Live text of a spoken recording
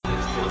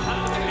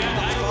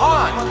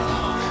Han!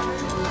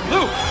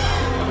 Luke!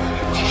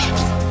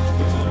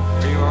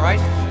 Are you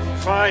alright?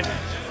 Fine.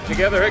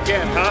 Together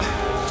again, huh?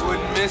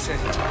 Wouldn't miss it.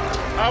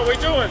 How are we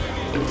doing?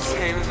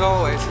 Same as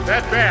always.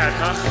 That bad,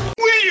 huh?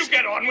 Will you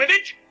get on with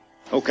it?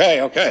 Okay.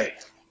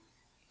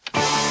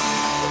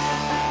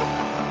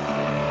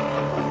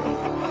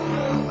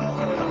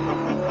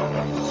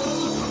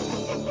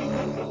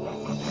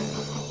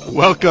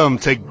 Welcome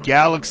to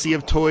Galaxy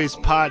of Toys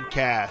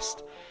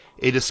Podcast,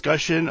 a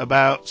discussion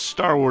about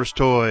Star Wars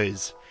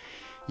toys.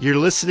 You're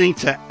listening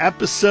to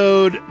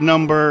episode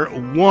number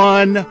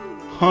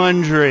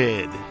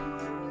 100.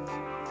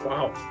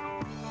 Wow.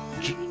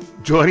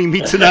 Joining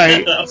me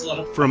tonight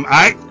from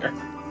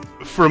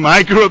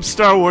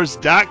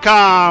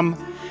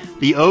iGrewUpStarWars.com,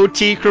 the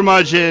OT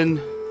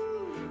curmudgeon,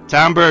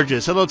 Tom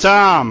Burgess. Hello,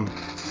 Tom.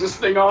 Is this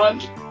thing on?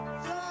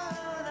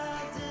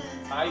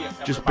 Hi,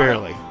 Just everybody.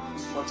 barely.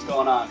 What's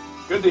going on?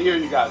 Good to hear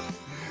you guys.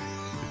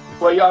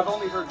 Well, yeah, I've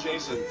only heard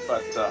Jason,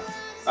 but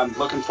I'm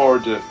looking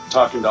forward to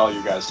talking to all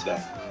you guys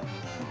today.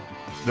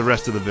 The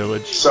rest of the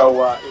village.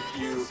 So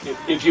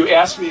if you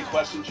ask me a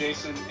question,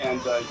 Jason,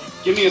 and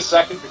give me a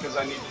second because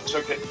I need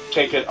to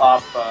take it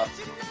off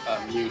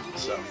mute.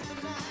 So,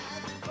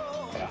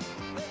 yeah.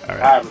 All right.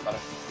 Hi, everybody.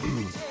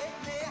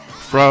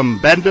 From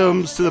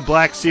Bendums to the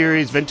Black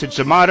Series, vintage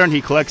to modern,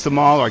 he collects them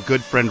all. Our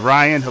good friend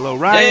Ryan. Hello,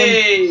 Ryan.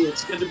 Hey,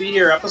 it's good to be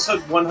here. Episode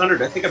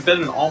 100. I think I've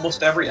been in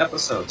almost every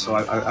episode, so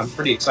I'm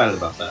pretty excited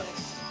about that.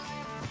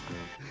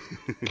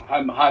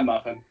 Hi,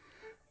 Muffin.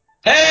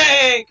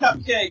 Hey,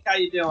 Cupcake, how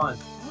you doing?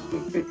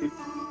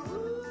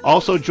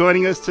 Also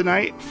joining us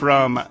tonight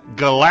from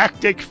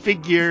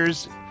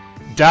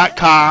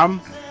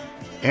GalacticFigures.com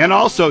and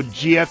also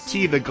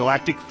GFT, the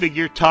Galactic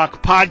Figure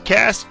Talk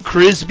Podcast,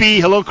 Chris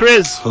B. Hello,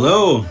 Chris.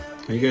 Hello.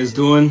 How you guys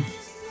doing?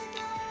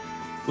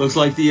 Looks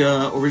like the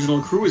original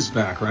crew is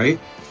back, right?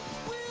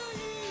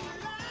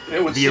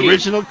 The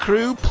original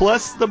crew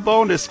plus the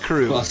bonus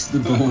crew. Plus the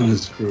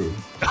bonus crew.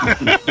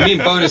 You mean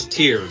bonus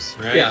tiers,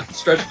 right? Yeah,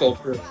 stretch goal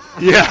crew.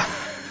 Yeah.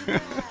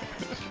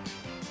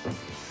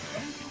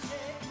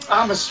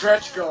 I'm a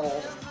stretch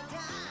goal.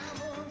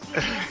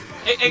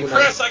 Hey,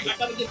 Chris, I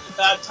gotta give you a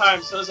bad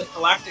time. So is it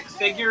Galactic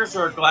Figures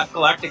or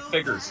Galactic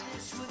Figures?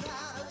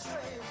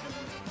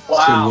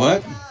 Wow. So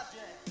what?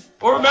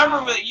 Well,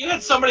 remember, you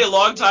had somebody a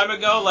long time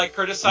ago,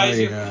 criticize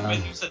you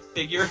when you said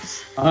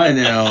figures. I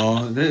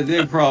know.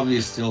 They probably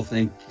still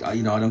think, I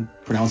don't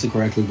pronounce it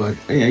correctly, but,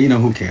 yeah,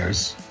 who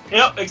cares?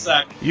 Yep,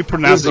 exactly. You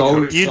pronounce There's it.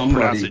 always You somebody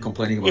pronounce it.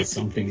 complaining about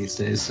something these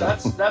days. So.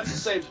 That's the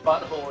same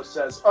butthole that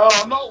says, "Oh,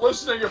 I'm not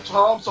listening if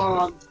Tom's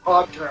on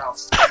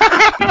podcast."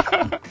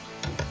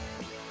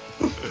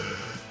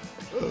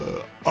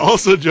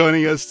 Also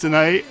joining us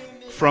tonight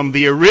from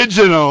the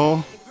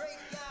original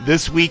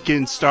This Week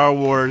in Star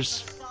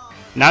Wars,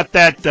 not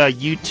that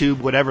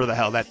YouTube, whatever the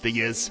hell that thing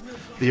is,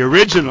 the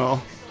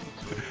original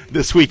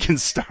This Week in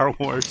Star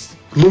Wars.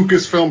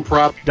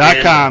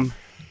 LucasFilmProp.com.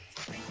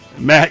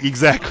 Matt,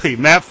 exactly.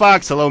 Matt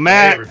Fox. Hello,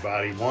 Matt. Hey,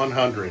 everybody.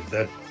 100.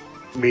 That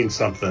means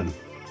something.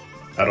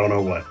 I don't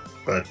know what,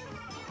 but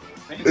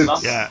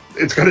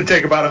it's going to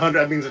take about 100.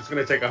 That means it's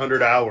going to take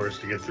 100 hours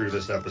to get through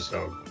this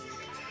episode.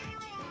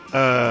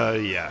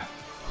 Yeah.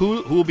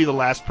 Who will be the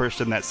last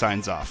person that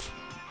signs off?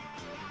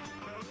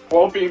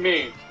 Won't be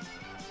me.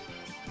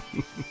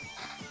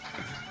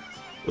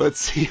 Let's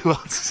see who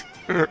else.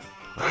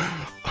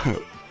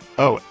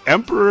 Oh,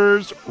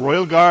 Emperor's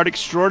Royal Guard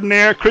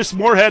Extraordinaire, Chris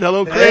Moorhead.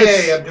 Hello,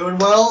 Chris. Hey, I'm doing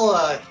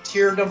well.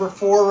 Tier number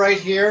 4 right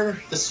here.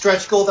 The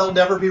stretch goal that'll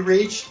never be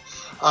reached.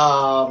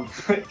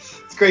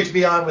 It's great to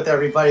be on with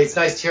everybody. It's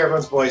nice to hear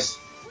everyone's voice.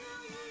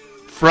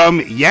 From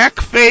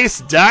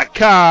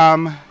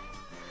yakface.com,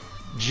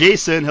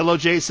 Jason. Hello,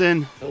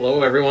 Jason.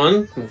 Hello,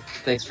 everyone.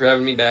 Thanks for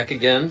having me back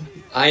again.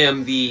 I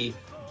am the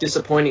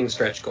disappointing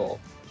stretch goal.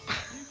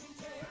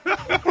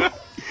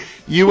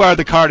 You are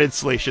the carded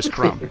Salacious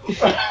Crumb.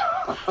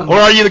 Or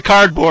are you the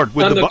cardboard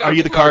with are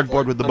you the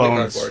cardboard with the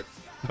bones?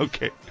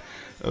 Okay.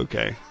 All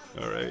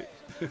right.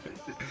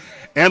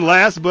 And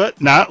last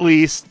but not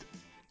least,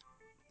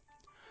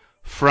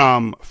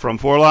 from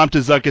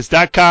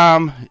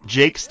ForlomToZuckus.com,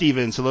 Jake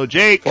Stevens. Hello,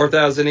 Jake.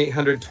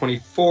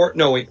 4,824.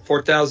 No, wait.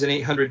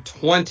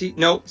 4,820.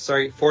 No,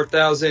 sorry.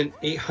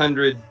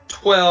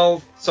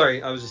 4,812.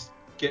 Sorry, I was just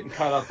getting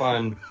caught up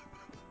on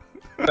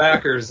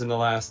backers in the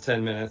last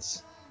 10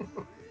 minutes.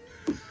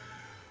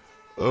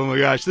 Oh my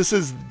gosh, this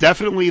is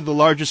definitely the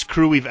largest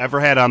crew we've ever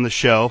had on the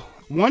show.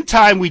 One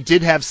time we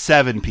did have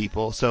 7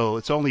 people, so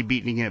it's only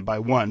beating it by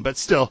 1, but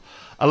still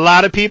a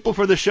lot of people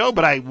for the show,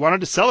 but I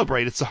wanted to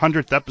celebrate. It's the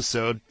 100th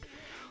episode.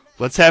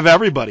 Let's have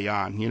everybody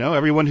on,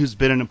 everyone who's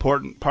been an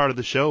important part of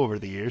the show over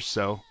the years,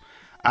 so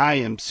I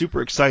am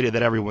super excited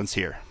that everyone's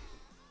here.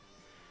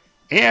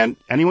 And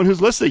anyone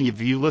who's listening,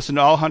 if you listen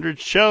to all 100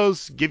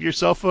 shows, give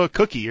yourself a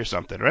cookie or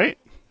something, right?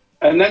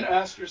 And then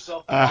ask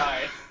yourself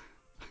why.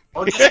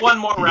 Or just one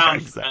more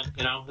round,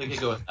 exactly. They could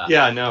go with that.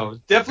 Yeah, no.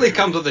 Definitely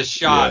comes with a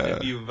shot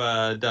if you've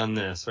done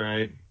this,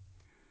 right?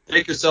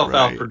 Take yourself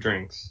out for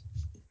drinks.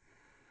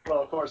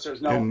 Well, of course,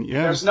 there's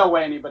Yeah. no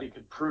way anybody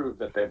could prove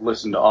that they've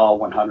listened to all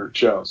 100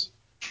 shows.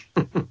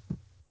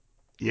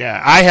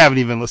 Yeah, I haven't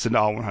even listened to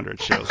all 100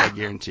 shows. I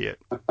guarantee it.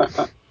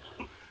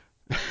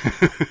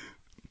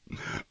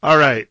 All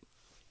right.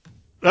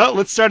 Well,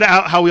 let's start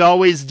out how we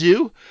always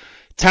do.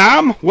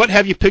 Tom, what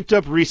have you picked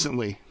up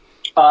recently?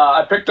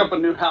 I picked up a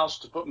new house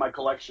to put my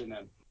collection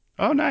in.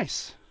 Oh,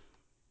 nice.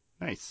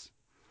 Nice.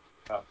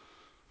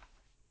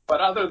 But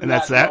other than And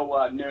that's that,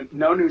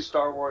 no new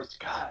Star Wars.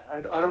 God,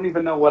 I don't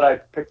even know what I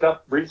picked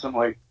up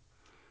recently.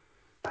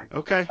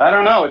 Okay. I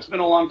don't know. It's been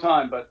a long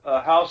time, but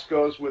the house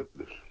goes with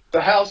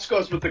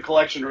the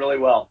collection really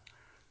well.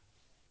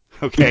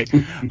 Okay.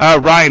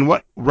 Ryan,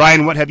 what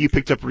have you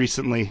picked up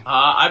recently?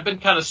 I've been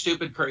kind of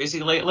stupid crazy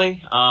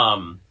lately.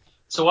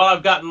 So while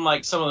I've gotten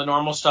like some of the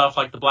normal stuff,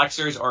 like the Black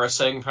Series Aura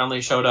Sing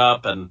finally showed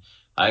up, and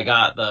I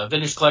got the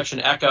Vintage Collection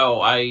Echo,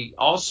 I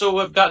also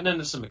have gotten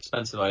into some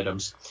expensive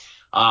items.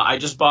 I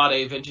just bought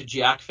a vintage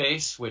Yak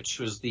face, which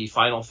was the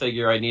final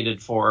figure I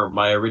needed for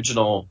my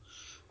original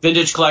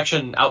Vintage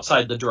Collection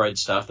outside the droid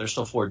stuff. There's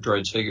still 4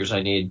 droids figures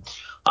I need.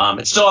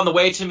 It's still on the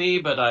way to me,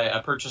 but I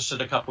purchased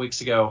it a couple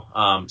weeks ago.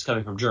 It's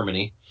coming from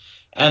Germany.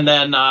 And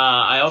then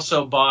I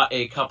also bought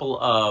a couple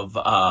of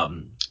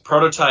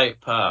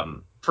prototype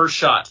first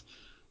shot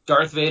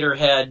Darth Vader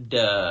head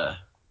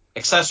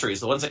accessories,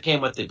 the ones that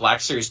came with the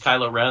Black Series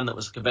Kylo Ren that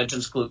was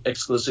convention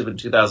exclusive in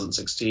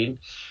 2016.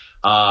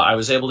 I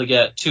was able to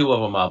get 2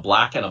 of them, a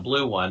black and a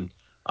blue one.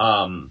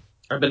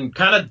 I've been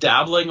kind of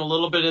dabbling a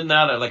little bit in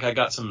that. I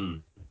got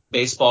some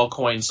baseball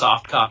coin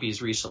soft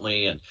copies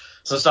recently and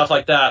some stuff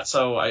like that.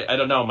 So I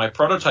don't know. My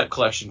prototype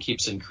collection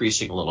keeps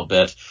increasing a little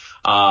bit.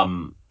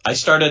 I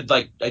joined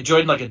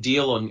a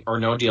deal or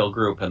no deal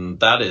group, and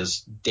that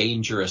is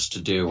dangerous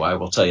to do. I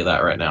will tell you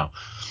that right now.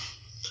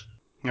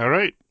 All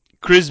right.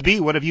 Chris B.,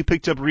 what have you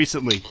picked up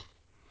recently?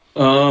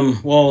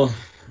 Well,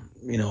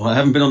 I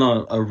haven't been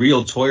on a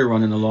real toy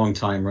run in a long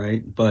time,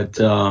 right? But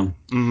a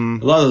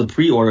lot of the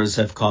pre-orders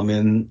have come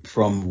in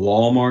from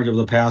Walmart over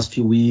the past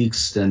few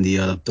weeks. Then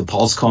the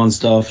PulseCon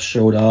stuff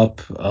showed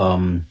up.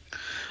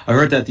 I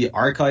heard that the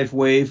Archive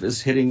Wave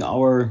is hitting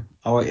our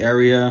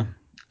area.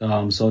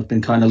 So I've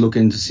been kind of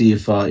looking to see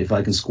if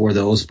I can score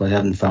those, but I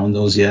haven't found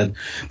those yet.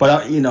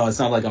 But it's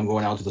not like I'm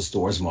going out to the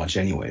stores much,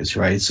 anyways,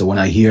 right? So when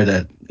I hear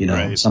that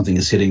Right. something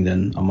is hitting,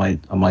 then I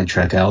might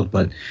check out.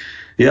 But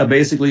yeah,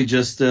 basically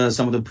just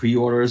some of the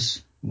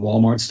pre-orders,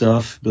 Walmart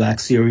stuff, Black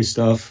Series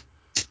stuff.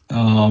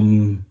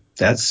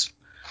 That's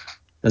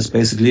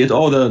basically it.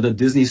 Oh, the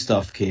Disney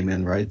stuff came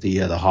in, right?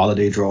 The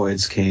holiday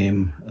droids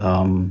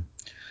came.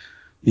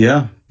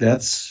 Yeah,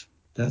 that's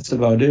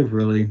about it,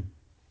 really.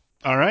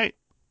 All right.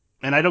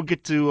 And I don't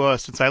get to,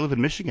 since I live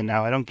in Michigan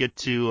now, I don't get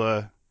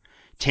to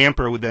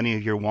tamper with any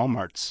of your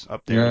Walmarts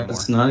up there anymore.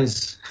 That's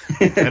nice.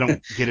 I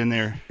don't get in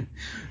there.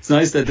 It's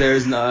nice that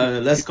there's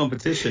less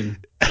competition.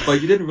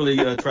 But you didn't really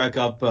track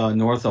up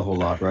north a whole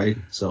lot, right?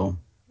 So.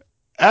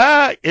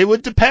 It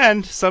would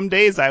depend. Some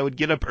days I would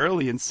get up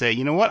early and say,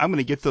 you know what, I'm going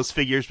to get those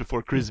figures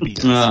before Crisby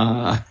does.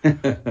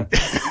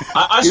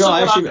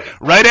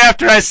 Right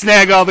after I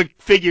snag all the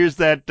figures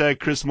that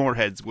Chris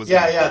Moorheads was.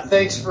 Yeah.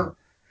 Thanks for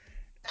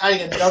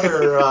adding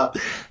another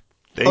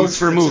Thanks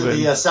for moving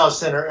to the South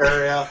Center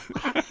area.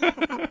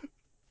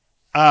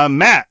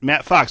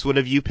 Matt Fox, what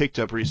have you picked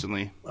up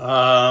recently?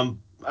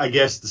 I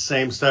guess the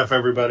same stuff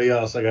everybody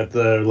else. I got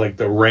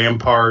the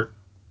Rampart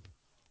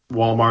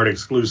Walmart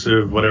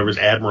exclusive, whatever's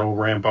Admiral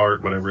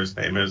Rampart, whatever his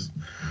name is.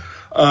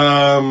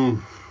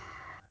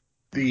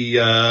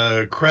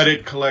 The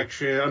credit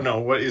collection. No,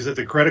 what is it?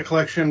 The credit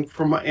collection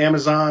from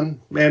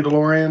Amazon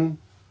Mandalorian?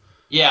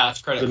 Yeah,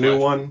 it's credit. The new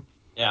one.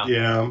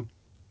 Yeah.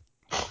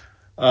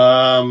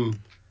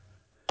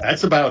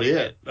 That's about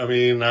it. I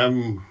mean,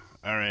 I'm.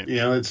 All right.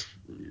 It's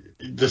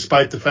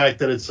despite the fact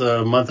that it's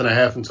a month and a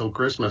half until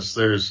Christmas.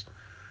 There's,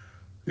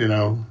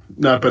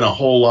 not been a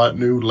whole lot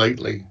new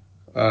lately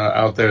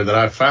out there that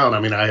I've found. I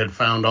mean, I had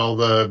found all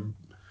the,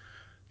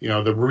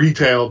 the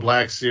retail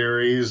Black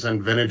Series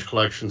and Vintage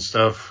Collection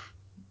stuff,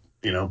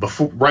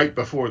 right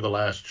before the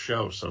last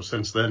show. So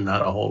since then,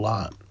 not a whole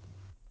lot.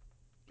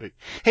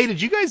 Hey, did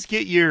you guys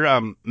get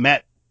your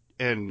Matt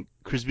and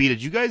Chris B?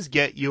 Did you guys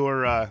get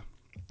your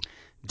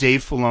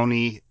Dave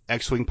Filoni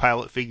X-wing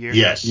pilot figure?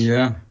 Yes.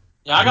 Yeah.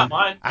 Yeah, I got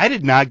mine. I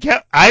did not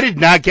get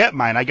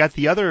mine. I got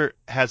the other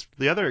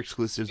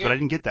exclusives, but I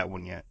didn't get that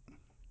one yet.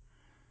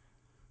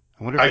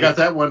 I got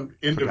that one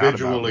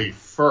individually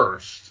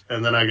first,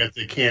 and then I got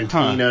the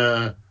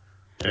Cantina,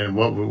 and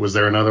what was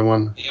there another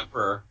one? The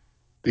Emperor.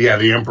 Yeah,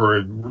 the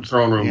Emperor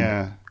throne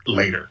room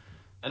later.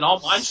 And all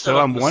mine showed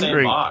up in the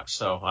same box,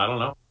 so I don't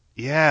know.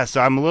 Yeah,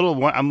 so I'm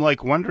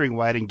wondering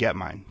why I didn't get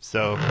mine.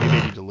 So maybe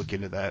I need to look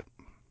into that.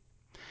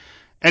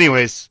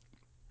 Anyways,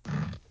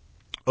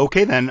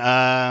 okay then.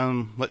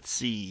 Let's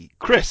see,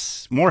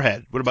 Chris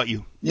Moorhead. What about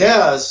you?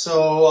 Yeah,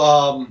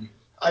 so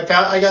I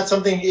got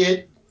something.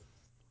 It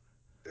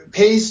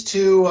pays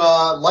to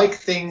like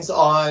things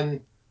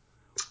on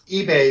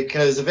eBay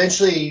because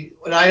eventually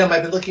an item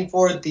I've been looking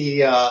for,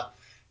 the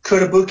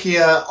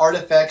Kotobukiya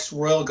Artifacts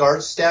Royal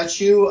Guard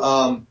statue,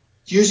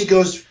 usually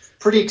goes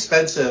pretty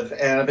expensive,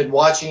 and I've been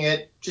watching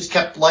it, just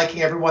kept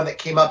liking everyone that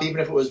came up,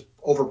 even if it was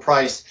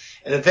overpriced.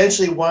 And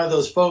eventually one of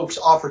those folks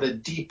offered a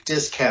deep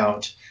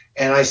discount,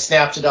 and I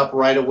snapped it up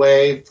right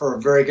away for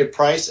a very good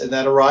price, and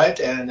that arrived,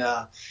 and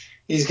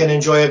he's going to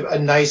enjoy a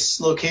nice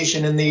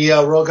location in the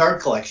Royal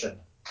Guard collection.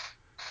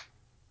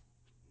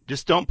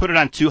 Just don't put it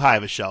on too high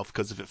of a shelf,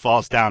 because if it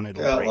falls down,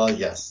 it'll break. Well,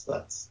 yes,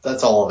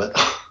 that's all of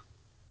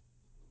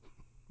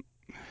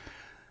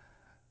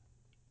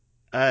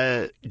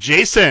it.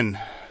 Jason,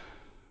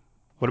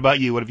 what about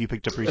you? What have you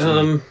picked up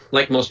recently?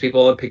 Like most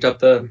people, I picked up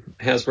the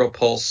Hasbro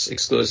Pulse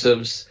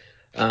exclusives.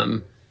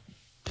 Mine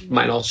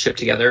all shipped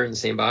together in the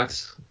same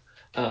box.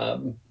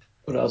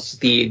 What else?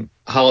 The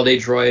holiday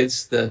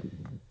droids, the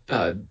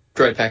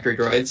Droid Factory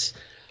droids.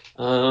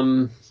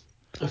 A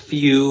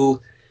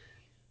few.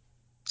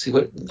 See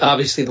what?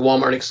 Obviously, the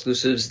Walmart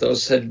exclusives.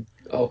 Those had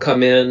all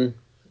come in.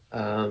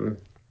 I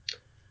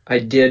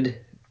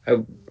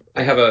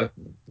have a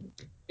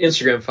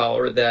Instagram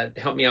follower that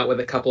helped me out with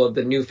a couple of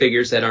the new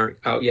figures that aren't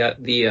out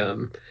yet. The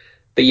Yavin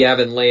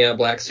Leia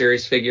Black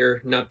Series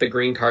figure, not the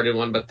green carded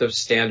one, but the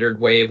standard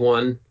wave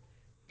one.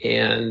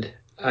 And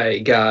I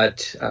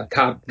got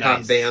Cobb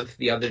Vanth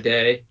the other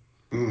day.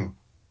 And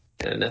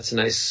that's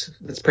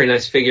a pretty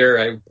nice figure.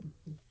 I've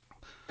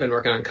been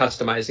working on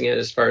customizing it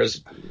as far as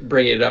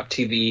bringing it up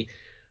to the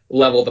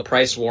level the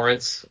price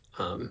warrants.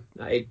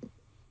 I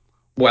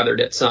weathered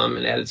it some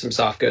and added some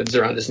soft goods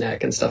around his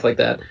neck and stuff like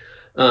that.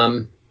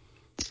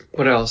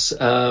 What else?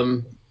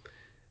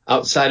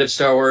 Outside of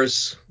Star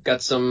Wars,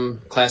 got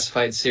some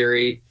classified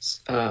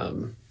series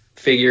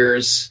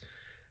figures,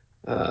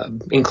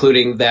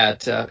 including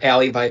that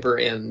Alley Viper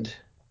and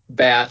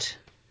Bat,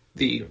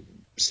 the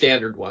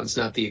standard ones,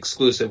 not the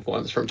exclusive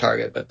ones from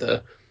Target, but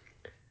the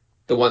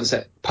ones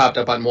that popped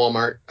up on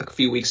Walmart a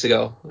few weeks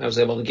ago. I was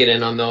able to get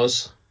in on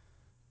those.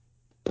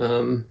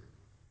 I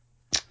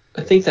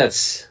think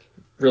that's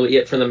really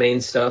it for the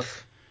main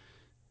stuff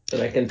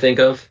that I can think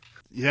of.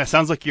 Yeah,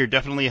 sounds like you're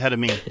definitely ahead of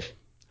me.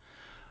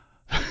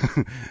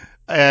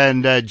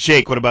 And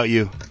Jake, what about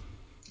you?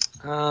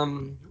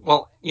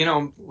 Well,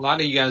 a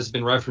lot of you guys have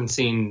been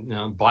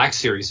referencing Black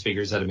Series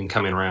figures that have been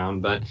coming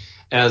around, but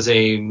as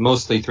a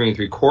mostly 3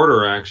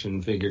 3/4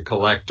 action figure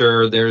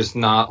collector, there's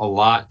not a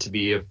lot to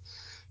be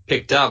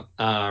picked up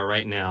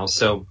right now.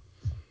 So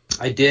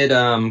I did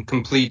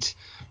complete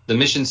the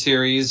Mission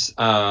Series,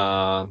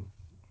 the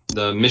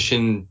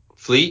Mission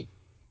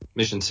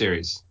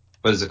Series.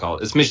 What is it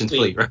called? It's Mission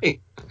Fleet,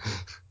 right?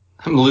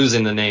 I'm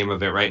losing the name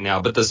of it right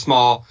now. But the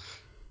small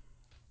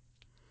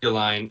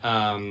line,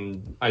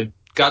 I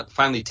got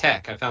finally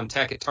Tech. I found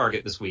Tech at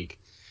Target this week.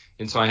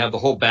 And so I have the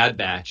whole Bad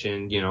Batch.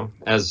 And,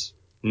 as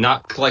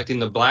not collecting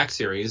the Black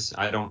Series,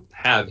 I don't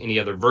have any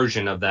other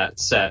version of that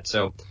set.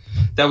 So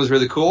that was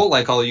really cool.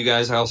 Like all of you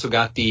guys, I also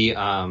got the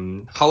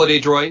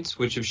holiday droids,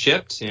 which have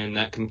shipped. And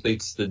that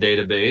completes the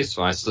database.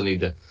 So I still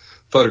need to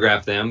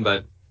photograph them,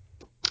 but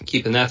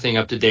keeping that thing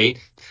up to date.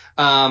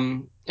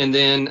 And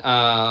then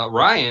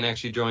Ryan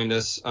actually joined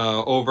us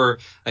over.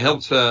 I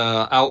helped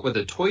out with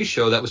a toy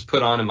show that was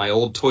put on in my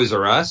old Toys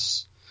R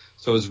Us.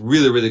 So it was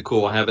really, really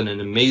cool having an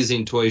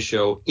amazing toy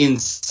show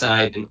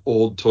inside an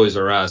old Toys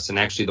R Us, and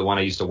actually the one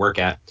I used to work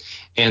at.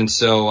 And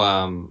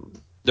so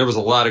there was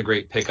a lot of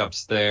great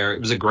pickups there. It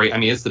was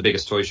it's the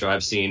biggest toy show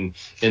I've seen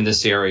in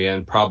this area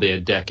in probably a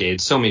decade.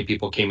 So many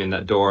people came in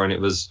that door, and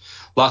it was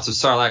lots of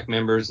Sarlacc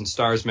members and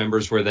STARS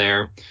members were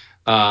there.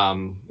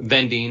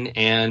 Vending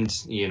and,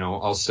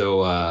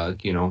 also,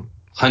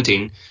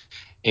 hunting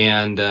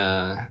and,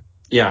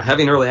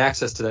 having early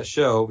access to that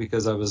show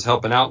because I was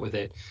helping out with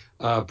it,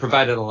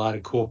 provided a lot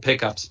of cool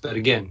pickups. But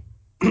again,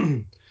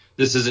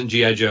 this isn't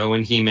G.I. Joe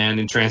and He-Man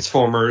and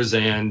Transformers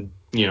and,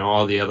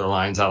 all the other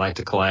lines I like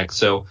to collect.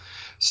 So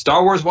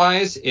Star Wars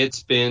wise,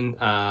 it's been,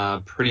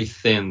 pretty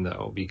thin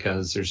though,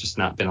 because there's just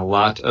not been a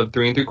lot of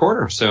 3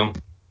 3/4. So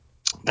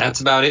that's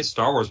about it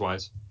Star Wars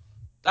wise.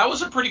 That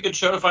was a pretty good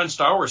show to find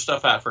Star Wars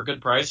stuff at for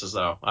good prices,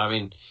 though. I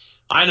mean,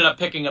 I ended up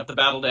picking up the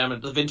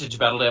vintage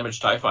Battle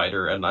Damage TIE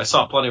Fighter, and I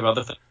saw plenty of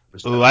other things.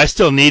 Oh, I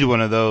still need one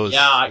of those.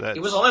 Yeah,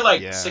 it was only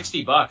like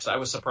 $60. I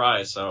was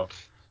surprised. So,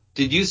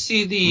 did you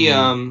see the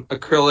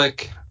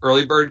acrylic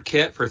early bird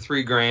kit for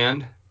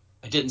 $3,000?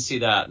 I didn't see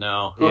that.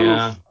 No.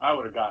 Yeah, I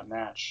would have gotten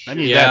that. I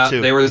need that too.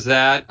 There was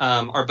that.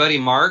 Our buddy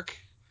Mark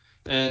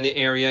in the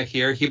area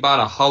here, he bought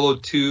a hollow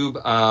tube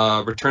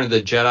Return of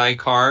the Jedi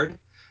card.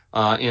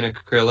 In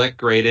acrylic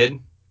graded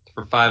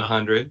for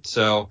 $500.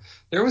 So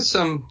there was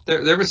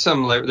there was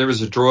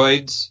a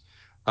droids.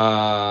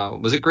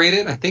 Was it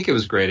graded? I think it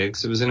was graded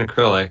because it was in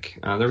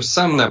acrylic. There was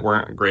some that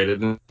weren't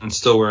graded and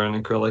still were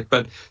in acrylic,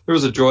 but there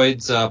was a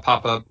droids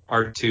pop-up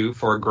R2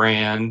 for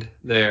 $1,000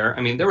 there.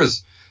 I mean, there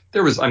was,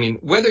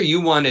 whether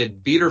you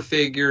wanted beater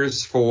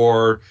figures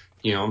for,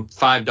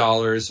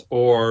 $5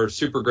 or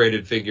super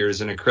graded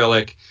figures in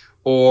acrylic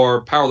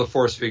or Power of the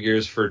Force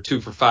figures for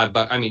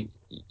 $5. I mean,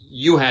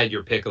 you had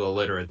your pick of the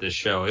litter at this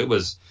show. It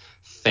was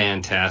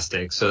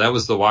fantastic. So that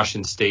was the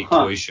Washington State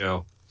Toy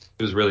Show.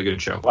 It was a really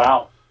good show.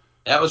 Wow.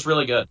 That was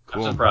really good.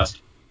 Cool. I was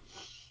impressed.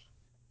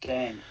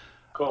 Dang.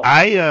 Cool.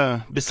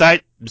 I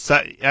beside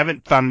I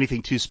haven't found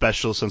anything too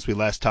special since we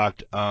last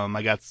talked.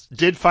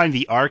 Did find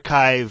the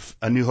Archive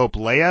A New Hope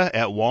Leia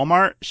at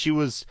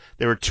Walmart.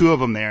 There were two of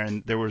them there,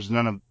 and there was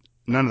none of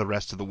the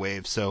rest of the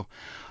wave. So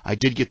I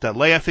did get that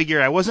Leia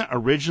figure. I wasn't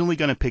originally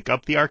going to pick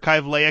up the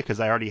Archive Leia because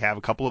I already have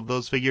a couple of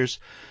those figures,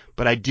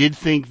 but I did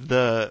think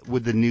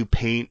with the new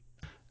paint,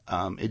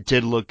 it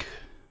did look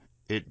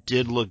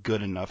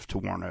good enough to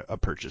warrant a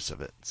purchase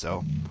of it.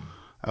 So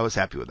I was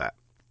happy with that.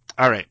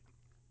 All right.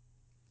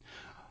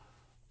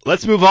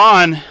 Let's move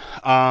on.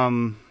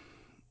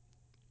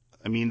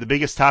 The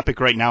biggest topic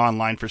right now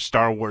online for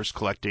Star Wars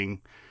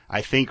collecting,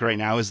 I think right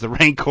now, is the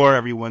Rancor.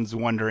 Everyone's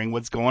wondering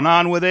what's going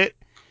on with it.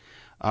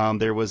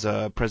 There was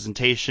a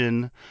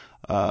presentation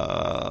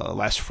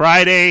last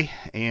Friday,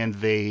 and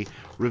they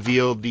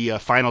revealed the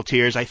final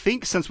tiers. I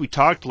think since we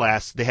talked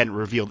last, they hadn't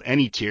revealed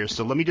any tiers,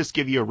 so let me just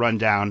give you a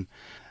rundown.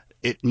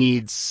 It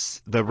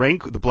needs the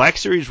Black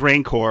Series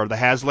Rancor, the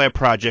HasLab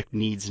project,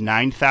 needs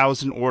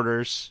 9,000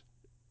 orders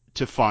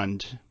to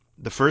fund.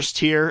 The first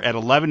tier at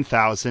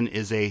 11,000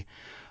 is a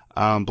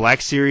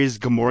Black Series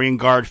Gamorrean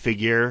Guard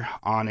figure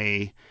on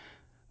a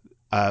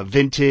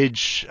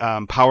vintage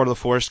Power of the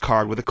Force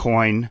card with a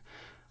coin.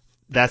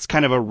 That's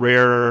kind of a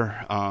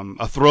rare,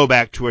 a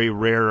throwback to a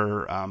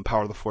rarer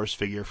Power of the Force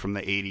figure from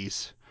the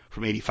 80s,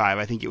 from 85.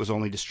 I think it was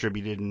only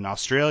distributed in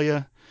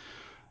Australia.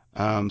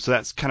 So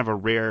that's kind of a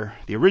rare.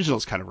 The original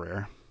is kind of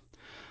rare.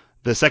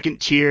 The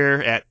second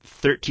tier at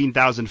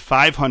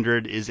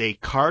 13,500 is a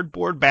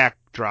cardboard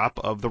backdrop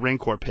of the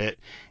Rancor pit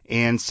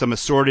and some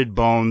assorted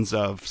bones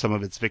of some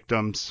of its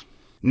victims.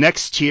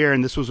 Next tier,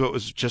 and this was what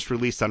was just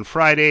released on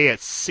Friday, at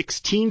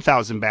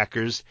 16,000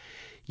 backers,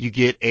 you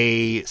get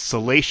a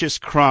Salacious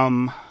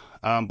Crumb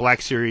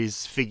Black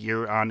Series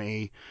figure on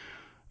a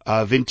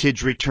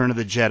vintage Return of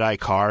the Jedi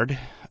card,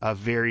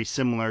 very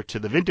similar to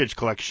the Vintage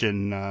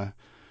Collection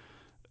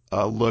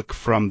look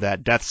from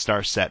that Death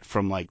Star set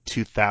from like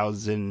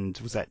 2000,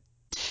 was that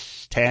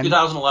 10?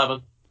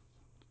 2011.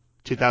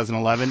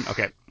 2011,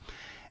 okay.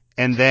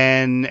 And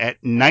then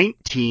at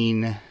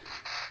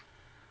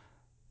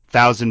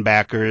 19,000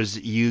 backers,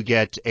 you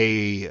get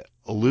a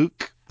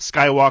Luke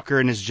Skywalker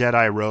in his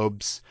Jedi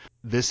robes.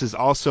 This is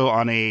also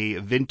on a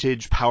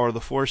vintage Power of the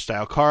Force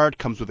style card,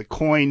 comes with a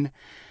coin.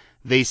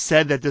 They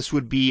said that this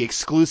would be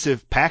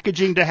exclusive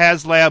packaging to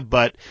HasLab,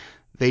 but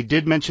they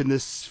did mention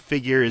this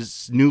figure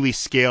is newly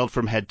scaled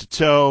from head to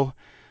toe.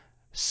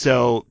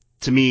 So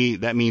to me,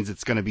 that means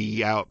it's going to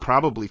be out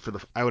probably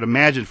I would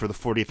imagine for the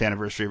 40th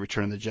anniversary of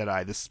Return of the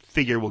Jedi. This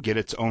figure will get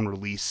its own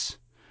release,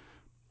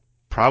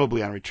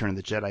 probably on Return of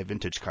the Jedi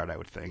vintage card, I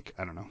would think.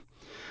 I don't know.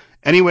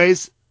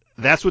 Anyways,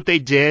 that's what they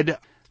did.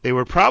 They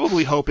were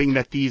probably hoping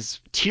that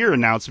these tier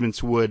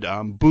announcements would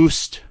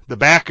boost the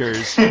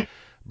backers,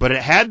 but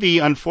it had the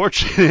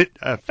unfortunate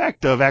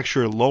effect of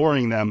actually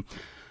lowering them.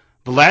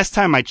 The last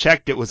time I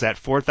checked, it was at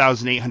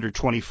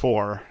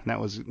 4,824, and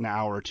that was an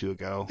hour or two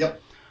ago. Yep.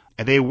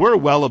 And they were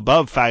well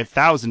above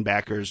 5,000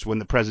 backers when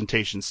the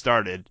presentation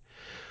started.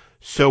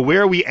 So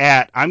where are we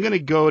at? I'm going to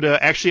go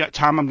to, actually,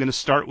 Tom, I'm going to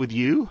start with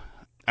you.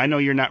 I know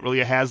you're not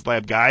really a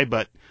HasLab guy,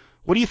 but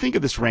what do you think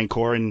of this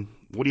Rancor, and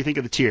what do you think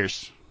of the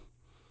tiers?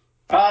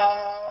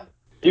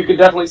 You could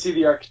definitely see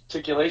the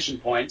articulation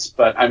points,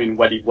 but I mean,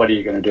 what are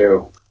you going to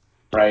do,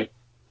 right?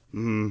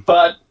 Mm.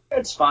 But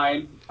it's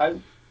fine. I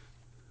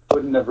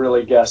wouldn't have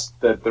really guessed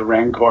that the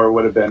Rancor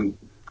would have been,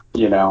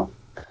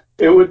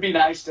 it would be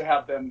nice to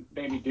have them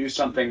maybe do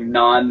something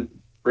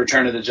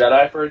non-Return of the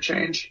Jedi for a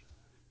change.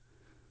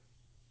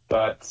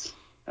 But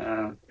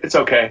it's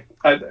okay.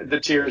 The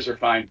tiers are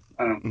fine.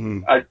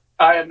 I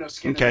have no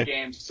skin in the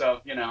game,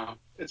 so,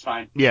 it's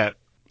fine. Yeah.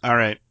 All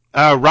right.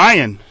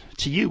 Ryan,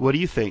 to you, what do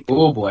you think?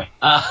 Oh, boy.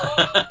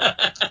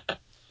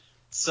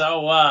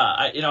 So,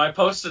 I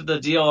posted the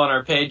deal on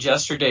our page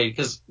yesterday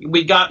because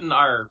we'd gotten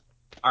our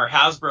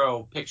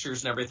Hasbro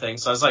pictures and everything.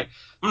 So I was like,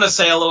 I'm going to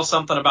say a little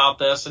something about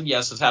this. And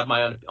yes, it's had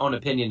my own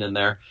opinion in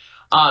there.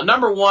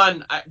 Number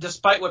one,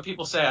 despite what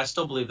people say, I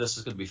still believe this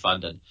is going to be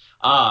funded.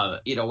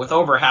 With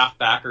over half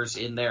backers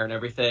in there and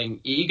everything,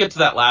 you get to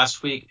that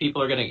last week,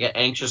 people are going to get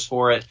anxious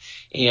for it.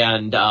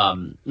 And not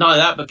only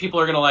that, but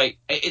people are going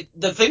to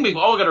the thing we've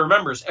all got to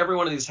remember is every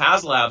one of these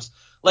HasLabs,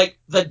 like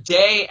the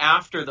day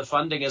after the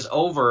funding is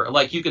over,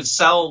 like you could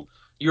sell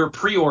your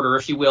pre-order,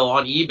 if you will,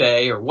 on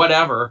eBay or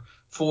whatever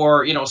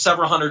for,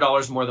 several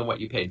 $100s more than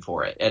what you paid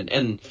for it.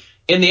 And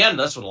in the end,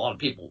 that's what a lot of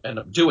people end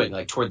up doing,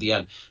 like toward the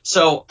end.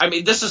 So, I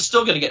mean, this is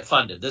still going to get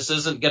funded. This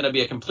isn't going to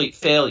be a complete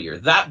failure.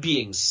 That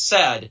being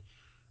said,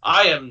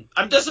 I'm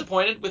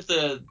disappointed with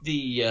the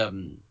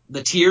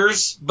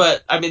tiers,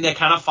 but I mean, they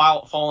kind of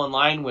fall in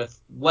line with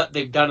what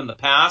they've done in the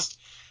past.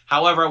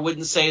 However, I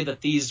wouldn't say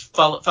that these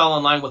fell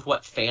in line with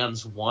what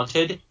fans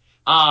wanted,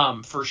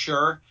 for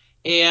sure.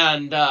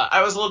 And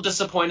I was a little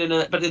disappointed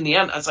in it, but in the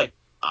end, I was like,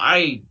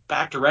 I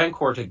backed a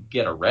Rancor to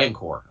get a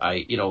Rancor.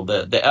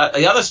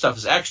 The other stuff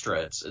is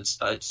extra. It's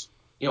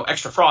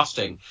extra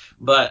frosting,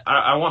 but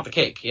I want the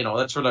cake.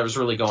 That's what I was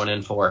really going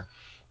in for.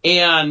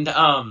 And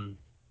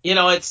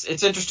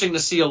it's interesting to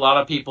see a lot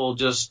of people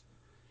just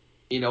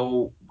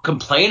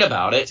complain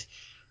about it,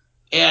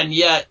 and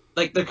yet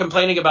like they're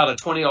complaining about a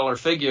 $20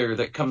 figure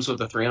that comes with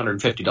a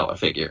 $350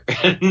 figure.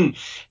 And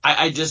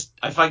I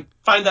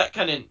find that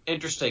kind of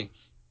interesting.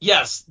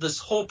 Yes, this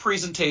whole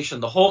presentation,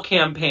 the whole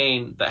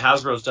campaign that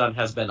Hasbro's done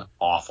has been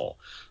awful.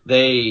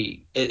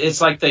 It's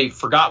like they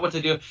forgot what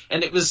to do.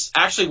 And it was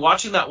actually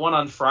watching that one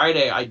on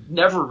Friday, I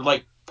never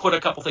like put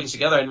a couple things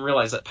together and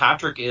realized that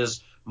Patrick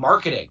is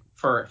marketing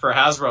for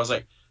Hasbro. I was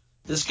like,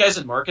 this guy's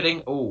in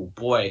marketing? Oh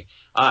boy.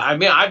 I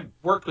mean, I've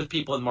worked with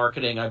people in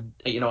marketing,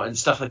 and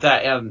stuff like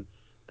that, and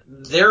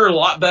they're a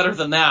lot better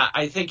than that.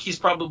 I think he's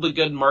probably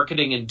good in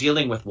marketing and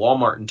dealing with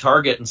Walmart and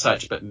Target and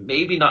such, but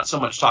maybe not so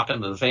much talking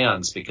to the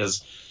fans,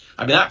 because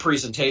I mean, that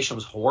presentation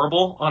was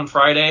horrible on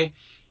Friday.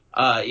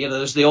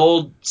 There's the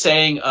old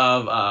saying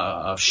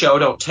of show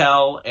don't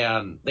tell,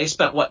 and they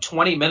spent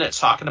 20 minutes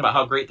talking about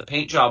how great the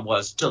paint job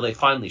was till they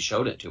finally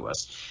showed it to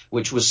us,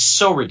 which was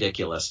so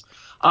ridiculous.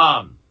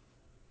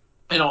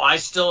 I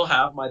still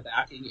have my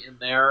backing in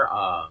there.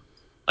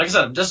 Like I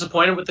said, I'm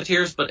disappointed with the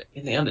tiers, but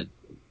in the end,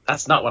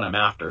 that's not what I'm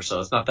after, so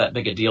it's not that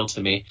big a deal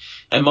to me.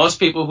 And most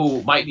people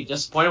who might be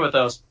disappointed with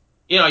those,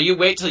 you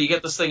wait till you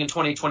get this thing in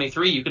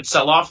 2023, you could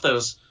sell off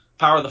those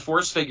Power of the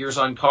Force figures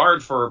on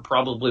card for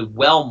probably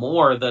well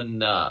more than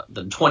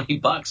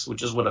 $20,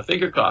 which is what a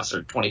figure costs,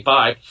 or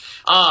 $25.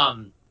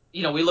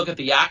 We look at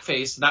the Yak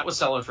Face, and that was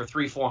selling for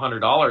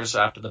 $300-400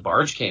 after the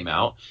Barge came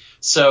out.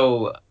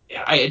 So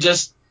I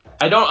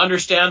don't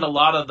understand a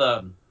lot of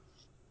the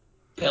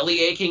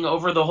belly aching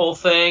over the whole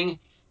thing.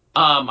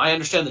 I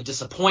understand the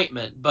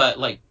disappointment, but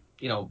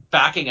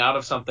backing out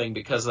of something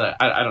because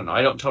I don't know.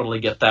 I don't totally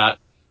get that.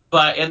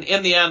 But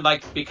in the end,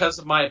 because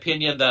of my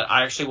opinion that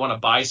I actually want to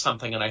buy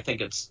something and I think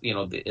it's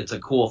a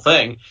cool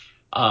thing.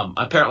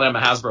 Apparently I'm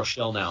a Hasbro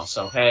shill now.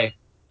 So hey,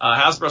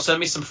 Hasbro, send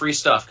me some free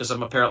stuff because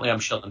I'm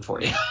shilling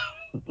for you.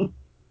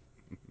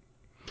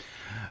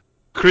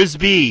 Chris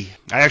B,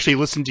 I actually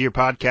listened to your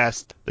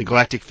podcast, the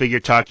Galactic Figure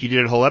Talk. You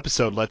did a whole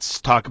episode. Let's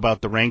talk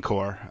about the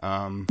Rancor.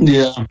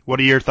 Yeah. What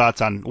are your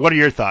thoughts? I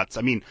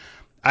mean,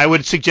 I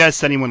would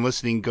suggest anyone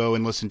listening go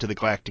and listen to the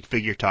Galactic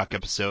Figure Talk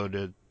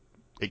episode.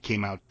 It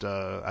came out,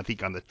 I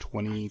think, on the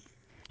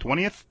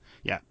 20th.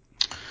 Yeah.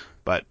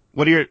 But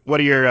what do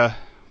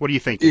you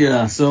think?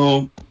 Yeah.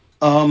 So,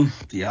 I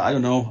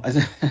don't know. I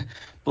think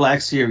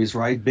Black Series,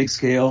 right? Big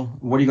scale.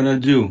 What are you gonna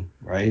do,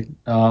 right?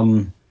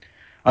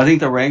 I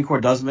think the Rancor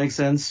does make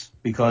sense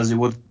because it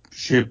would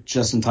ship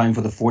just in time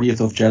for the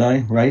 40th of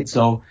Jedi, right?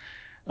 So,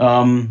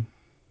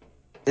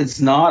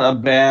 it's not a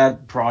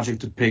bad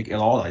project to pick at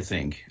all, I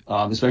think,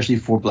 especially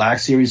for Black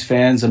Series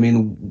fans. I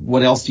mean,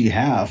 what else do you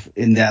have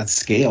in that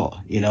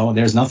scale?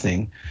 There's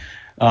nothing.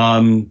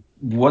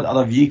 What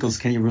other vehicles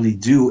can you really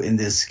do in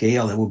this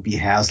scale that would be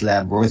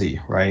HasLab worthy,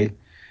 right?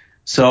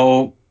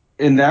 So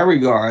in that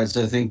regards,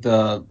 I think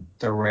the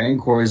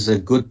Rancor is a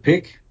good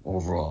pick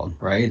overall,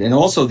 right? And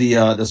also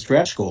the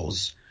stretch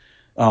goals.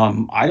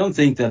 I don't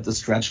think that the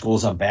stretch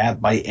goals are bad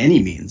by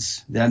any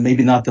means. They're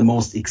maybe not the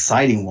most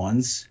exciting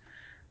ones.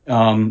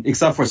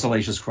 Except for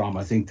Salacious Crumb.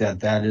 I think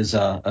that is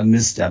a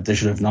misstep. They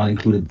should have not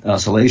included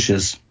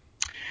Salacious.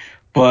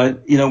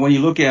 But, when you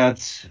look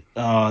at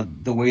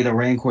the way the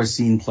Rancor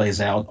scene plays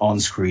out on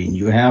screen,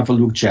 you have a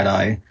Luke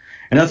Jedi.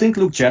 And I think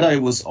Luke Jedi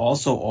was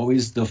also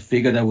always the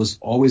figure that was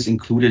always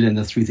included in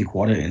the 3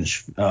 3/4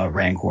 inch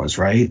Rancors,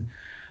 right?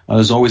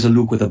 There's always a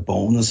Luke with a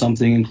bone or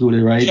something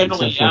included, right?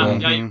 Generally,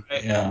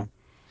 yeah.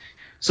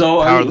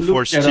 So Power of the Luke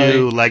Force Jedi,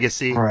 2,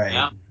 Legacy. Right.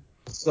 Yeah.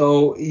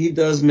 So he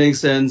does make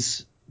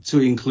sense to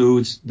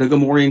include. The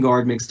Gamorrean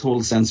Guard makes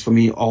total sense for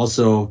me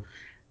also.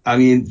 I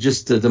mean,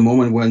 just the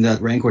moment when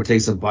that Rancor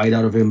takes a bite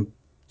out of him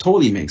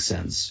totally makes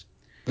sense.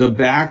 The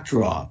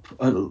backdrop,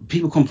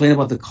 people complain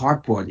about the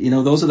cardboard.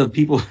 Those are the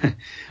people.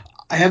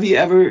 Have you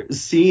ever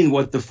seen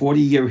what the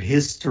 40-year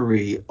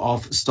history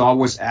of Star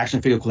Wars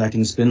action figure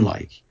collecting has been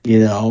like?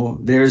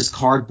 There's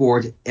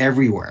cardboard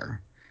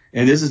everywhere.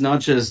 And this is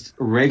not just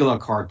regular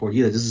cardboard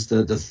either. This is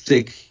the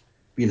thick,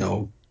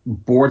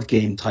 board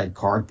game type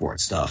cardboard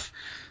stuff.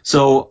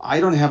 So I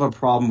don't have a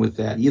problem with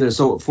that either.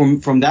 So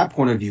from that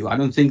point of view, I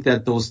don't think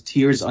that those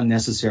tiers are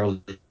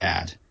necessarily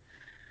bad.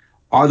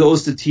 Are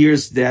those the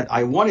tiers that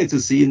I wanted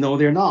to see? No,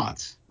 they're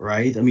not,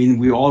 right? I mean,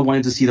 we all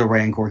wanted to see the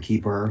Rancor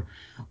Keeper.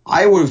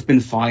 I would have been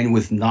fine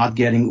with not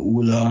getting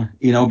Ula,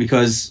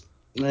 because,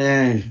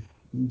 she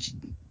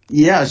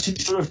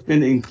should have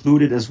been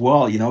included as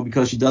well,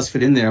 because she does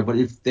fit in there. But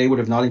if they would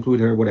have not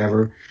included her,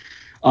 whatever.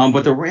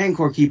 But the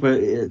Rancor Keeper,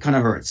 it kind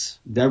of hurts.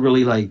 That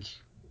really,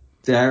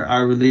 I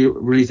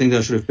really think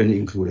that should have been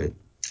included.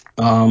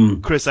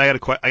 Chris, I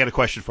got a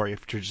question for you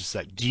for just a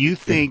sec. Do you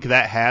think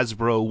that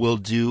Hasbro will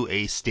do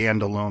a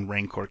standalone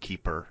Rancor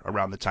Keeper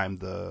around the time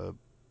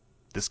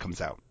this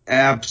comes out?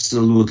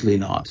 Absolutely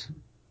not.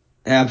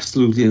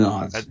 Absolutely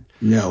not.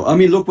 No. I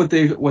mean, look what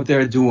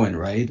they're doing,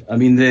 right? I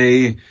mean,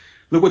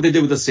 look what they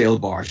did with the sail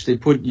barge. They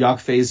put Yak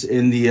Face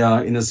in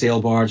the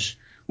sail barge.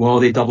 Well,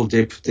 they double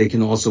dip. They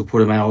can also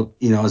put him out,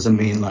 as a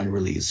mainline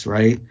release,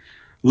 right?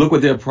 Look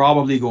what they're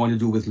probably going to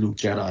do with Luke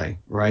Jedi,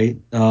 right?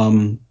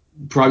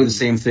 probably the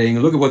same thing.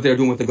 Look at what they're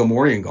doing with the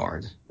Gamorrean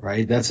Guard,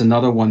 right? That's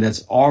another one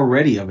that's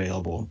already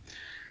available.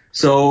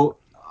 So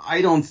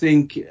I don't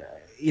think,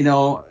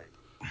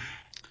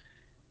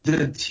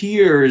 the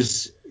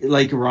tiers,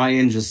 like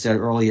Ryan just said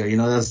earlier,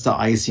 that's the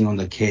icing on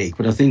the cake.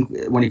 But I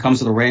think when it comes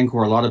to the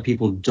Rancor, a lot of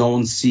people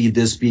don't see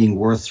this being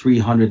worth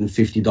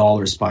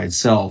 $350 by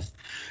itself.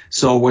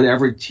 So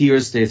whatever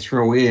tiers they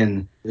throw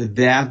in,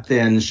 that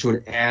then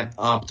should add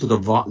up to the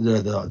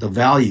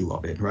value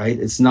of it, right?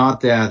 It's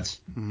not that,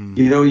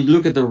 you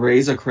look at the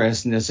Razor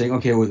Crest and they're saying,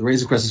 okay, well, the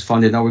Razor Crest is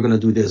funded. Now we're going to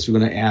do this. We're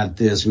going to add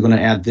this. We're going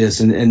to add this.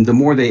 And the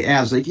more they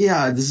add, it's like,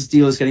 yeah, this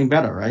deal is getting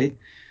better, right?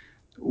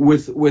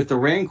 With the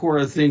Rancor,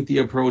 I think the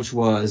approach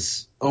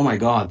was, oh my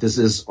God, this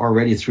is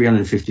already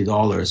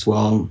 $350.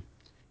 Well,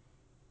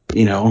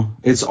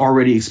 it's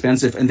already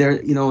expensive, and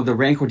the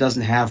Rancor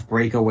doesn't have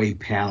breakaway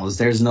panels.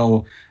 There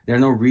are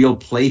no real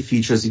play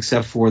features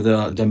except for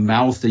the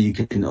mouth that you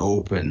can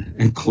open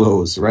and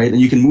close, right? And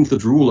you can move the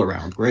drool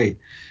around. Great.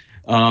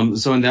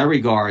 So in that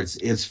regards,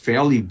 it's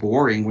fairly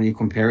boring when you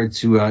compare it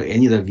to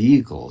any of the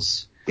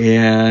vehicles.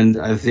 And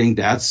I think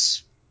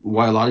that's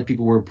why a lot of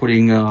people were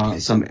putting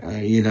some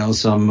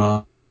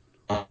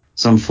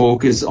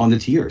focus on the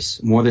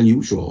tiers more than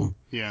usual.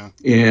 Yeah.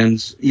 And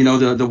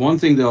the one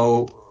thing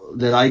though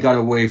that I got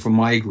away from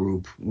my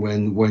group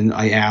when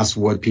I asked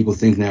what people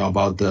think now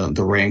about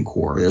the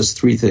Rancor, there's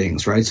three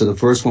things, right? So the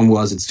first one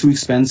was it's too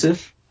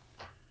expensive.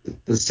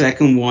 The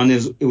second one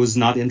is it was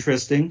not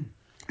interesting.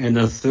 And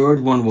the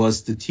third one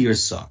was the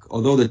tiers suck.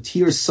 Although the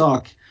tiers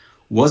suck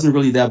wasn't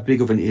really that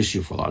big of an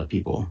issue for a lot of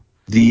people.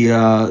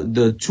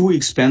 The too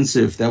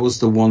expensive, that was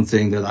the one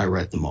thing that I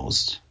read the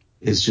most.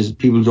 It's just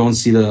people don't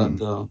see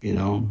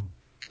the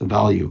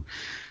value.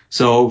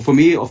 So for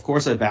me, of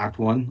course, I backed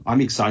one. I'm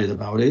excited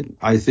about it.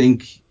 I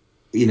think,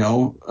 by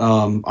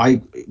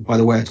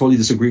the way, I totally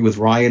disagree with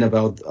Ryan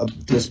about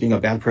this being a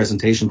bad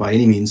presentation by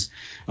any means.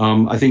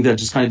 I think that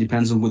just kind of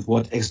depends on with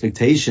what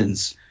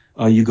expectations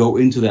you go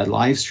into that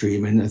live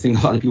stream. And I think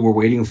a lot of people were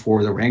waiting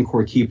for the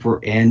Rancor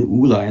Keeper and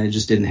Ula, and it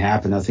just didn't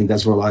happen. I think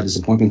that's where a lot of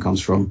disappointment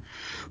comes from.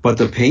 But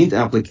the paint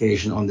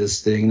application on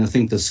this thing, and I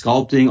think the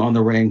sculpting on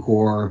the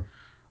Rancor,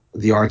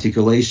 the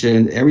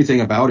articulation,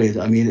 everything about it,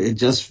 I mean, it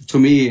just, to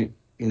me,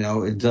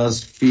 it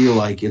does feel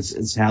like it's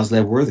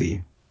HasLab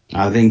worthy.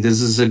 I think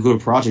this is a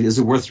good project. Is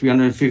it worth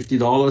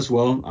 $350?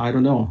 Well, I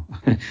don't know.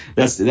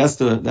 That's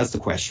the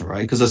question,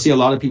 right? Because I see a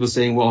lot of people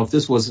saying, well, if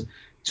this was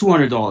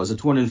 $200 or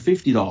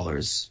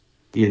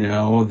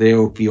 $250, they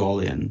would be all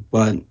in.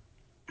 But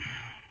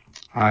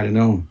I don't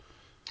know.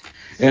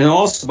 And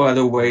also, by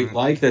the way,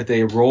 like that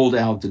they rolled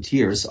out the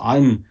tiers. At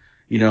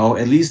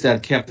least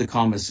that kept the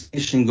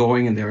conversation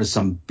going, and there is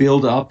some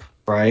build up,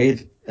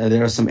 right?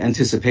 There is some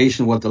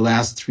anticipation what the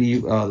last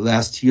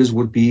tiers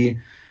would be.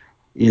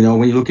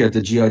 When you look at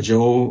the G.I.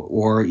 Joe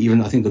or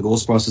even I think the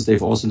Ghostbusters,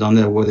 they've also done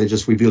that where they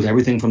just revealed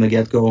everything from the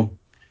get-go.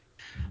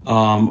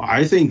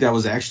 I think that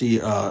was actually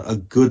a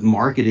good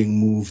marketing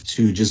move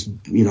to just,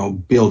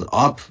 build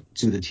up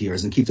to the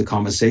tiers and keep the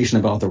conversation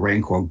about the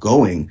Rancor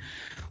going.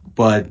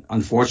 But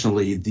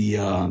unfortunately,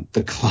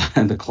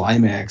 the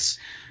climax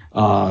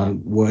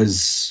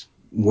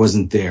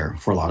wasn't there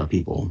for a lot of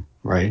people,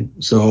 right?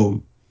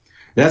 So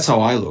that's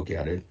how I look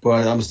at it.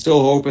 But I'm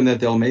still hoping that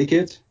they'll make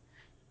it.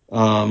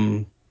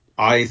 I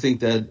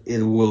think that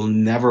it will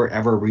never,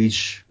 ever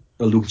reach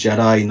a Luke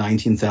Jedi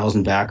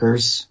 19,000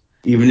 backers,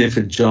 even if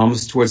it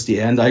jumps towards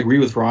the end. I agree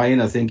with Ryan.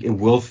 I think it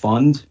will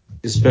fund,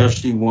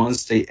 especially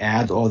once they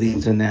add all the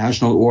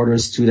international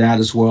orders to that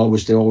as well,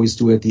 which they always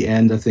do at the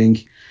end, I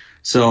think.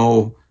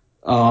 So,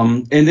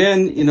 and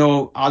then,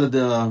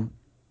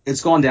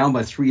 it's gone down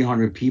by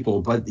 300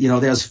 people, but,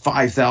 there's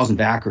 5,000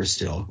 backers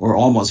still, or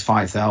almost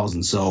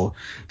 5,000. So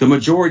the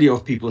majority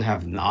of people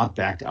have not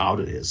backed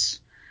out of this.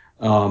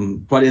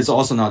 But it's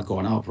also not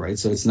going up, right?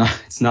 So it's not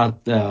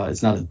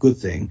a good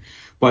thing.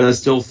 But I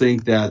still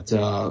think that,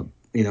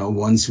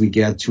 once we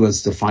get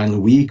towards the final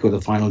week or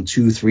the final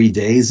 2-3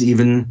 days,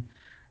 even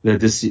that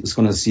this is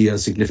going to see a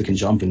significant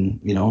jump in,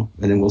 and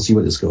then we'll see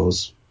where this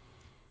goes.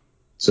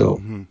 So.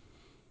 Mm-hmm.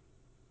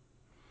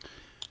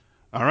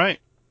 All right.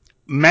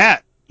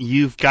 Matt,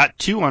 you've got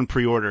 2 on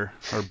pre-order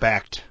or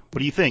backed. What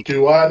do you think?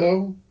 Do I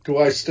though? Do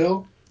I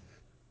still?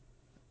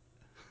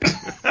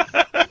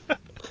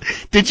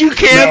 Did you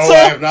cancel? No,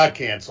 I have not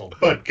canceled.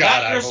 But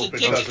God, I hope it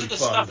doesn't the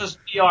fund. stuff is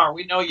PR.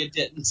 We know you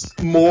didn't.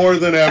 More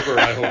than ever,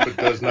 I hope it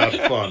does not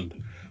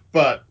fund.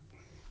 But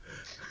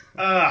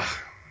I'm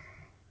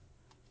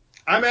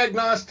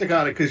agnostic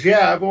on it because,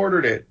 I've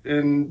ordered it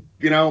and,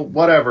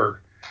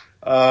 whatever.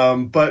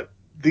 But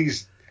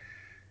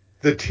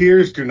the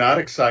tiers do not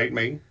excite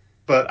me,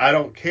 but I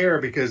don't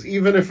care because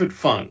even if it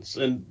funds,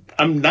 and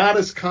I'm not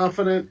as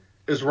confident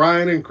as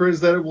Ryan and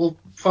Chris that it will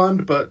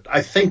fund, but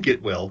I think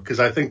it will because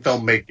I think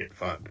they'll make it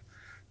fund.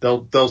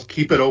 They'll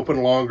keep it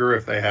open longer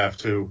if they have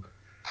to.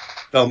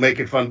 They'll make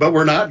it fun, but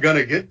we're not going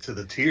to get to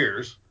the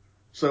tiers,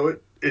 so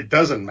it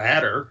doesn't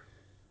matter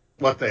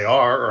what they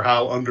are or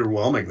how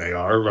underwhelming they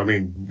are. I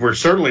mean, we're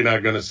certainly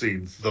not going to see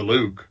the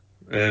Luke,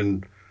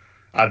 and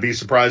I'd be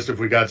surprised if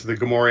we got to the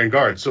Gamorrean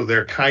Guard. So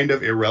they're kind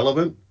of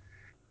irrelevant.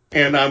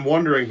 And I'm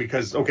wondering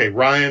because, okay,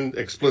 Ryan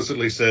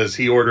explicitly says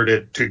he ordered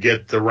it to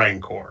get the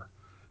Rancor.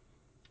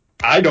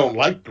 I don't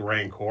like the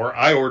Rancor.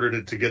 I ordered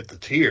it to get the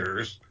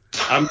Tears.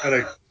 I'm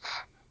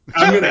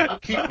gonna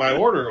keep my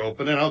order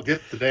open and I'll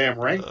get the damn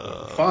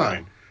Rancor.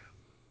 Fine.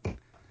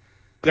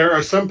 There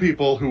are some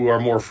people who are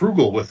more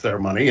frugal with their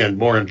money and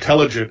more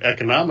intelligent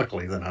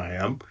economically than I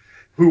am,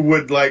 who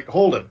would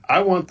hold it.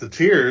 I want the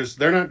Tears.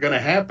 They're not going to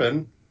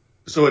happen.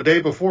 So a day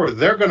before,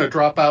 they're going to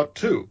drop out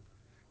too.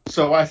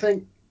 So I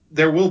think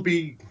there will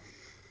be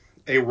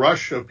a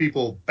rush of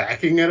people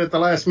backing it at the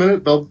last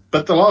minute, but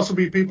there'll also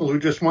be people who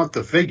just want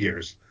the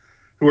figures,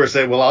 who are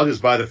saying, well, I'll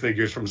just buy the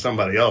figures from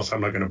somebody else.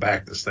 I'm not going to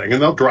back this thing. And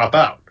they'll drop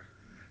out.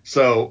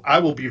 So I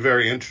will be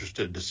very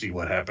interested to see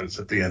what happens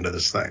at the end of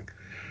this thing.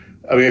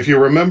 I mean, if you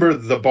remember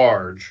the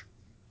barge,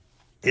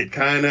 it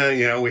kind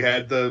of, we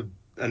had the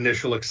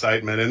initial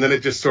excitement, and then it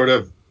just sort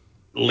of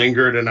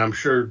lingered, and I'm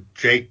sure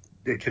Jake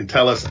can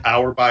tell us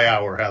hour by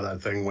hour how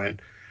that thing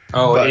went.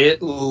 Oh, but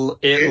it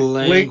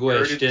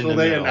languished until in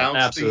the they middle. announced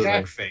Absolutely. the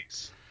yak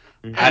face.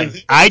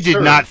 I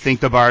did not think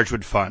the barge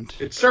would fund.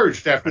 It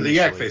surged after initially.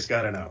 the yak face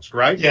got announced,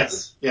 right?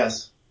 Yes.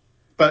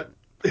 But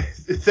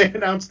they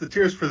announced the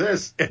Tears for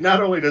this, and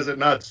not only does it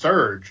not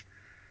surge,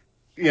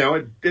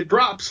 it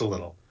drops a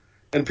little.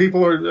 And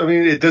people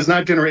it does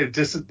not generate,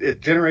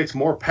 it generates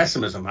more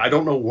pessimism. I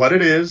don't know what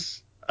it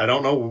is. I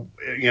don't know,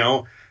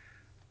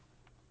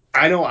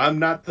 I know I'm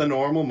not the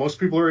normal. Most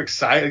people are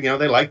excited.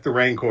 They like the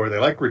Rancor. They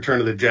like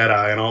Return of the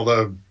Jedi and all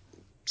the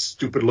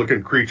stupid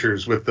looking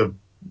creatures with the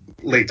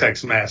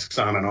latex masks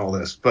on and all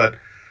this. But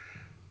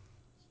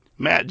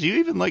Matt, do you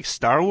even like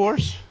Star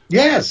Wars?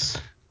 Yes.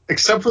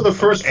 Except for the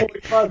first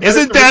 45 minutes.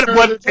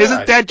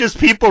 Isn't that just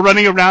people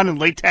running around in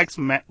latex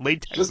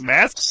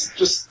masks?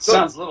 Just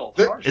sounds a little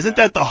harsh. Isn't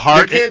that the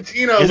heart?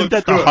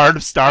 The heart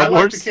of Star Wars?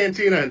 I like the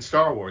cantina in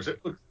Star Wars.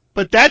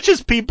 But that's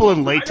just people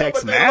in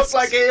latex masks. They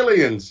look like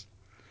aliens.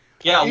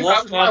 Yeah, I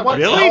watched the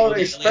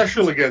holiday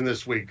special again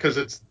this week because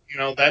it's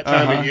that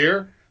time of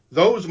year.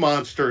 Those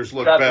monsters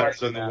look better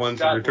than the ones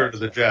in Return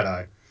of the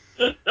Jedi.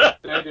 They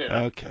do.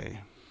 Okay.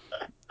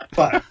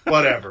 But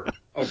whatever.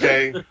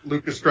 Okay,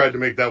 Lucas tried to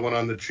make that one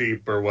on the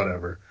cheap or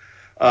whatever.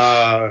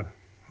 Back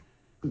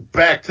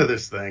to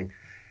this thing.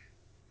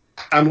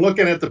 I'm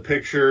looking at the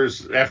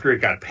pictures after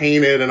it got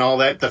painted and all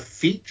that. The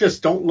feet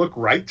just don't look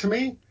right to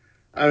me.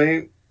 I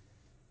mean,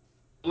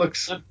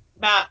 looks.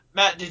 Matt,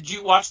 did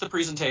you watch the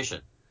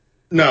presentation?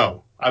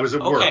 No, I was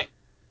at work. Okay,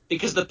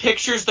 because the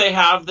pictures they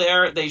have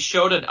there, they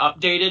showed an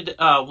updated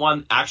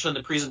one actually in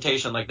the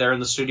presentation, like they're in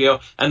the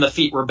studio, and the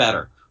feet were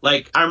better.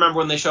 Like, I remember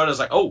when they showed it, I was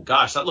like, oh,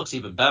 gosh, that looks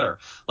even better.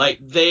 Like,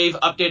 they've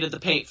updated the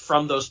paint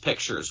from those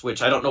pictures,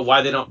 which I don't know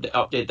why they don't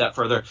update that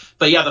further.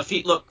 But, yeah, the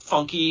feet look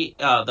funky,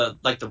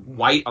 the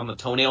white on the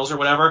toenails or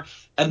whatever,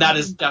 and that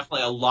is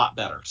definitely a lot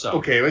better. So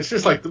okay, it's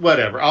just like,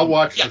 whatever. I'll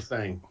watch the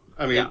thing.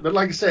 I mean, but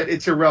like I said,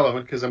 it's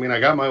irrelevant because, I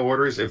got my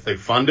orders. If they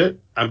fund it,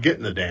 I'm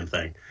getting the damn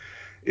thing.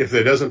 If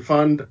it doesn't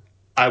fund,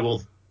 I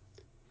will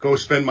go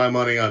spend my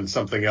money on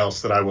something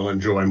else that I will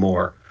enjoy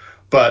more.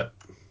 But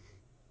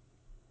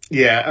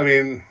yeah,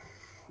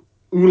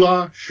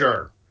 Ula,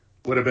 sure,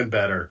 would have been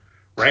better.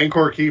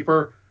 Rancor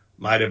Keeper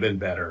might have been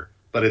better,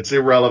 but it's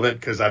irrelevant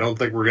because I don't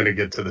think we're going to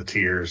get to the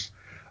Tears.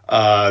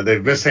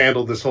 They've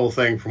mishandled this whole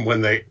thing from when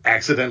they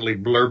accidentally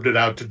blurbed it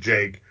out to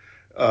Jake,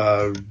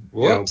 back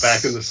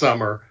in the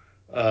summer.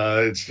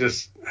 It's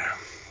just,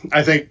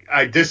 I think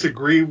I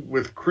disagree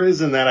with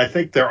Chris in that I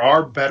think there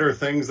are better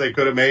things they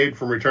could have made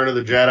from Return of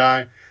the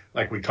Jedi.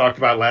 Like we talked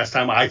about last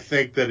time, I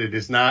think that it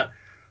is not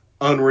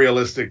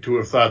unrealistic to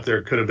have thought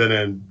there could have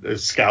been a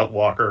Scout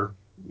Walker.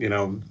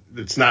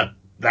 It's not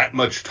that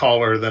much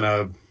taller than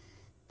a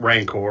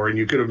Rancor, and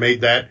you could have made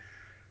that.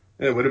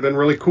 It would have been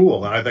really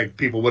cool, and I think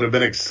people would have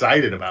been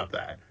excited about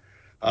that.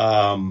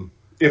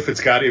 If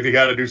you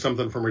got to do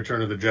something from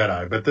Return of the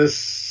Jedi, but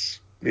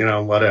this,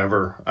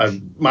 whatever.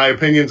 My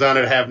opinions on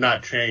it have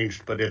not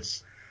changed, but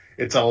it's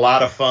a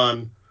lot of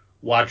fun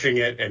watching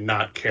it and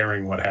not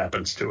caring what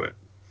happens to it.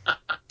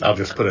 I'll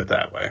just put it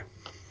that way.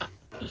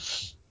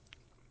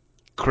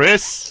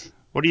 Chris,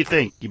 what do you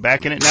think? You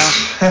backing it now?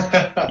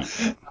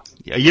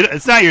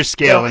 It's not your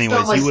scale, anyways.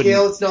 It's not my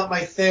scale. It's not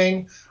my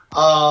thing.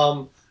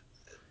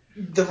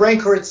 The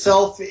Rancor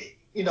itself,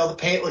 the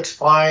paint looks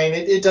fine.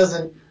 It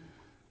doesn't.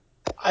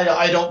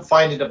 I don't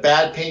find it a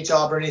bad paint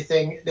job or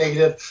anything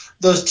negative.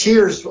 Those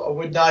Tears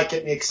would not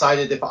get me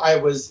excited if I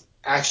was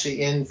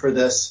actually in for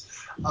this.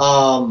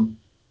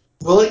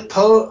 Will it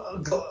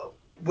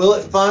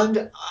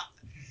fund?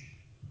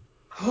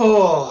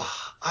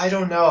 Oh, I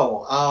don't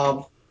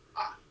know.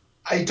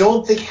 I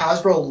don't think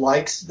Hasbro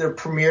likes their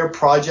premier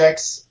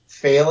projects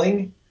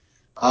failing.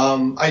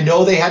 I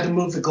know they had to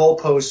move the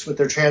goalposts with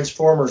their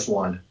Transformers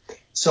one.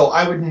 So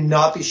I would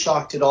not be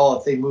shocked at all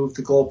if they moved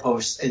the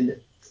goalposts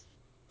and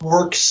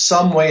work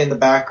some way in the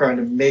background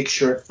to make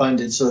sure it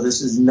funded so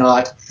this is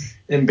not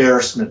an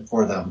embarrassment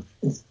for them.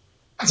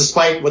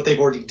 Despite what they've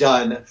already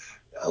done,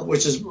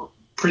 which is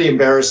pretty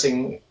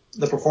embarrassing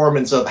the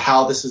performance of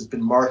how this has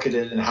been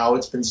marketed and how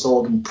it's been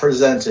sold and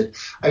presented.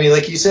 I mean,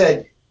 like you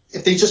said,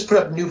 if they just put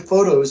up new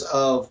photos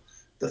of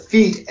the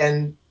feet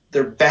and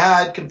they're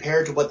bad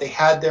compared to what they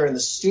had there in the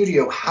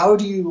studio, how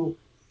do you?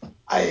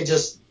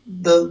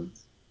 It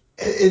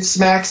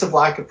smacks of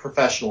lack of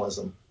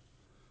professionalism.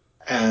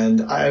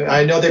 And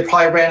I know they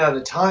probably ran out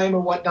of time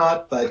or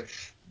whatnot, but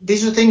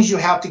these are things you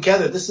have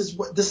together. This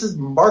is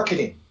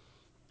marketing,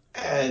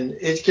 and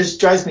it just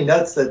drives me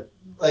nuts that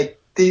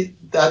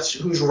that's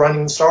who's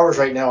running Star Wars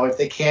right now if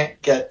they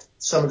can't get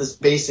some of this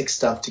basic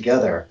stuff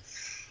together.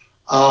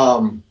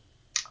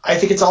 I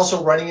think it's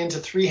also running into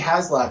 3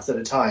 HasLabs at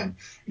a time.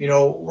 You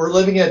know, we're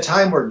living in a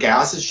time where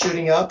gas is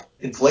shooting up,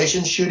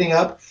 inflation's shooting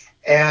up,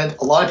 and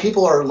a lot of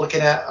people are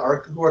looking at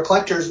who are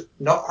collectors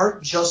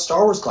aren't just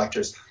Star Wars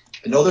collectors.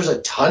 I know there's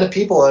a ton of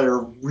people that are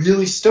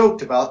really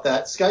stoked about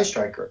that Sky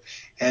Striker,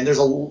 and there's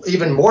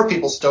even more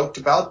people stoked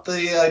about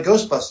the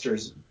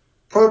Ghostbusters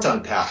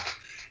Proton Pack.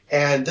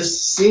 And this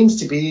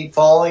seems to be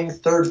falling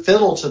third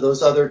fiddle to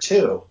those other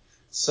 2.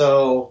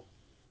 So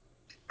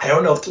I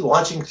don't know if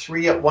launching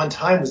 3 at one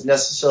time was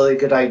necessarily a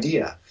good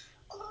idea.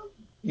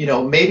 You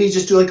know, maybe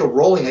just do like a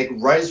rolling, like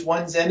right as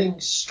one's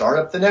ending, start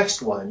up the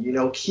next one. You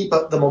know, keep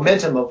up the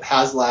momentum of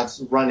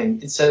HasLabs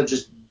running instead of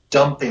just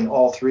dumping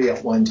all 3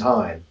 at one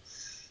time.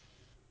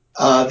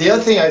 The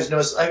other thing I've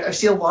noticed, I've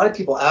seen a lot of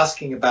people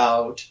asking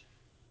about,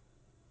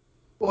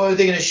 well, are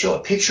they going to show a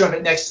picture of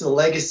it next to the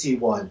Legacy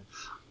one?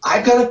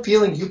 I've got a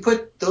feeling you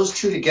put those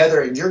 2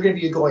 together and you're going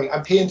to be going,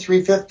 I'm paying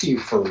 $350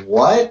 for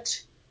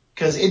what?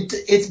 Because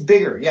it's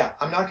bigger. Yeah,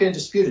 I'm not going to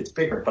dispute it's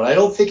bigger, but I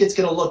don't think it's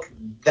going to look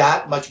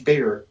that much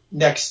bigger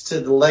next to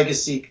the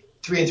Legacy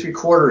 3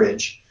 3/4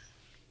 inch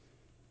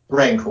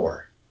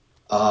Rancor.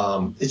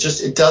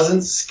 It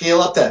doesn't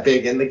scale up that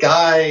big. And the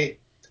guy,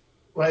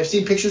 when I've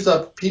seen pictures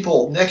of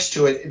people next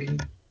to it, I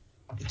mean,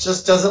 it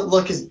just doesn't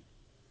look as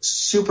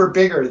super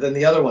bigger than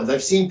the other ones.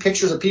 I've seen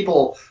pictures of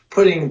people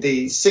putting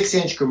the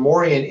 6-inch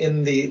Gamorrean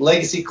in the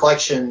Legacy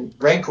Collection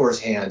Rancor's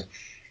hand,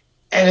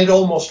 and it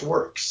almost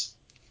works.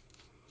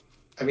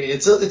 I mean,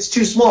 it's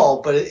too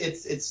small, but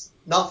it's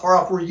not far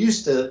off. We're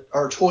used to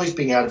our toys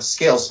being out of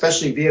scale,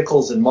 especially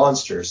vehicles and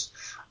monsters.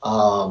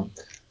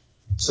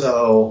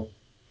 So,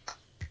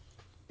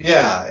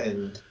 yeah,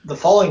 and the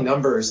falling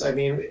numbers, I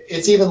mean,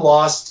 it's even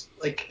lost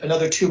like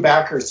another 2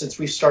 backers since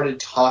we started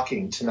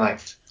talking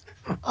tonight.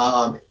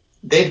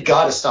 They've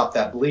got to stop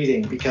that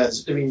bleeding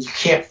because, I mean, you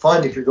can't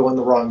fund if you're going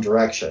the wrong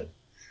direction.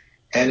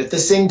 And if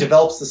this thing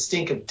develops the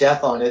stink of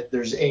death on it,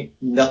 ain't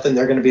nothing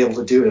they're going to be able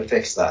to do to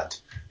fix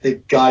that.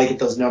 They've got to get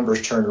those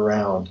numbers turned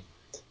around.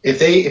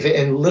 If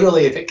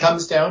it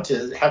comes down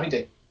to having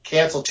to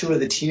cancel 2 of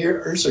the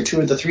tiers or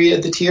 2 of the 3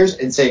 of the tiers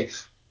and say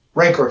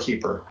Rancor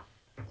Keeper,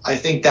 I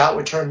think that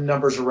would turn the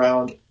numbers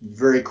around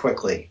very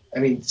quickly. I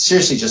mean,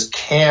 seriously, just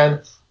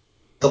can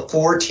the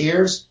 4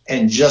 tiers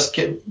and just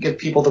give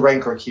people the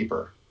Rancor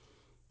Keeper.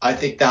 I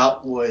think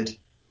that would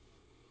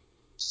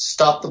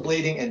stop the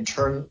bleeding and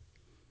turn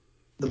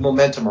the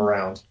momentum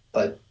around.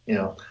 But, you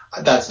know,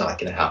 that's not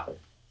going to happen.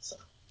 So.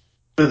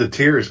 The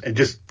tiers and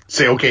just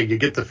say, okay, you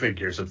get the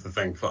figures if the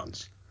thing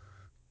funds.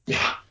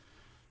 Yeah.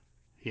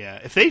 Yeah.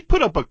 If they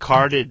put up a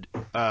carded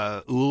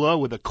Ula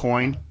with a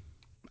coin,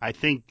 I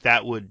think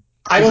that would.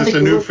 It's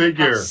a new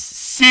figure.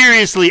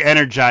 Seriously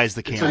energize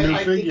the camp. It's a new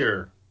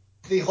figure.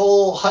 The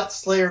whole Hutt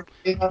Slayer.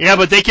 Yeah,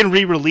 but they can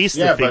re-release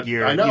the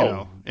figure, I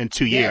know. in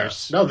 2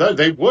 years. No,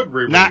 they would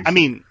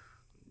re-release.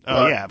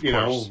 Of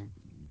course.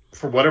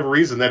 For whatever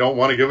reason, they don't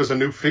want to give us a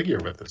new figure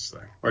with this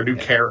thing or a new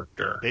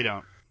character. They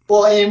don't.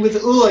 Well, and with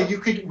Ula, you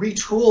could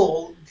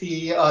retool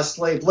the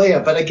Slave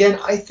Leia, but again,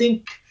 I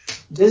think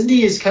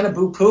Disney is kind of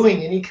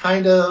poo-pooing any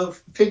kind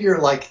of figure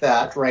like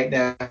that right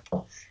now,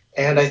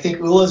 and I think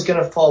Ula is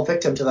going to fall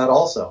victim to that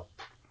also.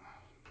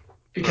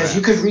 Because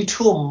you could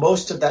retool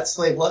most of that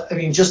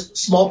just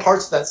small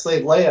parts of that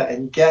Slave Leia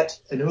and get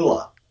an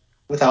Ula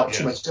without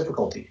too much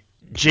difficulty.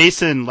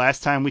 Jason,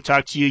 last time we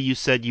talked to you, you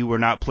said you were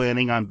not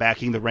planning on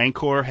backing the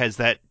Rancor. Has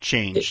that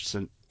changed?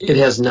 It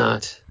has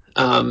not.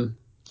 You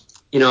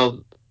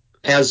know,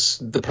 as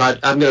the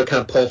project, I'm going to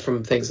kind of pull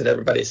from things that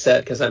everybody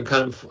said because I'm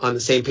kind of on the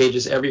same page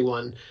as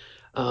everyone.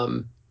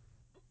 I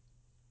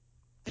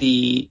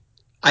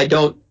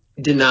don't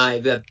deny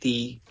that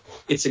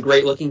it's a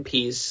great looking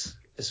piece.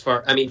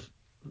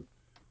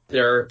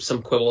 There are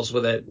some quibbles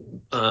with it,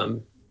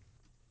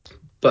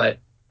 but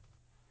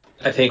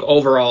I think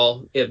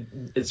overall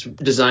it's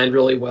designed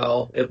really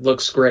well. It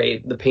looks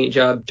great. The paint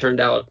job turned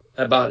out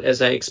about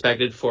as I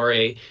expected for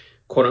a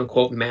quote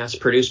unquote mass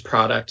produced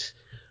product.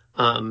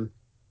 And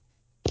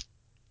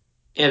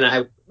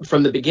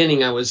from the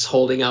beginning, I was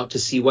holding out to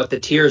see what the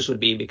tiers would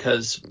be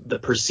because the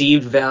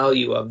perceived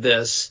value of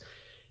this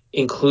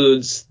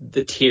includes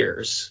the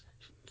tiers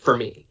for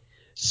me.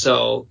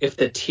 So if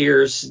the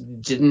tiers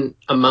didn't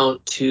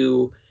amount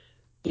to,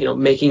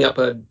 making up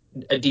a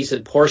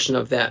decent portion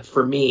of that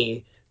for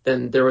me,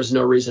 then there was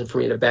no reason for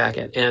me to back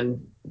it.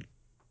 And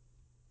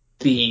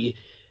the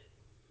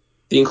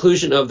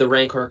inclusion of the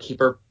Rancor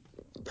Keeper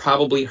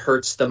probably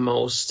hurts the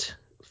most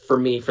for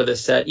me for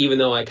this set, even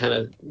though I kind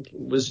of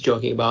was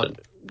joking about,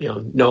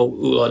 no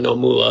Ula, no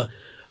Mula.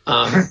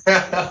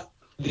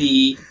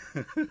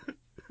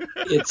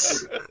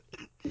 It's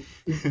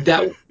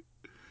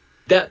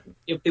that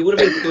if they would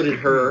have included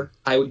her,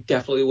 I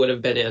definitely would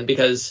have been in,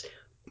 because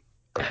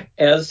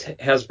as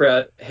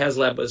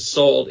HasLab was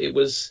sold, it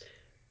was,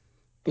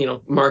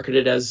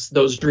 marketed as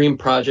those dream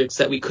projects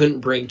that we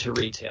couldn't bring to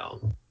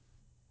retail.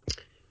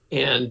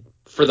 And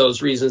for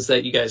those reasons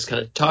that you guys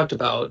kind of talked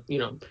about,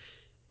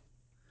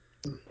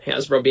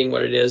 Hasbro being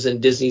what it is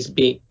and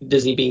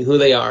Disney being who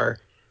they are,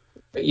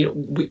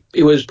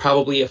 it was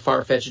probably a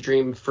far-fetched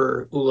dream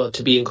for Ula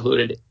to be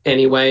included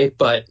anyway,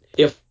 but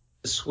if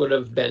this would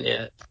have been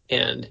it,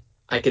 and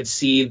I could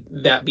see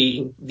that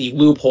being the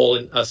loophole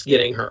in us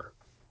getting her.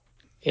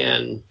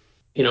 And,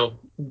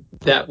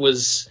 that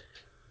was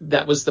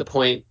the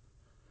point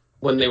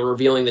when they were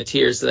revealing the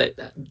tiers,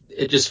 that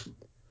it just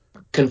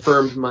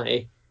confirmed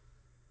my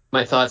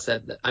thoughts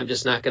that I'm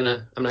not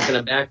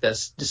gonna back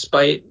this,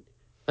 despite,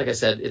 like I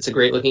said, it's a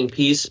great looking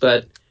piece,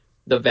 but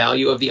the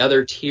value of the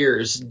other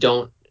tiers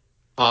don't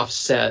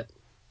offset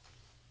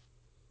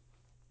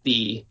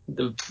the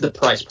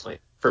price point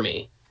for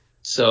me.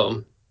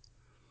 So,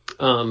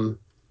 the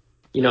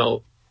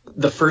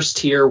first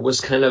tier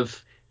was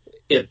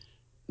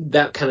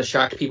that kind of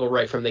shocked people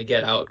right from the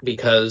get out,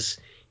 because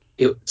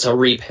it's a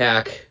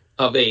repack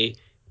of a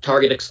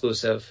Target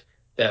exclusive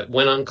that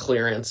went on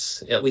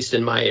clearance, at least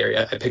in my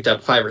area. I picked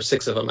up 5 or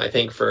 6 of them, I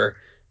think, for,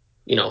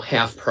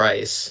 half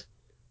price.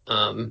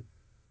 And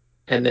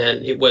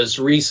then it was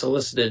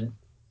resolicited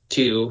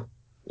to,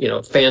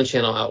 fan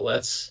channel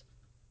outlets.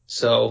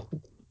 So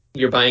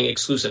you're buying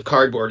exclusive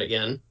cardboard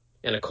again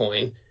and a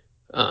coin.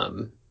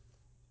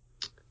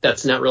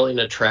 That's not really an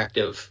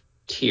attractive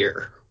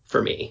tier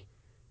for me.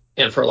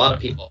 And for a lot of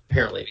people,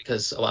 apparently,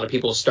 because a lot of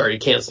people started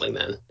canceling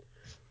then.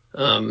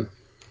 The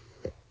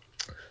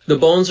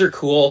bones are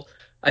cool.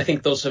 I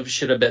think those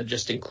should have been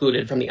just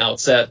included from the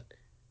outset.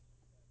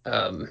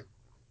 You're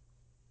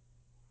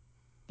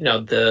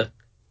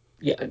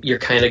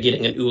kind of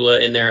getting an Ula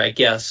in there, I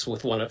guess,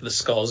 with one of the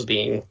skulls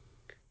being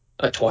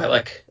a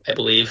Twi'lek, I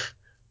believe.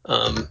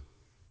 And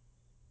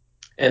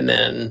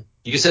then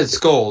you said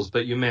skulls,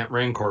 but you meant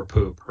Rancor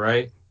poop,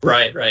 right?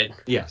 Right.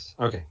 Yes.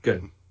 Okay,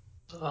 good.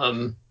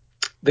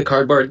 The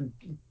cardboard,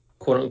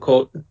 quote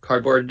unquote,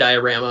 cardboard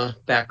diorama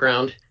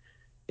background,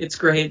 it's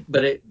great,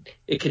 but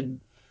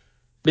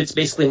it's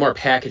basically more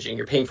packaging.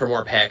 You're paying for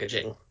more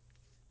packaging.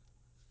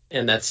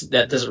 And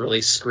that doesn't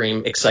really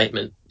scream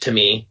excitement to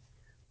me.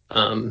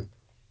 And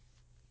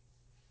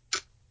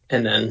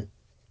then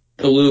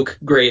the Luke,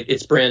 great,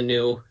 it's brand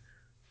new.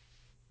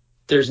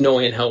 There's no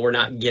way in hell we're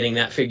not getting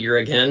that figure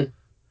again.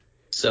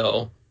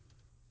 So,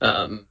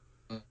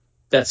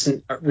 that's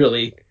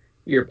really,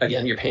 you're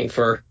paying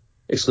for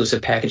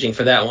exclusive packaging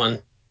for that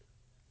one.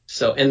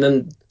 So, and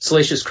then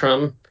Salacious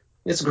Crumb,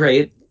 it's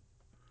great.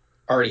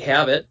 Already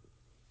have it.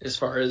 As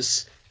far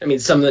as,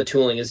 some of the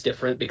tooling is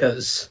different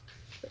because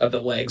of the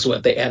legs.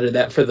 They added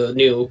that for the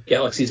new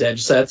Galaxy's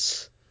Edge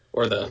sets,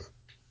 or the,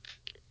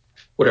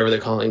 whatever they're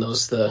calling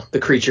those, the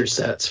creature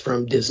sets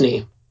from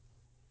Disney.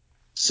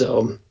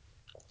 So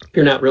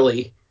you're not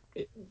really,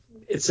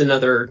 it's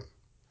another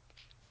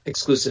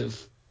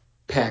exclusive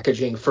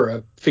packaging for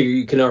a figure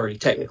you can already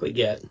technically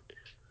get.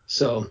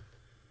 So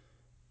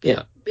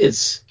yeah,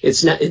 it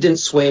didn't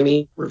sway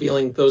me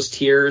revealing those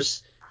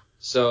tiers.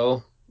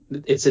 So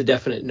it's a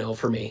definite no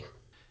for me.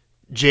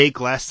 Jake,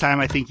 last time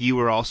I think you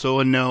were also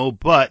a no,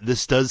 but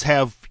this does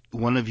have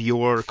one of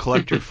your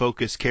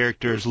collector-focused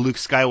characters, Luke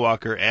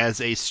Skywalker,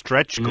 as a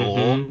stretch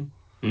goal.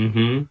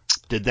 Mm-hmm.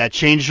 Did that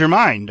change your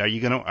mind? Are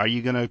you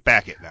gonna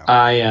back it now?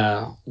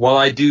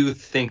 I do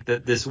think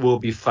that this will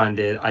be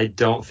funded. I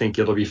don't think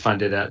it'll be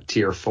funded at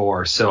tier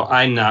 4. So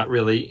I'm not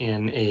really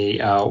in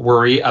a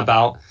worry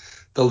about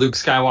the Luke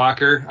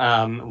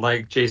Skywalker.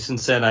 Like Jason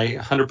said, I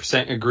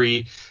 100%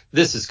 agree.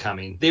 This is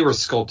coming. They were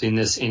sculpting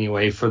this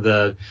anyway for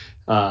the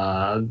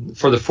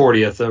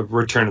 40th of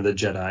Return of the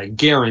Jedi.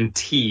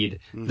 Guaranteed,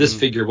 This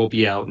figure will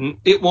be out, and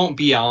it won't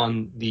be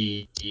on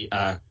the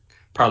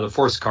Power of the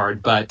Force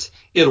card, but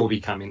it will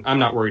be coming. I'm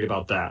not worried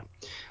about that.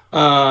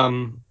 I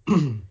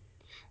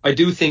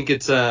do think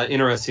it's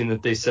interesting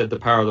that they said the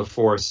Power of the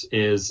Force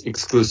is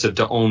exclusive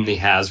to only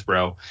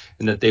Hasbro,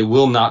 and that they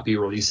will not be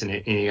releasing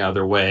it any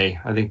other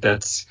way. I think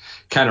that's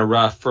kind of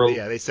rough.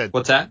 They said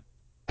what's that?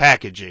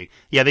 Packaging.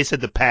 Yeah, they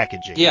said the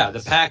packaging. Yeah,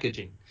 the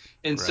packaging.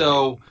 And right.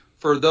 So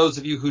for those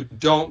of you who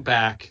don't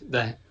back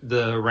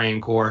the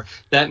Rancor,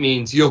 that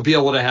means you'll be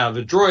able to have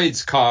a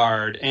Droids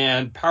card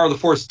and Power of the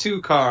Force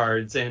 2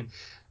 cards and,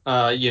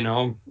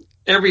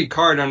 every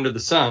card under the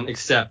sun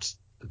except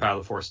the Power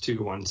of the Force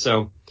 2 one.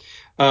 So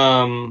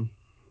kind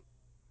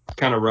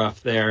of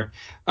rough there.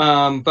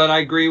 But I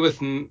agree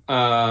with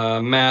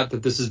Matt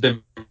that this has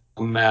been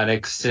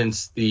problematic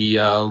since the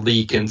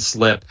leak and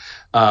slip,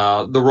 the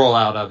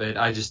rollout of it.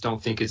 I just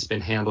don't think it's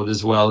been handled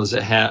as well as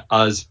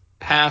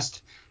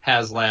past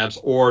HasLabs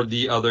or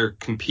the other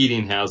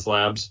competing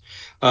HasLabs.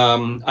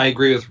 I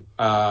agree with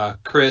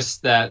Chris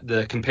that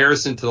the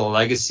comparison to the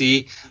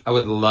Legacy I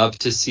would love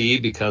to see,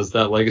 because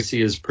that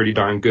Legacy is pretty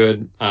darn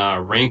good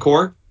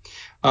Rancor.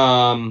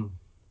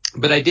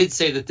 But I did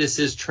say that this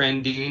is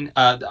trending.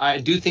 I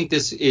do think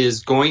this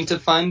is going to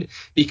fund,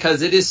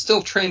 because it is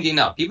still trending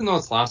up, even though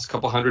it's lost a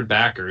couple hundred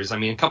backers. I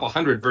mean, a couple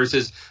hundred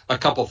versus a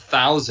couple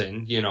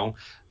thousand,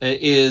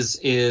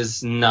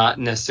 is not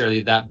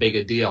necessarily that big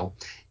a deal.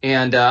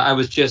 And I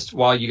was just,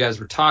 while you guys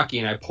were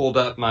talking, I pulled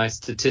up my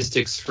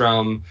statistics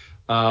from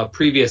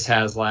previous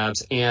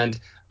HasLabs. And,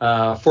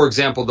 for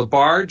example, the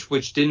Barge,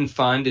 which didn't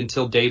fund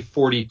until day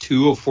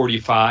 42 of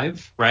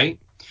 45, right?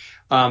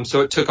 So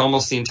it took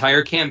almost the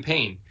entire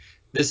campaign.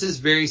 This is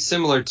very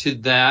similar to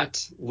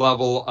that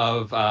level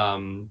of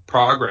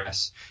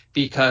progress,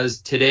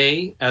 because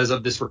today, as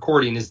of this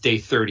recording, is day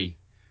 30.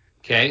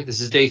 Okay, this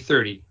is day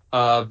 30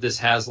 of this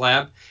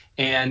HasLab,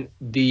 and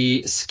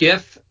the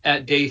skiff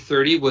at day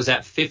 30 was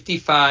at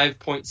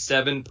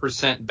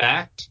 55.7%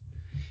 backed,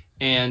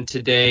 and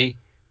today,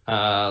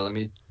 let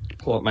me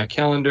pull up my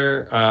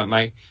calendar,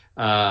 my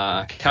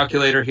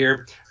calculator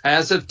here.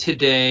 As of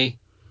today,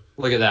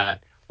 look at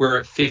that, we're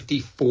at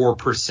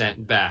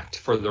 54% backed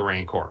for the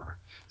Rancor.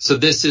 So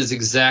this is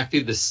exactly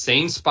the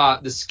same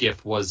spot the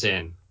skiff was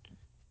in.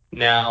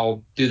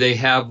 Now, do they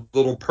have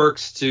little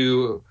perks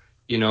to,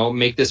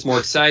 make this more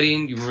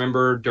exciting? You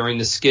remember during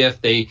the skiff,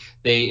 they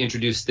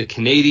introduced the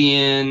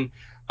Canadian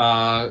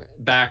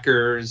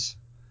backers,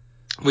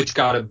 which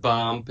got a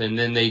bump, and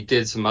then they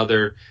did some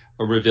other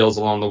reveals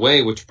along the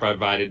way, which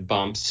provided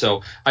bumps.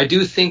 So I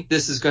do think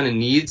this is going to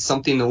need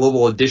something a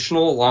little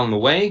additional along the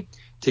way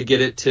to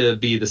get it to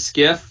be the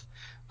skiff.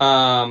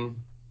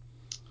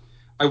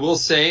 I will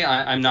say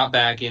I'm not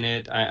backing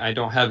it. I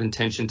don't have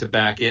intention to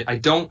back it. I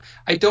don't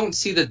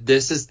see that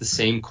this is the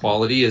same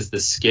quality as the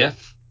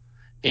skiff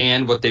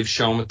and what they've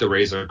shown with the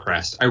Razor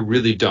Crest. I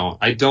really don't.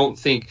 I don't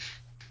think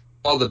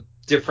all the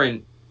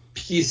different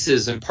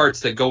pieces and parts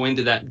that go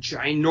into that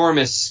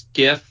ginormous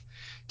skiff,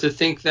 to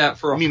think that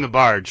for the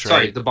Barge, right?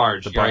 Sorry, the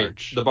Barge. The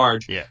Barge. Right? The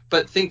Barge. Yeah.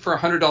 But think for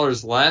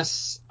 $100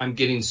 less, I'm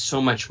getting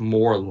so much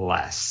more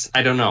less.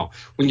 I don't know.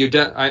 When you're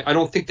done, I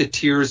don't think the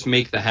tiers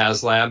make the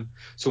HasLab.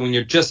 So when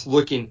you're just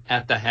looking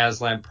at the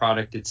HasLab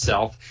product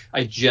itself,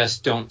 I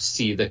just don't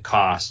see the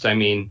cost. I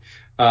mean,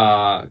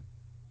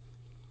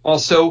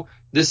 also,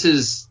 this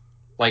is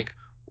like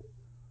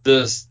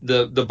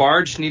the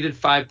Barge needed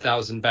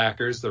 5,000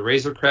 backers. The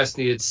Razor Crest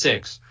needed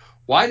 6.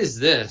 Why does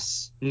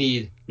this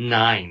need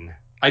 9?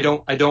 I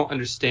don't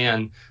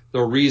understand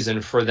the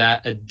reason for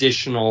that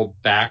additional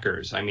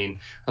backers. I mean,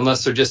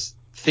 unless they're just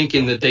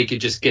thinking that they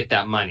could just get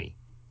that money,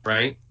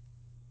 right?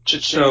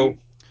 So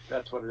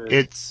that's what it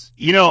is. It's,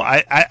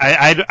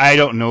 I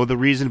don't know the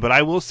reason, but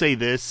I will say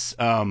this: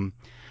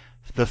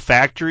 the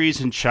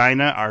factories in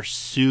China are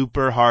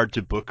super hard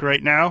to book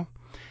right now.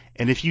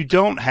 And if you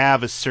don't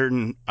have a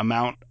certain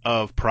amount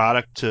of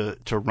product to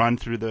run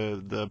through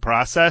the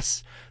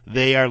process,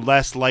 they are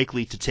less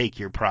likely to take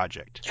your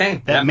project.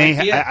 Okay, that may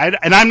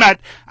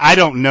I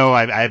don't know.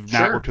 I've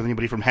not worked with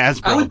anybody from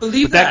Hasbro. I would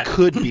believe but that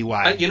could be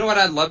why. You know what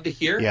I'd love to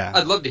hear? Yeah.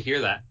 I'd love to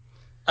hear that.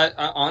 I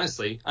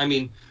honestly, I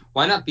mean,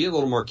 why not be a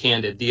little more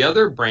candid? The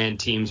other brand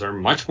teams are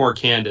much more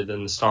candid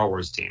than the Star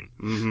Wars team.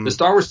 Mm-hmm. The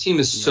Star Wars team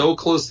is so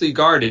closely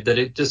guarded that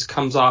it just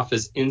comes off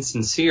as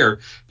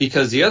insincere,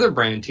 because the other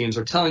brand teams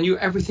are telling you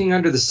everything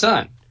under the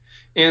sun.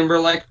 And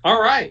we're like,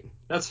 all right,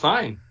 that's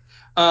fine.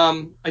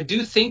 I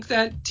do think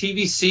that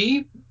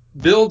TVC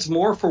builds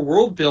more for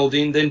world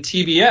building than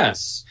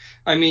TBS.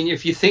 I mean,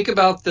 if you think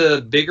about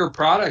the bigger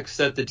products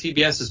that the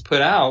TBS has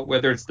put out,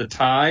 whether it's the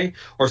TIE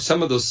or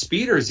some of those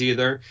speeders they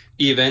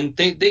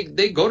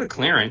go to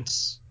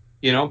clearance.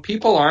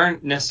 People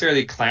aren't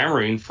necessarily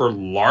clamoring for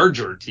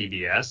larger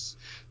TBS.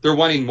 They're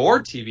wanting more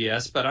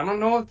TBS, but I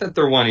don't know that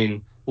they're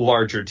wanting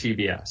larger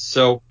TBS.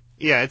 So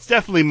yeah, it's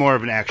definitely more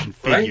of an action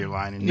figure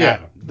line, and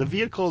the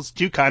vehicles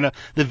do the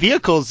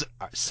vehicles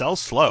sell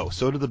slow.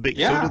 So do the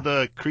so do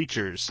the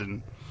creatures,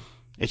 and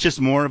it's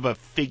just more of a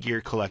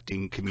figure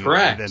collecting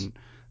community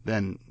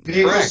than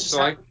vehicles.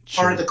 So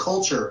part of the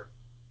culture.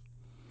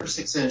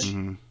 6-inch.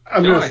 Mm-hmm.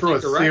 I'm going to throw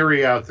a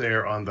theory out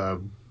there on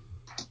the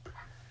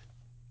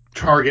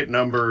target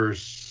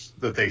numbers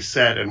that they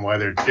set and why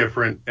they're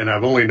different. And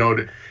I've only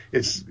noted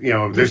it's,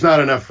 there's not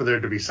enough for there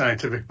to be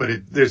scientific,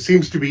 but there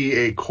seems to be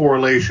a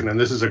correlation, and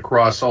this is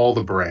across all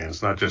the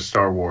brands, not just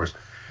Star Wars.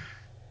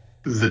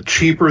 The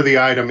cheaper the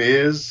item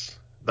is,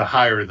 the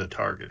higher the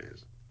target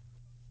is.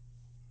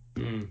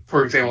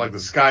 For example, like the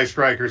Sky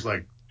Striker's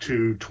like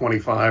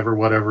 $225 or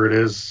whatever it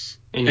is,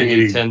 and you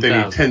need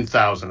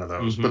 10,000 of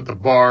those. Mm-hmm. But the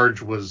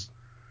Barge was,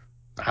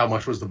 how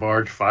much was the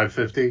Barge?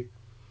 $550?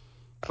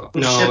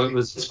 No, it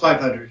was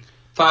 $500.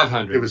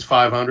 $500. It was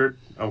 $500.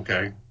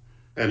 Okay,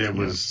 and it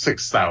was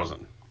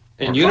 6,000.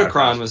 And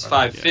Unicron was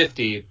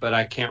 $550, but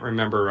I can't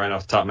remember right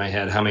off the top of my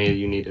head how many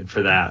you needed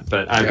for that.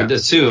 But I would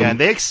assume. Yeah, and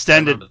they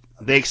extended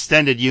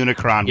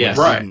Unicron. Yes.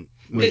 Right.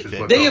 which is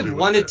what they they'll have do with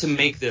wanted this. to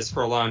make this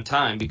for a long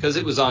time because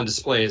it was on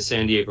display at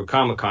San Diego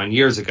Comic-Con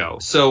years ago.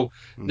 So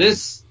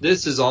this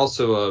is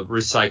also a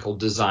recycled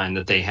design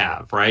that they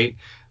have, right?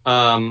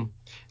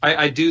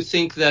 I do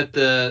think that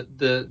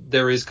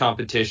there is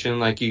competition,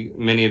 like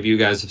many of you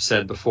guys have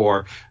said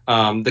before.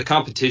 The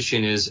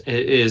competition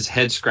is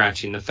head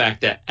scratching. The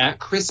fact that at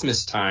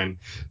Christmas time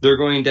they're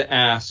going to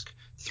ask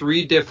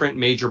 3 different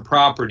major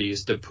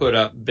properties to put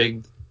up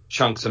big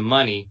chunks of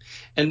money,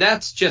 and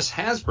that's just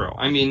Hasbro.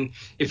 I mean,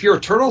 if you're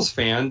a Turtles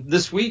fan,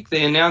 this week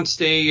they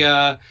announced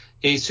a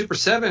Super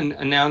 7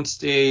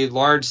 announced a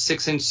large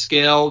 6-inch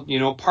scale,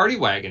 party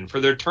wagon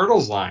for their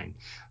Turtles line.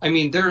 I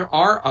mean, there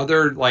are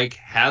other like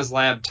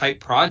HasLab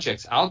type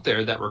projects out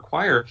there that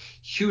require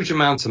huge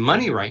amounts of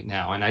money right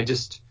now, and I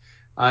just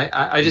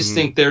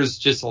think there's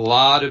just a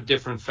lot of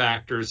different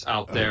factors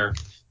out there.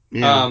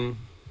 Yeah.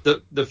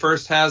 The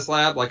first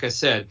HasLab, like I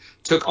said,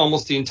 took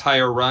almost the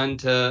entire run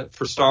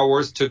for Star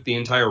Wars, took the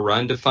entire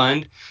run to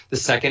fund. The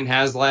second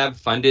HasLab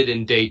funded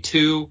in day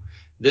 2.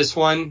 This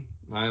one,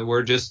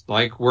 we're just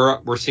like,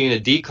 we're seeing a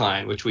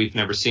decline, which we've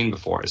never seen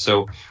before.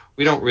 So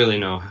we don't really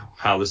know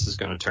how this is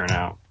going to turn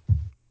out.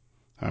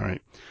 All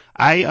right.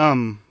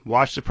 I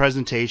watched the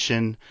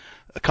presentation.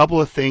 A couple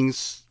of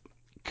things.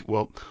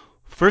 Well,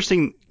 first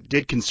thing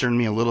did concern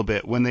me a little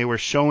bit. When they were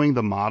showing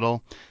the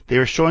model, they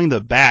were showing the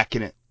back,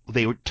 and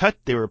they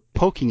were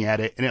poking at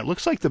it, and it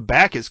looks like the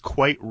back is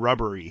quite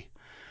rubbery.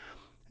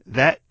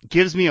 That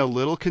gives me a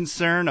little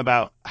concern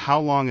about how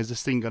long is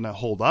this thing going to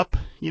hold up?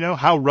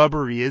 How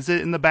rubbery is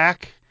it in the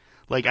back?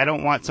 Like, I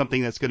don't want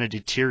something that's going to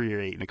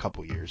deteriorate in a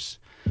couple years.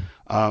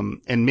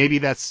 And maybe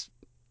that's,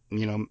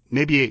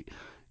 maybe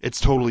it's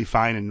totally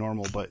fine and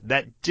normal, but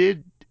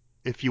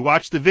if you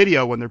watch the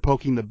video when they're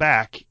poking the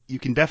back, you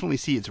can definitely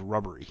see it's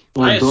rubbery.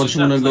 Well, don't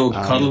you want to go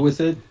cuddle with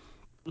it?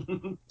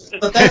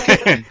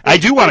 I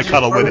do want to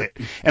cuddle with it,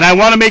 and I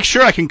want to make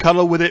sure I can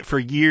cuddle with it for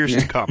years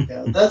to come.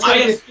 Yeah, I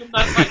assume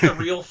that's like the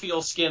real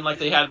feel skin like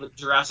they had with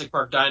Jurassic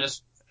Park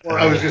Dinosaur.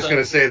 I was just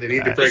going to say they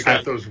need to break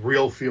out those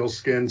real feel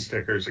skin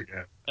stickers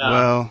again.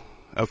 Well,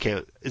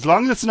 okay, as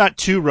long as it's not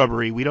too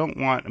rubbery, we don't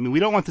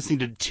want this thing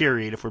to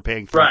deteriorate if we're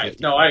paying $350. Right.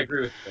 No, I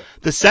agree with you.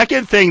 The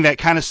second thing that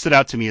kind of stood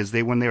out to me is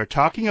when they were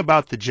talking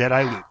about the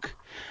Jedi Luke,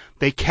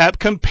 they kept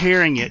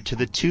comparing it to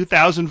the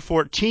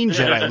 2014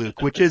 Jedi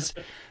Luke, which is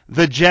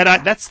the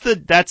Jedi. That's the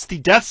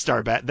Death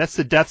Star that's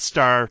the Death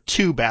Star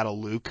 2 battle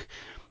Luke.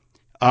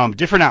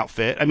 Different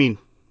outfit. I mean,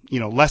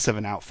 less of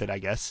an outfit, I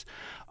guess.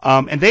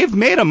 And they've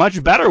made a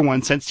much better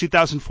one since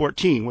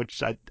 2014,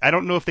 which I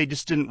don't know if they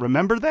just didn't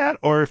remember that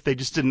or if they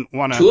just didn't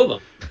want to. 2 of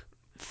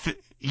them.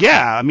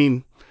 Yeah, I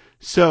mean,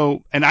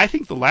 and I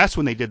think the last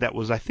one they did that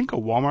was, I think, a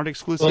Walmart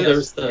exclusive. Well,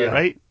 there's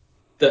right?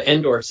 The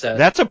Endor set.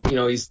 That's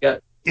he's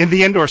got in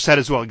the Endor set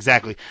as well,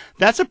 exactly.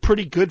 That's a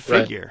pretty good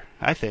figure,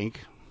 right. I think.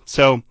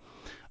 So,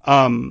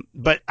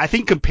 but I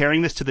think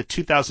comparing this to the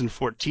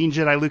 2014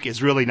 Jedi Luke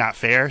is really not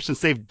fair since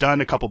they've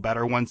done a couple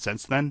better ones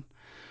since then.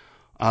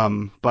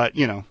 But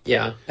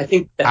Yeah,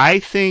 I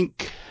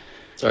think.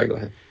 Sorry, go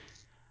ahead.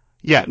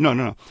 Yeah,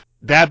 no.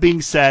 That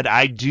being said,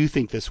 I do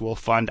think this will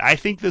fund. I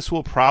think this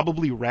will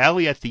probably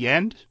rally at the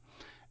end,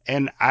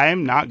 and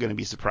I'm not going to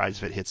be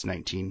surprised if it hits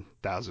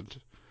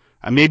 19,000.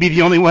 I may be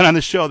the only one on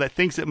the show that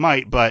thinks it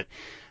might, but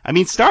I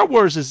mean, Star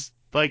Wars is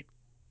like,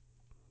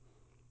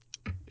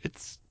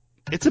 it's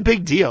a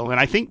big deal, and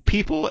I think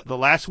people the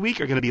last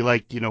week are going to be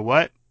like, you know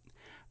what?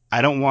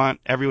 I don't want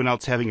everyone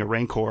else having a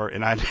Rancor,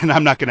 and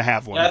I'm not going to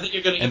have one. Yeah, I think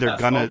you're going to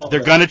get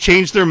they're gonna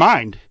change their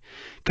mind,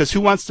 because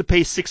who wants to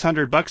pay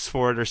 $600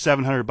 for it or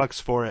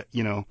 $700 for it?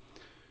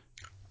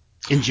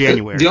 In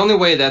January. The only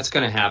way that's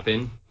going to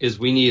happen is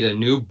we need a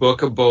new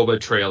Book of Boba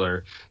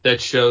trailer that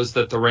shows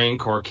that the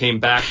Rancor came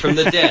back from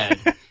the dead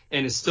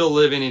and is still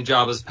living in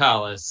Jabba's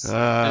palace.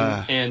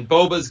 And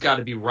Boba's got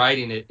to be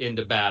riding it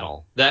into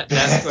battle.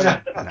 That's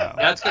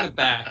going to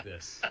back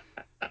this.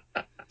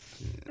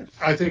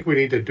 I think we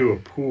need to do a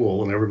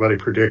pool and everybody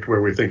predict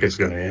where we think it's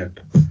going to end.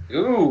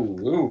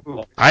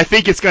 Ooh. I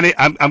think it's going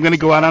to. I'm going to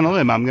go out on a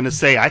limb. I'm going to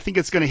say I think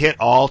it's going to hit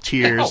all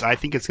tiers. I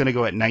think it's going to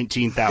go at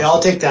 19,000. Yeah,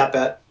 I'll take that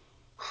bet.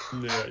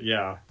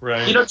 Yeah,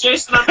 right.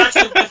 Jason, I'm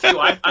actually with you.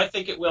 I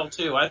think it will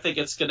too. I think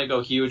it's going to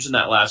go huge in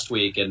that last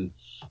week, and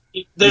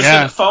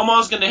FOMO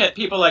is going to hit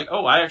people like,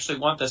 oh, I actually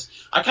want this.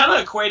 I kind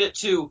of equate it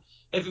to,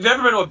 if you've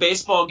ever been to a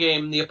baseball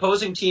game, the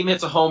opposing team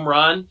hits a home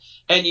run,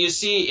 and you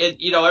see it,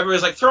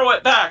 everybody's like, throw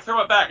it back,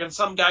 and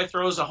some guy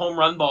throws a home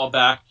run ball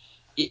back.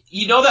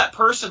 That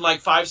person like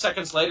 5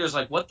 seconds later is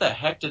like, what the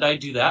heck did I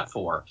do that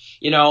for?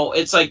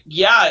 It's like,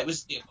 yeah, it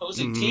was the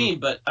opposing team,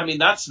 but I mean,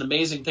 that's an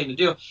amazing thing to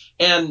do.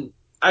 And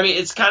I mean,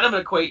 it's kind of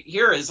an equate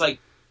here is like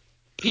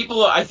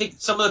people, I think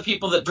some of the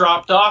people that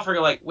dropped off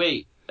are like,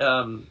 wait,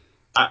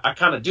 I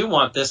kind of do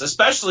want this,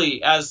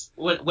 especially as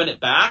when it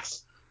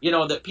backs,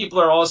 that people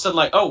are all of a sudden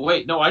like, oh,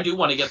 wait, no, I do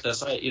want to get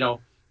this.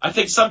 I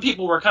think some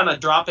people were kind of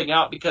dropping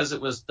out because it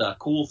was the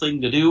cool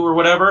thing to do or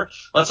whatever.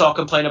 Let's all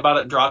complain about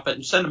it and drop it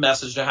and send a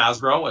message to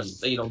Hasbro.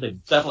 And,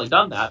 they've definitely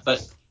done that.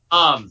 But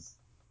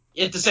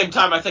at the same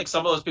time, I think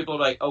some of those people are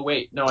like, oh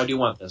wait, no, I do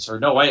want this, or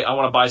no, wait, I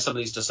want to buy some of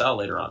these to sell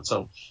later on.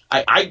 So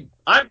I'm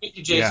with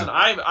you, Jason.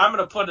 Yeah. I'm going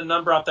to put a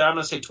number out there. I'm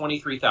going to say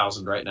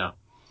 23,000 right now.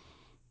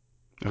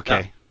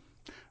 Okay.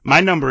 Yeah.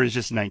 My number is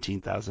just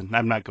 19,000.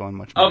 I'm not going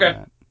much more than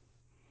that.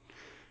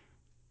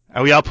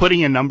 Are we all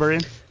putting a number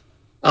in?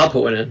 I'll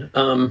put one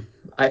in.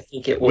 I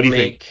think it will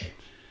make,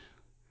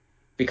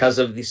 because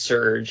of the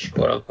surge,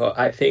 quote unquote,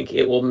 I think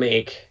it will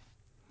make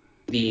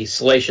the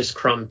Salacious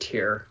Crumb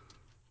tier.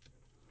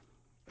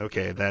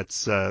 Okay,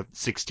 that's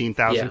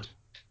 16,000. Yeah.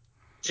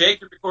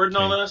 Jake, you're recording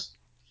all this?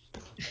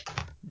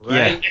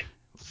 Right. Yeah.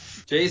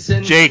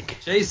 Jason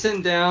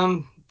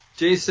down.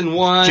 Jason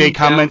 1 Jake,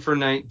 down for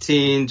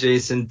 19.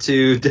 Jason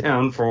 2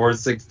 down for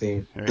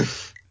 16. All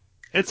right.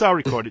 It's all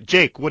recorded.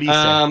 Jake, what do you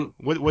say?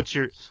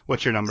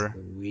 What's your number?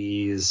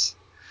 Louise.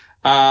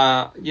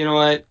 You know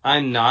what?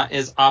 I'm not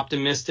as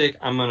optimistic.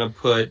 I'm gonna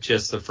put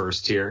just the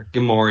first tier,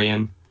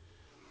 Gamorrean.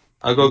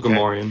 I'll go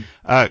Gamorrean.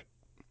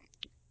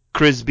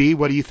 Chris B,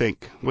 what do you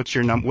think? What's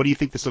your number? What do you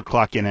think this will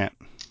clock in at?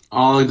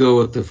 I'll go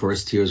with the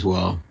first tier as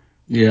well.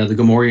 Yeah, the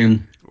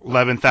Gamorrean.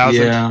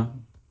 11,000. Yeah.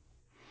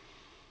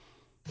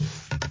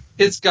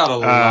 It's got a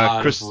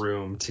lot of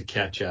room to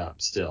catch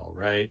up still,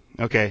 right?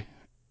 Okay.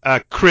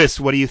 Chris,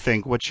 what do you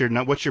think? What's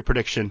your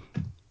prediction?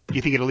 Do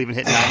you think it'll even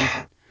hit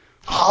 9?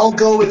 I'll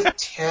go with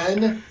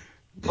 10,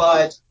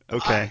 but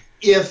okay.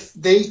 If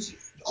they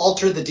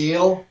alter the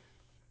deal,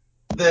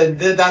 then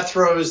that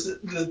throws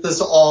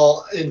this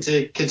all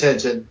into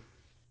contention.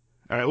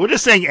 All right, we're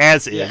just saying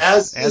as is. Yeah,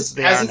 as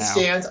it now.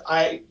 Stands,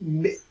 I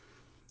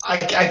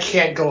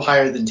can't go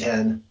higher than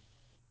 10.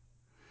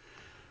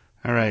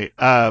 All right,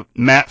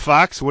 Matt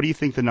Fox, what do you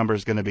think the number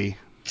is going to be?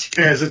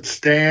 As it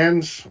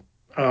stands,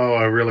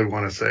 I really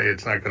want to say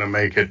it's not going to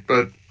make it,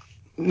 but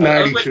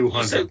 9,200.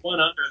 You say one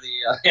under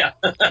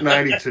the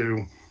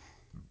 92.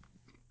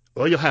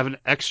 Well, you'll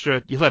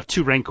have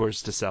 2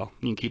 Rancors to sell.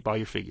 You can keep all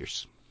your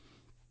figures.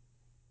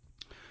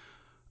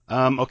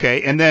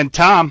 Okay, and then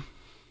Tom,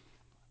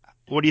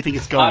 what do you think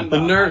it's going?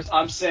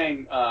 I'm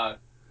saying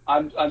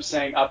I'm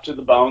saying up to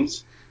the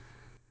bones,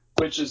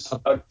 which is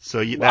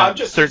so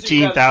that's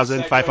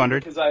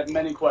 13,500. because I have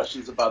many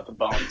questions about the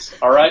bones.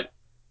 All right.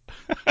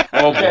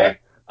 Okay.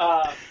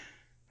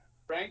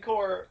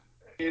 Rancor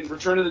in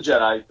Return of the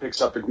Jedi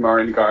picks up the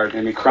Gamorrean guard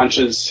and he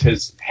crunches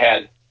his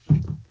head.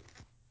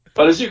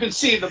 But as you can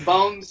see, the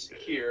bones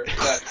here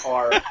that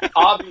are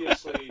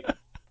obviously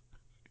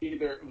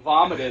either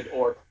vomited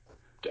or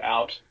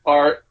out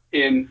are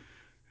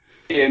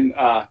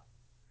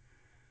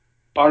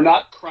are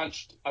not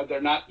crunched. They're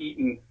not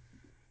eaten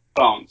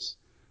bones.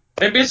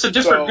 Maybe it's a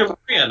different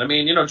Gamorrean. I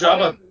mean,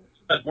 Jabba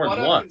had more than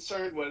one. What I'm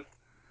concerned with,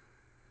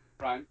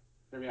 Ryan,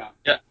 hear me out.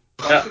 Yeah.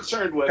 What I'm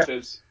concerned with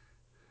is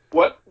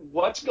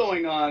what's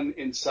going on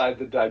inside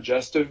the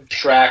digestive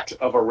tract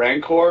of a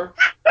Rancor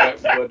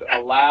that would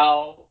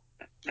allow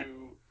to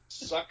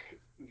suck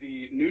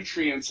the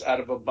nutrients out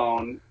of a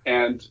bone,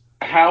 and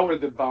how are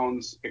the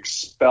bones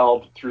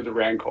expelled through the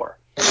Rancor?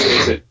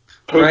 Is it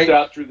pooped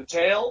out through the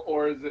tail,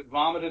 or is it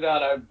vomited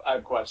out? I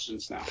have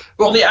questions now.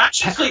 Well, the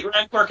Action Fleet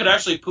Rancor could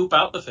actually poop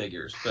out the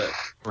figures, but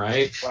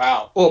right.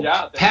 Wow.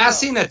 Well,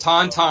 passing a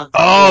Tauntaun.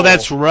 Oh,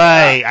 that's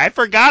right. Yeah. I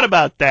forgot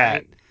about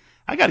that.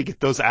 I got to get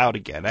those out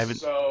again. I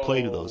haven't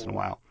played with those in a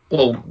while.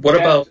 Well, what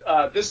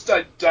about this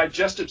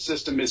digestive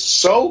system is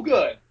so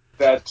good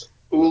that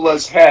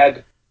Ula's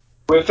head,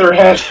 with her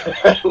head,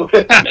 with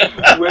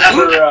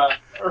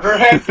her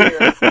head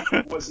here,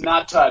 was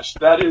not touched.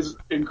 That is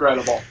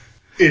incredible.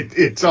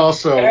 It's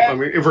also, I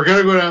mean, if we're going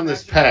to go down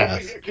this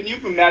path. Can you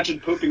imagine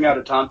pooping out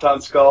a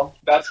Tauntaun skull?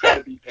 That's got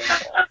to be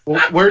painful.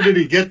 Well, where did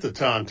he get the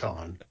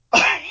Tauntaun?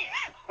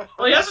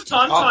 Well, he has a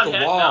Tauntaun off the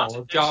head wall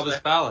of Jabba's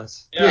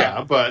palace.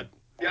 Yeah, but.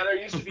 Yeah, there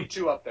used to be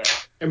 2 up there.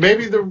 And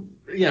maybe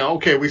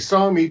we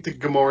saw him eat the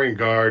Gamorrean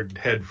guard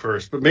head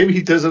first, but maybe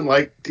he doesn't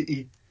like to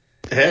eat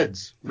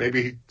heads.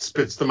 Maybe he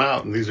spits them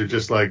out, and these are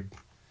just like.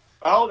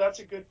 Oh, that's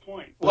a good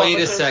point. Wait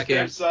a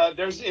second.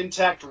 There's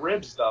intact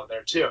ribs though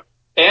there too,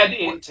 and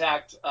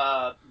intact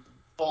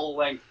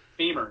full-length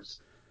femurs.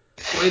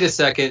 Wait a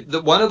second.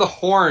 One of the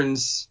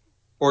horns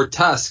or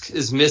tusks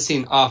is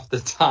missing off the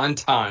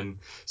Tauntaun.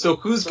 So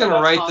who's going to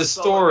write the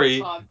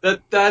story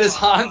that is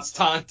Han's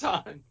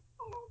Tauntaun?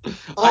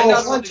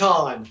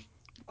 Tauntaun.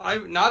 I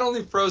not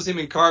only froze him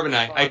in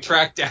carbonite, I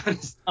tracked down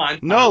his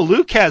Tauntaun. No,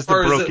 Luke has the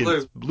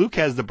broken. Luke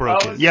has the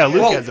broken. Yeah,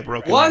 Luke has the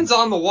broken. One's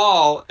on the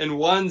wall and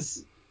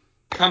one's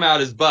come out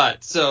his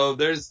butt. So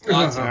there's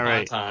lots of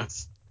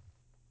Tauntauns.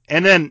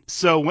 And then,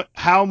 so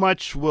how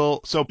much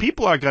so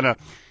people are going to,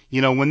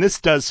 when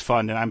this does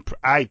fund, and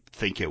I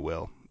think it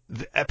will,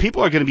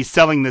 people are going to be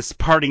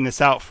parting this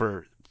out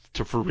for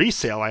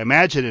resale, I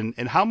imagine.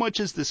 And how much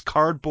is this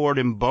cardboard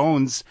and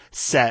bones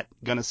set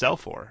going to sell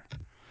for?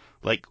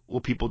 Like, will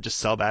people just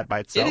sell that by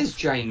itself? It is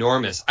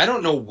ginormous. I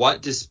don't know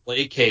what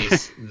display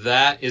case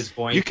that is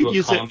going to You could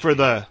use it for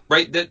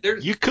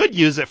you could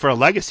use it for a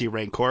legacy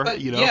Rancor.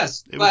 But,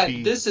 yes, but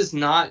this is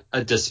not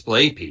a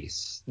display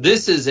piece.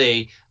 This is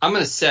I'm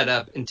going to set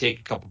up and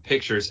take a couple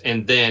pictures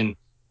and then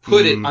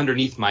put it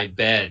underneath my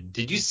bed.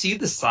 Did you see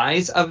the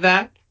size of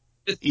that?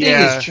 The thing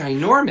is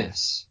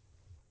ginormous.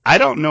 I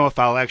don't know if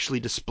I'll actually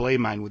display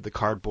mine with the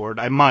cardboard.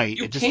 I might.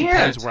 You it just can't.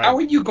 depends where How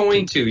are you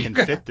going can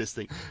fit this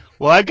thing.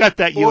 Well, I've got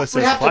that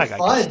USS flag I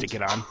can stick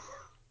it on.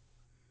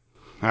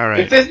 All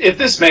right. If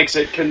this makes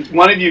it, can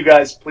one of you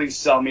guys please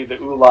sell me the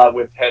Ula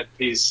with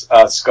headpiece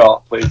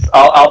skull, please?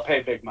 I'll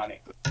pay big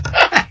money.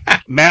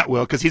 Matt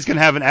will, because he's going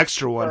to have an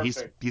extra one.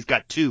 Perfect. He's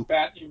got two.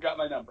 Matt, you've got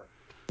my number.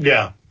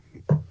 Yeah.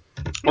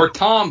 Or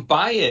Tom,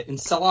 buy it and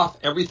sell off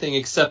everything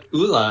except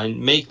Ula and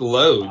make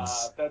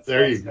loads. That's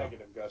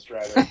negative, Ghost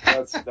Rider.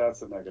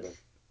 That's a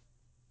negative.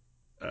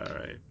 All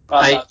right.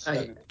 I'm not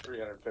spending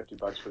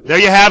 $350 for this. There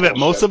you have it.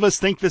 Most of us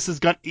think this is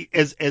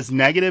as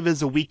negative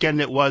as a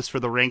weekend it was for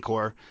the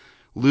Rancor,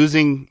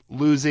 losing,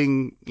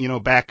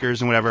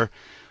 backers and whatever.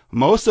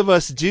 Most of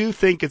us do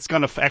think it's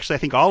going to. Actually, I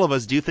think all of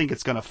us do think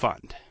it's going to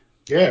fund.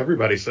 Yeah,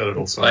 everybody said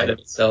it'll fund.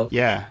 itself.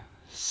 Yeah.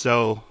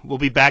 So we'll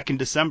be back in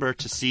December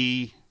to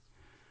see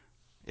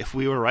if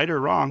we were right or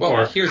wrong. Well,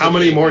 or how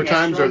many more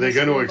times are they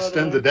going to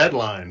extend the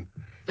deadline?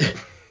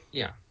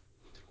 Yeah.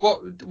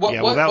 Well,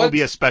 that will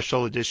be a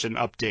special edition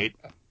update.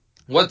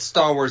 What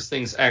Star Wars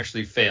things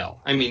actually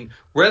fail? I mean,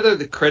 whether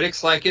the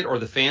critics like it or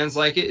the fans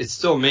like it, it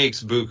still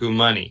makes buku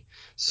money.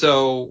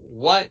 So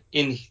what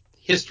in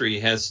history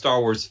has Star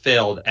Wars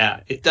failed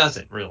at? It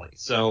doesn't really.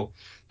 So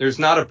there's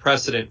not a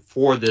precedent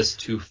for this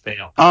to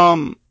fail.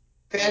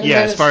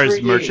 As far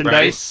as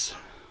merchandise.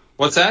 Right?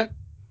 What's that?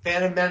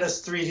 Phantom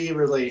Menace 3D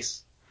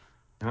release.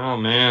 Oh,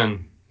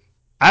 man.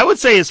 I would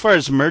say as far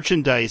as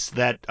merchandise,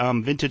 that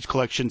vintage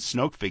collection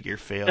Snoke figure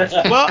failed.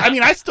 Well, I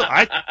mean,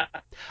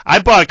 I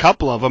bought a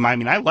couple of them. I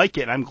mean, I like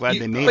it. I'm glad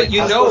they made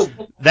it.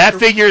 But that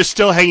figure is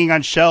still hanging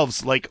on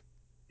shelves, like,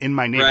 in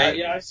my neighborhood. Right?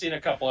 Yeah, I've seen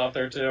a couple out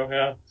there, too,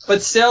 yeah.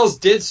 But sales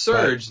did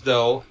surge,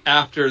 though,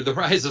 after The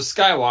Rise of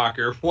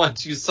Skywalker,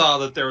 once you saw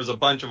that there was a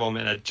bunch of them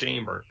in a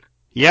chamber.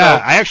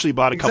 Yeah, I actually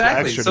bought a couple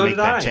extra to make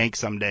that tank tank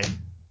someday.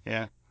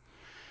 Yeah.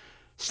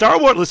 Star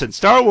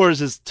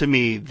Wars is, to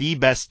me, the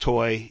best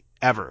toy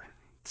ever.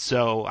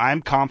 So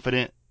I'm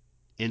confident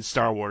in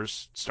Star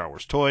Wars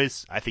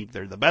toys. I think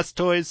they're the best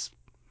toys.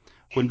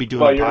 Wouldn't be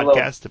doing a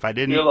podcast if I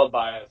didn't. You're a little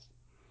biased.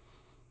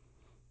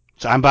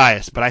 So I'm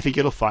biased, but I think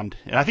it'll fund.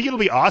 And I think it'll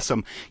be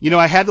awesome.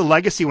 I had the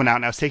Legacy one out,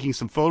 and I was taking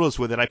some photos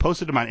with it. I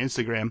posted them on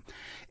Instagram.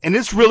 And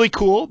it's really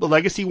cool. The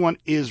Legacy one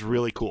is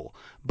really cool.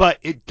 But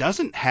it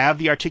doesn't have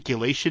the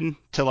articulation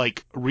to,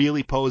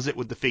 really pose it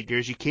with the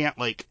figures. You can't,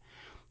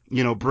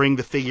 bring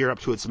the figure up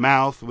to its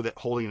mouth with it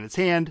holding in its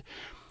hand.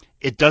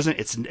 It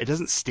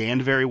doesn't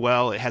stand very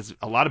well. It has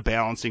a lot of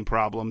balancing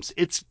problems.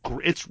 It's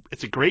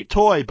a great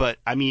toy, but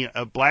I mean,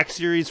 a Black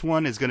Series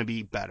one is going to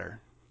be better.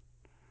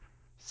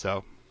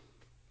 So,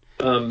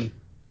 kind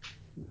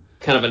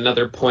of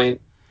another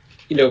point.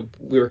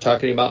 We were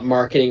talking about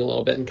marketing a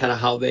little bit and kind of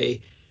how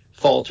they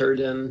faltered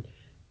in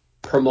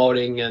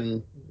promoting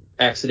and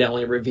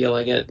accidentally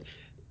revealing it.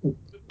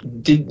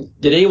 Did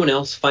anyone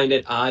else find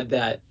it odd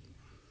that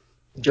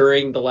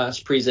during the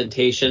last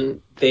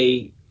presentation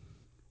they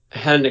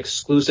had an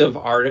exclusive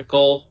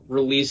article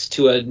released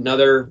to a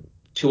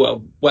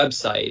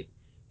website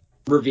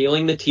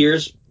revealing the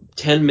tiers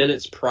 10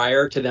 minutes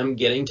prior to them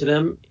getting to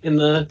them in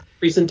the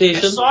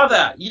presentation? I saw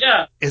that,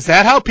 yeah. Is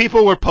that how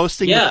people were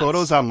posting the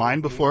photos online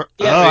before?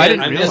 Yeah, I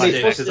didn't realize they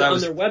that. posted it on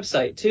their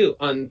website, too,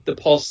 on the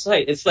Pulse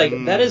site. It's like,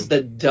 that is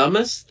the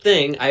dumbest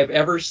thing I've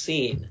ever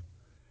seen.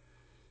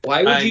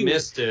 Why would you... I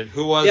missed it.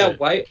 Who was it?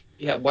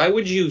 Why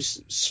would you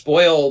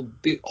spoil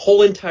the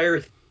whole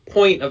entire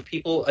point of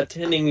people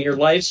attending your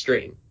live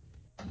stream?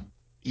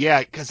 Yeah,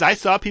 because I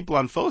saw people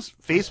on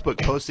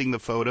Facebook posting the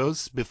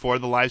photos before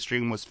the live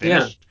stream was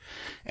finished. Yeah.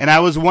 And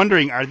I was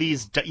wondering, are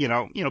these,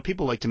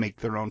 people like to make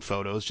their own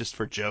photos just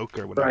for joke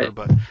or whatever, right.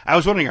 But I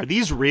was wondering, are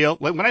these real?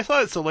 When I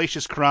saw that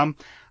Salacious Crumb,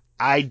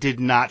 I did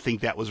not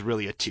think that was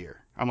really a tier.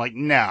 I'm like,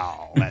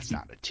 no, that's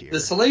not a tier. The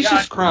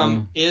Salacious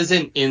Crumb is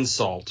an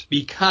insult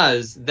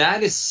because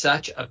that is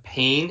such a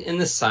pain in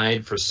the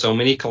side for so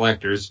many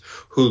collectors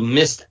who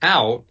missed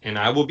out, and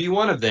I will be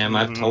one of them.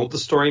 I've told the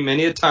story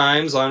many a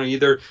times on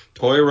either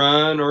Toy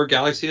Run or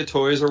Galaxy of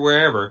Toys or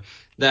wherever,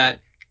 that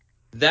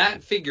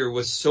figure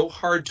was so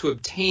hard to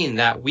obtain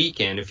that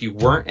weekend. If you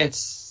weren't at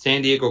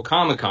San Diego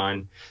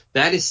Comic-Con,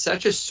 that is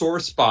such a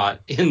sore spot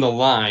in the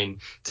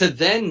line to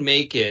then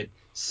make it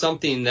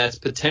something that's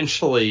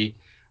potentially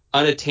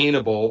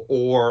unattainable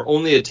or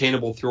only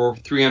attainable through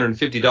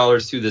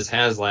 $350 through this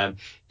HasLab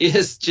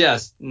is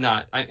just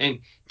not.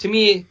 And to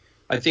me,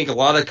 I think a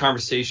lot of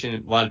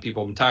conversation, a lot of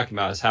people have been talking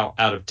about is how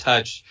out of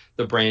touch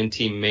the brand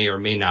team may or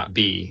may not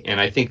be.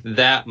 And I think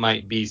that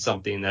might be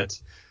something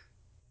that's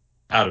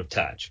out of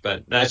touch,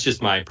 but that's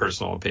just my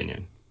personal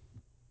opinion.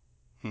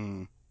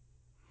 I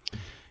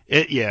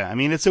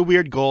mean, it's a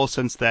weird goal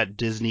since that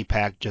Disney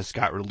pack just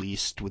got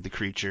released with the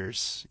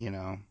creatures,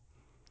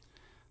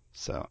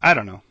 So, I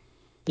don't know.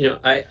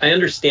 I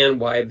understand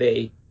why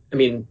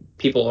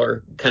people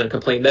are kind of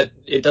complaining that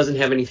it doesn't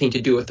have anything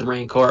to do with the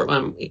Rancor.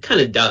 It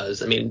kind of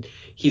does. I mean,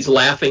 he's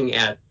laughing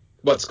at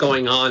what's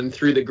going on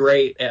through the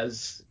grate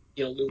as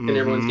Luke and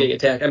everyone's getting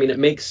attacked. I mean, it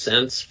makes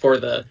sense for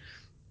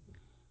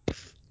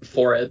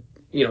it,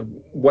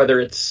 whether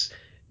it's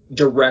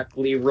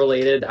directly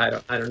related, I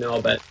don't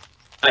know, but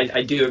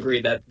I do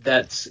agree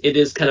that it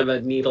is kind of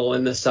a needle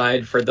in the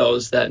side for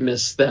those that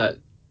miss that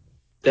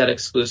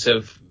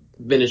exclusive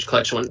vintage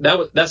collection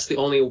one. That's the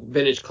only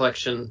vintage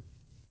collection.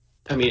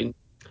 I mean,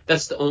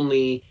 that's the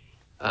only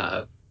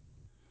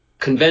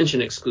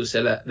convention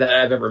exclusive that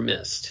I've ever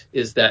missed,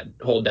 is that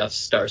whole Death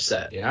Star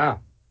set. Yeah.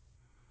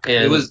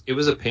 And it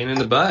was a pain in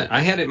the butt. I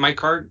had it in my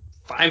cart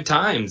 5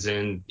 times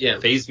and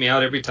phased me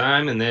out every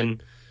time, and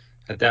then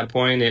at that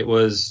point it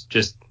was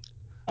just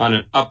on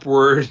an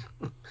upward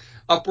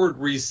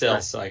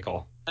resale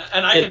cycle.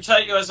 And I can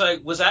tell you, as I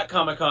was at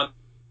Comic-Con,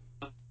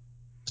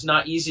 it's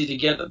not easy to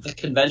get at the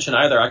convention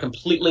either. I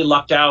completely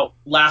lucked out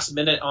last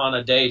minute on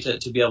a day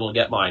to be able to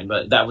get mine,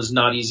 but that was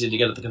not easy to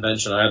get at the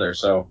convention either.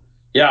 So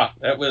yeah,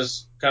 it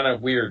was kind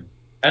of weird,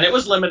 and it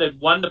was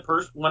limited one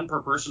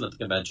per person at the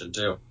convention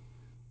too.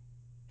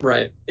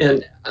 Right,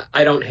 and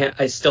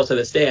I still to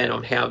this day I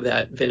don't have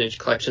that vintage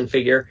collection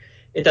figure.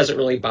 It doesn't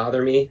really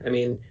bother me. I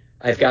mean,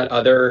 I've got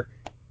other,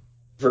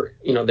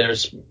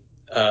 there's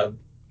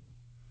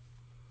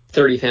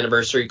 30th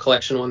anniversary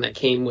collection one that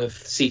came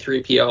with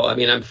C-3PO. I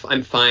mean,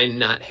 I'm fine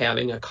not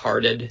having a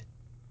carded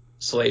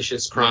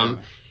Salacious Crumb.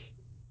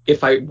 Yeah.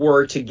 If I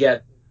were to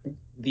get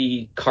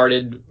the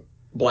carded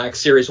Black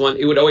Series one,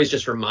 it would always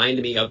just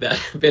remind me of that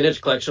vintage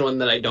collection one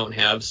that I don't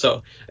have. So,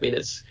 I mean,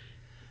 it's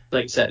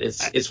like I said,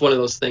 it's one of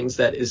those things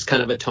that is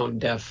kind of a tone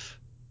deaf.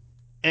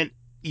 And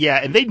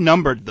they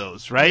numbered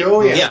those, right?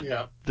 Oh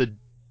yeah.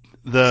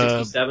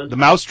 The 67? The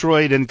Mouse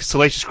Droid and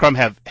Salacious Crumb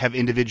have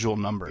individual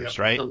numbers,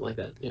 right? Something like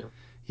that. Yeah.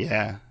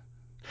 Yeah.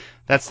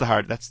 That's the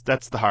hard. I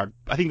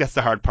think that's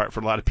the hard part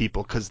for a lot of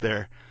people, because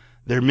they're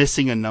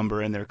missing a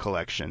number in their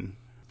collection.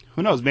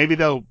 Who knows? Maybe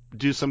they'll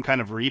do some kind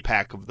of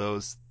repack of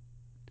those.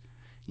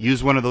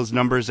 Use one of those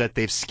numbers that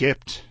they've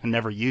skipped and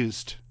never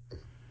used.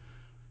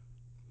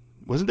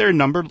 Wasn't there a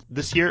number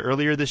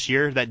earlier this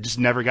year, that just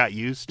never got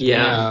used?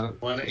 Yeah.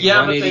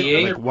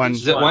 188.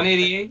 Is it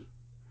 188?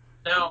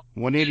 No.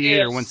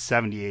 188 or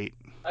 178?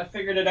 I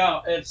figured it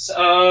out. It's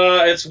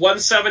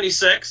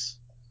 176,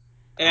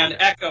 and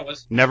Echo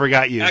was never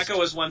got used. Echo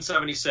was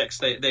 176.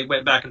 They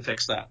went back and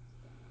fixed that.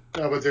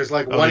 No, but there's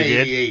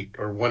 188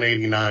 or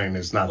 189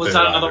 is not there. Was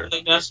that another one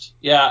they missed?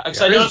 Yeah.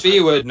 Chris B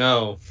would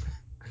know.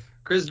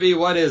 Chris B,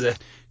 what is it?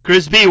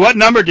 Chris B, what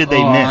number did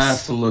they miss? I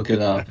have to look it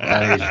up.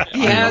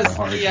 He has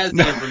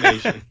the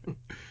information.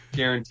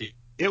 Guaranteed.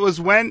 It was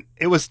 2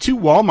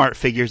 Walmart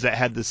figures that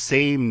had the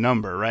same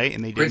number, right?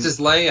 And they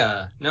Princess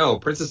Leia. No,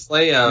 Princess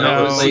Leia.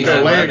 No,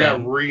 Leia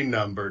got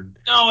renumbered.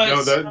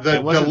 No,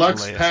 the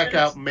deluxe pack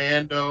out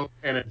Mando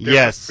and a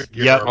different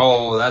figure. Yep.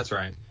 Oh, that's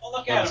right. Well,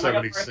 look at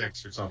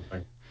 176 or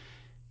something.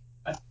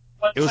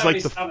 It was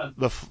like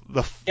the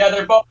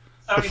they're both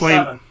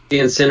 77. The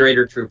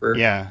Incinerator Trooper.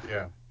 Yeah.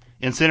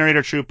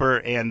 Incinerator Trooper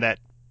and that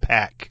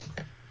pack.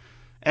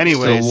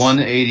 Anyways, so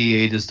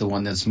 188 is the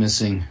one that's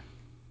missing.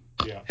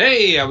 Yeah.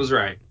 Hey, I was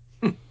right.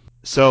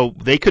 So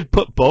they could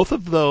put both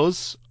of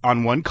those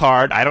on one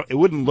card. It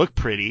wouldn't look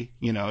pretty,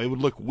 it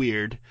would look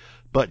weird,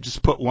 but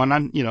just put one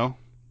on,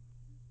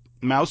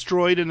 Mouse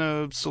Droid and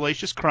a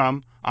Salacious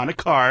Crumb on a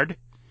card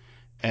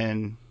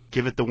and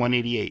give it the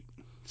 188.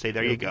 Say,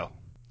 there you go.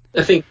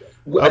 I think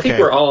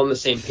we're all on the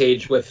same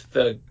page with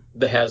the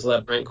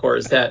HasLab Rancor,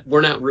 is that we're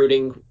not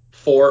rooting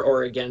for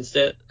or against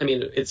it. I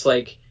mean, it's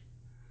like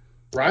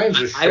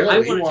Ryan's a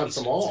shill. He wants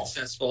them all.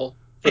 Successful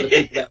for the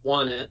people that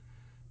want it.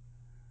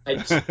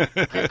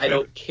 I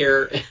don't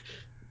care.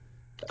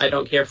 I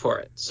don't care for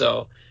it.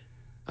 So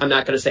I'm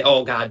not going to say,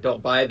 oh God,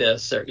 don't buy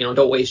this, or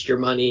don't waste your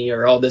money,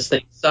 or all this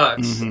thing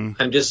sucks.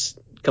 Mm-hmm. I'm just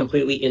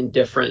completely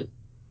indifferent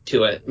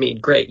to it. I mean,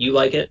 great, you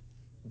like it,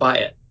 buy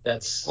it.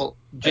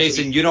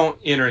 Jason, you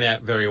don't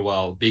internet very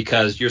well,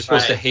 because you're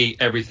supposed to hate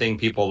everything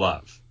people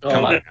love.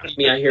 Come on.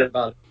 I hear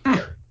about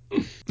it.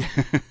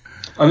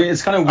 I mean,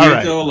 it's kind of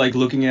weird though, like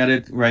looking at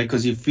it, right?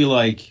 Because you feel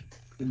like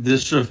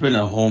this should have been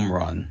a home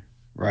run,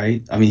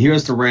 right? I mean,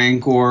 here's the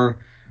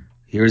Rancor,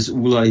 here's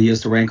Oola,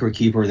 here's the Rancor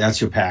Keeper.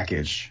 That's your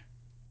package,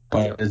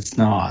 but it's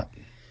not.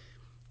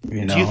 Do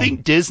you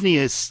think Disney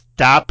is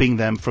stopping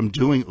them from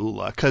doing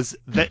Oola? Because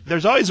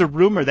there's always a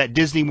rumor that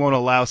Disney won't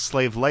allow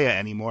Slave Leia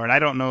anymore, and I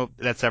don't know if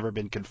that's ever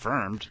been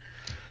confirmed.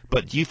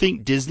 But do you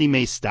think Disney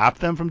may stop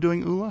them from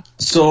doing Oola?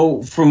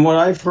 So, from what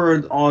I've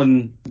heard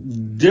on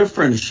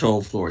different show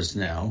floors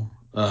now,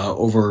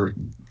 over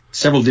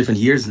several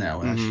different years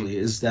now, actually,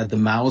 is that the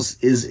mouse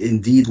is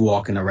indeed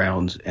walking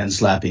around and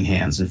slapping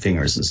hands and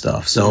fingers and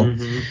stuff. So,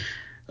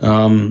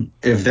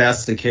 if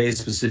that's the case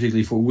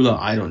specifically for Oola,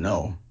 I don't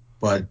know.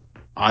 But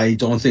I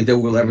don't think that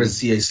we'll ever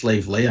see a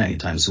Slave Leia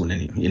anytime soon.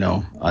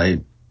 I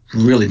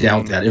really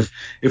doubt that.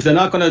 If they're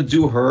not going to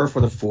do her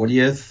for the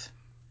 40th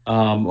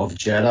of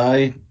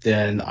Jedi,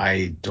 then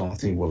I don't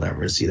think we'll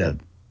ever see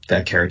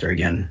that character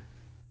again.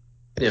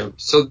 Yeah,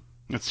 so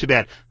that's too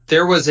bad.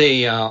 There was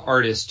a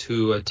artist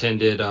who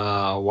attended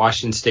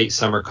Washington State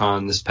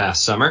SummerCon this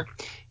past summer,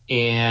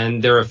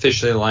 and they're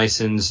officially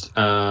licensed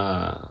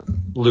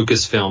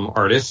Lucasfilm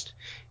artist,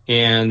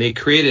 and they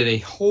created a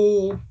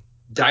whole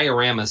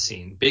diorama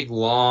scene, big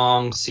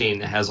long scene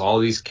that has all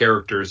these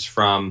characters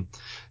from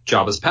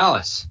Jabba's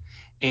palace.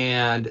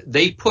 And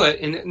they put,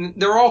 and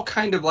they're all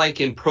kind of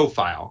like in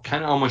profile,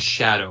 kind of almost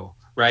shadow,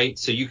 right?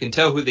 So you can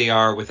tell who they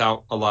are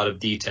without a lot of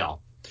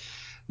detail.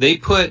 They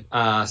put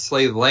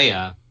Slave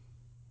Leia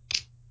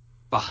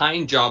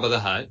behind Jabba the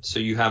Hutt, so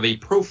you have a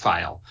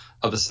profile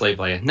of a Slave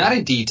Leia. Not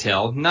a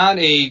detail, not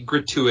a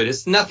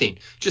gratuitous, nothing.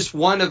 Just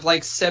one of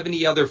like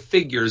 70 other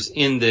figures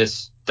in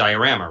this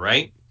diorama,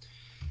 right?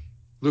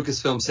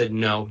 Lucasfilm said,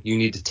 no, you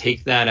need to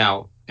take that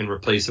out and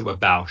replace it with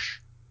Bausch.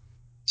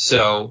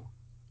 So,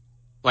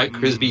 like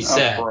Crisby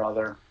said,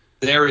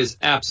 there is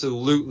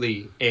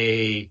absolutely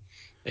a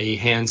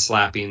hand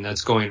slapping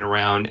that's going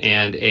around,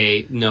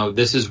 and no,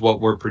 this is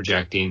what we're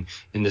projecting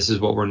and this is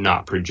what we're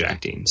not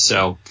projecting.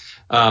 So,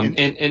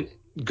 and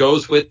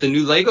goes with the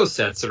new Lego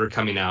sets that are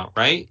coming out,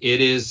 right?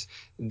 It is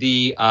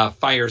the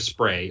fire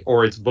spray,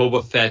 or it's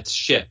Boba Fett's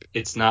ship.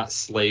 It's not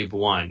Slave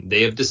One.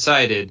 They have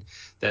decided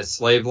that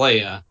Slave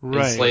Leia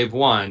and Slave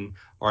One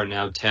are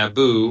now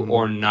taboo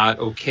or not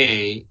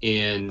okay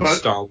in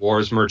Star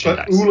Wars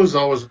merchandise. But Ula's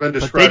always been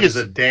described as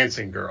a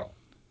dancing girl.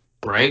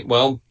 Right?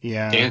 Well,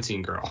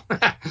 dancing girl.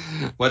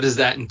 What does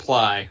that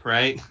imply,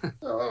 right?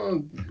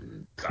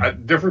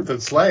 Different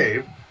than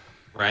slave.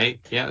 Right?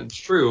 Yeah, it's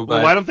true. But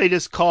well, why don't they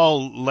just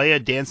call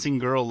Leia Dancing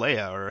Girl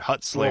Leia or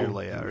Hutt Slayer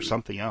Leia or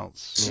something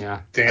else?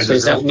 Yeah. So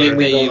does that mean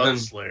we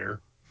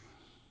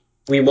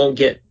won't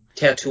get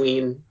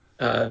Tatooine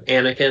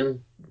Anakin,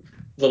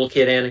 little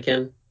kid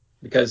Anakin,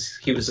 because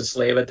he was a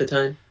slave at the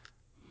time?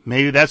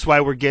 Maybe that's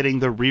why we're getting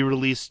the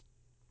re-released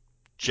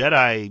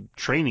Jedi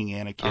training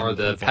Anakin. Or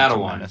the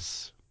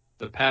Padawan.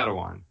 The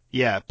Padawan.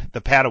 Yeah,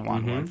 the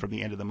Padawan one from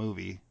the end of the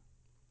movie.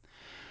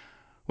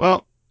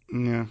 Well,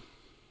 yeah.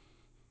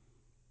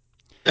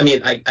 I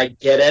mean, I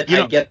get it.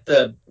 I get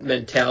the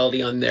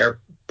mentality on their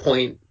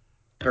point,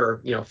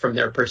 or, from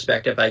their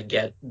perspective. I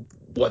get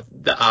what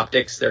the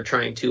optics they're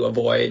trying to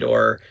avoid,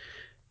 or,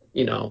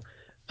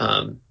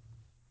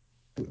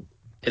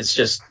 it's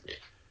just,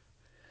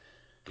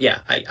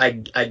 yeah, I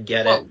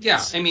get it. Yeah,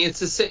 I mean,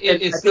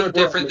 it's no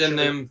different than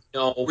them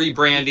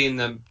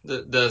rebranding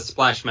the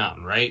Splash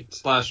Mountain, right?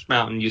 Splash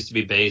Mountain used to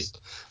be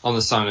based on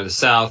the Song of the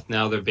South.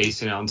 Now they're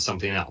basing it on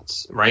something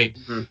else, right?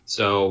 Mm-hmm.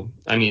 So,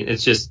 I mean,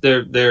 it's just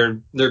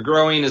they're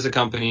growing as a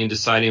company and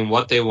deciding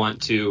what they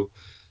want to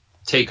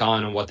take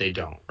on and what they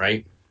don't,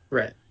 right?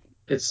 Right.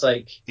 It's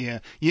like,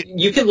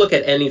 you can look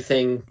at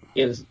anything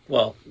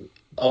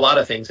a lot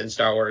of things in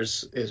Star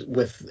Wars is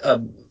with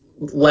a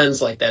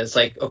lens like that. It's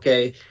like,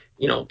 okay,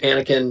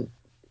 Anakin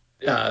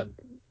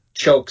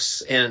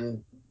chokes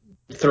and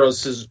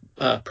throws his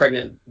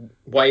pregnant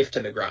wife to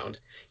the ground.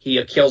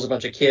 He kills a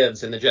bunch of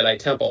kids in the Jedi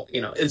Temple.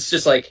 It's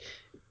just like,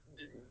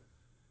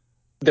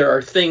 there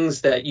are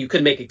things that you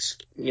could make,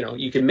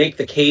 you can make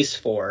the case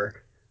for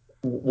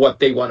what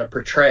they want to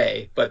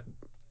portray, but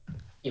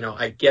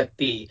I get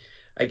the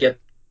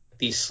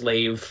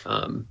slave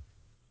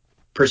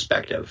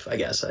perspective, I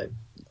guess I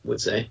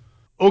would say.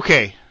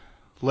 Okay,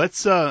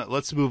 let's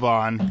move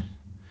on.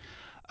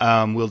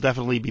 We'll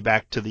definitely be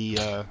back to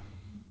the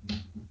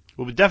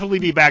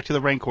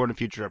Rancor in a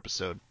future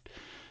episode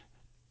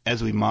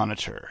as we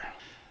monitor.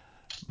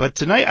 But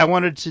tonight I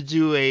wanted to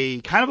do a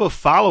kind of a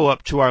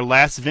follow-up to our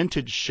last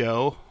vintage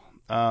show,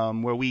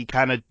 where we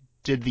kind of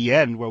did the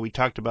end, where we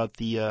talked about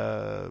the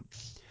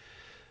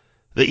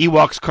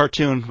Ewoks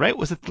cartoon, right?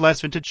 Was it the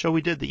last vintage show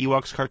we did? The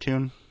Ewoks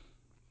cartoon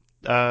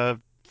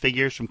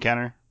figures from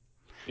Kenner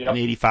in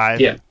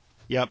 85? Yeah.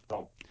 Yep.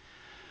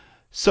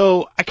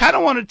 So I kind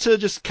of wanted to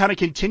just kind of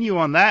continue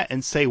on that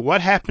and say what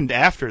happened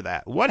after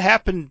that. What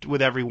happened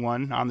with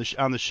everyone on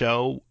the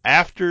show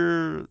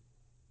after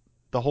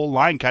the whole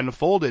line kind of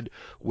folded?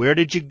 Where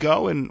did you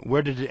go and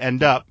where did it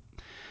end up?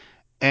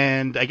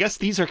 And I guess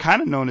these are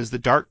kind of known as the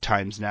dark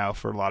times now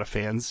for a lot of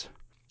fans.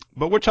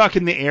 But we're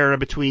talking the era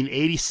between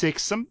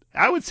 86,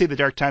 I would say the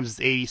dark times is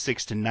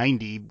 86 to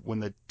 90 when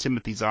the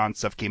Timothy Zahn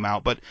stuff came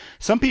out. But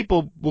some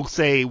people will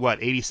say,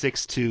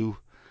 86 to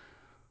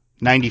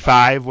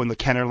 95 when the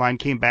Kenner line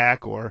came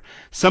back, or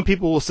some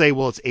people will say,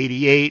 well, it's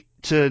 88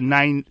 to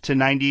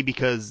 90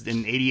 because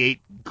in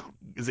 88,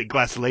 is it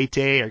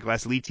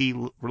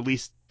Glaslite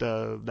released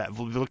that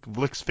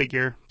Vlix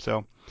figure?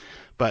 So,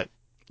 but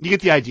you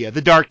get the idea.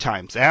 The dark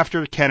times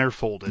after Kenner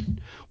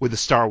folded with the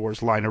Star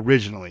Wars line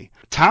originally.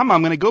 Tom,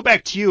 I'm going to go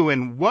back to you.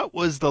 And what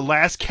was the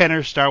last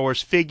Kenner Star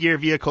Wars figure,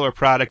 vehicle, or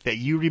product that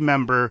you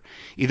remember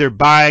either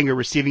buying or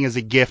receiving as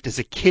a gift as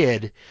a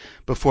kid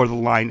before the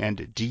line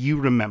ended? Do you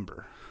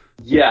remember?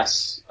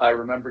 Yes, I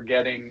remember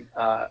getting,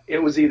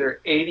 it was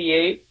either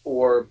 88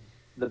 or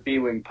the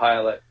B-Wing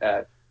pilot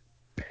at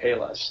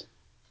Payless.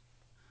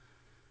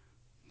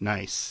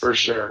 Nice. For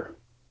sure.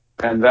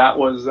 And that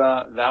was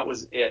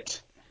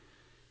it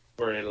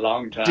for a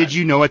long time. Did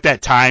you know at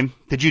that time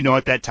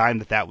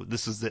that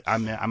this is it?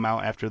 I'm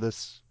out after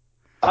this?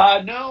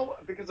 No,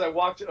 because I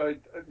walked,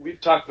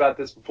 we've talked about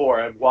this before.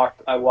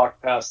 I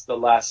walked past the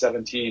last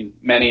 17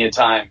 many a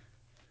time.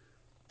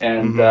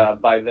 and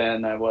by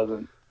then I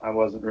wasn't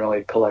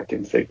really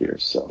collecting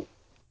figures. So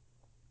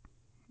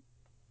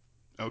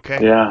okay,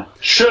 yeah,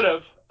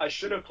 I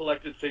should have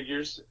collected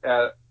figures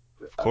a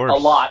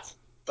lot,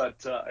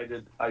 but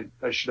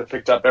I should have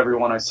picked up every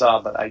one I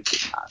saw, but I did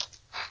not.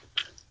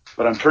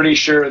 But I'm pretty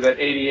sure that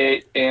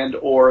 88 and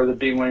or the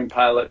B-Wing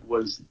pilot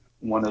was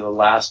one of the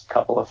last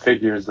couple of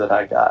figures that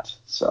I got.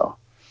 So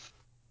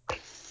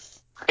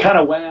kind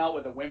of went out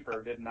with a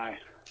whimper, didn't I?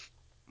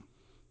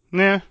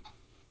 Yeah.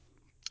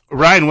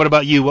 Ryan, what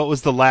about you? What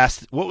was the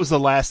last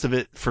of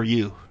it for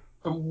you?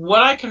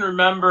 What I can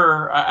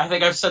remember, I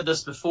think I've said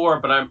this before,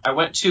 but I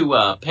went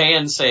to Pay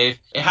 'n Save.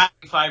 It had to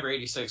be 5 or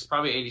 86,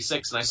 probably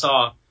 86, and I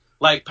saw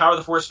like Power of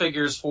the Force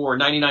figures for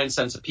 99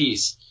 cents a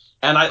piece.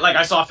 And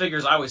I saw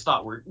figures I always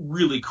thought were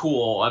really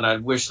cool, and I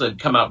wish they'd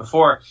come out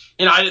before.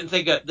 I didn't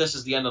think that this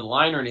is the end of the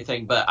line or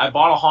anything, but I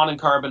bought a Han and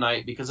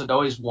Carbonite because I'd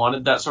always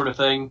wanted that sort of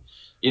thing.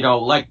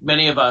 Like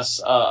many of us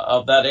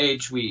of that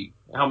age,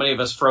 how many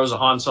of us froze a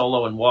Han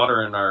Solo in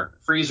water in our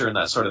freezer and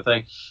that sort of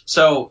thing.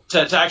 So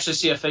to actually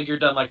see a figure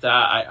done like that,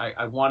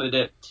 I wanted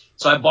it.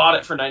 So I bought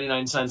it for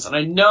 99 cents. And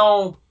I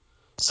know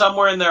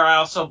somewhere in there I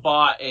also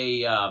bought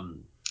a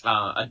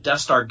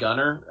Death Star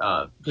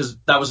gunner, because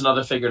that was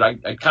another figure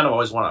I kind of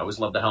always wanted. I always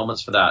loved the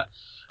helmets for that.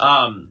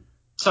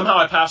 Somehow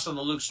I passed on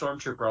the Luke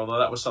Stormtrooper, although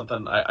that was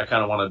something I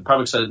kind of wanted,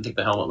 probably because I didn't think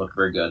the helmet looked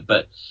very good.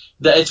 But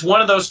it's one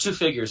of those two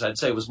figures I'd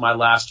say was my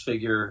last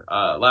figure,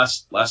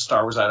 last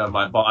Star Wars item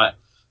I bought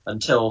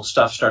until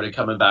stuff started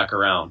coming back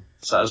around.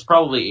 So it was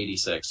probably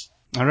 86.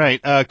 All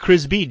right.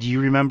 Chris B., do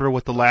you remember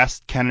what the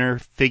last Kenner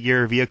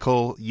figure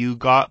vehicle you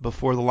got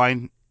before the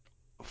line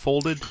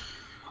folded?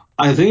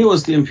 I think it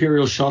was the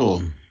Imperial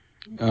Shuttle.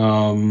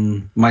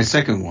 My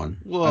second one.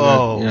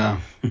 Whoa.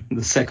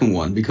 The second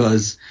one,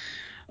 because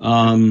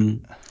I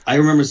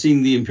remember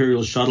seeing the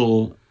Imperial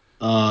Shuttle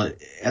at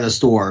a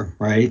store,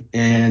 right?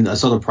 And I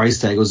saw the price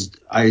tag.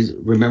 I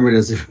remember it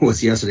as if it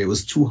was yesterday. It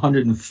was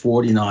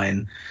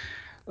 $249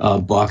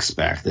 bucks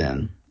back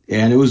then.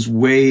 And it was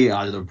way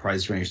out of the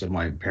price range that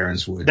my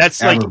parents would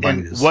ever buy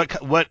me this. What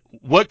currency?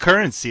 What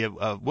currency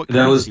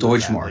that was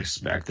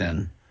Deutschmarks back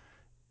then.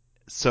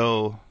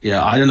 So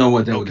yeah, I don't know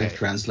what that would have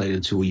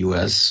translated to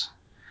US.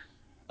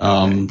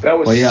 That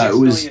was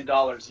 $6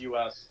 million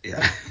US.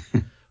 Yeah.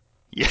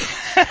 Yeah.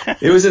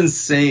 It was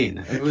insane.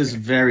 It was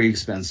very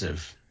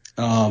expensive.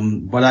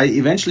 But I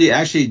eventually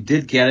actually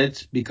did get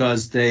it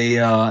because they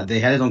had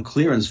it on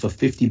clearance for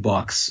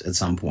 $50 at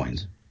some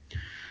point.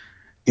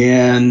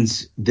 And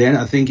then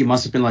I think it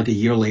must have been like a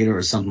year later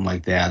or something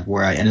like that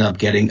where I ended up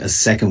getting a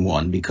second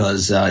one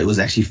because it was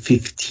actually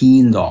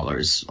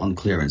 $15 on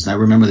clearance. And I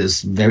remember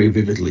this very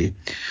vividly.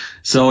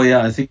 So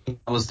yeah, I think that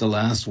was the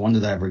last one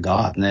that I ever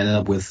got, and I ended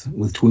up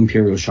with two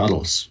Imperial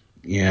Shuttles.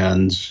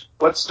 And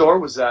what store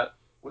was that?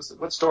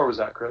 What store was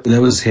that, Chris? That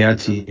was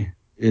Hertie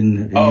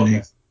in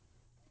Munich.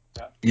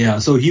 Okay. Yeah,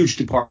 so a huge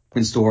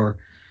department store,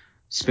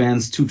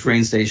 spans 2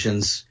 train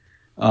stations.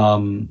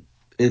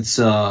 It's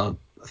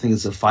I think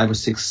it's a 5 or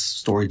 6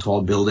 story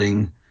tall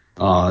building,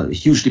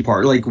 huge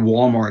department, like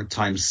Walmart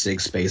times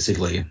 6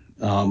 basically.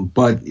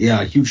 But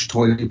yeah, huge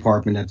toy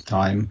department at the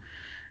time.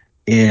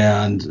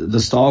 And the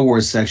Star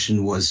Wars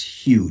section was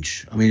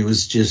huge. I mean, it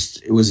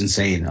was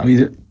insane. I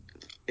mean,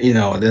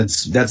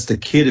 that's the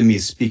kid in me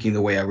speaking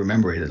the way I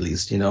remember it, at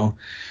least,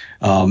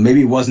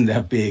 maybe it wasn't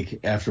that big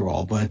after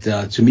all, but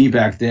to me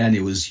back then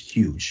it was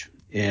huge.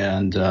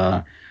 And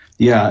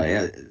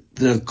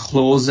the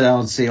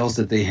closeout sales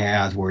that they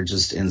had were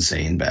just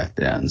insane back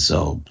then.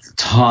 So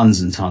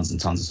tons and tons and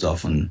tons of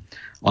stuff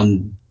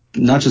on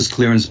not just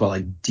clearance, but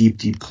like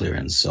deep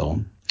clearance.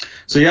 So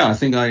yeah, I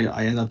think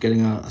I ended up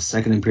getting a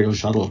second Imperial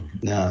Shuttle.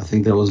 Yeah, I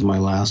think that was my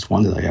last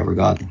one that I ever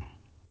got.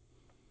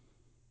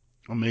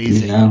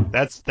 Amazing. Yeah.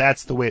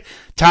 That's the way,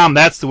 Tom.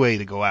 That's the way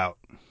to go out.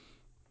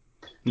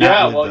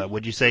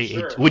 Would you say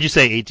sure. Would you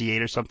say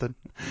 88 or something?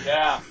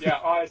 Yeah.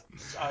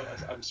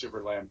 I'm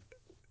super lame.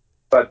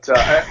 But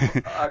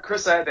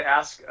Chris, I had to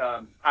ask.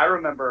 I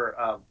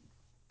remember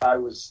I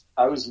was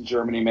in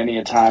Germany many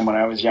a time when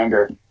I was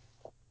younger,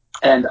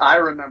 and I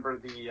remember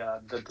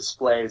the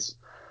displays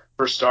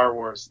for Star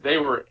Wars. They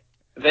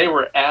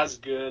were as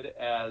good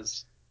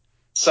as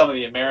some of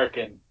the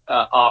American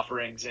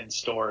offerings in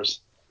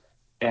stores.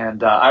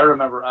 And I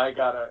remember I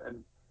got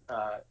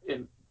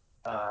in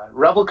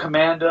Rebel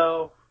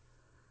Commando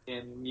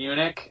in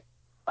Munich.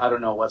 I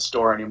don't know what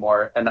store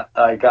anymore, and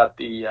I got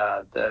the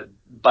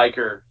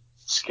biker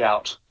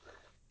Scout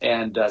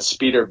and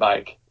speeder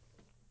bike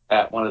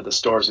at one of the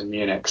stores in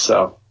Munich.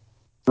 So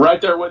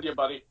right there with you,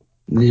 buddy.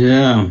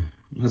 Yeah,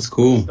 that's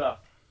cool. Stuff.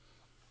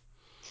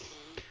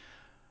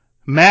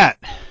 Matt,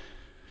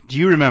 do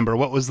you remember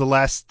what was the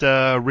last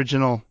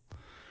original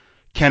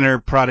Kenner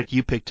product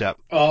you picked up?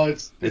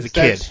 It's as a that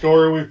kid?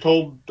 Story we've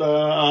told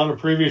on a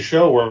previous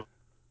show where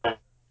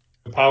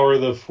the Power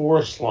of the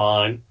Force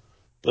line,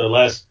 the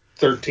last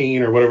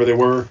 13 or whatever they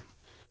were,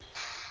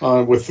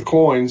 with the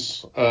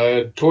coins,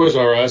 Toys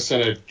R Us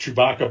and a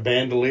Chewbacca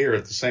bandolier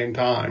at the same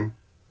time.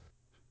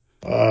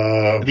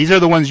 These are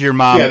the ones your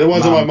mom. Yeah, the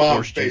ones that my mom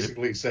forced you to-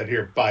 basically said,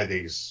 "Here, buy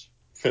these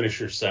finish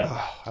your set.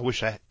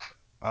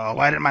 Oh,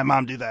 why didn't my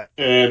mom do that?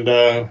 And,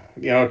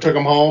 took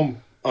them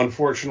home,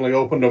 unfortunately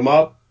opened them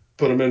up,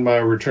 put them in my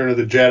Return of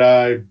the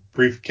Jedi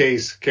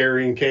briefcase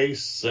carrying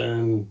case,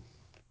 and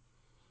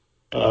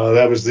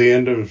that was the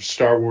end of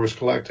Star Wars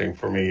collecting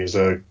for me as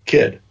a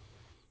kid.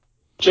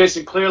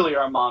 Jason, clearly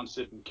our moms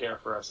didn't care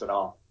for us at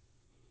all.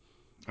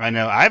 I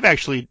know. I've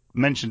actually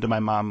mentioned to my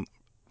mom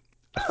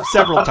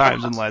several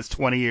times in the last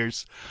 20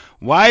 years,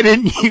 why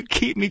didn't you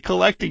keep me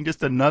collecting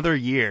just another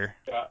year?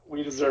 Yeah,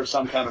 we deserve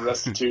some kind of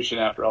restitution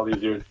after all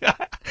these years.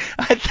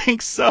 I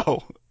think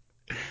so.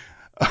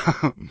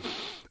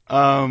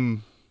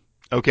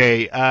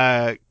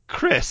 Okay,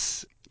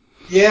 Chris.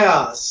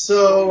 Yeah,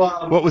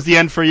 so... what was the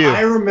end for you?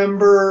 I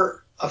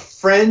remember a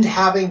friend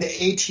having the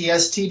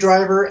ATST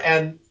driver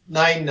and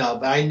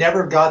 9-Nub. I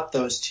never got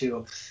those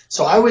two.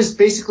 So I was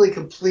basically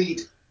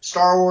complete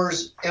Star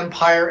Wars,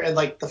 Empire, and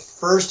like the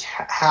first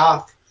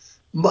half,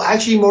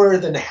 actually more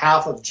than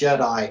half of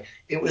Jedi.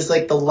 It was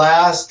like the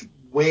last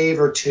wave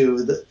or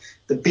two.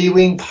 The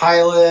B-Wing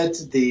pilot,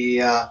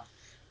 the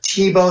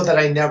T-Bow that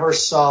I never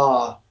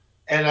saw.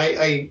 And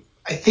I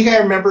think I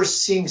remember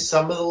seeing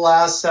some of the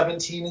last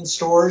 17 in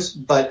stores,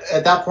 but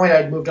at that point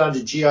I'd moved on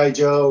to G.I.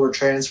 Joe or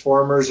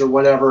Transformers or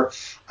whatever.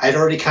 I'd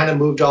already kind of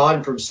moved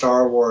on from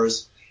Star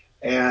Wars.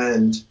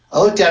 And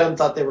I looked at them,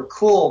 thought they were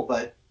cool,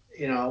 but,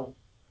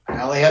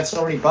 I only had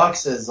so many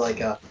bucks as like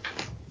a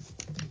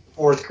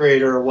fourth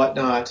grader or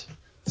whatnot.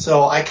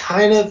 So I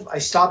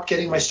stopped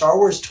getting my Star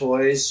Wars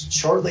toys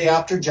shortly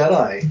after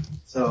Jedi.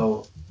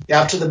 So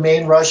after the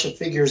main rush of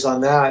figures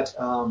on that,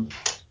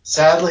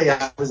 sadly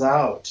I was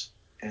out.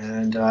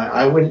 And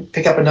I wouldn't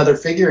pick up another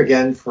figure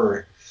again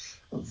for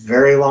a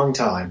very long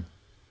time.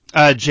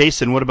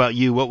 Jason, what about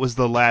you? What was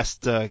the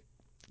last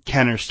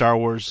Kenner Star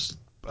Wars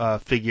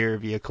figure,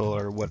 vehicle,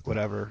 or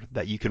whatever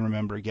that you can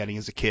remember getting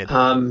as a kid?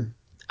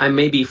 I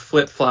may be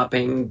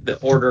flip-flopping the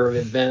order of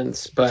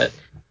events, but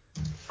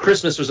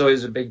Christmas was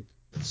always a big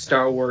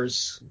Star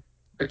Wars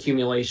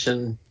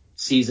accumulation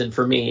season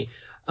for me,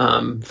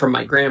 from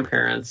my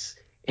grandparents.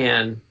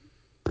 And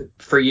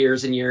for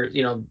years and years,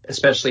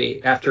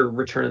 especially after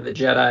Return of the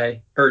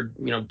Jedi,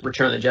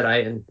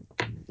 and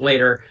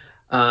later,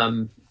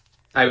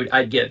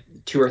 I'd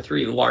get 2 or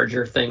 3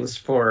 larger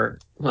things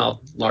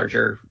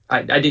larger.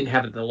 I didn't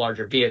have the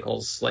larger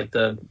vehicles like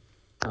the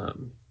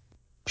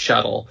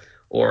shuttle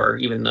or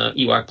even the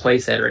Ewok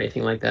playset or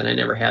anything like that. I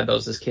never had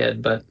those as a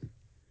kid,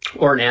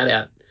 or an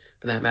AT-AT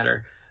for that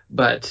matter.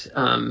 But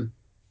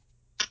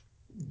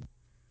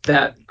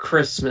that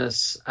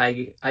Christmas,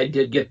 I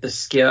did get the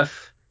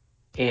Skiff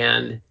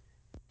and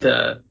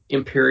the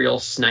Imperial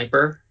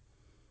Sniper.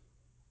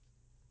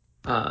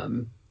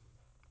 And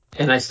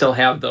I still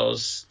have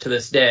those to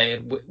this day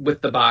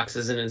with the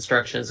boxes and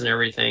instructions and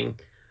everything.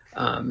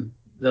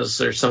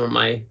 Those are some of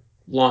my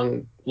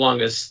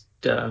longest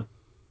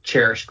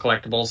cherished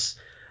collectibles.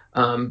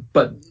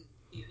 But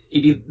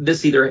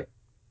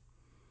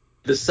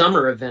the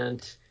summer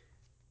event,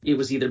 it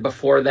was either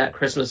before that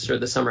Christmas or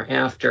the summer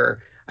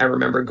after. I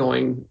remember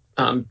going,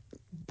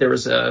 there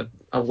was a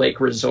lake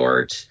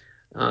resort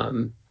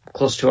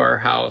close to our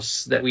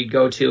house that we'd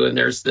go to, and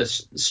there's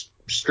this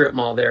strip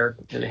mall there,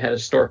 and it had a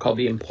store called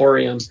the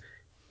Emporium,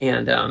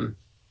 and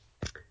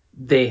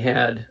they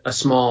had a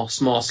small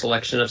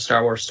selection of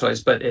Star Wars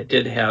toys, but it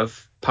did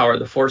have Power of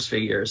the Force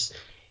figures.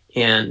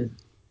 And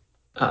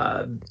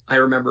I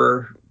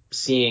remember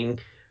seeing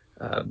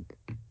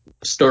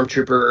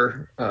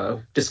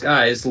Stormtrooper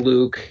disguise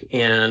Luke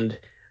and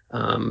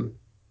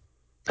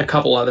a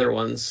couple other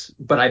ones,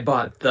 but I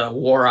bought the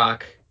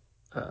Warrock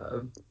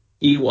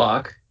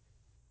Ewok,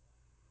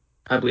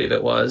 I believe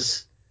it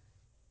was.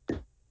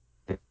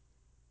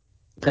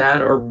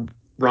 That or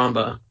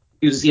Ramba.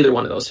 It was either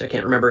one of those. I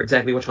can't remember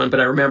exactly which one, but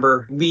I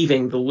remember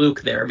leaving the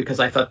Luke there because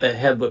I thought the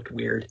head looked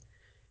weird.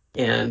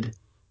 And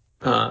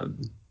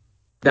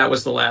that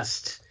was the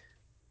last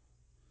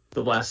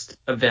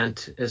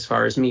event as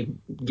far as me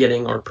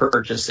getting or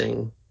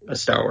purchasing a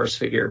Star Wars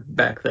figure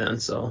back then.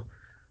 So,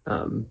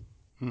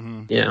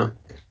 yeah.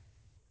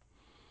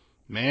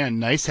 Man,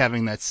 nice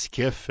having that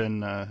Skiff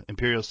and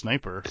Imperial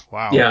Sniper.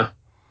 Wow. Yeah.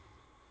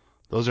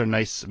 Those are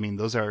nice. I mean,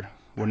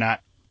 were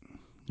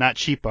not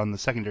cheap on the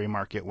secondary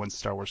market once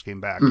Star Wars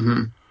came back.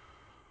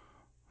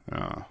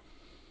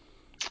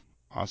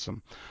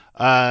 Awesome.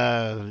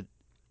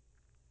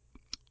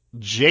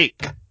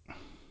 Jake,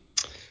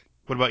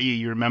 what about you?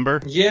 You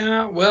remember?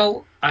 Yeah,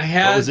 well, I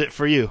had... What was it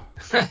for you?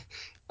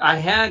 I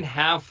had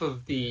half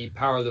of the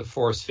Power of the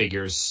Force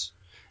figures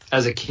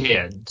as a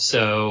kid.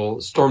 So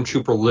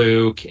Stormtrooper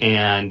Luke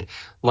and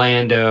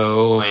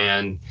Lando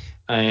and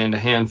a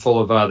handful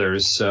of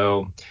others.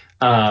 So,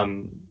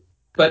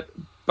 but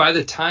by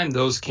the time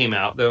those came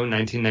out, though,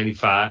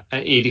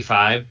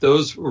 1985,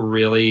 those were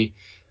really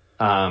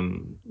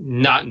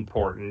not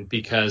important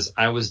because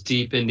I was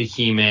deep into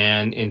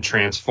He-Man and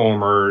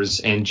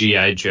Transformers and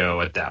G.I. Joe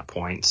at that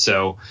point.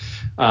 So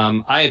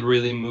I had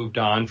really moved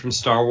on from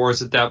Star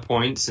Wars at that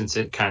point since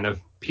it kind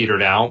of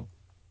petered out.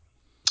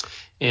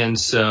 And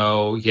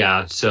so,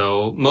 yeah,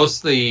 so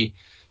mostly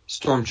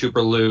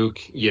Stormtrooper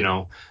Luke,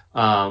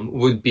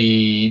 would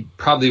be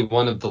probably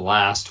one of the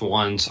last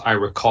ones I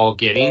recall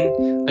getting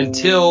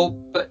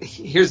but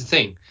here's the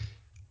thing.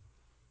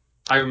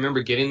 I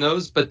remember getting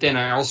those, but then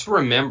I also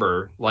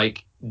remember,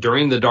 like,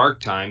 during the dark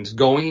times,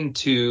 going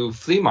to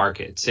flea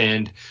markets,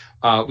 and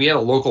we had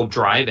a local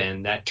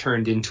drive-in that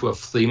turned into a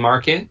flea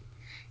market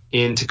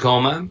in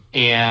Tacoma,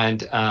 and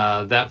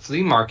that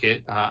flea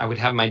market, I would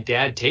have my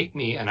dad take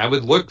me, and I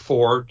would look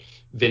for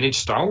vintage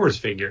Star Wars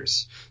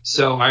figures.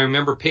 So I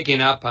remember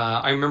picking up,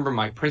 I remember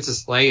my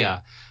Princess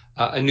Leia,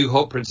 A New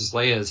Hope Princess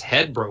Leia's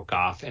head broke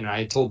off, and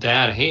I told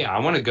Dad, hey, I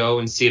want to go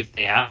and see if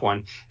they have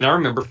one, and I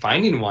remember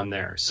finding one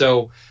there.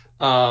 So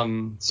I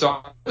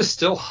was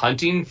still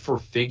hunting for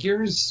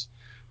figures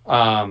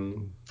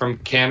from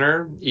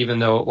Kenner, even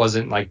though it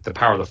wasn't like the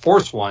Power of the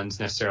Force ones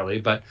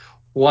necessarily, but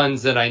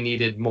ones that I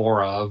needed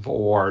more of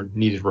or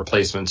needed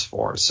replacements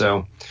for.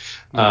 So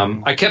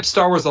I kept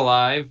Star Wars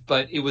alive,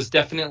 but it was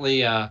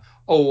definitely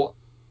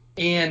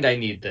and I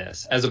need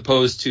this, as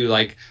opposed to,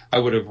 like, I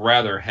would have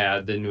rather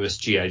had the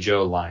newest G.I.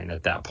 Joe line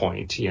at that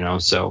point,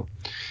 So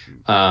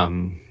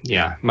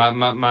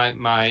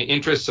my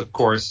interests, of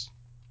course,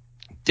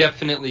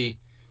 definitely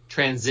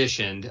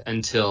transitioned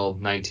until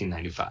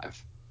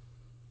 1995.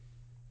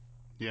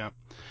 Yeah.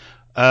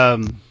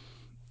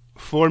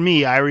 For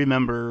me, I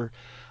remember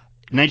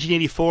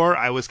 1984,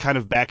 I was kind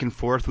of back and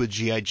forth with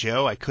G.I.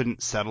 Joe. I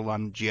couldn't settle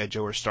on G.I.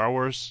 Joe or Star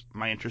Wars.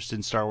 My interest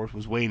in Star Wars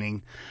was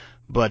waning.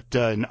 But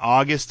in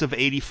August of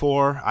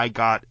 84, I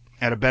got,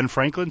 at a Ben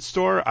Franklin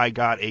store, I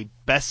got a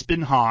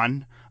Bespin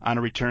Han on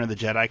a Return of the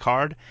Jedi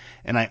card,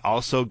 and I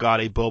also got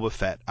a Boba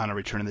Fett on a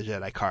Return of the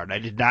Jedi card. I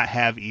did not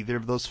have either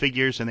of those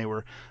figures, and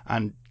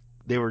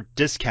they were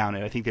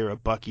discounted. I think they were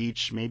 $1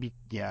 each, maybe,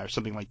 or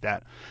something like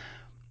that.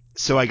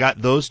 So I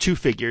got those two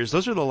figures.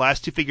 Those are the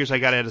last two figures I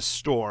got at a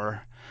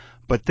store.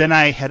 But then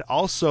I had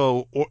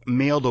also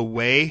mailed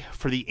away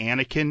for the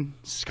Anakin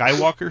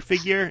Skywalker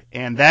figure,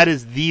 and that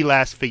is the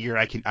last figure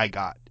I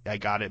got. I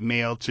got it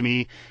mailed to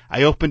me.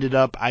 I opened it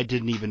up. I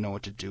didn't even know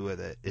what to do with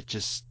it. It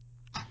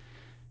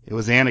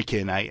was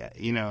Anakin.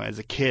 As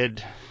a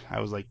kid,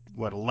 I was like,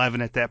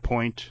 11 at that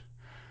point.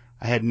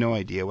 I had no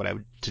idea what I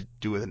would to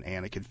do with an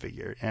Anakin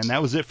figure, and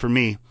that was it for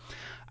me.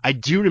 I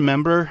do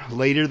remember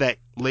later,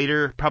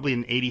 probably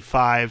in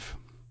 85,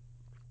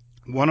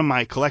 one of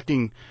my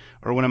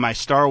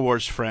Star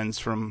Wars friends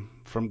from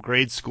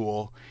grade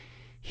school,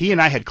 he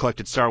and I had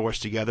collected Star Wars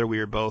together. We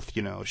were both,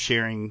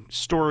 sharing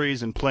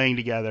stories and playing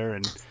together,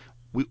 and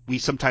we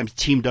sometimes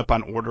teamed up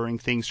on ordering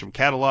things from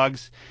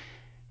catalogs.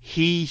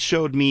 He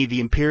showed me the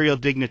Imperial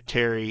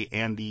Dignitary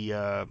and the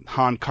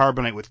Han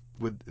Carbonite with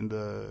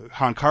the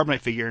Han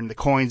Carbonite figure and the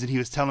coins, and he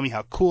was telling me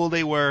how cool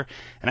they were,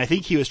 and I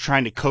think he was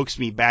trying to coax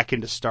me back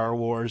into Star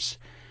Wars,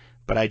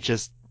 but I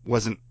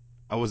wasn't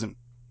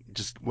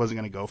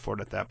going to go for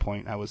it at that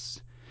point. I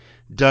was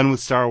done with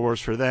Star Wars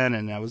for then,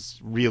 and I was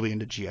really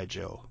into G.I.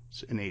 Joe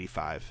in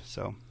 85.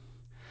 So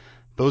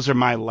those are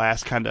my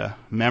last kind of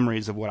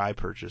memories of what I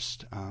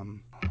purchased.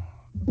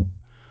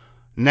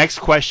 Next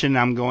question,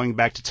 I'm going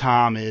back to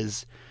Tom,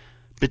 is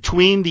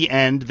between the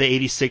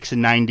 86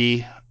 and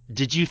 90,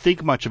 did you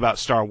think much about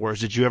Star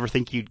Wars? Did you ever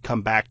think you'd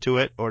come back to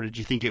it, or did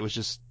you think it was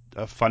just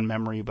a fun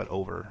memory but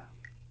over?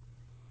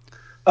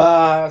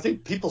 I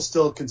think people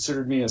still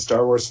considered me a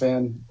Star Wars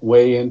fan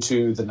way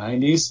into the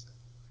 90s.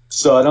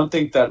 So I don't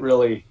think that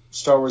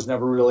Star Wars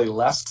never really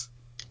left,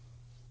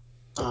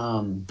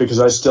 because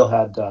I still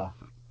had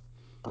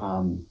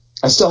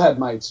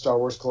my Star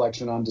Wars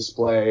collection on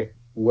display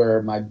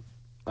where my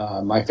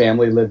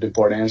family lived in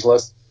Port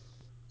Angeles.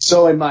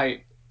 So in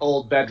my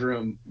old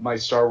bedroom, my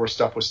Star Wars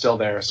stuff was still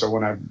there. So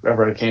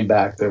whenever I came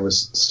back, there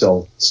was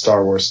still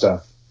Star Wars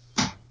stuff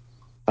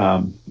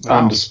on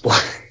display.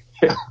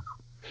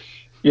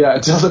 Yeah,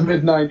 until the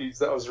mid 90s.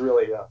 That was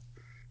really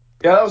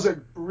that was a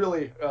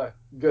really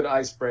good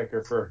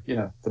icebreaker for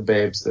the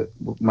babes that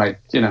might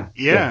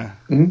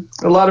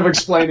Mm-hmm. A lot of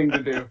explaining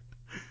to do.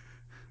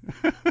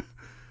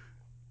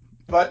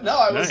 But no,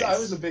 I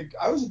was a big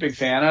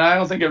fan, and I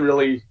don't think it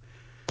really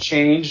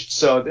changed.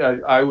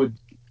 So I would,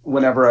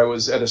 whenever I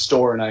was at a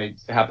store and I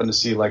happened to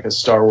see like a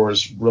Star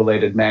Wars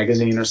related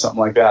magazine or something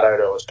like that, I'd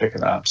always pick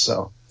it up.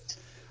 So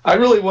I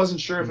really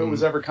wasn't sure if it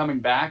was ever coming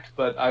back,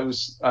 but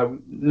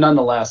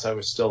nonetheless, I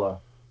was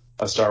still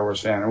a Star Wars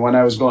fan. And when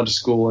I was going to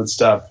school and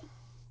stuff,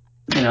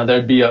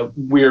 there'd be a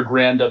weird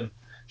random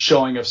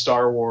showing of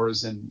Star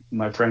Wars, and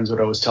my friends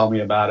would always tell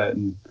me about it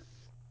and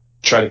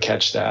try to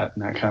catch that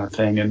and that kind of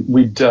thing. And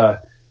we'd go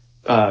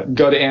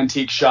to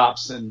antique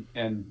shops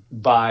and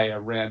buy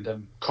a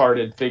random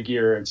carded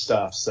figure and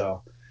stuff.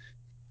 So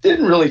it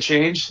didn't really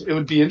change. It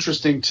would be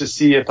interesting to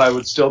see if I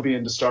would still be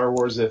into Star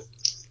Wars if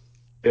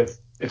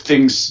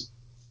things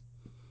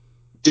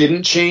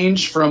didn't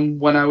change from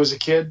when I was a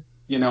kid,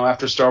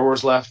 after Star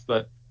Wars left,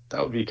 but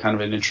that would be kind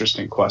of an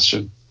interesting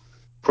question.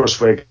 Of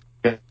course, we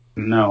don't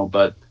know,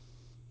 but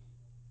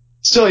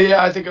still,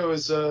 yeah, I think I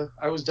was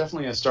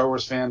definitely a Star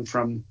Wars fan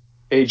from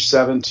age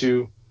 7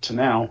 to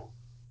now.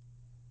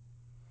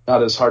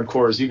 Not as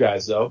hardcore as you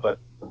guys, though, but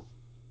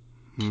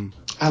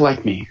I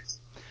like me.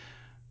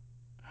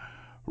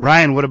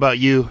 Ryan, what about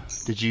you?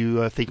 Did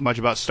you think much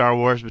about Star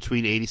Wars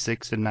between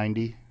 86 and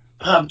 90?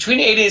 Between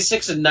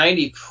 86 and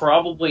 90,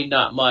 probably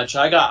not much.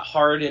 I got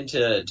hard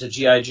into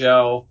G.I.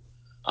 Joe.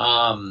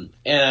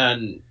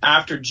 And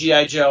after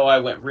G.I. Joe, I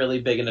went really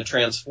big into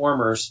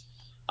Transformers.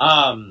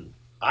 I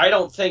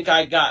don't think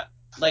I got,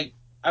 like,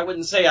 I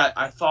wouldn't say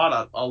I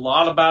thought a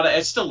lot about it.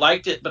 I still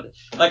liked it, but,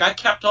 like, I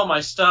kept all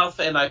my stuff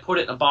and I put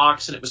it in a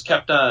box and it was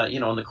kept,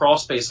 in the crawl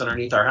space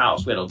underneath our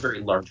house. We had a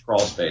very large crawl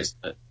space.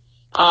 But,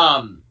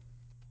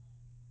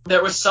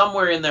 there was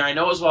somewhere in there, I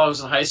know it was while I was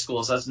in high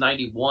school, so that's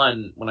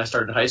 91 when I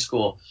started high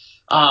school,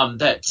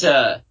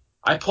 that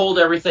I pulled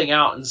everything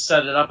out and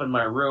set it up in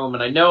my room.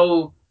 And I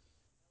know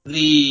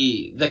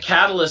the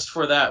catalyst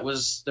for that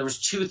was, there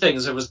was two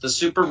things. It was the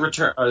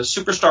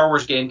Super Star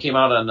Wars game came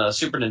out on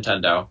Super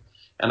Nintendo,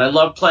 and I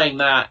loved playing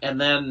that.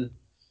 And then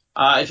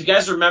if you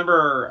guys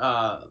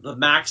remember the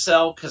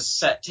Maxell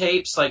cassette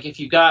tapes, like if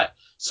you got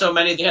so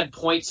many, they had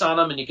points on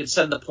them, and you could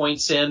send the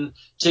points in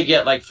to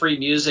get like free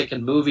music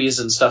and movies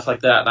and stuff like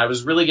that. And I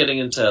was really getting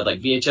into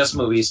like VHS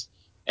movies,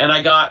 and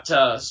I got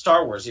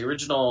Star Wars, the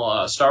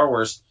original Star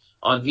Wars,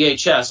 on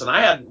VHS, and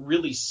I hadn't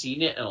really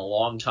seen it in a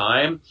long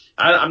time.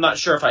 I'm not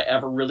sure if I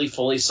ever really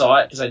fully saw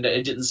it because I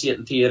didn't see it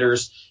in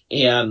theaters.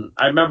 And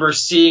I remember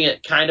seeing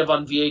it kind of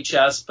on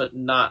VHS, but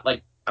not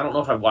like, I don't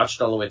know if I watched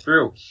it all the way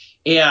through.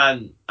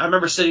 And I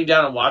remember sitting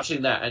down and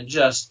watching that and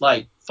just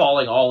like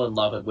falling all in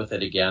love with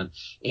it again.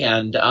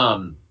 And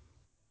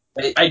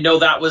I know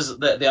that was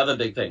the other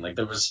big thing. Like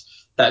there was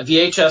that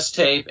VHS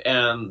tape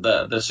and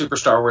the Super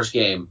Star Wars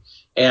game.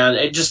 And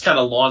it just kind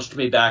of launched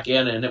me back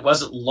in. And it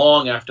wasn't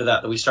long after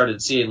that we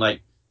started seeing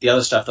like the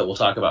other stuff that we'll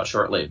talk about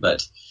shortly.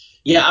 But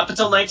yeah, up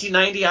until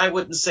 1990, I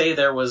wouldn't say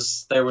there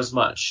was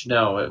much.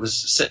 No, it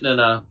was sitting in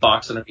a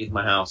box underneath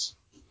my house.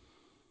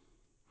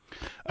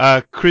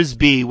 Chris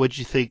B, what'd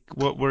you think?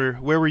 Where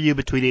were you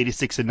between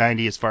 86 and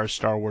 90 as far as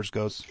Star Wars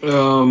goes?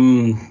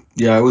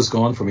 Yeah, it was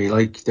gone for me.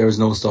 Like there was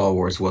no Star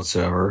Wars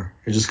whatsoever.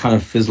 It just kind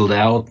of fizzled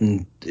out,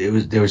 and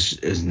there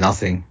was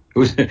nothing. It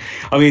was,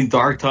 I mean,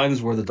 dark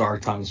times were the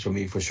dark times for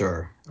me for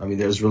sure. I mean,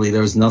 there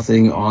was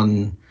nothing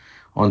on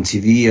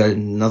TV,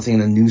 nothing in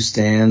the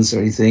newsstands or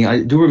anything.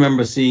 I do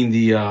remember seeing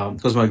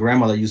because my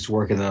grandmother used to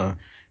work in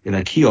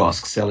a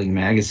kiosk selling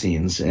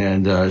magazines,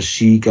 and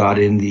she got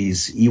in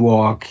these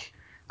Ewok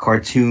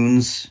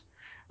cartoons,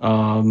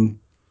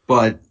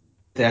 but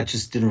that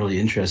just didn't really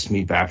interest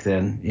me back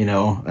then.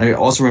 I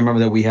also remember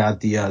that we had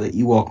the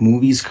Ewok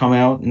movies come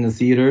out in the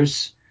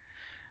theaters,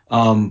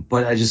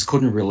 but I just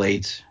couldn't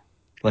relate.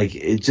 Like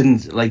it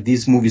didn't, like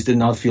these movies did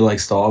not feel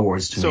like Star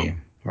Wars to me,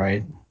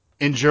 right?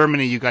 In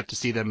Germany, you got to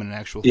see them in an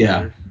actual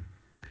theater.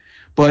 Yeah,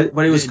 but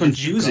it was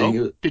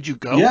confusing. Did you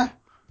go? Yeah,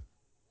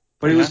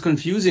 but it was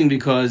confusing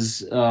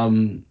because it's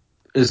kind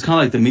of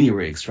like the mini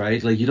rigs,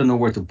 right? Like you don't know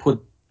where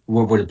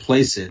to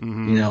place it,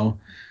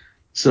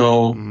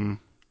 So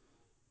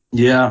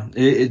yeah,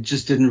 it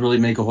just didn't really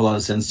make a whole lot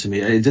of sense to me.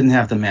 It didn't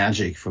have the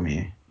magic for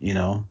me,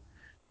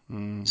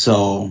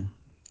 So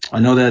I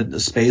know that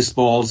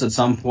Spaceballs at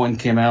some point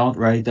came out,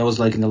 right? That was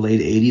like in the late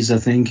 80s, I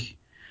think.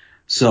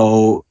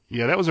 So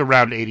yeah, that was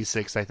around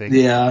 86, I think.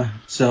 Yeah,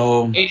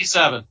 so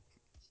 87.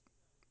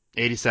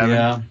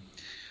 87.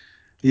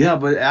 Yeah,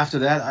 but after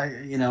that,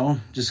 I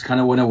just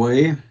kind of went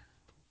away,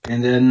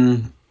 and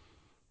then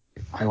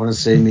I want to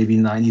say maybe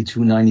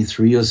 92,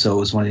 93 or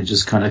so is when it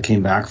just kind of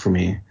came back for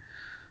me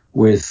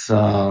with,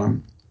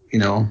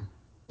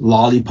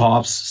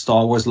 lollipops,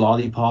 Star Wars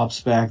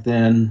lollipops back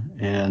then,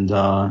 and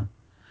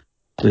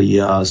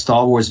the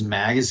Star Wars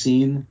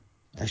magazine.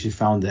 I actually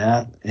found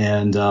that,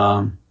 and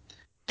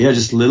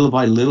just little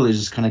by little, it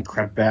just kind of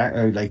crept back,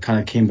 kind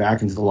of came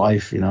back into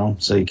life.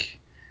 It's like,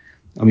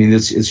 I mean,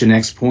 it's your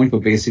next point,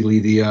 but basically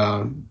the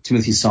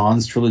Timothy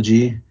Zahn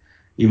trilogy.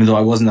 Even though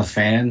I wasn't a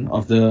fan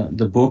of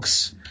the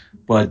books,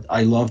 but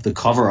I loved the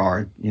cover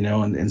art,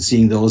 and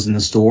seeing those in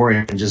the store,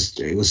 and just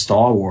it was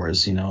Star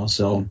Wars,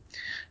 so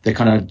they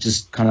kind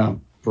of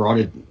brought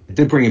it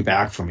did bring it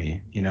back for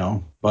me,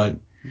 but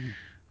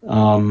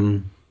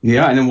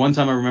yeah. And then one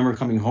time I remember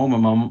coming home,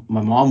 and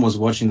my mom was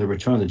watching the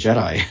Return of the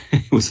Jedi.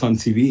 It was on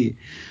TV,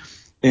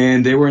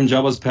 and they were in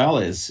Jabba's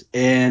palace,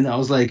 and I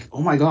was like,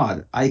 oh my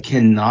god, I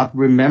cannot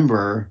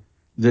remember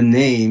the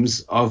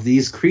names of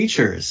these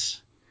creatures.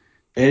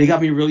 And it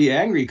got me really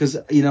angry because,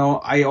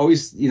 I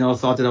always,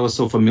 thought that I was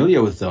so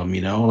familiar with them,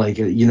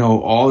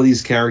 all of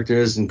these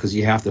characters, and because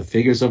you have the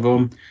figures of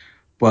them,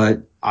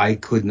 but I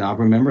could not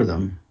remember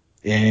them.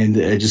 And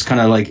it just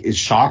kind of it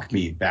shocked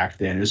me back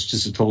then. It was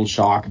just a total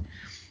shock.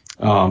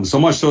 So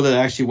much so that I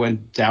actually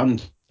went down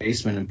into the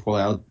basement and pulled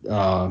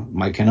out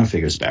my Kenner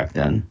figures back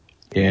then.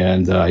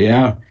 And,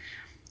 yeah,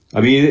 I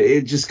mean,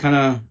 it just kind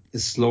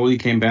of slowly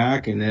came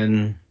back. And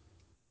then,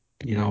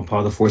 Power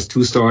of the Force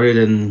 2 started,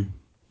 and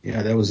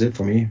yeah, that was it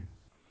for me.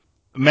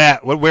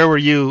 Matt, where were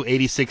you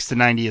 86 to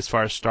 90 as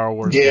far as Star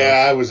Wars goes?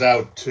 Yeah, I was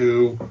out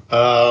too.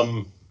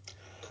 I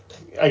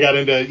got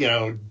into,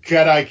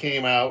 Jedi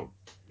came out,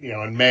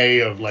 in May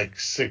of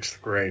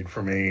 6th grade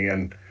for me.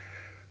 And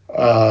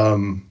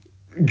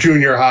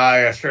junior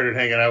high, I started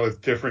hanging out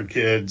with different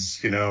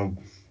kids,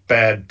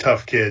 bad,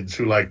 tough kids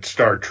who liked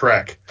Star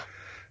Trek.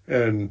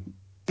 And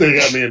they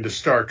got me into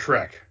Star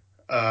Trek.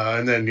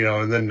 And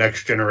then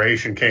Next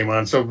Generation came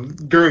on. So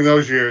during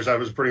those years, I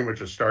was pretty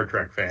much a Star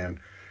Trek fan.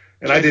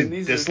 And I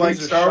didn't dislike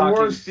Star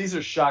Wars. These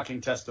are shocking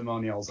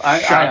testimonials.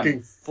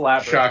 Shocking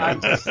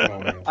testimonials.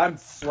 I'm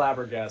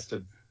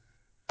flabbergasted.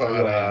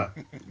 But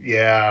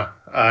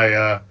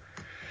there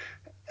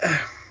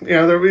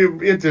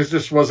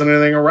just wasn't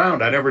anything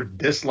around. I never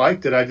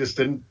disliked it. I just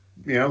didn't,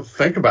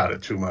 think about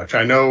it too much.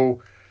 I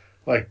know,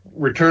 like,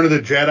 Return of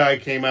the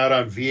Jedi came out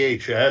on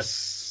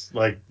VHS,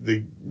 like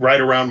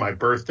right around my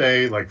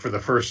birthday, like for the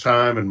first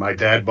time, and my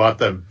dad bought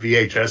the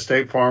VHS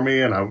tape for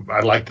me, and I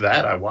liked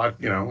that. I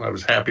watched, I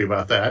was happy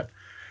about that.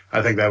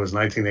 I think that was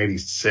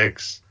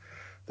 1986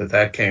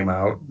 that came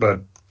out,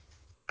 but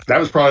that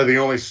was probably the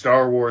only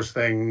Star Wars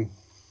thing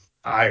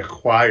I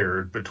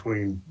acquired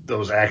between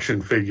those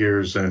action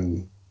figures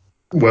and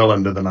well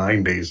into the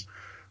 90s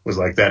was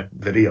like that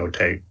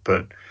videotape,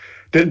 but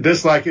didn't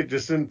dislike it,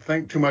 just didn't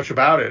think too much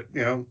about it.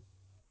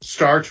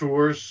 Star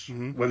Tours,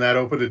 when that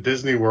opened at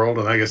Disney World,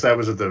 and I guess that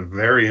was at the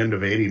very end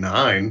of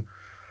 89.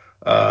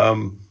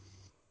 Other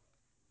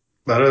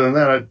than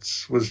that, it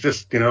was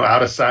just,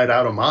 out of sight,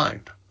 out of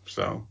mind.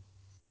 So,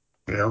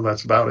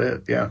 that's about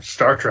it. Yeah,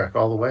 Star Trek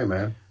all the way,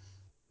 man.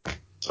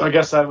 So I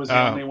guess I was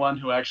the only one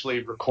who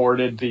actually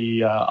recorded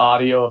the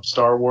audio of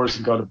Star Wars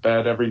and go to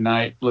bed every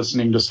night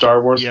listening to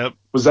Star Wars. Yep.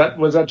 Was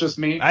that just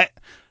me?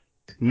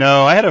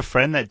 No, I had a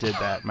friend that did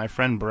that. My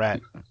friend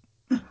Brett.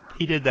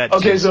 He did that.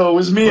 Okay, too. so it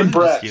was me and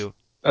Brett.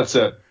 That's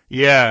it.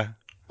 Yeah.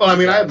 Well, I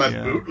mean, I had my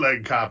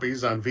bootleg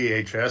copies on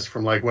VHS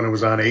from like when it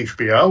was on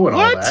HBO and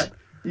all that.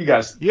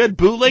 You had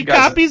bootleg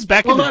copies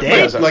back in the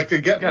day? Like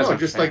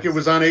like it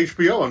was on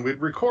HBO and we'd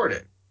record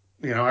it.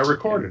 I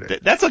recorded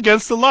it. That's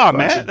against the law,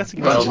 Matt. That's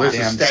against there's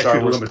a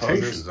statute of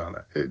limitations on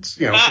it. It's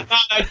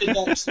I did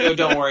that too.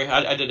 Don't worry,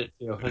 I did it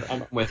too.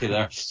 I'm with you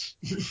there.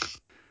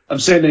 I'm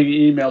sending an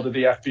email to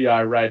the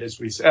FBI right as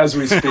we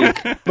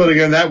speak. But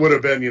again, that would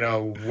have been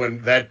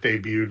when that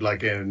debuted, like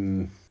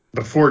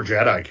before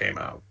Jedi came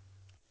out.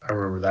 I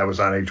remember that was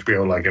on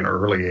HBO like in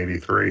early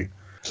 '83.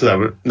 So that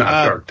was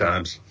not dark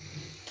times.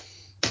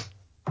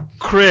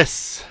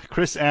 Chris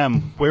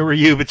M., where were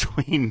you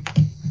between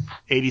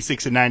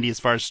 86 and 90 as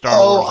far as Star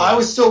Wars? I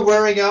was still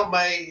wearing out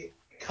my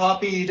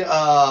copied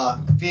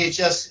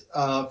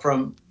VHS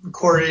from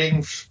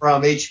recording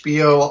from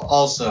HBO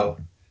also.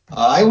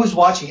 I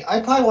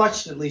probably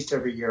watched it at least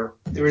every year.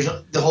 There was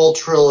the whole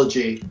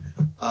trilogy.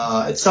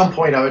 At some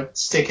point I would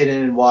stick it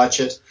in and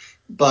watch it,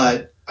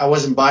 but I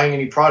wasn't buying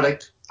any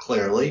product,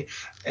 clearly.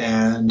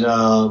 And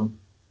the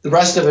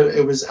rest of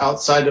it was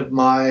outside of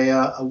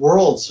my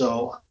world,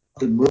 so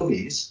the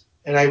movies.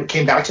 And I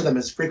came back to them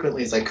as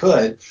frequently as I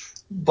could,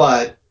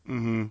 but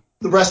the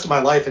rest of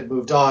my life had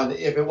moved on.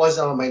 If it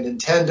wasn't on my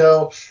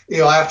Nintendo,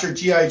 after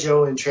G.I.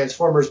 Joe and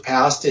Transformers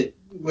passed, it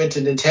went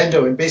to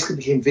Nintendo and basically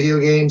became video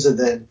games, and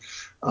then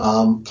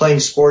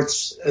playing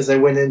sports as I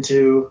went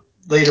into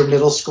later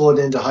middle school and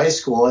into high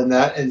school,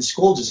 and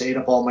school just ate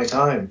up all my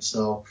time.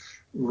 So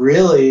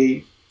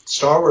really,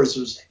 Star Wars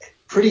was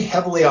pretty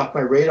heavily off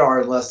my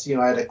radar unless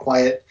I had a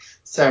quiet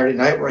Saturday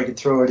night where I could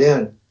throw it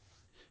in.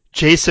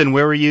 Jason,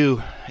 where were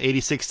you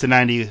 86 to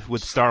 90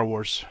 with Star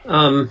Wars?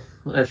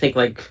 I think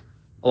like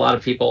a lot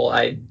of people,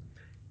 I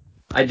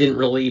didn't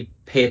really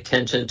pay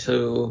attention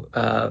to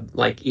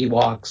like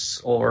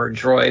Ewoks or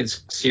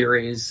Droids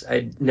series.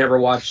 I never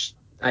watched.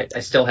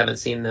 I still haven't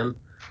seen them.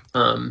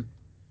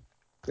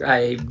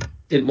 I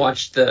didn't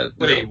watch the.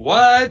 Wait,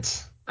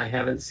 what? I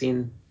haven't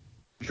seen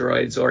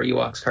Droids or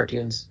Ewoks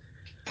cartoons.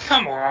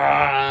 Come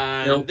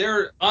on, nope.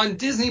 They're on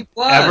Disney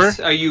Plus.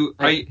 Ever?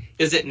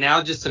 Is it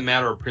now just a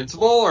matter of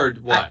principle or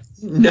what?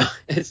 No,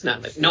 it's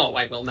not. No,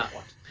 I will not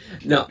watch.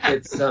 No,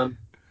 it's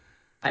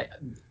I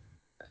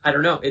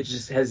don't know. It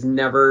just has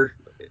never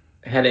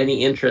had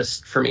any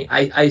interest for me.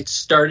 I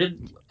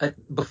started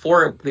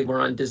before they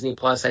were on Disney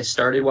Plus. I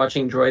started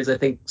watching Droids. I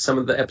think some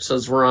of the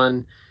episodes were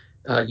on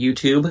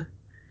YouTube.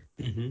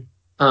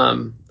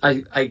 Mm-hmm.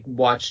 I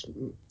watched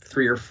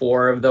 3 or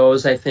 4 of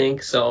those, I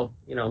think. So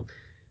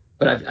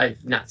but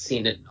I've not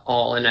seen it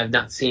all, and I've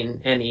not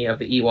seen any of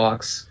the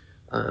Ewoks,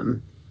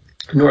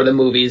 nor the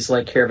movies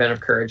like Caravan of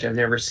Courage. I've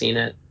never seen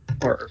it,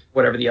 or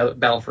whatever the other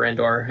Battle for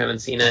Endor. Haven't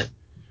seen it.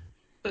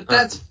 But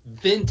that's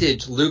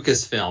vintage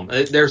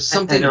Lucasfilm. There's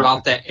something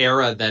about that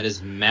era that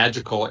is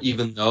magical,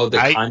 even though the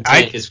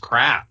content is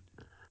crap.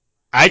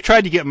 I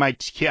tried to get my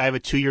kid. I have a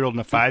 2-year-old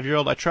and a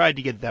 5-year-old. I tried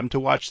to get them to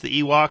watch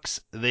the Ewoks.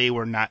 They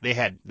were not.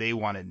 They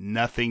wanted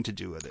nothing to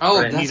do with it. Oh,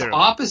 right. That's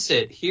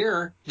opposite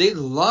here. They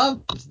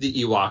loved the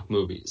Ewok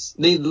movies.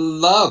 They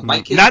love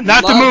my kids. Not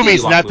the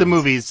movies. Not the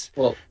movies.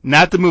 Well,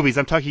 not the movies.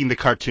 I'm talking the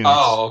cartoons.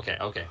 Oh, okay.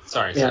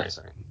 Sorry. Yeah.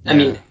 I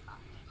mean,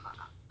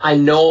 I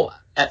know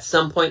at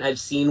some point I've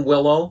seen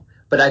Willow,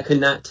 but I could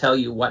not tell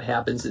you what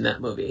happens in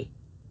that movie.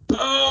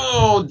 Oh,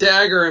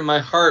 dagger in my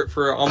heart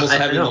for almost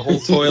having the whole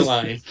toy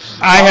line.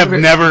 I have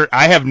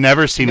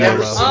never seen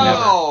Willow.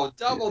 Oh,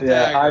 double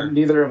dagger.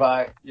 Neither have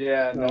I.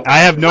 Yeah, no. I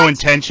have no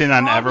intention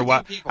on ever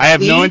I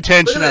have no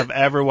intention of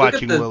ever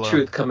watching Look at the Willow.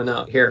 truth coming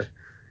out here.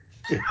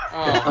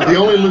 The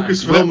only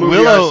Lucasfilm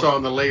movie I saw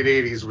in the late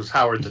 80s was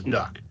Howard the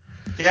Duck.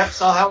 Yep,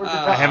 saw Howard the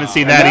Duck. I haven't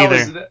seen that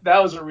either.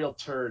 That was a real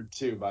turd,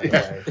 too, by the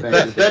way.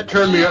 that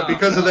turned me up.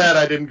 Because of that,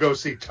 I didn't go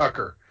see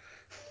Tucker.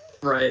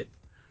 Right.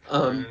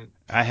 I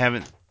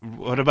haven't.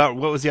 What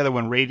was the other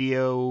one?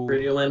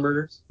 Radioland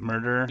Murders?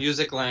 Murder?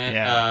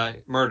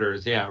 Musicland,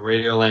 Murders, yeah.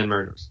 Radioland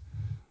Murders.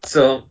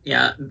 So,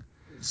 yeah.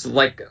 So,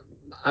 like,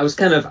 I was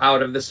kind of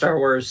out of the Star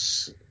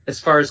Wars. As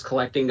far as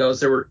collecting goes,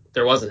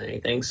 there wasn't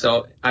anything,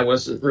 so I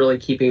wasn't really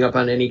keeping up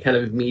on any kind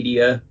of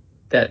media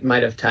that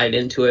might have tied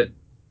into it,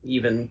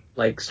 even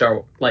like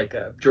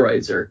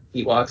droids or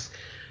Ewoks.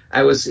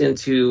 I was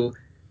into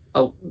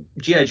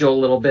G.I. Joe a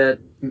little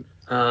bit,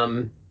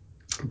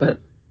 but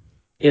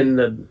in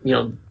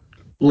the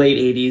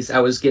late 80s,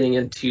 I was getting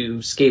into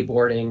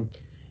skateboarding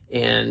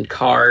and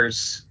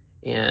cars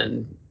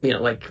and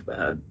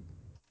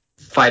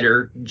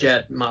fighter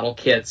jet model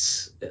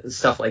kits,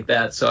 stuff like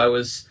that.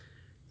 So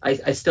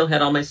I still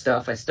had all my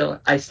stuff. I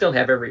still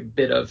have every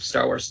bit of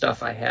Star Wars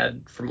stuff I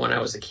had from when I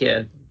was a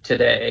kid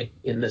today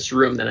in this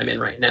room that I'm in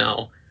right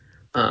now.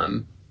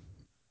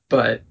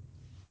 But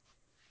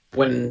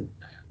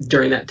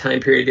during that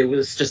time period, it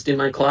was just in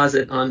my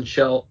closet in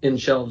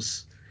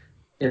shelves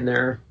in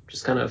there,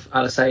 just kind of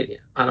out of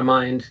sight, out of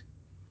mind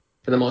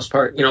for the most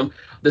part.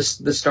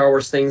 The Star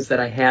Wars things that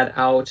I had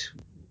out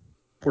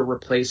were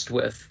replaced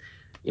with,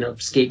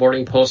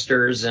 skateboarding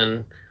posters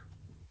and,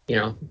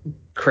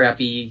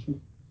 crappy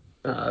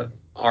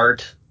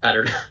art, I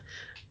don't know,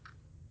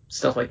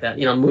 stuff like that,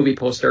 movie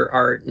poster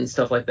art and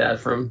stuff like that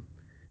from,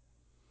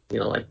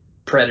 like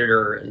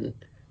Predator and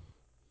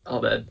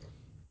all that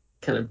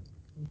kind of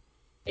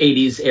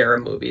 80s era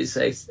movies,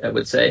 I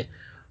would say.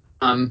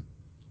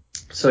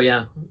 So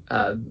yeah,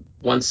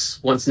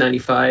 once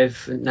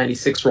 95,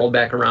 96 rolled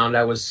back around,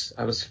 I was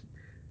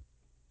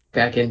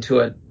back into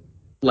it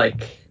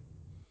like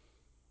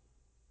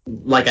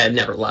I had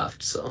never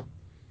left, so.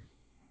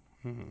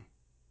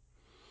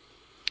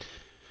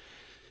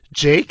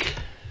 Jake?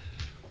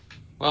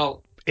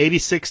 Well,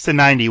 86 to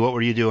 90, what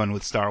were you doing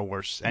with Star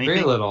Wars? Anything?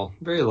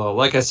 Very little.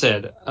 Like I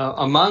said,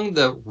 among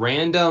the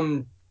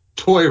random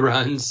toy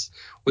runs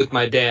with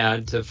my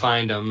dad to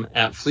find them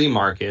at flea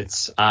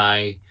markets,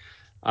 I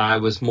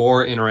was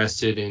more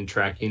interested in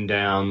tracking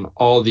down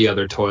all the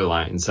other toy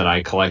lines that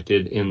I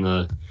collected in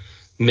the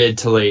mid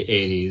to late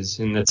 80s.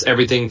 And that's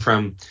everything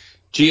from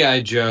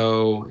G.I.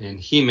 Joe and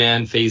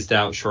He-Man phased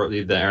out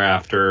shortly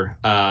thereafter.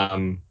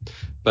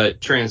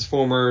 But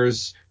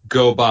Transformers,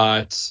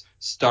 GoBots,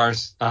 Sky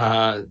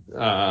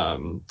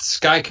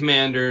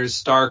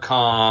Commanders,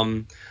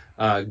 Starcom,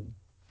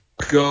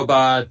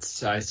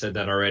 GoBots, I said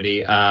that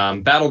already,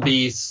 Battle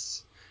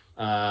Beasts,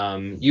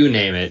 you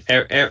name it.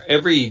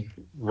 Every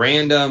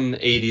random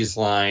 80s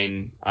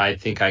line I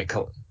think I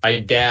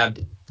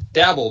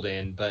dabbled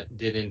in, but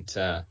didn't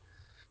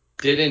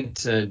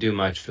do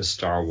much for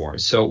Star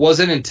Wars. So it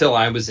wasn't until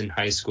I was in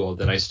high school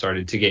that I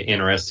started to get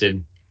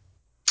interested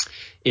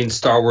in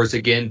Star Wars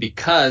again,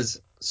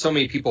 because so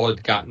many people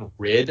had gotten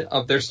rid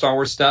of their Star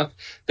Wars stuff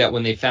that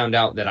when they found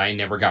out that I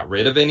never got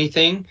rid of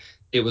anything,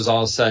 it was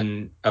all of a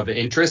sudden of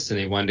interest and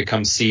they wanted to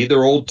come see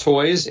their old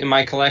toys in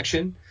my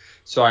collection.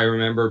 So I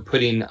remember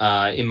putting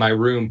in my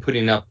room,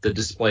 putting up the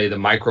display, the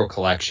micro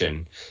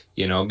collection,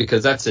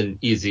 because that's an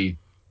easy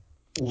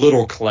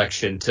little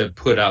collection to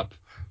put up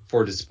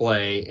for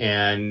display,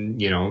 and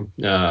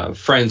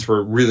friends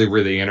were really,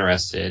 really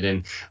interested.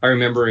 And I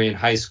remember in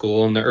high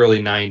school in the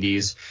early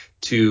 90s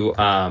to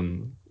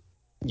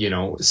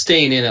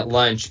staying in at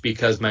lunch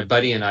because my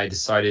buddy and I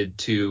decided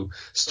to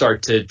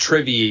start to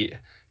trivia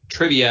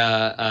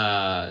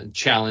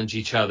challenge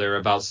each other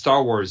about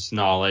Star Wars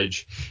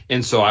knowledge.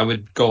 And so I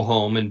would go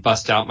home and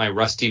bust out my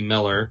Rusty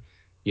Miller,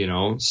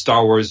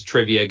 Star Wars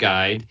trivia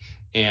guide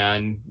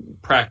and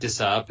practice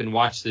up and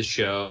watch the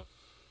show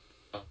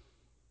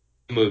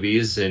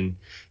movies and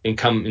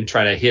come and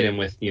try to hit him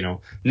with,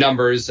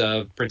 numbers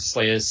of Princess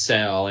Leia's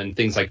cell and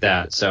things like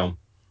that. So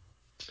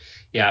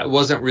yeah, it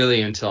wasn't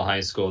really until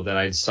high school that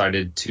I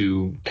decided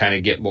to kind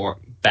of get more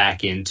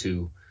back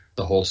into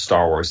the whole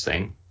Star Wars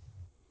thing.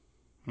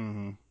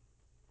 Mm-hmm.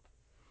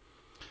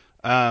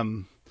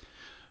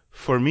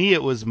 For me,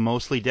 it was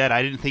mostly dead.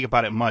 I didn't think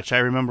about it much. I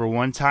remember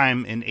one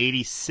time in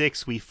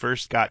 '86, we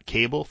first got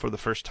cable for the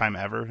first time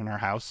ever in our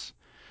house.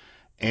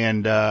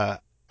 And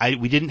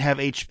we didn't have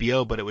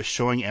HBO, but it was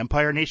showing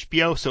Empire on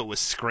HBO, so it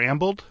was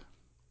scrambled.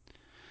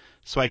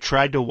 So I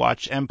tried to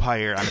watch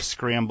Empire on a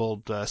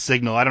scrambled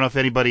signal. I don't know if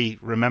anybody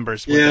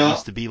remembers what that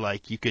used to be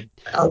like. You could,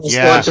 I was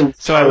watching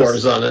Star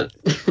Wars on it.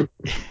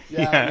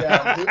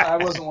 I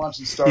wasn't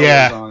watching Star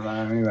Wars on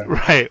that either.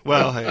 Right.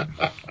 Well, hey.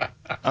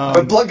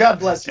 But God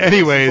bless you.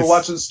 Anyways, for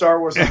watching Star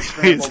Wars on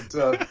scrambled.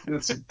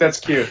 That's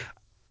cute.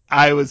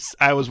 I was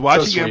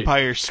watching sweet.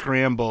 Empire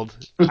Scrambled.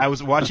 I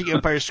was watching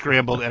Empire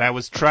Scrambled, and I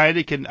was trying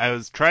to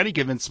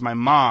convince my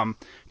mom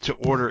to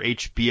order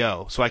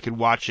HBO so I could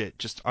watch it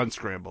just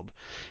unscrambled,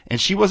 and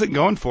she wasn't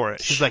going for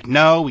it. She's like,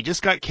 "No, we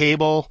just got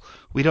cable.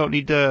 We don't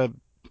need to,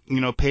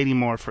 pay any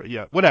more for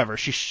whatever."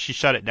 She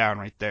shut it down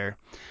right there.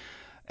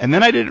 And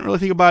then I didn't really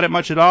think about it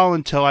much at all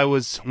until I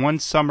was one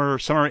summer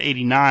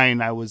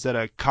 '89. I was at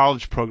a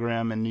college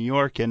program in New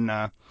York, and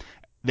I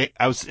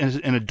was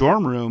in a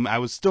dorm room. I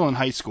was still in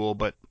high school,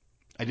 but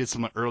I did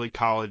some early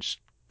college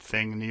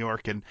thing in New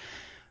York, and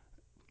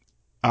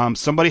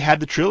somebody had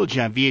the trilogy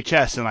on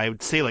VHS, and I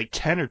would say like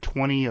 10 or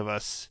 20 of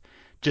us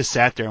just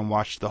sat there and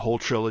watched the whole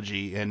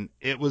trilogy. And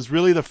it was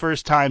really the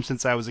first time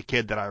since I was a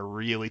kid that I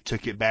really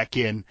took it back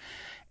in.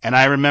 And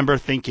I remember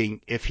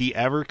thinking, if they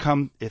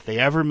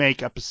ever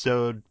make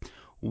episode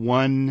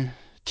 1,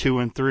 2,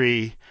 and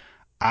 3,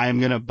 I'm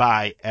going to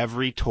buy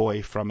every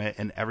toy from it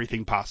and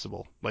everything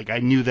possible. Like, I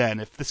knew then,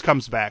 if this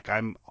comes back,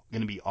 I'm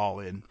going to be all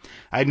in.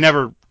 I'd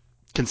never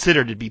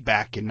considered it'd be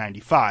back in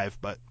 95,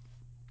 but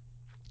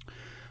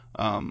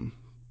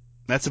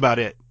that's about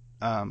it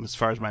as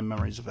far as my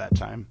memories of that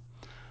time.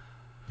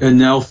 And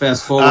now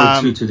fast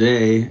forward to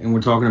today, and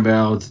we're talking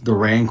about the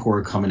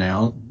Rancor coming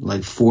out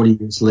like 40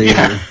 years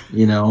later.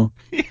 Yeah.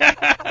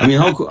 I mean,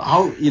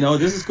 how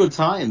this is good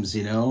times. I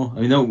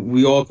mean,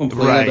 we all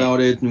complain about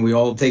it, and we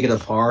all take it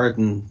apart,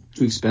 and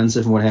too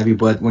expensive and what have you.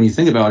 But when you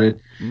think about it,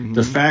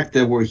 the fact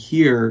that we're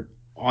here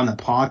on a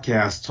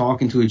podcast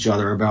talking to each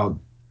other about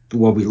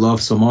what we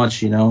love so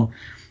much, and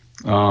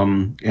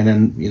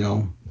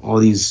then all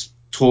these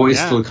toys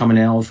still coming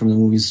out from the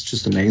movies,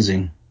 just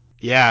amazing.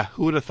 Yeah,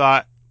 who would have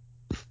thought?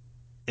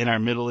 In our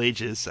middle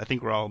ages, I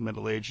think we're all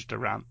middle-aged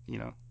around,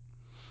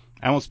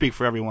 I won't speak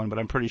for everyone, but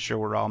I'm pretty sure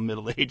we're all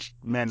middle-aged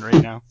men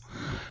right now,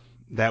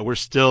 that we're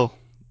still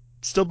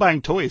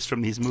buying toys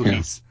from these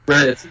movies. Yeah.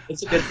 Right,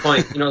 it's a good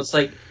point. It's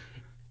like,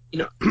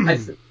 I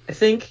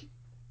think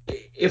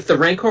if the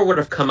Rancor would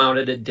have come out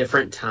at a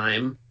different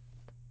time,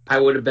 I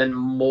would have been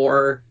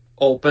more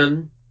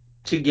open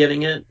to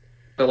getting it.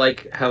 But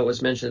like how it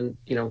was mentioned,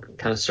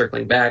 kind of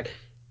circling back,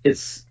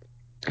 it's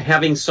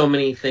having so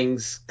many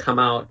things come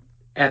out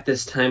at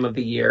this time of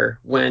the year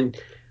when,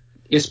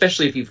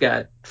 especially if you've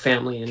got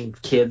family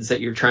and kids that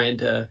you're trying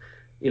to,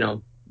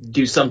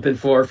 do something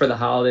for the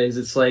holidays,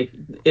 it's like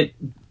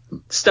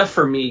stuff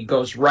for me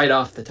goes right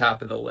off the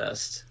top of the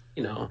list.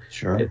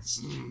 Sure.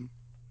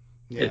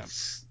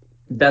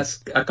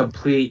 That's a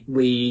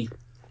completely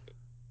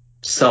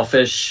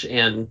selfish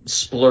and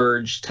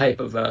splurge type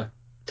of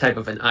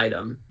an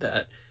item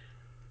that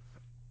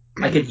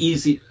I could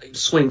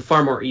swing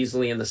far more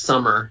easily in the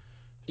summer,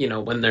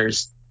 when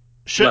there's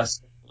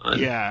less on.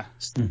 Yeah.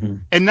 Mm-hmm.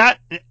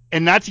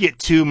 And not to get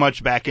too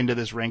much back into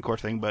this Rancor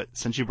thing, but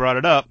since you brought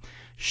it up,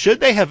 should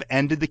they have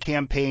ended the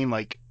campaign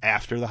like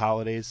after the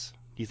holidays?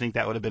 Do you think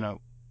that would have been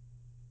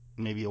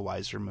maybe a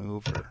wiser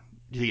move, or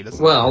do you think it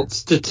doesn't matter?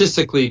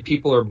 Statistically,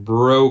 people are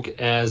broke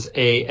as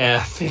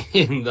AF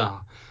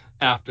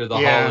after the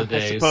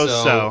holidays. I suppose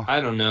so.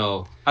 I don't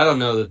know. I don't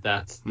know that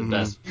that's the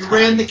best. You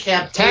ran the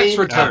campaign. Tax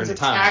return to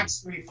time.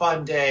 Tax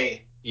refund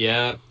day.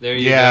 Yeah, there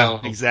you go. Yeah,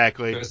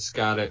 exactly. Chris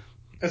got it.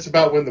 That's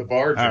about when the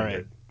barge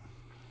ended.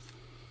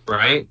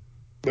 Right.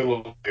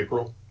 Middle of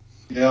April.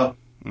 Yeah.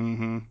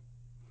 Mm-hmm.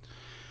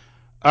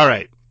 All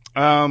right.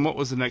 What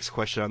was the next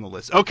question on the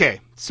list?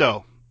 Okay,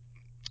 so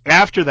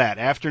after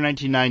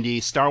 1990,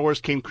 Star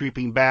Wars came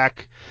creeping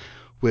back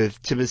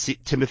with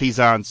Timothy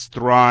Zahn's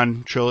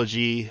Thrawn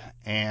trilogy,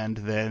 and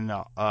then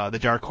the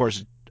Dark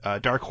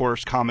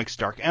Horse Comics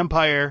Dark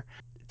Empire.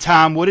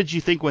 Tom, what did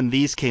you think when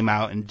these came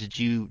out, and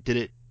did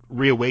it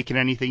reawaken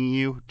anything in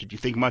you? Did you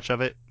think much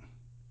of it?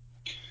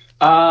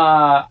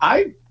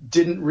 I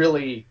didn't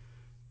really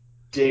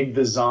dig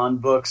the Zahn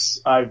books.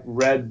 I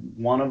read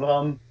one of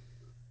them,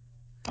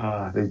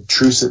 the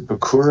Truce at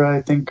Bakura,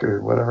 I think,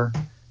 or whatever.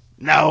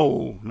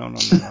 No.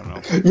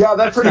 Yeah,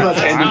 that pretty much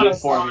ended it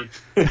for me.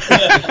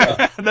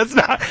 That's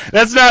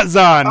not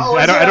Zahn.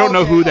 I don't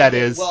know who that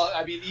is. Well,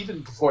 I mean,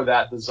 even before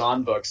that, the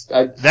Zahn books.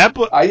 I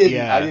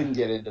didn't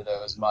get into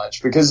those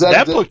much because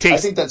that book I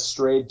think that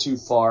strayed too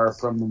far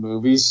from the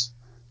movies,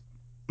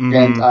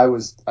 and I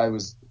was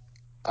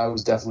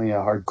definitely a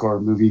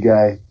hardcore movie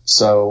guy,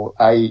 so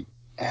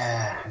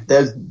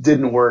that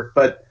didn't work.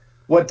 But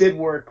what did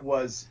work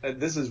was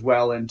this is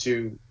well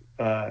into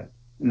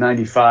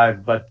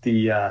 95, but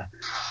the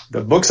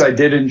books I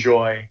did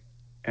enjoy,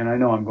 and I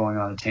know I'm going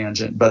on a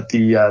tangent, but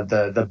the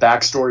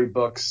backstory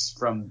books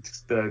from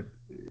the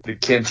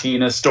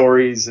Cantina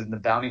stories and the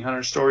Bounty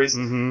Hunter stories,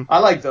 I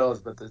like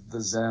those, but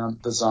the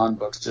Zahn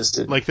books just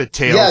didn't. Like the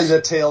Tales. Yeah,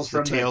 the Tales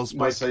from Tales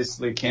my place,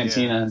 the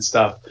Cantina and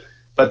stuff.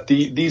 But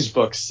these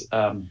books,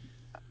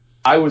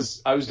 I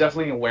was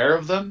definitely aware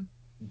of them,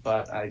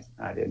 but I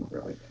didn't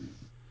really.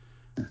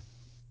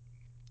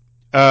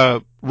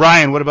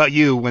 Ryan, what about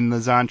you when the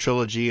Zahn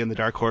trilogy and the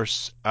Dark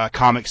Horse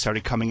comics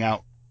started coming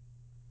out?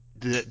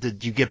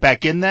 Did you get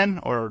back in then,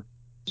 or?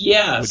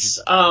 Yes.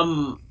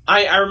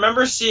 I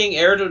remember seeing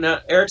Heir to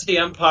the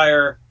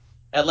Empire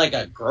at like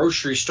a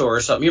grocery store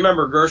or something. You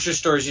remember grocery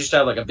stores used to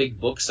have like a big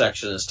book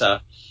section and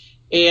stuff.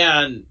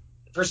 And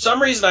for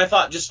some reason, I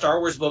thought just Star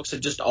Wars books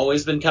had just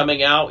always been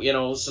coming out,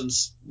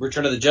 since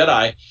Return of the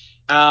Jedi.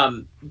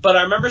 But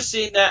I remember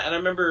seeing that, and I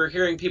remember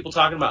hearing people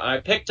talking about it. And I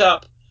picked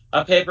up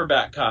a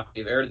paperback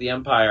copy of Heir to the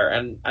Empire,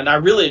 and I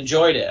really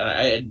enjoyed it.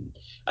 And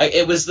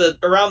it was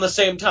around the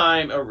same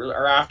time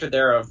or after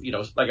there of,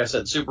 like I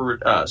said, Super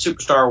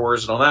Star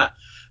Wars and all that.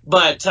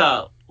 But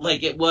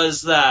like it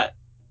was that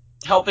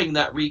helping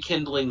that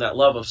rekindling that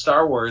love of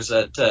Star Wars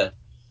that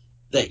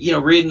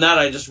reading that,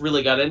 I just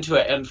really got into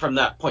it. And from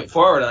that point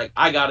forward,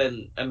 I got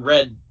in and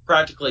read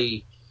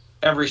practically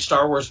every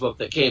Star Wars book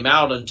that came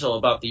out until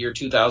about the year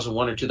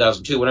 2001 or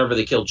 2002, whenever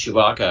they killed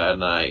Chewbacca.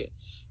 And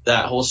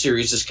that whole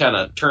series just kind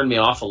of turned me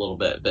off a little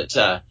bit. But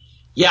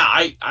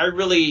I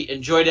really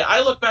enjoyed it.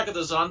 I look back at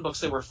the Zahn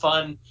books. They were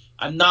fun.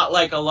 I'm not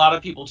like a lot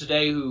of people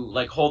today who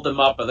like hold them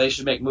up, or they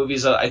should make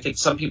movies. I think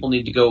some people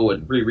need to go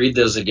and reread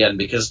those again,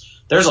 because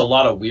there's a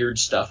lot of weird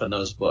stuff in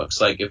those books.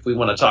 Like if we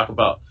want to talk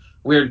about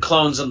weird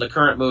clones in the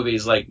current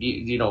movies, like,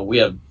 we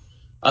have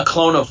a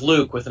clone of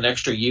Luke with an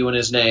extra U in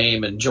his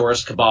name, and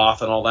Joris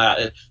Kaboth and all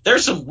that.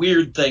 There's some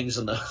weird things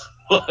in the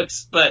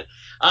books, but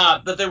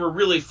they were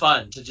really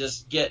fun to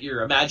just get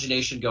your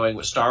imagination going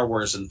with Star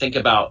Wars and think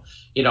about,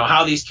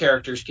 how these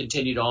characters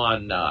continued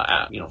on,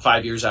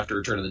 5 years after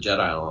Return of the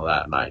Jedi and all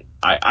that. And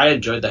I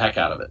enjoyed the heck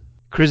out of it.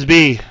 Chris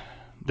B,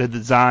 did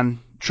the Zahn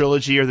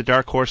trilogy or the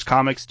Dark Horse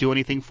comics do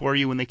anything for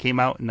you when they came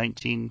out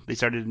they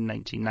started in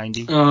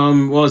 1990?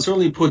 Well, it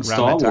certainly put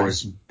Star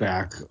Wars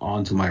back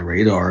onto my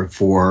radar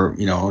for,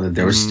 that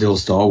there was still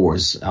Star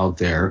Wars out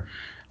there.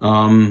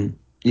 I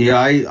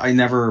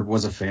never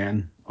was a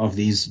fan of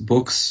these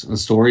books and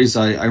stories.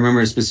 I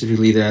remember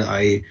specifically that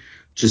I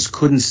just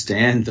couldn't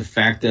stand the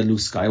fact that Luke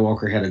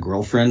Skywalker had a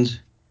girlfriend,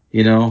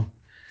 I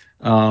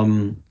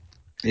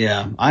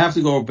have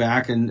to go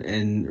back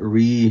and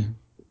read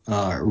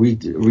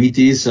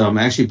these.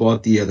 I actually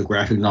bought the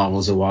graphic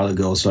novels a while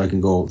ago, so I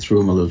can go through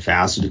them a little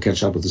faster to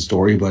catch up with the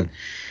story. But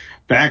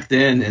back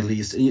then, at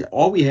least,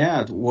 all we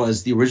had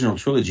was the original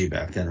trilogy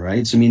back then,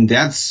 right? So,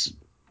 that's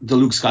the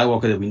Luke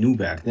Skywalker that we knew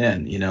back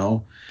then,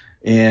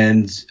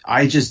 And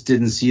I just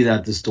didn't see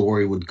that the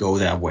story would go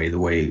that way, the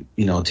way,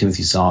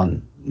 Timothy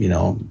Zahn,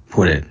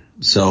 put it.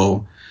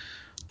 So,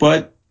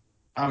 but,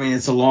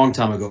 it's a long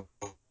time ago.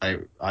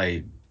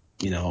 I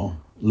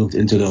looked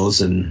into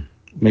those, and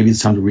maybe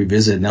it's time to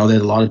revisit now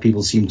that a lot of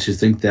people seem to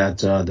think that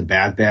the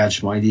Bad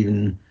Batch might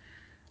even,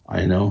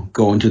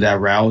 go into that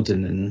route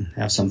and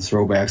have some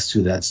throwbacks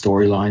to that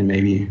storyline.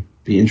 Maybe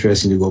be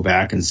interesting to go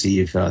back and see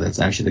if that's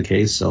actually the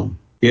case. So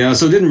it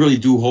didn't really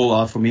do a whole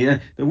lot for me.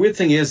 The weird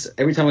thing is,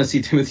 every time I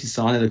see Timothy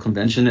Zahn at a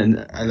convention,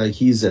 and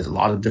he's at a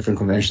lot of different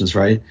conventions,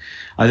 right?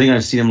 I think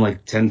I've seen him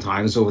like 10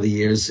 times over the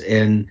years,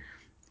 and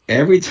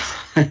every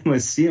time I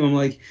see him, I'm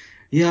like,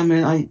 yeah,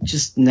 man, I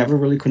just never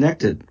really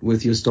connected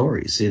with your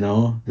stories,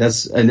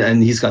 That's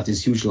and he's got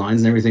these huge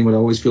lines and everything, but I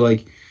always feel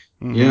like,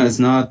 it's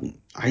not.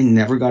 I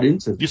never got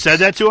into it. You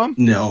said that to him?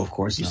 No, of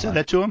course not. You said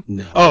that to him?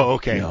 No. Oh,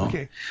 okay. No.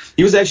 Okay.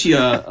 He was actually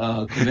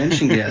a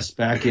convention guest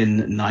back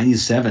in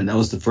 '97. That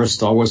was the first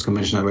Star Wars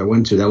convention I ever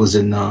went to. That was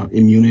in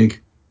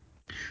Munich.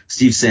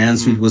 Steve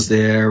Sansweet was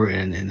there,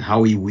 and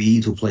Howie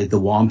Weed, who played the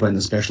Wampa in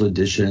the special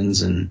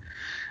editions, and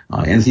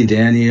Anthony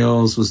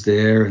Daniels was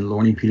there, and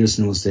Lorne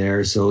Peterson was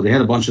there. So they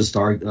had a bunch of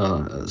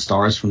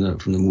stars from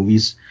the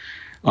movies,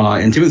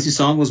 and Timothy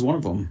Zahn was one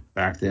of them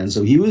back then.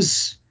 So he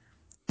was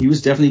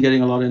definitely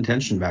getting a lot of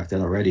attention back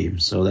then already.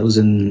 So that was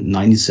in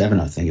 '97,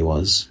 I think it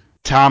was.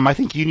 Tom, I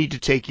think you need to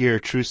take your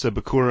Trusa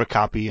Bakura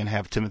copy and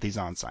have Timothy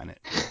Zahn sign it.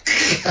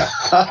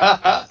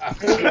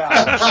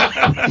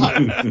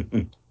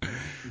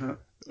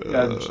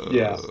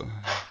 Yeah.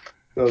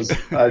 Those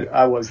I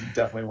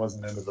definitely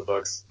wasn't into the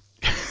books.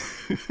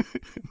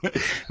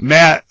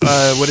 Matt,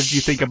 what did you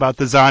think about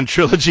the Zahn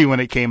trilogy when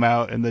it came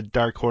out and the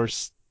Dark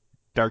Horse,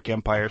 Dark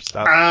Empire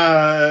stuff?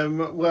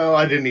 Well,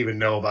 I didn't even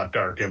know about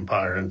Dark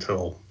Empire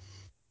until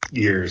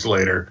years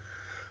later.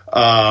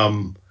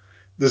 The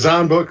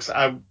Zahn books,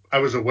 I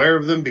was aware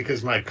of them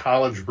because my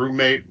college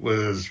roommate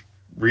was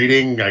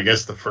reading, I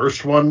guess, the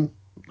first one.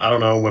 I don't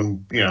know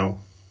when,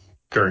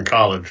 during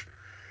college.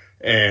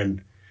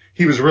 And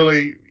he was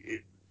really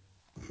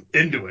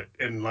into it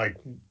and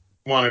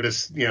wanted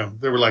us,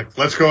 they were like,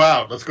 let's go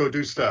out, let's go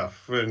do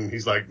stuff. And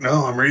he's like,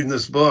 no, I'm reading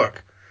this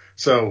book.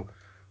 So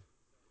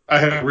I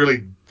had a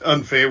really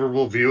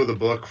unfavorable view of the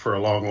book for a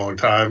long, long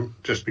time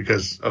just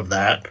because of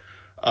that.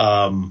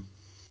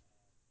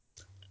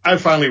 I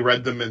finally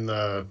read them in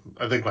I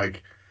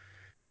think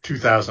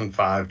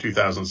 2005,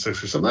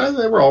 2006 or something.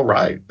 They were all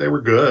right. They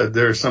were good.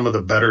 They're some of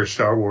the better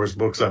Star Wars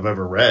books I've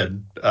ever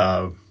read.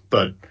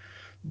 But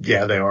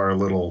yeah, they are a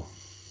little,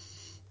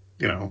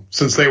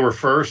 since they were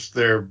first,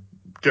 they're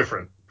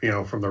different,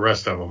 from the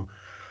rest of them.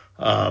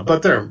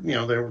 But they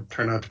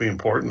turned out to be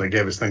important. They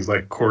gave us things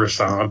like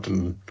Coruscant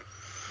and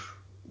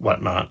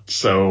whatnot.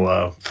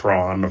 So,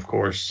 Thrawn, of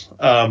course.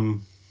 But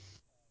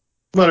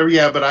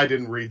I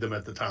didn't read them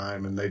at the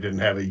time, and they didn't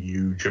have a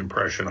huge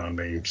impression on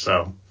me.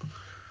 So,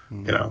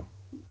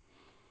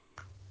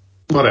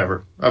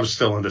 Whatever. I was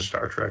still into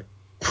Star Trek.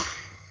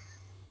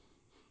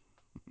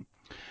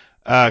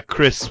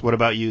 Chris, what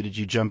about you? Did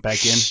you jump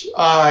back in?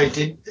 I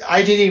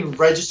didn't even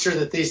register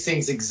that these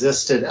things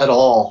existed at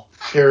all.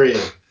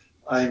 Period.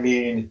 I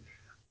mean,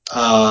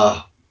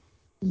 not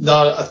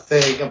a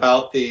thing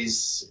about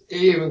these. It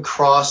even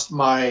crossed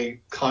my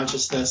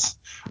consciousness.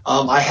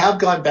 I have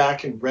gone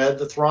back and read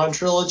the Thrawn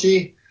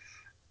trilogy.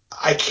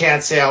 I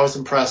can't say I was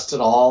impressed at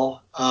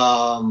all.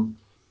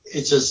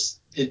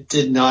 It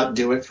did not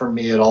do it for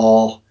me at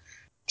all.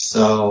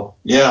 So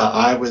yeah,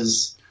 I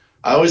was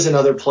in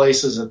other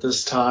places at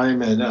this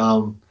time,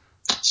 and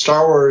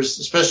Star Wars,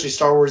 especially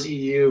Star Wars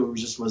EU,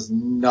 just was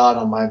not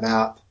on my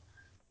map.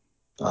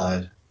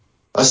 But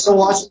I still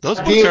watched those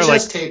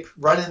VHS tape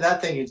running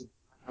that thing.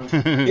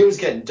 It was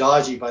getting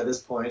dodgy by this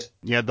point.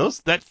 Yeah,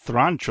 that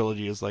Thrawn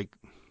trilogy is like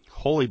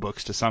holy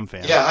books to some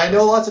fans. Yeah, I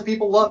know lots of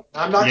people love it.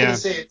 I'm not going to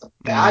say it's a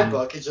bad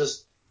book. It's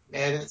just,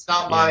 man, it's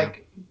not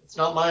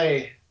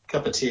my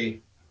cup of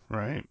tea.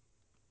 Right.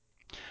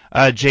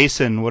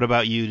 Jason, what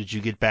about you? Did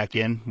you get back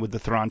in with the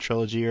Thrawn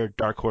trilogy or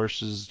Dark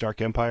Horse's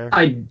Dark Empire?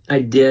 I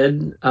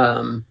did.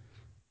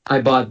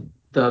 I bought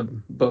the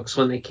books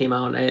when they came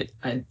out. I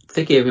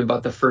think I even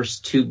bought the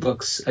first two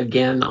books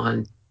again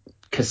on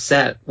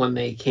cassette when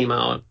they came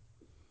out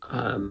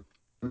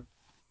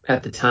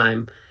at the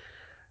time.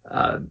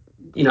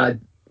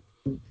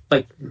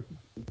 Like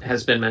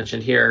has been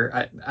mentioned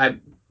here, I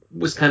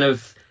was kind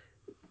of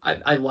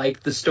I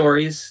liked the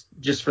stories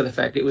just for the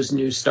fact it was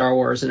new Star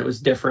Wars and it was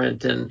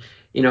different, and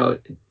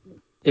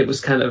it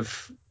was kind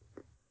of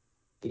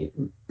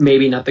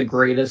maybe not the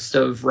greatest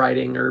of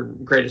writing or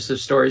greatest of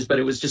stories, but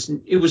it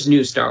was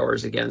new Star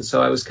Wars again.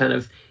 So I was kind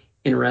of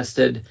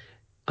interested,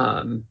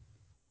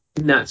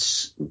 not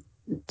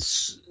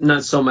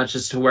so much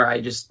as to where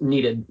I just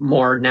needed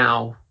more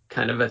now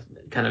kind of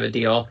a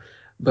deal,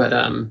 but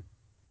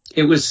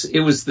it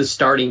was the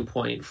starting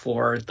point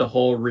for the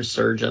whole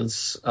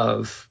resurgence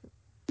of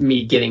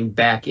me getting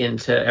back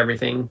into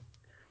everything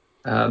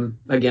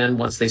again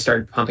once they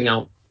started pumping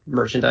out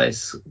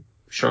merchandise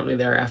shortly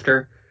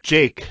thereafter.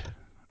 Jake.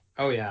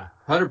 Oh yeah,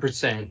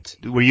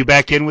 100%. Were you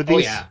back in with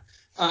these?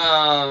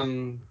 Oh yeah.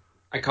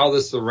 I call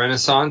this the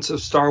Renaissance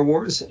of Star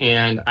Wars,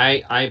 and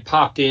I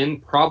popped in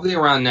probably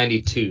around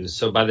 92.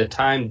 So by the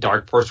time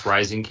Dark Force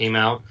Rising came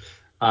out,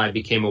 I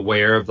became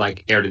aware of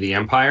like Heir to the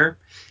Empire.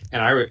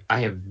 And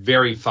I have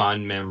very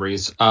fond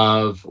memories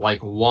of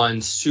like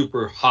one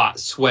super hot,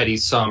 sweaty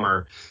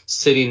summer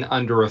sitting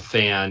under a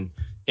fan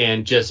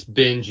and just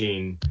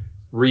binging,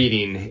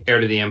 reading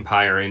Heir to the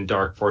Empire and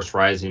Dark Force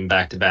Rising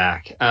back to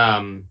back.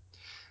 And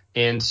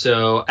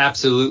so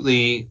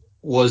absolutely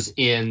was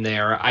in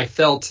there. I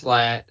felt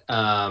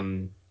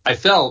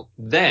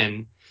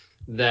then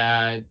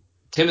that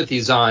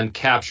Timothy Zahn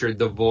captured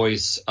the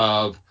voice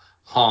of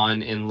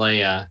Han and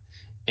Leia,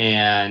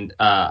 and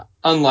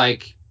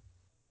unlike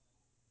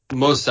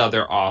most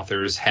other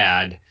authors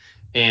had,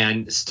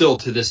 and still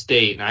to this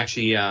date, and I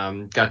actually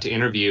got to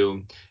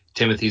interview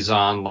Timothy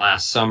Zahn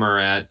last summer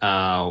at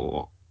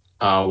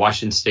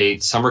Washington State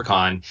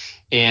SummerCon,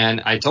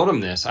 and I told him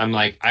this. I'm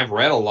like, I've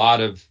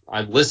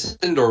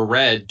listened or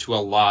read to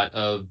a lot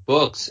of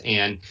books,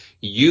 and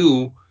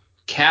you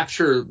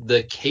capture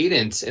the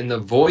cadence and the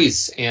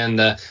voice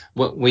and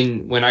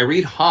when I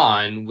read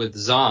Han with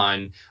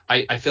Zahn,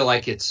 I feel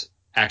like it's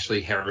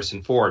actually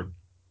Harrison Ford.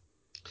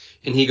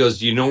 And he goes,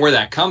 do you know where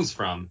that comes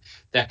from?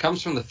 That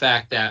comes from the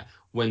fact that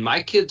when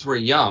my kids were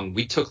young,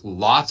 we took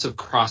lots of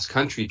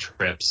cross-country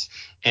trips,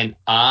 and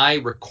I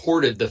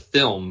recorded the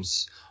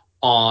films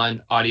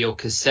on audio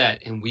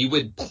cassette, and we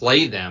would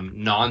play them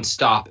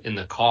nonstop in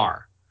the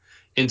car.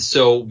 And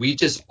so we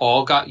just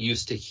all got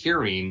used to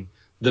hearing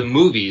the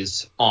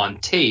movies on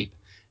tape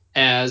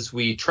as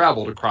we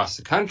traveled across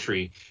the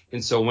country.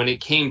 And so when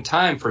it came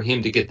time for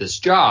him to get this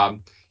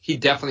job, he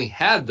definitely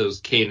had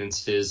those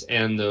cadences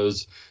and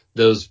those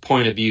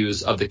point of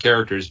views of the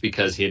characters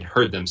because he had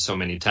heard them so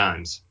many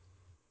times.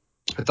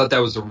 I thought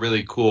that was a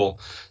really cool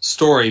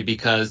story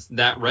because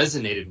that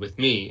resonated with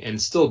me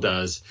and still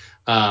does.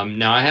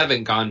 Now, I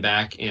haven't gone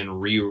back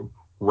and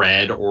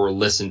reread or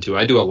listened to.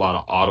 I do a lot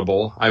of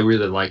Audible. I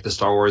really like the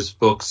Star Wars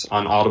books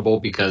on Audible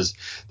because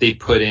they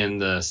put in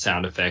the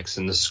sound effects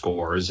and the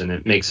scores, and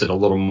it makes it a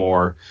little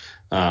more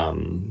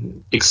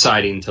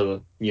exciting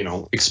to,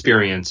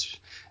 experience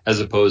as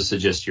opposed to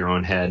just your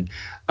own head.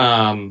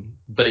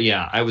 But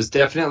yeah, I was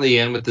definitely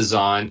in with the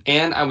Zahn,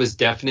 and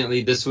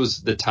this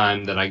was the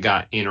time that I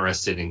got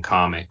interested in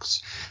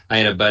comics. I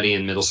had a buddy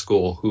in middle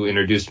school who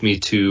introduced me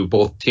to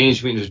both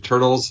Teenage Mutant Ninja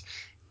Turtles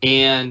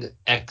and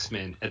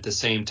X-Men at the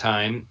same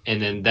time.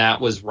 And then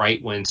that was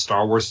right when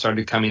Star Wars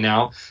started coming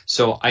out.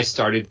 So I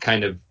started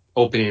kind of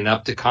opening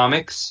up to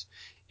comics,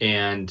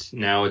 and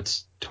now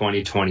it's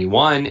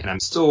 2021 and I'm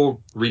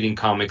still reading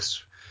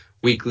comics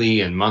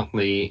weekly and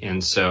monthly.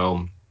 And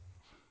so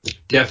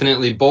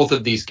definitely both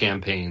of these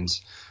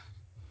campaigns,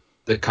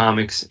 the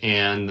comics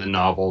and the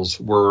novels,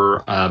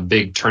 were a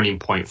big turning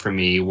point for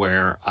me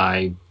where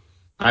I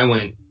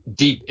went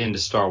deep into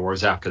Star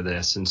Wars after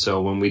this. And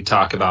so when we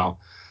talk about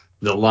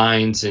the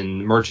lines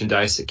and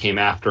merchandise that came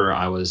after,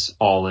 I was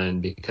all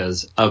in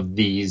because of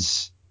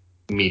these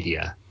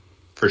media,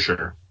 for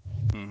sure.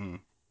 Mm-hmm.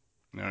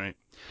 All right.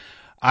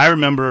 I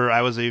remember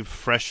I was a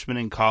freshman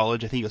in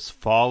college. I think it was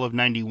fall of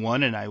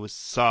 '91, and I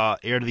saw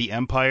Heir to the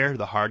Empire,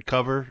 the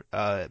hardcover.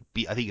 I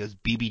think it was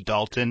B.B.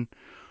 Dalton,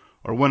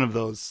 or one of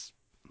those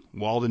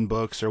Walden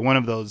Books, or one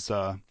of those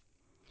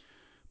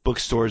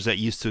bookstores that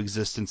used to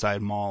exist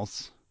inside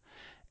malls.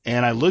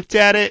 And I looked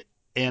at it,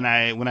 and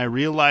when I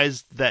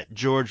realized that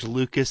George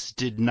Lucas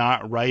did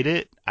not write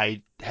it,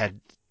 I had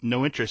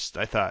no interest.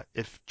 I thought,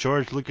 if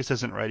George Lucas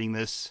isn't writing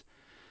this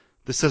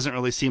doesn't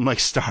really seem like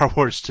Star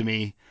Wars to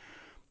me.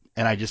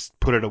 And I just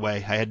put it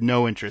away. I had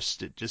no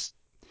interest.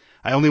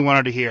 I only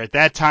wanted to hear, at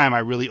that time, I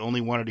really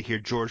only wanted to hear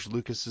George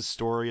Lucas's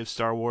story of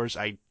Star Wars.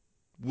 I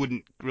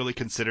wouldn't really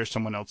consider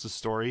someone else's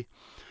story.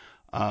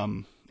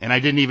 And I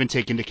didn't even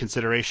take into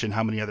consideration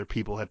how many other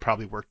people had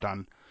probably worked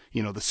on,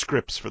 the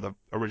scripts for the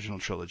original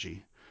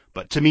trilogy.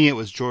 But to me, it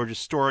was George's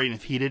story, and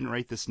if he didn't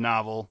write this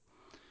novel,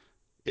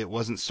 it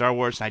wasn't Star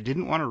Wars, and I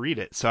didn't want to read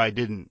it, so I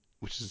didn't,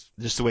 which is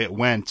just the way it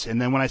went.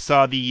 And then when I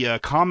saw the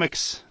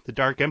comics, the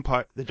Dark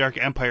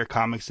Empire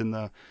comics in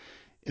the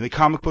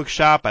comic book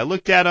shop, I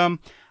looked at them.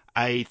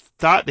 I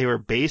thought they were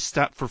based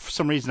on, for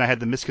some reason I had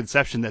the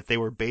misconception that they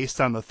were based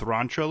on the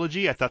Thrawn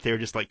trilogy. I thought they were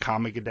just like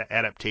comic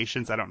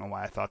adaptations. I don't know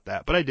why I thought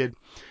that, but I did.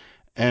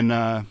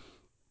 And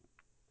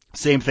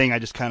same thing, I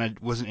just kind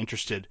of wasn't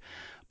interested.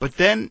 But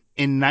then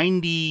in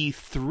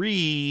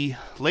 '93,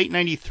 late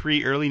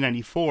 '93, early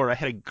 '94, I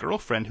had a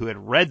girlfriend who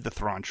had read the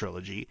Thrawn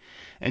trilogy,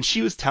 and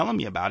she was telling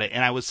me about it,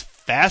 and I was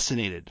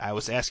fascinated. I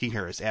was asking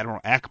her, is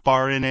Admiral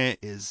Akbar in it?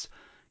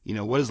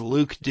 What does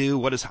Luke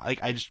do?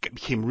 I just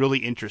became really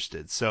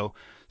interested. So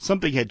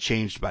something had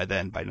changed by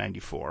then, by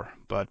 '94.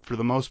 But for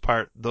the most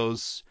part,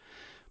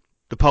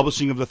 the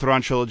publishing of the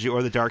Thrawn trilogy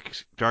or the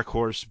Dark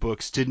Horse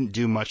books didn't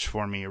do much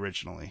for me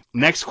originally.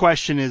 Next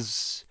question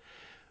is,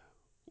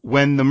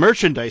 when the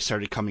merchandise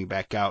started coming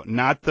back out,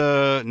 not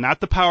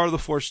the Power of the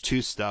Force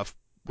 2 stuff,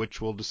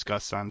 which we'll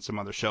discuss on some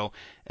other show,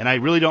 and I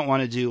really don't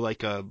want to do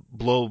like a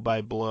blow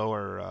by blow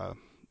or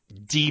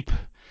deep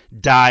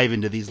dive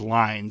into these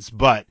lines,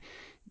 but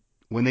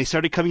when they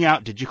started coming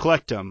out, did you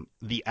collect them?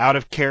 The out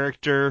of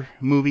character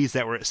movies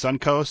that were at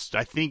Suncoast,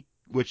 I think,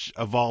 which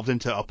evolved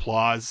into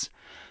Applause.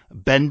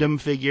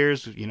 Bendham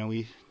figures,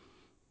 we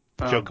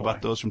joke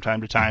about those from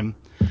time to time.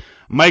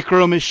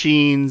 Micro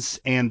Machines,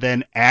 and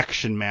then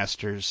Action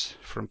Masters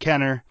from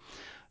Kenner.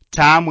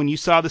 Tom, when you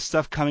saw this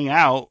stuff coming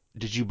out,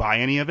 did you buy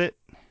any of it?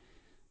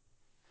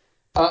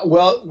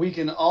 Well, we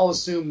can all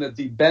assume that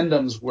the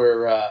Bendhams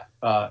were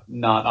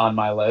not on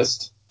my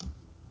list.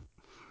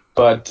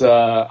 But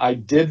I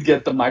did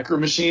get the Micro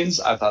Machines.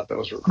 I thought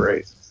those were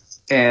great.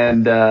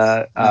 And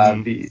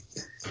the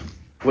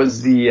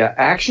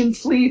Action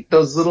Fleet,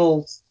 those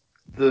little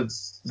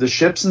the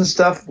ships and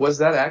stuff, was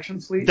that Action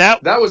Fleet?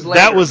 That was later.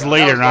 That was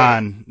later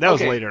on.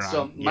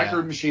 So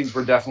Micro Machines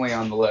were definitely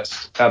on the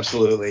list.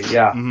 Absolutely,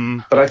 yeah. Mm-hmm.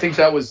 But I think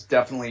that was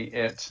definitely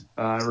it.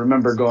 I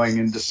remember going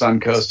into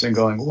Suncoast and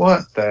going,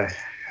 "What the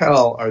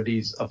hell are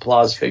these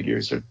Applause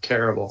figures? They're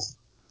terrible,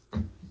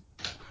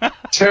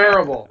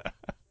 terrible."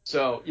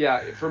 So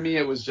yeah, for me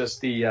it was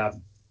just the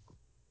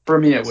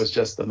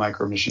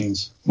Micro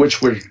Machines,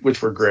 which were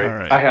great.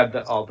 Right. I had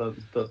all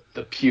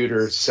the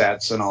pewter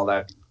sets and all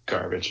that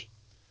garbage.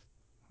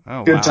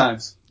 Oh, good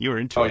times. You were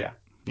into it. Oh yeah.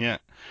 Yeah.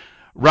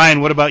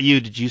 Ryan, what about you?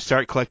 Did you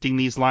start collecting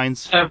these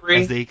lines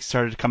as they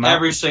started to come out?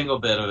 Every single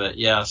bit of it,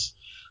 yes.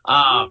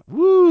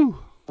 Woo!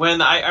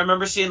 When I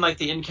remember seeing like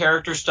the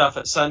in-character stuff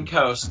at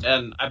Suncoast,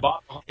 and I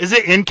bought. Is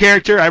it in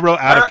character? I wrote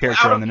out of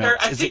character on the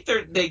notes. I think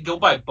they go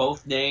by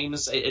both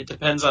names. It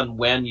depends on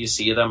when you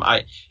see them.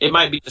 It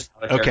might be just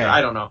out of character. I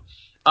don't know.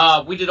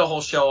 We did a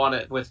whole show on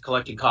it with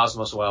Collecting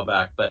Cosmos a while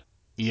back, but.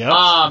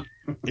 Yep.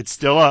 It's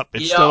still up.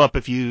 Still up.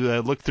 If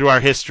you look through our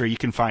history, you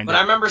can find it. But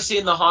I remember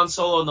seeing the Han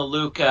Solo and the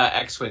Luke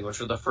X-Wing, which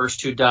were the first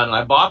two done. And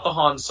I bought the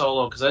Han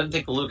Solo because I didn't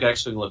think the Luke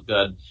X-Wing looked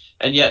good.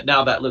 And yet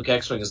now that Luke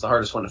X-Wing is the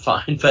hardest one to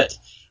find. But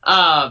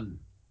I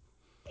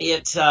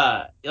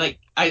saw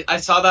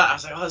that. I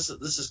was like, oh,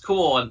 this is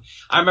cool. And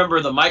I remember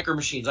the Micro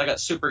Machines. I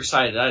got super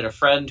excited. I had a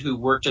friend who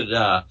worked at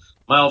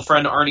my old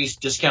friend Arnie's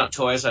Discount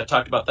Toys. I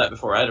talked about that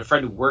before. I had a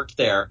friend who worked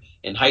there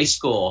in high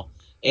school.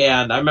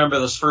 And I remember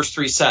those first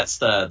three sets,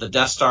 the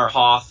Death Star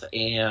Hoth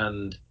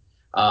and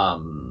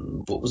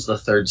what was the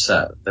third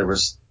set? There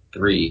was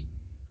three.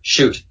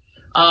 Shoot.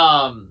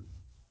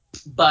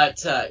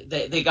 But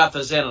they got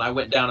those in, and I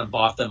went down and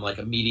bought them like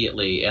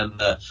immediately. And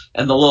the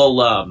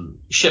little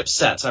ship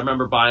sets, I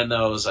remember buying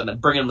those and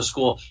bringing them to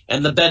school.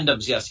 And the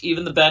Bendhams, yes,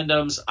 even the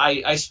Bendhams.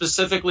 I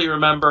specifically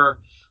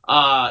remember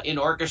in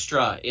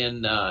orchestra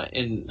in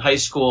high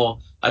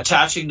school,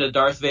 attaching the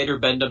Darth Vader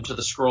Bendham to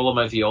the scroll of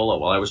my viola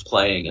while I was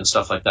playing and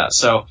stuff like that.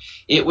 So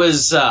it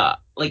was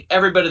like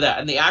every bit of that.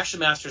 And the Action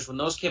Masters, when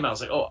those came out, I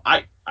was like, oh,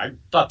 I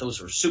thought those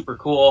were super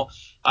cool.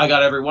 I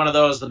got every one of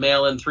those, the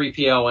mail-in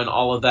 3PO and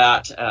all of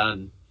that.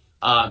 And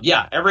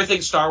yeah,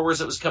 everything Star Wars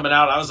that was coming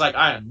out, I was like,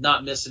 I am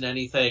not missing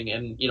anything.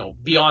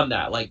 And, beyond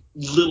that, like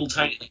little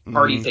tiny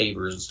party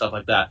favors and stuff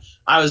like that,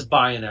 I was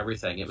buying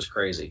everything. It was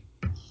crazy.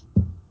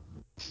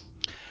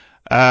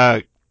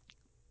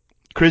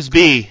 Chris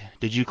B,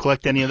 did you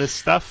collect any of this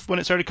stuff when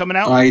it started coming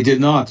out? I did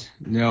not.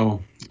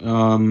 No.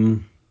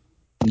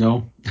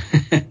 No.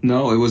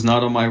 No, it was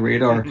not on my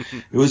radar.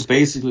 It was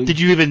basically. Did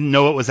you even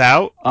know it was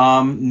out?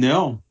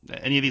 No.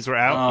 Any of these were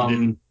out? You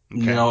didn't?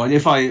 Okay. No, and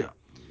if I,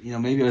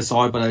 maybe I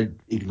saw it, but I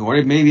ignored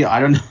it. Maybe, I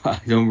don't know. I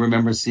don't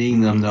remember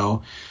seeing them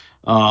though.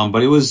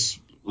 But it was,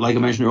 like I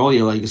mentioned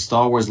earlier, like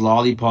Star Wars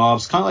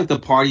lollipops, kind of like the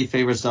party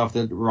favorite stuff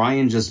that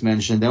Ryan just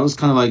mentioned. That was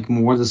kind of like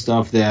more the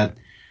stuff that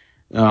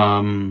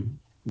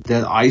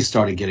I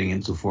started getting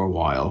into for a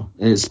while,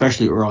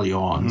 especially early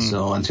on.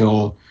 So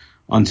until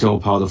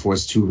Power of the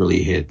Force 2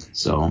 really hit.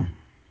 So.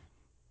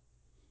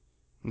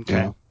 Okay.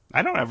 Yeah.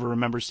 I don't ever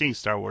remember seeing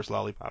Star Wars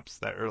lollipops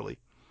that early.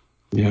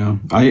 Yeah,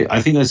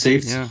 I think I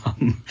saved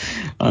some.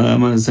 I'm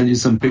going to send you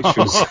some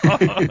pictures.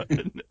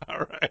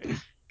 All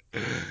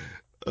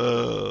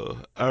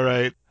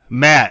right.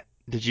 Matt,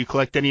 did you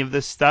collect any of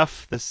this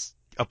stuff? This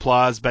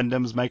Applause,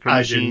 Bendham's, Micro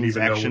Machines,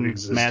 Action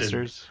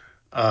Masters?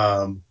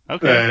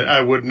 Okay.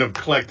 I wouldn't have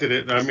collected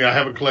it. I mean, I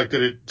haven't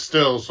collected it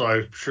still, so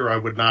I'm sure I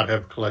would not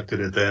have collected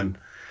it then.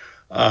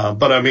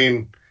 But I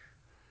mean,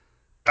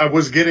 I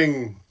was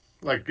getting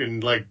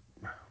in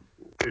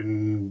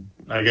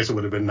I guess it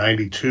would have been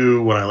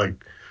 92 when I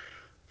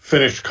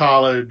finished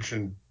college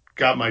and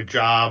got my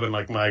job, and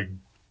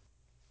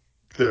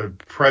the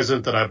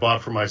present that I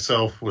bought for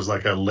myself was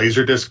like a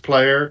Laserdisc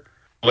player.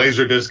 The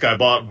Laserdisc I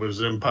bought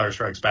was Empire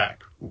Strikes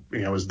Back.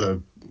 Is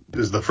the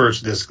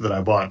first disc that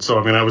I bought. So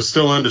I mean, I was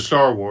still into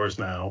Star Wars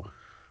now,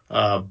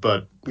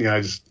 but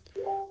I just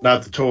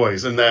not the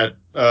toys. And that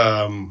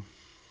I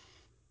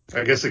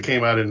guess it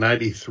came out in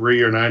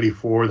 93 or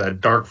 94.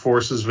 That Dark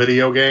Forces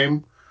video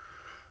game.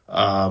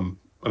 I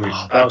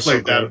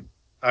played that.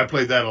 I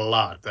played that a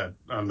lot. That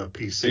on the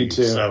PC. Me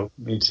too. So,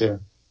 me too.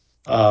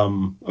 I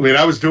mean,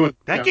 I was doing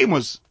that game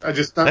was.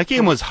 That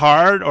game was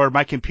hard, or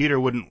my computer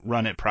wouldn't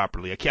run it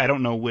properly. I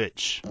don't know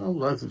which.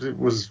 Well, it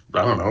was.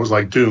 I don't know. It was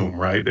like Doom,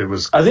 right? It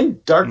was. I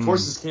think Dark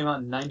Forces came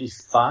out in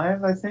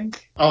 95. I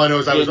think. All I know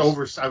is I was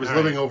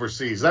living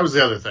overseas. That was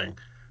the other thing.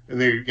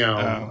 And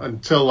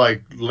until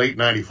late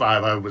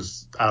 95, I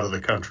was out of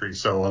the country.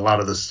 So a lot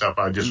of this stuff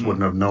I just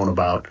wouldn't have known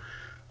about,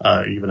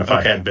 even if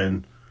I had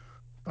been,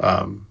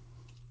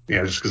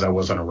 just because I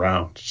wasn't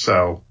around.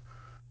 So,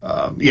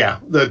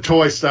 the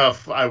toy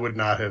stuff I would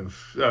not have.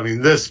 I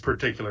mean, this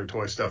particular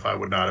toy stuff I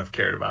would not have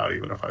cared about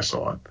even if I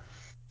saw it.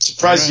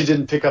 Surprised you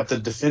didn't pick up the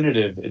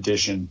definitive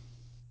edition,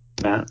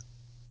 Matt.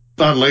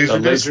 On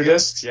Laserdisc?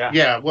 Laserdisc, yeah.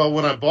 Yeah, well,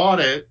 when I bought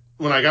it,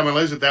 when I got my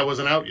Laserdisc, that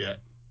wasn't out yet.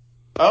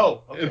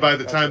 Oh, okay. And by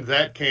the time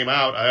that came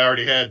out, I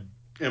already had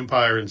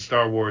Empire and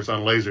Star Wars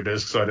on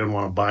Laserdisc, so I didn't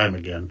want to buy them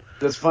again.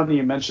 That's funny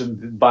you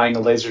mentioned buying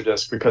a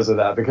Laserdisc because of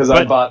that, because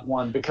I bought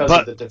one because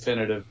of the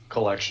definitive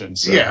collection.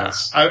 So yeah,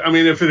 I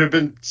mean, if it had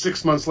been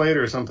 6 months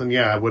later or something,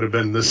 I would have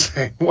been the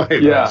same way.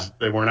 Yeah,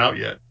 they weren't out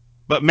yet.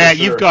 But Matt,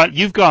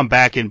 you've gone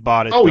back and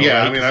bought it. Oh though, yeah,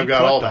 right? I mean, I've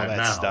got all that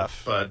now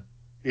stuff. But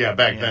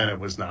back then it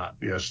was not.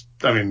 Yes,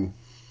 I mean,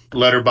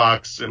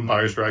 Letterbox,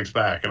 Empire Strikes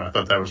Back, and I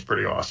thought that was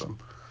pretty awesome.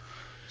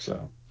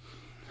 So.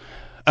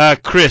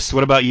 Chris,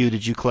 what about you?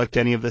 Did you collect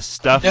any of this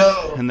stuff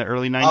in the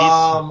early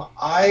 90s?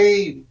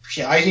 I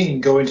didn't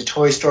go into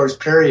toy stores,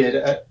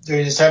 period,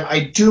 during this time.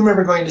 I do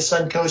remember going to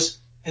Suncoast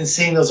and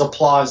seeing those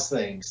Applause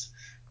things,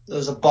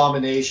 those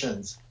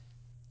abominations.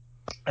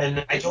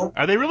 And I don't...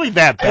 Are they really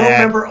that bad? I don't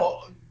remember...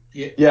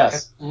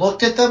 Yes. I've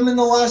looked at them in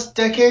the last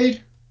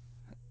decade.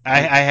 I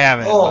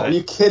haven't. Are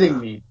you kidding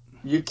me?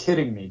 You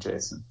kidding me,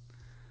 Jason?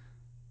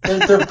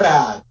 They're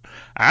bad.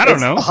 I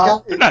don't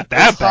know. They're not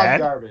that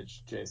bad. Hot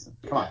garbage, Jason.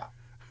 Come on.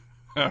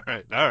 All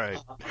right.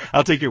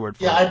 I'll take your word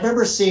for it. Yeah, I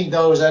remember seeing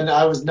those, and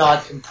I was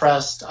not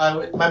impressed.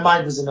 My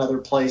mind was in other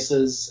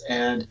places,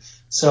 and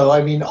so,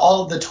 I mean,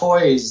 all of the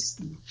toys,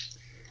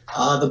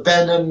 the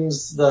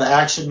Bendhams, the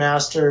Action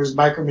Masters,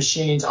 Micro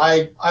Machines,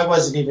 I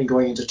wasn't even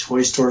going into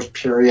toy stores,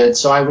 period,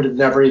 so I would have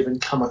never even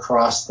come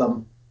across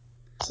them.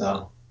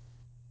 So.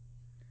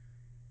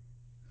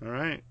 All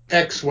right.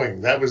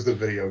 X-Wing, that was the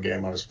video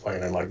game I was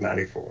playing in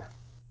 94.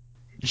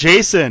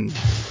 Jason,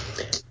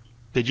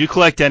 did you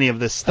collect any of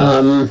this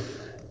stuff?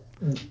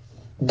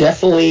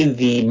 Definitely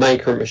the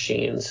Micro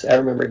Machines. I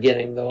remember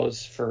getting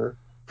those for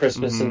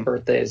Christmas and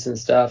birthdays and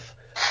stuff.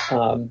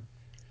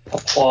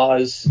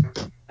 Applause.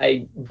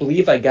 I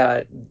believe I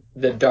got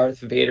the Darth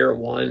Vader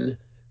one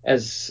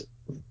as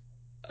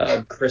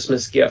a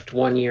Christmas gift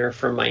one year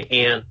from my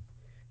aunt,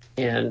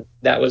 and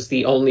that was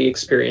the only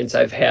experience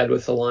I've had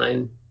with the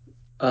line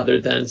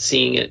other than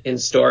seeing it in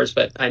stores,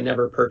 but I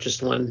never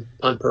purchased one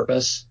on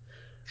purpose.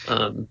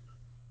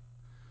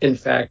 In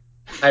fact,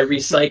 I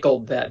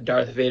recycled that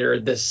Darth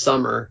Vader this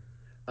summer.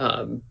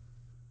 I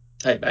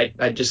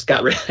just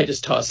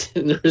tossed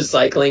it in the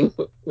recycling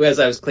as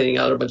I was cleaning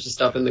out a bunch of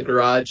stuff in the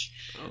garage.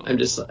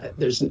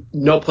 There's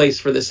no place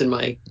for this in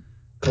my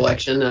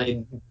collection.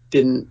 I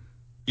didn't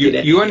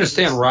You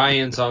understand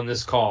Ryan's on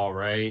this call,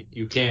 right?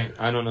 You can't.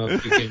 I don't know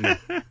if you can.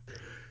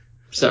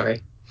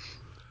 Sorry.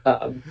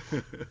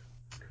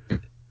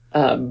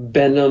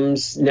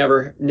 Benham's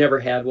never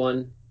had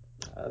one.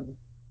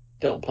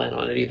 Don't plan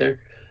on it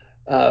either.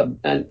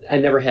 And I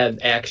never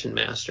had Action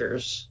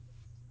Masters.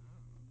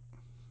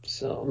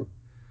 So.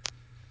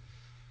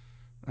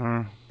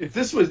 If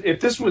this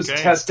was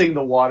testing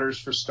the waters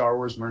for Star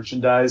Wars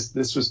merchandise,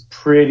 this was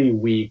pretty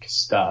weak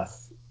stuff.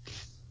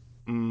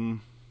 It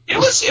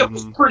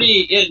was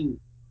pretty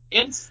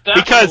in step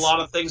with a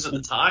lot of things at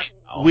the time.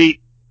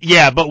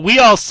 But we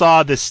all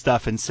saw this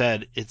stuff and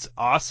said it's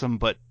awesome,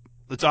 but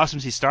it's awesome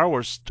to see Star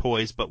Wars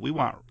toys, but we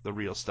want the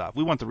real stuff.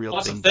 We want the real thing.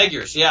 Lots of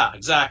figures, yeah,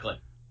 exactly.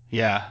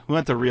 Yeah, we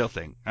want the real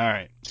thing. All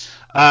right.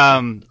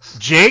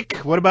 Jake,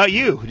 what about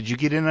you? Did you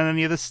get in on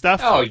any of this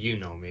stuff? Oh, you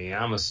know me.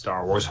 I'm a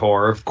Star Wars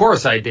whore. Of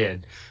course I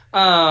did.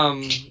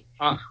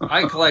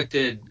 I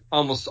collected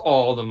almost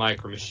all the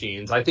Micro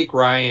Machines. I think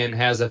Ryan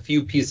has a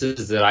few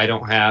pieces that I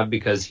don't have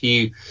because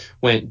he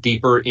went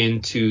deeper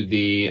into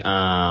the,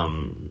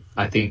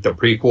 I think the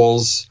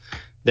prequels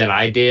than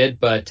I did.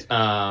 But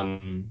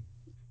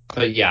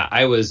yeah,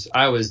 I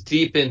was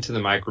deep into the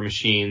Micro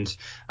Machines.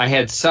 I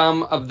had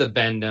some of the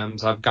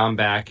Bendhams. I've gone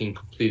back and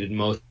completed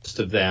most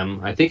of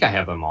them. I think I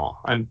have them all.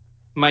 I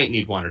might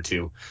need one or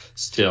two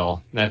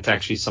still. That's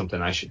actually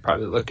something I should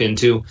probably look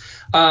into.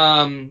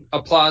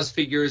 Applause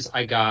figures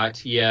I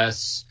got,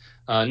 yes.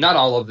 Not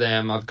all of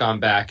them. I've gone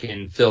back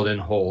and filled in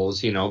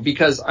holes,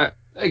 because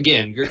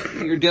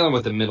you're dealing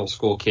with a middle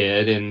school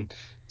kid and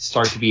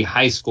start to be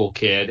high school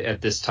kid at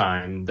this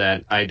time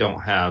that I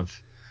don't have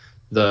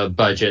the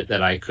budget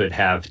that I could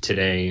have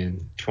today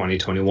in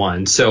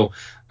 2021. So,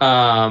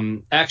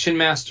 Action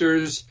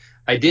Masters,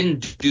 I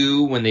didn't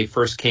do when they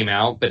first came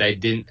out, but I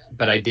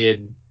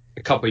did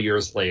a couple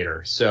years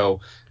later.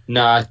 So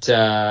not,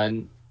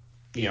 it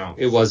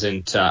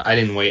wasn't, I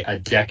didn't wait a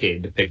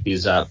decade to pick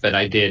these up, but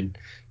I did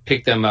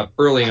pick them up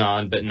early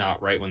on, but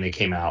not right when they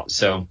came out.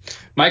 So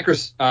Micro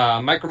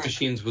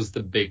Machines was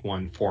the big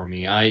one for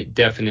me. I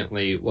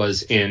definitely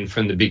was in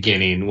from the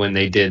beginning when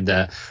they did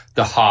the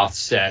Hoth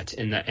set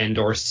and the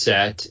Endor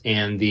set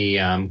and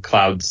the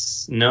Cloud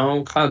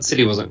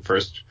City wasn't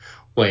first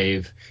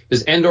wave. It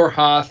was Endor,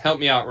 Hoth. Help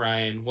me out,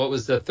 Ryan. What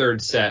was the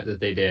third set that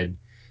they did?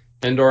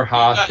 Endor,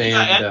 Hoth,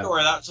 and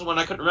Endor. That's the one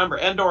I couldn't remember.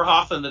 Endor,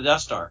 Hoth, and the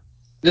Death Star.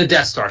 The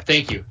Death Star.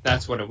 Thank you.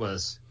 That's what it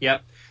was.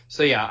 Yep.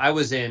 So yeah, I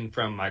was in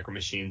from Micro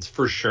Machines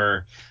for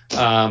sure.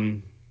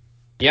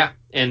 Yeah,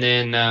 and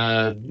then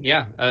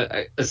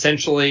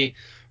essentially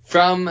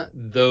from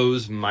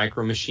those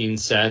Micro Machine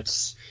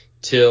sets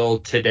till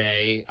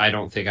today, I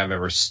don't think I've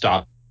ever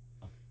stopped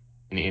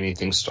in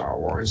anything Star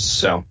Wars.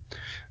 So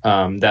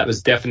that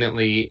was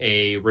definitely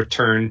a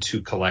return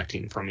to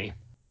collecting for me.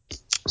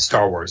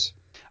 Star Wars.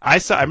 I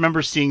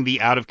remember seeing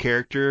the out of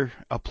character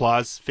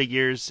applause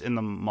figures in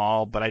the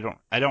mall, but I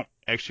don't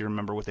actually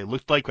remember what they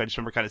looked like. I just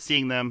remember kind of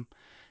seeing them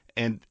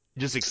and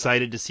just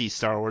excited to see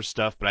Star Wars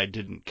stuff, but I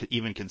didn't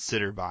even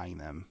consider buying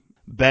them.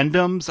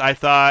 Bendhams, I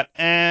thought,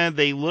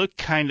 they look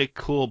kind of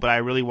cool, but I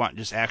really want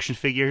just action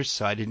figures,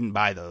 so I didn't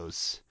buy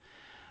those.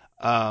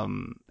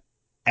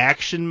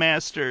 Action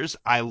Masters,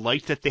 I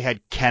liked that they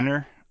had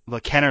the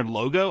Kenner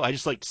logo. I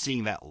just liked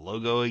seeing that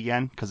logo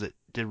again because it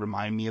did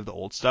remind me of the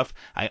old stuff.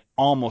 I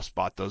almost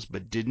bought those,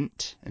 but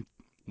didn't. And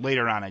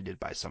later on, I did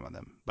buy some of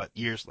them, but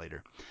years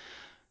later.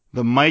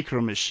 The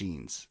Micro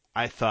Machines,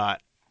 I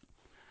thought,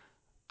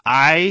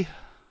 I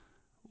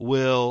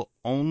will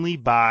only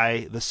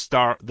buy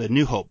the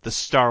New Hope, the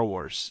Star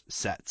Wars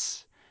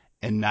sets,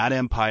 and not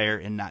Empire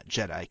and not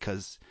Jedi,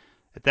 because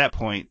at that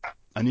point,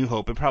 A New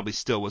Hope, it probably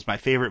still was my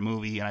favorite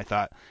movie, and I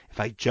thought, if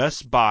I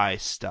just buy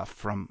stuff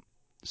from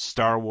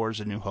Star Wars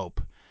A New Hope,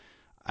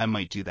 I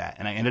might do that.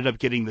 And I ended up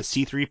getting the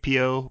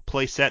C-3PO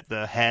playset,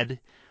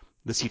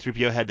 the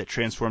C-3PO head that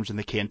transforms in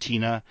the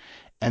cantina,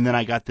 and then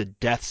I got the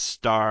Death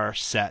Star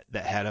set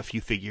that had a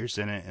few figures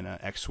in it and an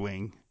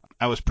X-Wing.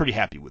 I was pretty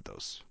happy with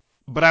those.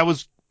 But I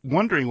was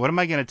wondering, what am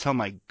I going to tell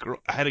my girl?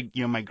 I had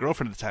my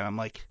girlfriend at the time. I'm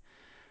like,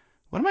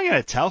 what am I going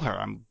to tell her?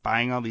 I'm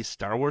buying all these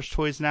Star Wars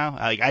toys now?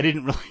 I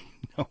didn't really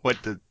know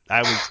what to.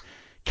 That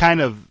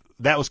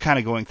was kind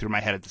of going through my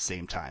head at the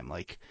same time.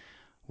 Like,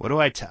 what do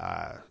I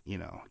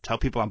tell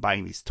people I'm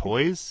buying these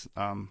toys?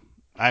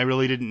 I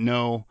really didn't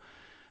know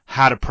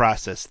how to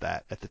process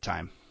that at the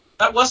time.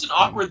 That was an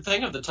awkward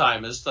thing of the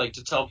time, is like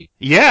to tell people.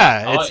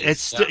 Yeah, it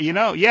is.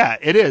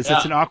 Yeah.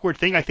 It's an awkward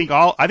thing. I think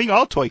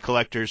all toy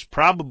collectors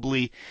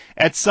probably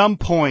at some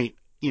point,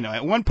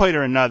 at one point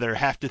or another,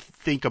 have to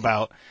think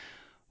about,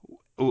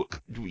 do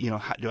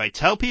I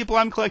tell people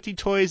I'm collecting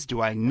toys?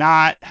 Do I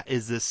not?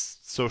 Is this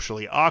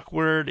socially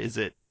awkward? Is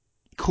it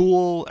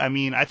cool? I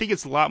mean, I think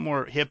it's a lot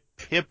more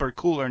hip or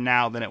cooler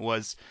now than it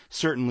was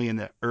certainly in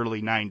the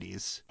early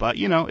 90s. But,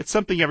 it's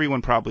something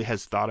everyone probably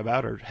has thought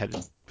about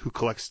who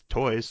collects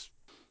toys.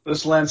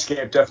 This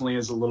landscape definitely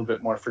is a little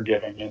bit more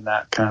forgiving in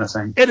that kind of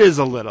thing. It is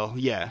a little,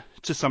 yeah,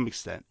 to some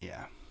extent,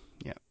 yeah.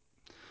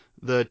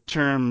 the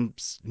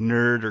terms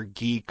nerd or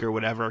geek or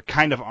whatever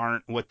kind of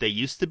aren't what they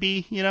used to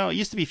be. You know, it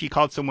used to be if you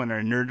called someone a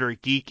nerd or a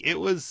geek, it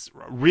was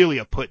really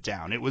a put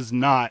down. It was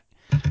not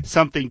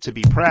something to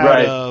be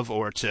proud of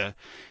or to,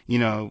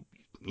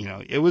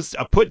 it was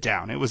a put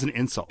down. It was an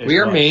insult. We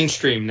are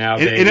mainstream now,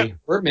 baby.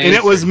 We're mainstream.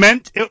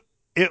 And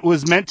it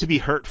was meant to be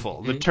hurtful.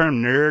 Mm-hmm. The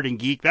term nerd and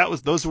geek,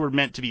 those were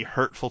meant to be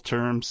hurtful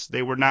terms.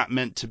 They were not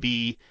meant to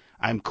be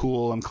I'm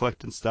cool, I'm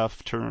collecting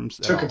stuff terms.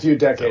 Took a few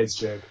decades,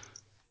 Jake.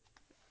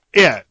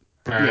 Yeah.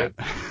 All right.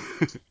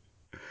 Yeah.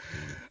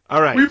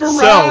 All right. We've arrived.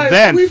 So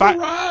then,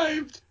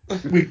 arrived.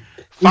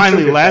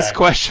 Finally, last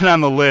question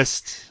on the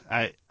list.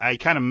 I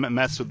kind of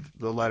messed with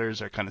the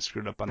letters. I kind of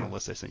screwed up on the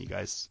list I sent you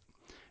guys.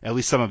 At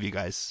least some of you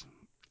guys.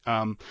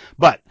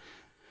 But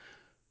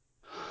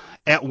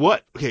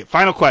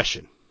final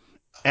question.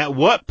 At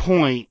what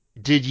point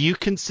did you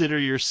consider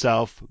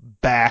yourself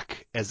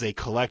back as a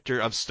collector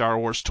of Star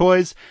Wars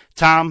toys?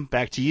 Tom,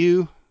 back to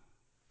you.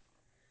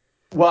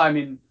 Well, I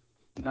mean,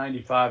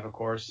 95, of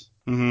course.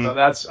 Mm-hmm. So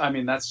that's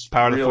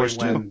Power of really the Force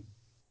when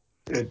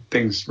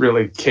things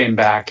really came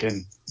back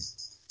and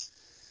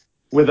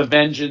with a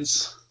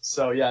vengeance.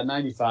 So yeah,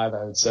 95,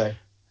 I would say.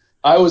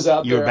 I was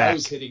out there. I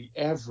was hitting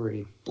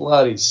every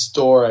bloody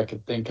store I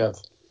could think of.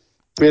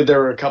 There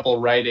were a couple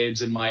of Rite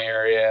Aids in my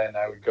area, and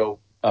I would go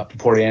up to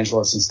Port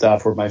Angeles and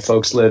stuff where my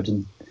folks lived,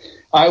 and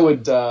I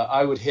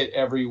would hit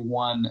every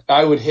one.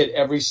 I would hit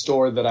every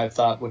store that I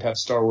thought would have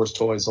Star Wars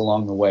toys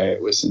along the way.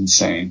 It was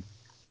insane.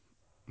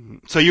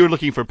 So you were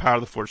looking for Power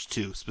of the Force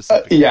 2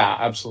 specifically? Yeah,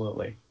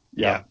 absolutely.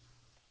 Yeah.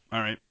 All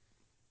right.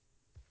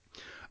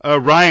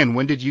 Ryan,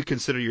 when did you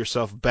consider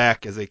yourself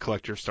back as a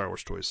collector of Star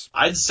Wars toys?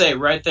 I'd say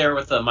right there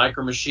with the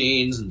Micro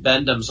Machines and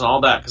Bendums and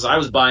all that, because I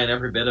was buying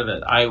every bit of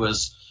it. I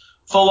was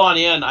full on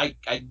in.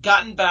 I'd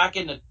gotten back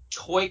into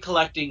toy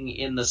collecting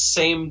in the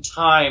same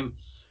time,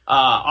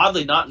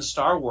 oddly not in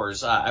Star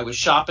Wars. I was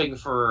shopping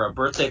for a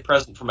birthday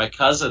present for my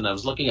cousin. I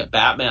was looking at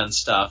Batman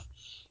stuff,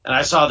 and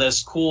I saw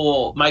this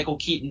cool Michael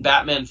Keaton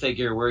Batman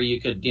figure where you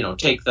could,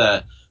 take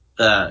the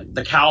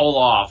cowl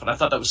off, and I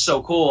thought that was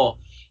so cool.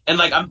 And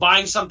I'm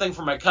buying something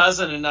for my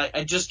cousin, and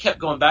I just kept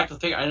going back to the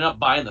figure. I ended up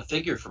buying the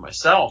figure for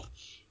myself,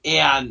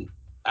 and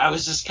I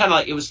was just kind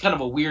of it was kind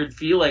of a weird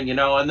feeling,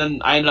 and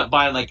then I ended up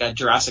buying a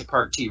Jurassic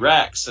Park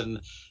T-Rex and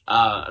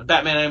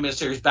Batman Animated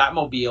Series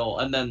Batmobile,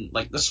 and then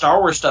the Star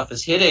Wars stuff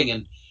is hitting,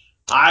 and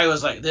I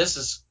was like, this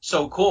is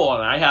so cool.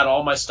 And I had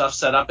all my stuff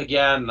set up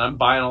again, and I'm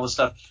buying all this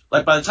stuff.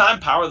 By the time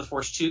Power of the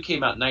Force 2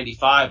 came out in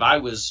 95, I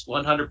was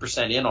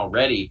 100% in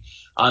already.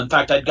 In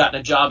fact, I'd gotten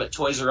a job at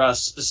Toys R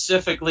Us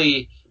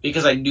specifically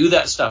because I knew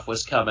that stuff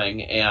was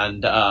coming,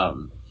 and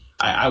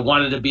I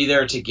wanted to be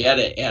there to get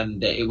it.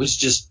 And it was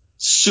just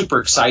super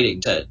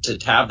exciting to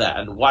have that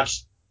and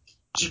watch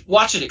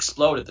it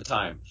explode at the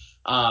time.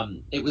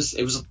 It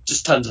was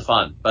just tons of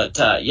fun. But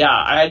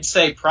I'd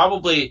say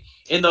probably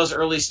in those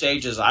early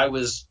stages, I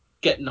was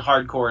getting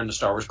hardcore into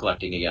Star Wars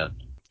collecting again.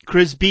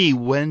 Chris B.,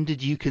 when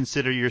did you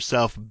consider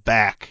yourself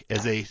back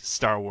as a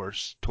Star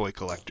Wars toy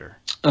collector?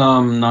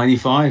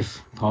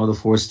 95, Power of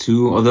the Force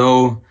 2.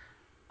 Although,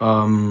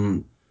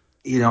 I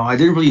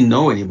didn't really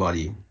know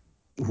anybody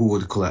who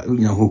would collect,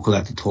 who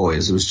collected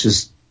toys. It was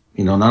just,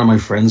 none of my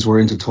friends were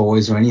into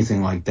toys or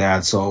anything like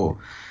that. So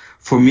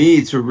for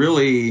me to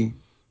really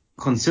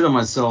consider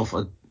myself,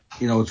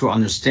 to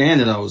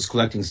understand that I was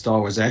collecting Star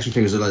Wars action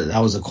figures, that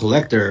I was a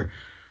collector,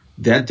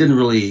 that didn't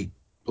really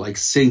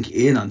sink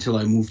in until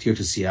I moved here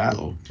to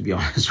Seattle, to be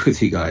honest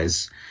with you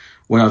guys,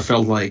 when I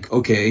felt like,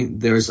 okay,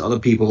 there's other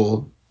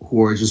people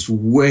who are just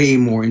way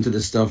more into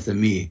this stuff than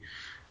me.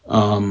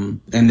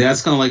 And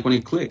that's kind of when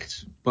it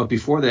clicked. But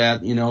before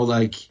that,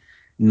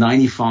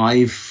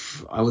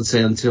 95, I would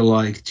say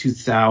until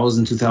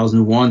 2000,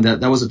 2001,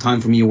 that was a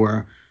time for me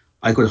where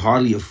I could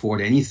hardly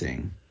afford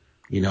anything.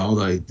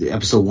 The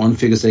episode 1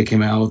 figures that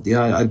came out.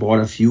 Yeah, I bought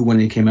a few when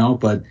they came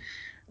out, but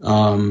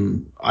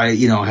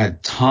I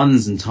had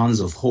tons and tons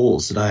of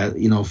holes that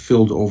I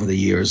filled over the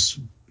years,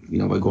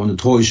 by going to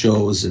toy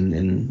shows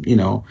and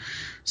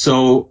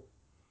so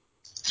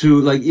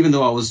to even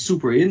though I was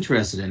super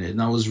interested in it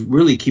and I was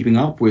really keeping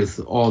up with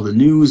all the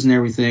news and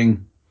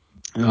everything,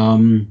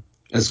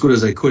 as good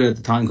as I could at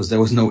the time because there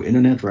was no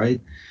internet,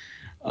 right?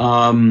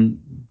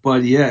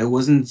 But yeah, it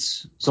wasn't.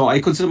 So I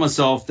consider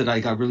myself that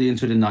I got really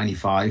into it in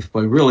 95,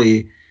 but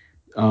really,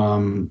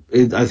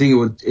 I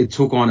think it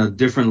took on a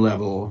different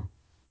level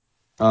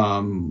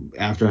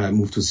after I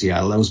moved to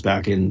Seattle. That was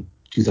back in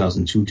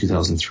 2002,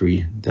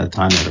 2003, that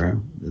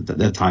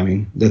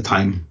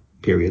time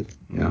period.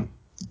 Yeah.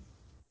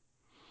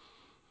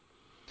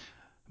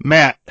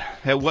 Matt,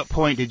 at what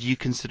point did you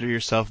consider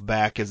yourself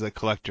back as a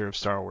collector of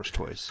Star Wars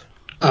toys?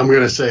 I'm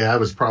going to say I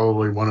was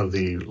probably one of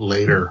the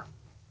later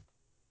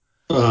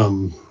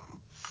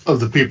of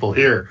the people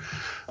here.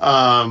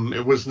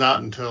 It was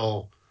not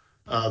until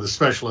the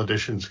special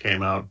editions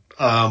came out.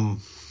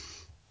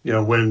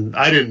 When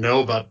I didn't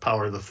know about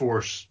Power of the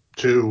Force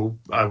 2,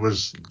 I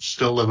was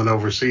still living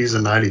overseas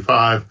in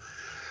 95.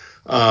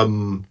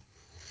 I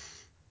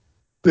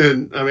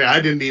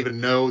didn't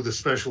even know the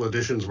special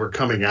editions were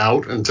coming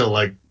out until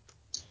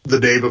the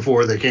day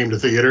before they came to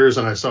theaters,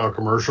 and I saw a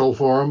commercial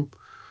for them.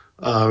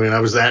 I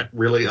was that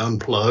really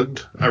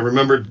unplugged. I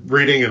remember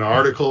reading an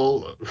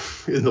article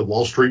in the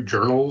Wall Street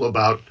Journal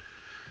about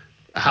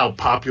how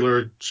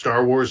popular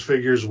Star Wars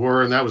figures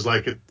were, and that was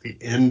like at the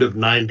end of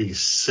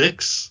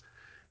 '96,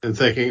 and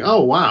thinking,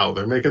 oh, wow,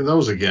 they're making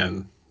those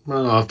again.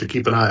 Well, I'll have to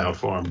keep an eye out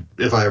for them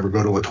if I ever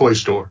go to a toy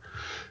store.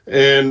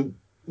 And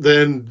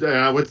then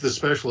I went to the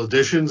special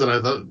editions, and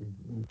I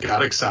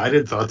got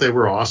excited, thought they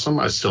were awesome.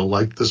 I still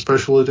liked the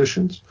special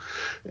editions.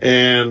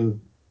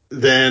 And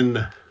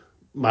then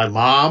my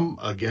mom,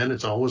 again,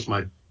 it's always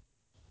my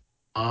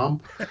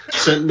mom,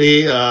 sent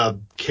me a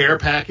care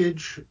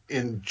package,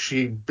 and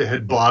she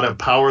had bought a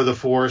Power of the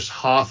Force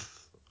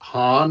Hoth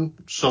Han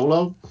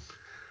Solo.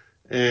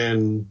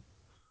 And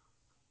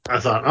I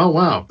thought, oh,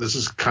 wow, this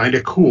is kind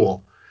of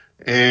cool.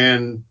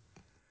 And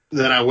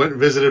then I went and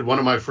visited one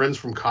of my friends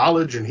from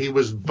college, and he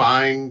was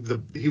buying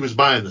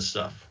the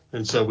stuff.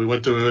 And so we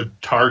went to a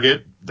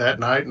Target that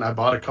night, and I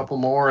bought a couple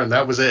more, and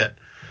that was it.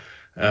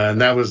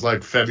 And that was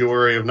like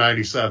February of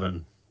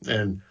 '97.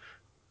 And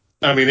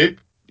I mean, it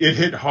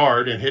hit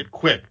hard and hit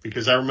quick,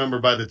 because I remember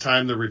by the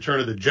time the Return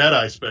of the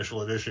Jedi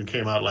special edition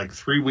came out, like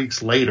 3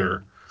 weeks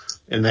later,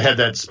 and they had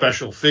that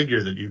special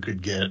figure that you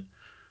could get,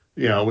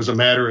 it was a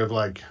matter of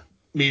like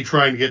me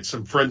trying to get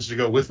some friends to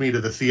go with me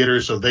to the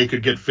theater so they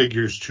could get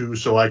figures too,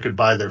 so I could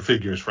buy their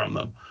figures from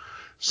them.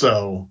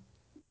 So,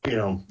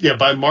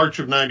 by March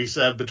of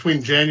 '97,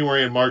 between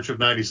January and March of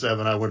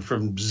 '97, I went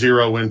from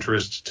zero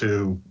interest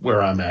to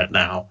where I'm at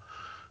now.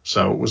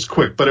 So it was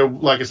quick, but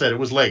like I said, it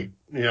was late.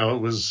 I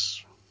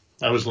was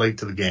late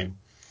to the game.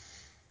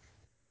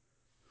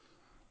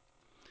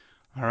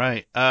 All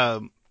right.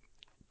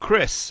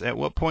 Chris, at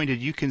what point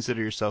did you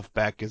consider yourself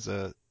back as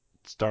a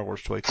Star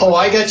Wars toy collector? Oh,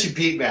 I got you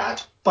beat,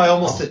 Matt, by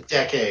almost a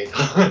decade.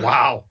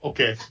 Wow.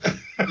 Okay.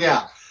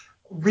 Yeah.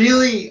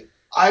 Really,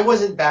 I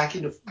wasn't back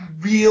into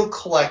real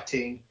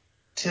collecting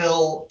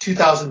till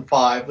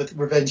 2005 with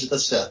Revenge of the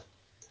Sith.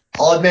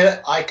 I'll admit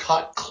it, I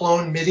caught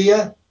Clone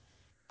Media.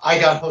 I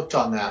got hooked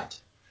on that.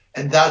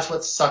 And that's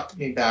what sucked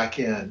me back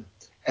in.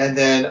 And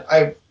then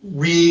I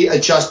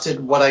readjusted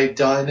what I've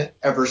done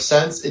ever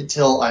since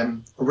until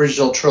I'm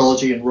original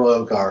trilogy and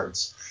Royal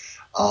Guards.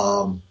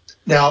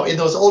 Now, in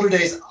those older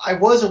days, I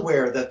was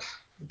aware that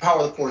the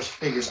Power of the Force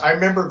figures. I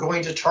remember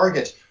going to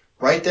Target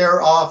right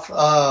there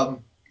off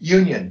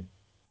Union,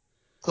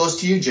 close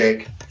to you,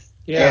 Jake.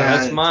 Yeah,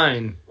 that's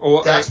mine.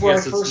 Oh, that's where I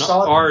guess first it's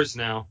saw them. Ours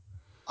now.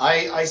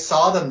 I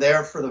saw them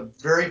there for the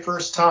very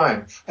first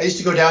time. I used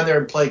to go down there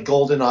and play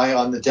GoldenEye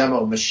on the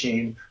demo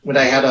machine when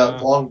I had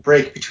a long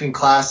break between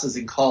classes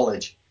in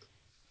college.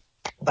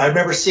 But I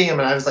remember seeing them,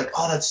 and I was like,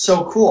 oh, that's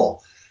so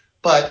cool.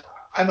 But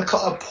I'm a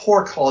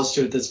poor college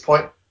student at this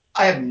point.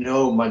 I have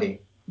no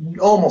money,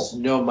 almost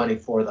no money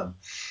for them.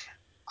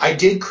 I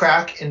did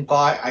crack and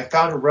buy. I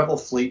found a Rebel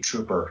Fleet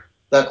Trooper,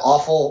 that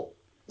awful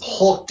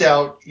hulked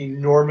out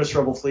enormous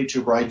Rebel Fleet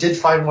Trooper. I did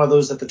find one of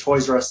those at the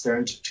Toys R Us there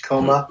in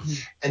Tacoma.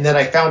 And then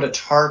I found a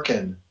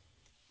Tarkin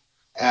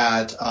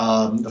at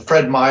the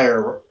Fred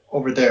Meyer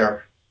over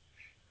there.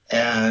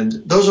 And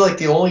those are like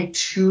the only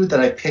two that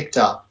I picked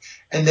up.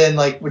 And then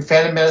like when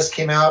Phantom Menace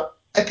came out,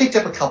 I picked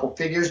up a couple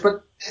figures,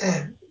 but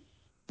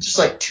just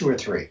like 2 or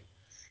 3.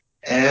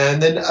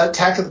 And then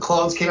Attack of the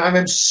Clones came out. I'm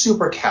a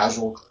super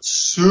casual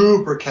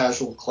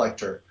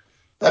collector.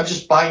 I'm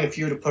just buying a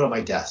few to put on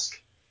my desk.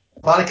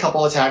 Bought a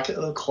couple Attack of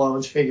the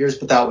Clones figures,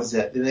 but that was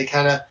it. And they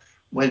kind of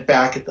went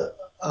back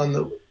on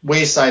the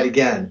wayside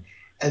again.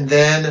 And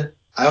then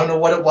I don't know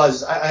what it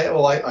was.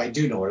 I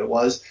do know what it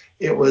was.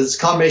 It was a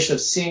combination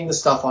of seeing the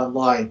stuff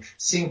online,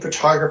 seeing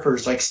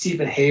photographers like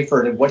Stephen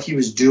Hayford and what he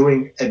was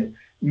doing and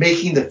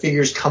making the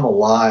figures come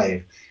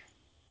alive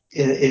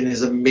in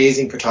his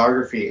amazing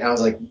photography. And I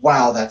was like,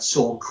 wow, that's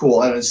so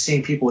cool. And I was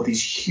seeing people with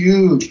these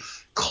huge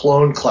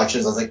clone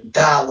collections. I was like,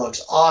 that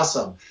looks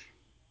awesome.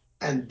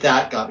 And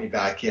that got me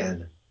back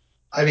in.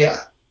 I mean,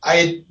 I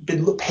had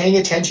been paying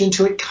attention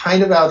to it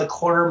kind of out of the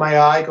corner of my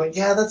eye, going,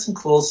 yeah, that's some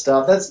cool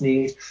stuff. That's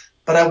neat.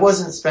 But I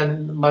wasn't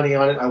spending money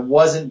on it. I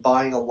wasn't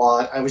buying a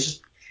lot. I was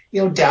just,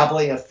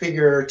 dabbling a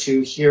figure or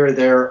two here or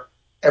there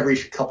every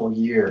couple of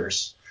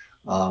years.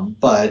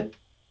 But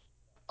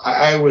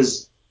I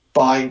was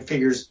buying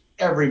figures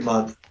every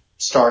month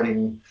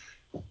starting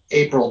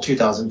April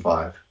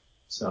 2005.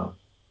 So.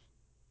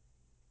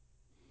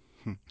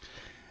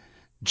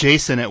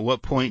 Jason, at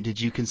what point did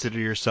you consider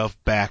yourself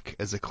back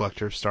as a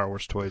collector of Star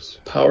Wars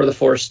toys? Power of the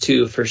Force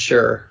 2 for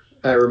sure.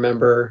 I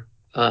remember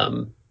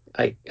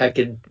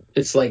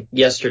it's like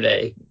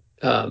yesterday,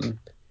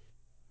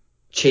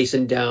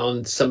 chasing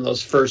down some of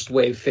those first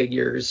wave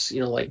figures,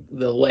 like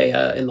the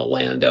Leia and the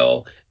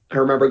Lando. I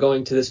remember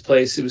going to this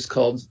place. It was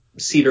called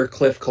Cedar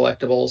Cliff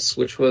Collectibles,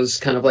 which was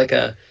kind of like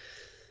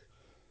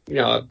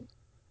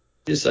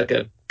just like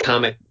a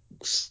comic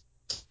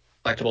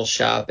collectible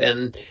shop.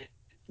 And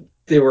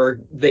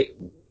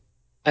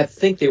I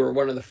think they were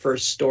one of the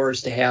first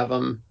stores to have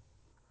them,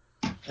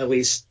 at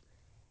least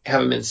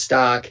have them in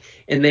stock.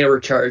 And they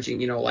were charging,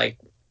 like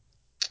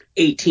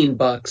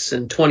 $18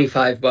 and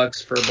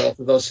 $25 for both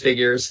of those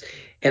figures.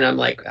 And I'm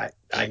like,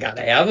 I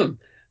gotta have them.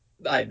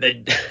 I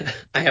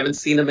haven't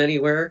seen them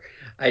anywhere.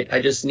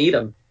 I just need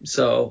them.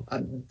 So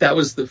that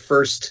was the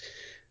first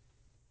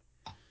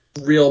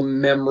real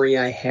memory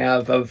I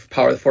have of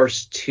Power of the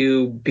Force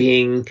 2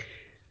 being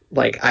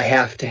like, I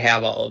have to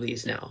have all of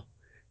these now.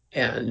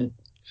 And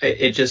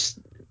it just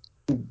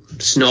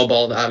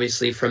snowballed,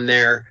 obviously, from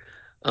there.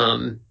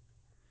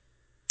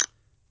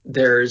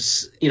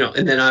 There's,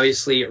 and then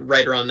obviously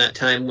right around that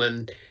time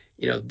when,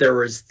 there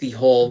was the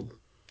whole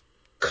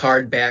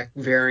card back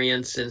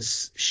variants and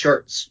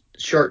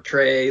short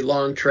tray,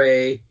 long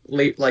tray,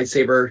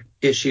 lightsaber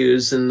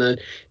issues, and the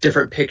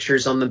different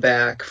pictures on the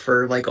back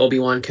for like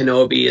Obi-Wan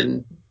Kenobi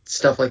and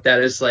stuff like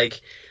that. Is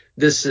like,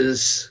 this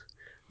is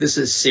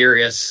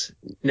serious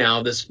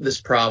now,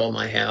 this problem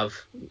I have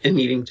in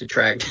needing to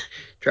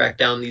track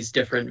down these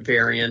different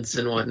variants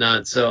and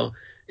whatnot. So,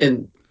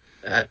 and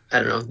I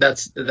don't know,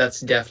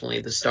 that's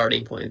definitely the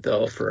starting point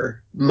though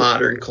for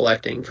modern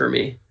collecting for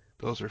me.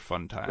 Those are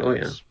fun times. Oh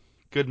yeah.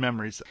 Good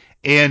memories.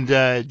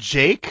 And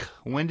Jake,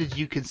 when did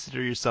you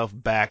consider yourself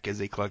back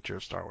as a collector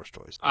of Star Wars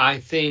toys? I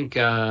think,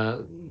 I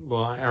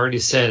already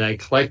said I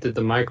collected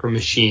the Micro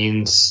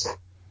Machines,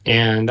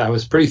 and I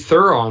was pretty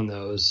thorough on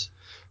those.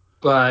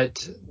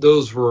 But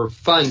those were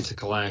fun to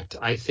collect.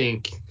 I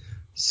think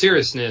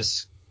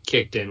seriousness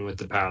kicked in with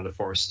the Power of the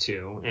Force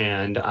 2,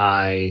 and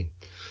I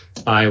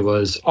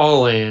was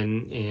all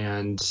in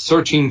and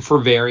searching for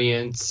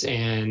variants,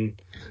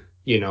 and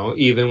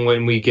even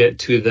when we get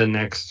to the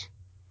next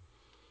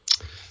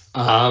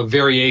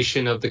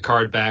variation of the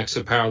card backs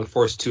of Power of the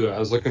Force 2, I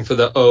was looking for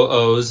the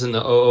OOs and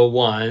the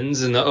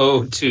 001s and the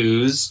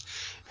 002s,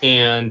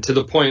 and to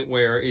the point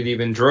where it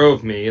even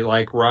drove me,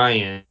 like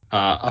Ryan,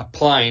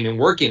 applying and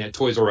working at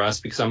Toys R Us,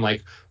 because I'm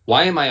like,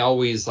 why am I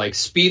always like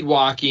speed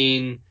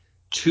walking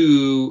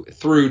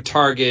through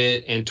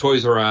Target and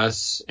Toys R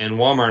Us and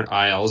Walmart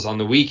aisles on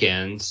the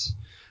weekends,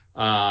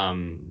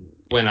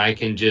 when I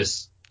can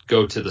just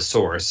go to the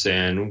source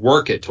and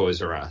work at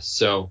Toys R Us?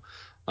 So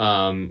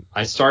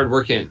I started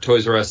working at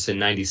Toys R Us in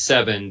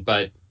 '97,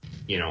 but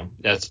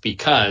that's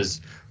because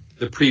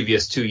the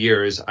previous 2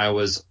 years I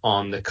was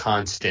on the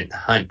constant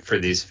hunt for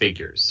these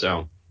figures.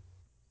 So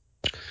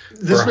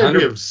this may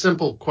be a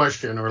simple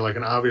question or like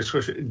an obvious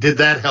question. Did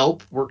that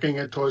help working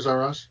at Toys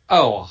R Us?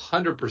 Oh,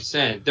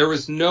 100%. There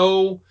was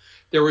no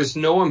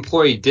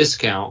employee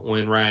discount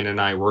when Ryan and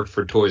I worked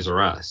for Toys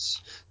R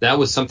Us. That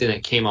was something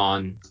that came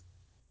on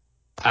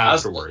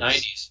afterwards. That was the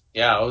 90s.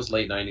 Yeah, it was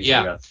late 90s.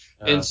 Yeah.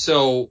 And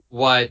so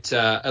what,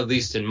 at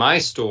least in my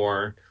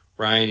store,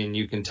 Ryan, and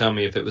you can tell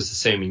me if it was the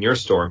same in your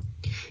store,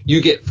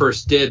 you get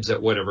first dibs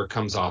at whatever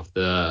comes off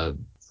the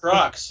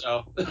truck.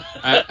 So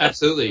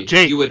absolutely.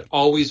 Jake. You would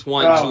always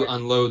want to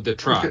unload the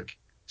truck. Okay.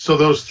 So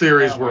those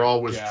theories were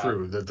always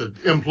true, that the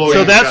employee.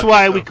 So that's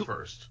why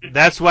first.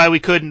 That's why we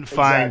couldn't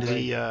find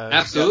the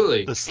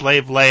absolutely the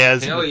slave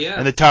Leias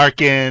and the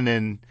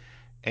Tarkin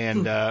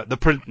and the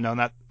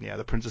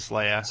Princess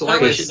Leia. So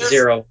like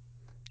Zero.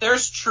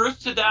 There's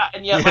truth to that,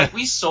 and yet like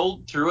we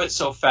sold through it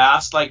so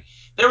fast. Like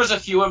there was a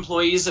few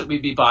employees that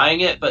would be buying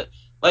it, but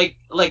like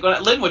when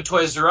at Linwood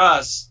Toys R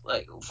Us,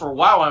 like for a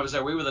while when I was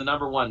there, we were the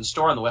 #1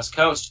 store on the West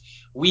Coast.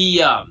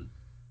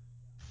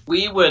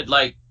 We would,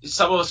 like,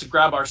 some of us would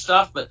grab our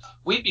stuff, but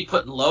we'd be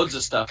putting loads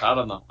of stuff out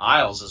on the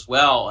aisles as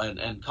well,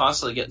 and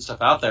constantly getting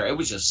stuff out there. It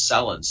was just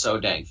selling so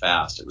dang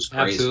fast. It was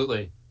crazy.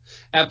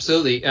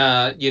 Absolutely.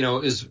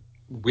 It was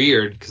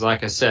weird because,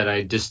 like I said,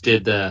 I just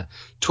did the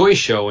toy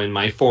show in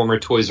my former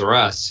Toys R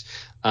Us.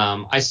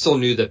 I still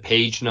knew the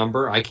page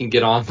number. I can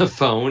get on the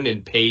phone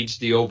and page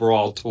the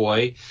overall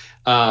toy.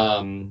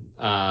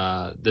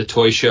 The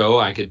toy show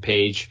I could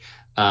page.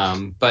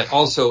 But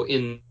also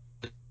in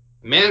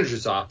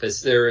manager's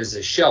office, there is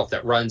a shelf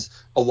that runs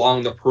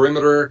along the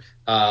perimeter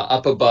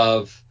up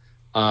above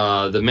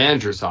the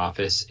manager's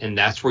office, and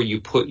that's where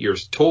you put your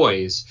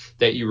toys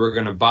that you were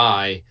going to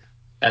buy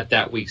at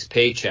that week's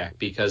paycheck,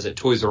 because at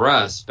Toys R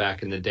Us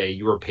back in the day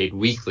you were paid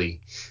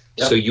weekly.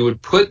 Yep. So you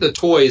would put the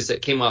toys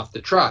that came off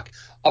the truck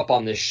up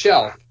on this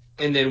shelf,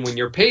 and then when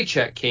your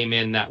paycheck came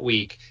in that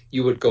week,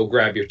 you would go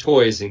grab your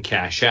toys and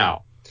cash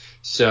out.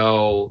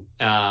 So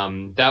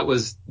that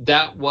was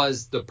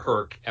the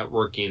perk at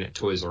working at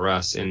Toys R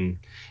Us, and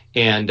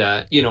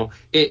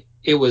it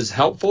was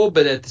helpful,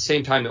 but at the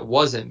same time it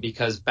wasn't,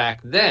 because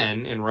back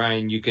then, and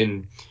Ryan, you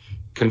can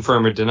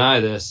confirm or deny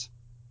this,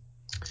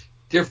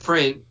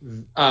 different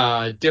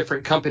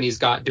companies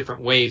got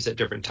different waves at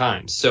different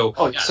times. So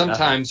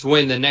sometimes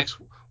when the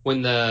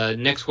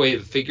next wave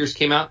of figures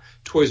came out,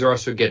 Toys R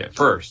Us would get it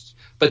first,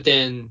 but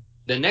then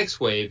the next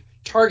wave,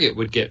 Target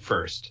would get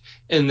first,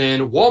 and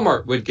then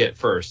Walmart would get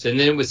first, and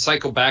then it would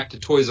cycle back to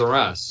Toys R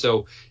Us.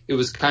 So it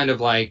was kind of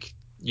like,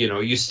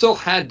 you still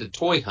had to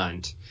toy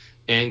hunt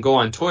and go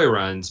on toy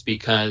runs,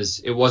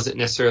 because it wasn't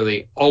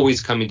necessarily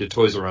always coming to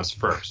Toys R Us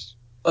first.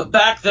 But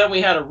back then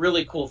we had a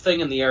really cool thing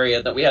in the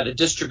area, that we had a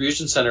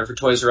distribution center for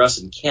Toys R Us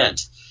in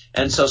Kent.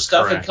 And so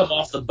stuff would come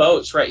off the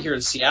boats right here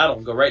in Seattle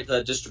and go right to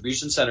the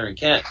distribution center in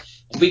Kent.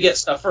 And we get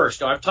stuff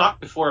first. I've talked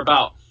before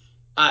about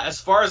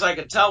as far as I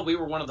could tell, we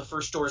were one of the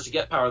first stores to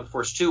get Power of the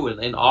Force 2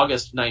 in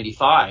August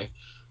 '95.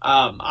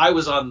 I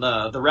was on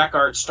the Rec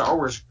Art Star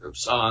Wars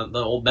groups on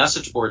the old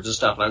message boards and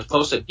stuff, and I was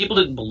posting. People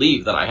didn't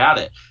believe that I had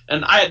it,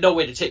 and I had no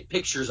way to take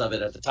pictures of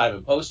it at the time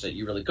and post it.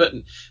 You really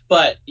couldn't.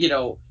 But,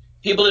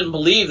 people didn't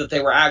believe that they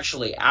were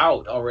actually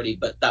out already,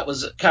 but that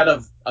was kind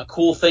of a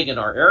cool thing in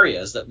our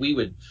areas that we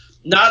would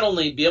not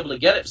only be able to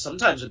get it,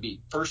 sometimes it'd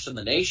be first in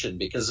the nation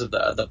because of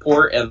the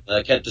port and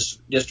the Kent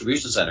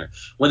distribution center.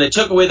 When they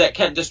took away that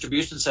Kent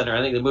distribution center,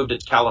 I think they moved it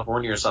to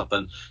California or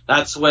something.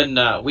 That's when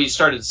we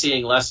started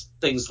seeing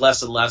things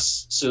less and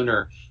less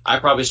sooner. I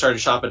probably started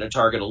shopping at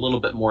Target a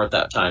little bit more at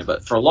that time,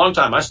 but for a long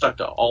time I stuck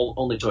to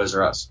only Toys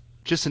R Us.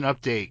 Just an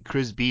update.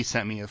 Chris B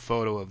sent me a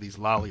photo of these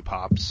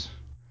lollipops.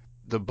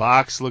 The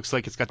box looks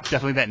like it's got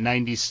definitely that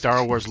 90s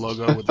Star Wars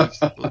logo with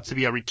looks to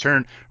be a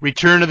Return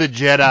of the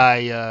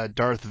Jedi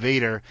Darth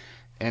Vader,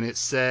 and it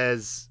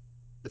says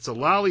it's a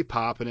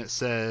lollipop, and it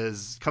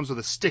comes with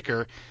a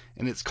sticker,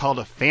 and it's called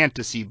a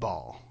fantasy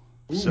ball.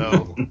 Ooh.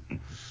 So,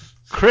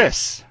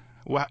 Chris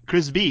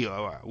B,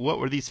 what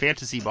were these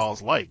fantasy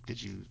balls like?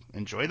 Did you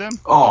enjoy them?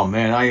 Oh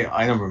man,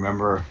 I don't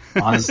remember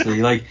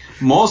honestly. Like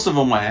most of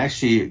them, I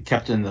actually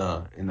kept in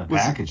the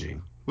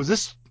packaging.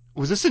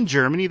 Was this in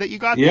Germany that you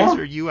got these,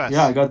 or U.S.?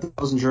 Yeah, I got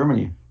those in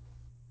Germany.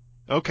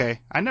 Okay,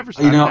 I don't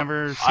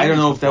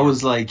know if that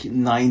was like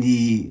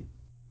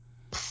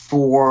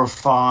 94,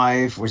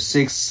 5, or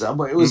 6. It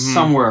was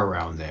somewhere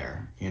around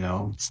there.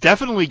 It's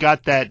definitely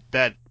got that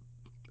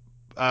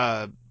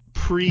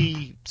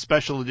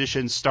pre-special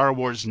edition Star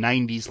Wars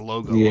 90s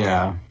logo.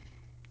 Yeah.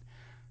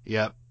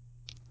 Yep.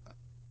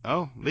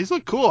 Oh, these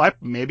look cool.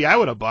 Maybe I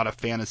would have bought a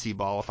fantasy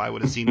ball if I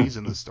would have seen these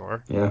in the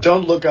store. Yeah.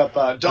 Don't look up.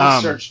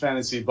 Don't search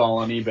fantasy ball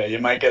on eBay. You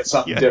might get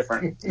something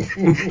different.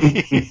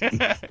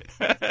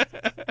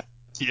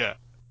 Yeah.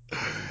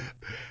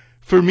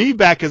 For me,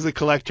 back as a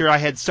collector, I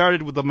had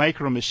started with the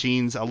Micro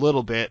Machines a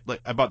little bit.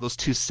 Like I bought those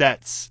 2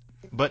 sets,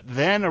 but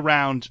then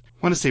around,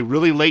 I want to say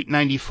really late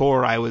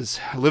 '94, I was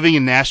living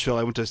in Nashville.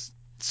 I went to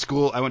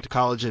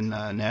college in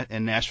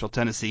Nashville,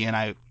 Tennessee, and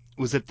I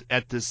was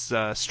at this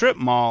strip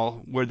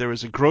mall where there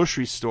was a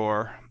grocery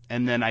store,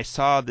 and then I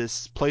saw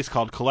this place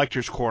called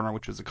Collector's Corner,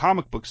 which was a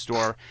comic book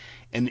store,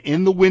 and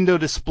in the window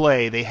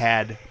display they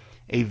had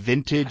a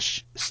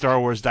vintage Star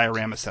Wars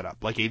diorama set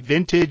up, like a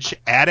vintage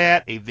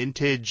AT-AT, a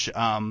vintage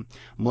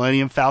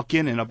Millennium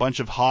Falcon, and a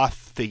bunch of Hoth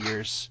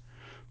figures,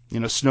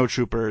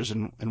 snowtroopers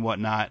and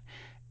whatnot.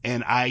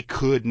 And I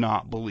could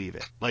not believe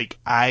it. Like,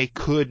 I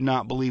could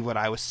not believe what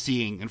I was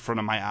seeing in front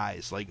of my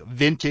eyes. Like,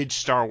 vintage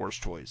Star Wars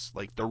toys.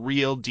 Like, the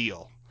real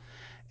deal.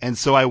 And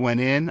so I went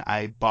in,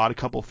 I bought a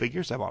couple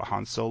figures. I bought a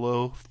Han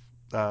Solo,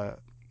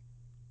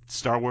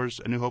 Star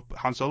Wars, A New Hope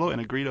Han Solo, and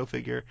a Greedo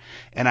figure.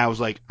 And I was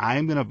like,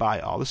 I'm going to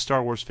buy all the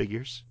Star Wars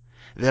figures.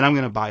 Then I'm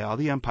going to buy all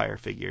the Empire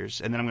figures.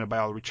 And then I'm going to buy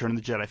all the Return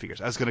of the Jedi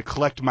figures. I was going to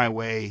collect my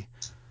way,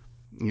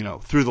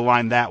 through the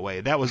line that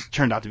way. That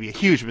turned out to be a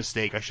huge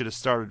mistake. I should have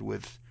started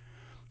with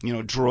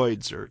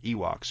droids or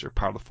Ewoks or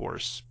Power of the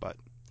Force, but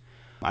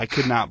I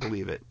could not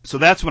believe it. So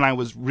that's when I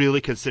was really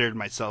considered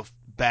myself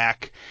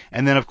back.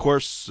 And then, of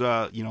course,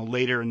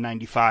 later in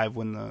 '95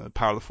 when the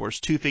Power of the Force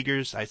 2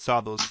 figures, I saw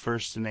those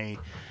first in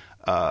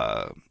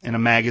a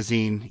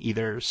magazine,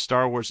 either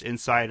Star Wars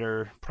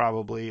Insider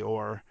probably,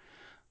 or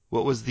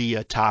what was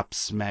the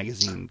Topps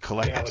magazine?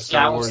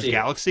 Star Wars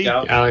Galaxy?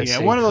 Galaxy. Yeah,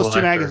 one of those Collector.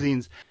 2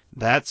 magazines.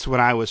 That's when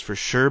I was for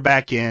sure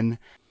back in.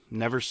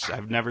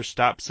 I've never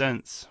stopped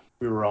since.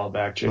 We were all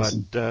back,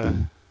 Jason. But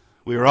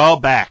we were all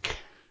back.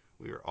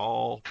 We were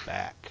all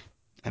back.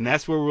 And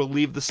that's where we'll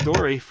leave the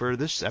story for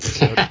this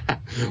episode.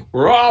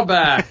 We're all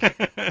back.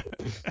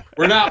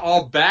 We're not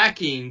all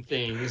backing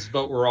things,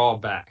 but we're all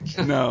back.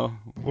 No,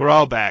 we're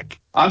all back.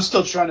 I'm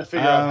still trying to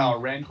figure out how a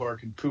Rancor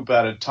can poop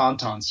out a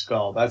Tauntaun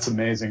skull. That's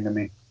amazing to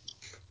me.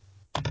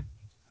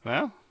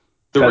 Well,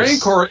 the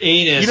Rancor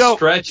anus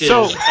stretches.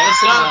 So, okay.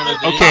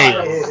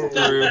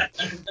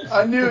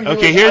 I knew you.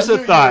 Okay, here's the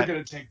thought. You were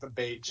going to take the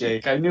bait,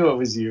 Jake. I knew it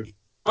was you.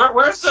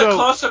 Where's the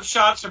close-up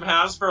shots from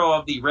Hasbro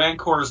of the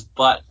Rancor's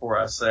butt for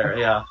us there?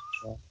 Yeah.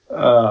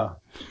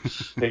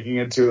 Taking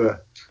it to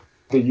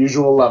the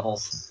usual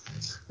levels.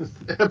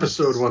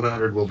 Episode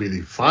 100 will be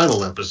the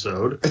final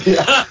episode.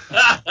 Yeah.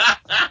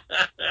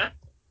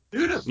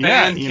 Due to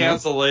fan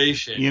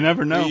cancellation. You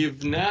never know.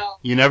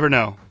 You never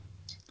know.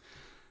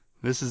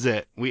 This is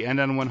it. We end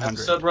on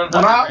 100.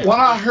 When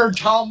I heard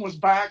Tom was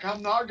back,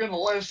 I'm not going to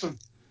listen.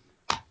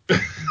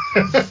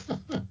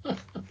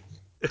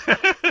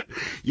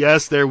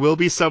 Yes, there will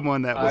be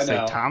someone that will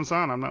say, Tom's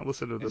on, I'm not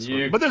listening to this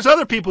one. But there's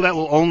other people that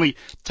will only,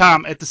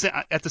 Tom, at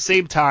the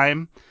same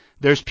time,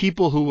 there's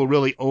people who will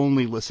really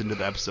only listen to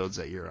the episodes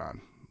that you're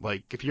on.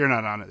 Like, if you're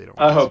not on it, they don't.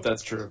 I hope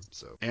that's true.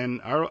 So, and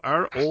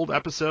our old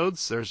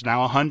episodes, there's now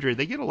 100.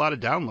 They get a lot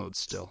of downloads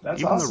still. That's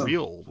even awesome. The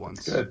real old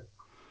ones. That's good.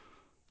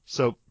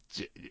 So,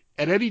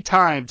 at any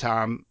time,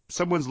 Tom,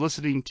 someone's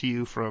listening to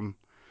you from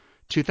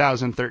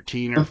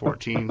 2013 or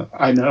 14.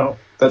 I know.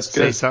 That's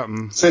good. Say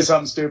something. Say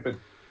something stupid.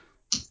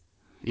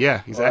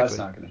 Yeah, exactly. Well, that's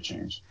not going to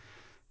change.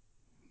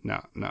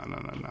 No.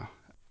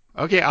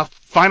 Okay,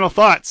 final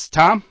thoughts.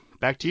 Tom,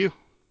 back to you.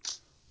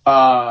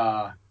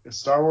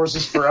 Star Wars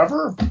is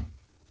forever?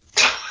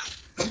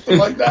 Something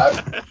like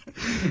that.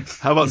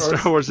 How about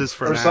Star Wars is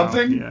for or now?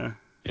 Something?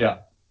 Yeah.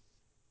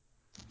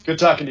 Good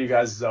talking to you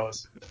guys as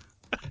always.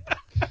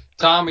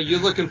 Tom, are you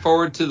looking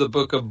forward to the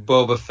Book of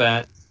Boba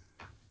Fett?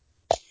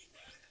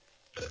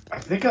 I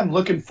think I'm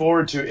looking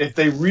forward to, if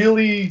they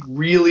really,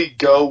 really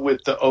go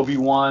with the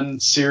Obi-Wan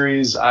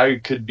series, I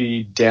could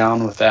be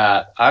down with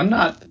that. I'm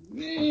not,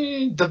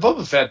 the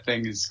Boba Fett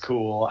thing is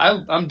cool.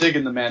 I'm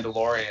digging the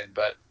Mandalorian,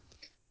 but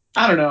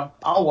I don't know.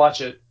 I'll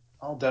watch it.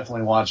 I'll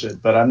definitely watch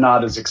it, but I'm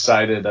not as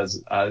excited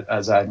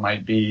as I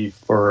might be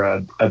for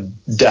a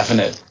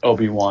definite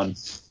Obi-Wan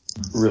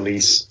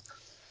release.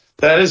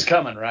 That is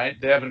coming, right?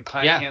 They haven't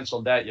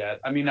canceled that yet.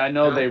 I mean, I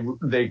know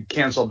they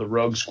canceled the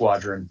Rogue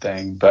Squadron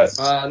thing, but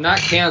not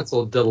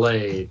canceled,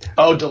 delayed.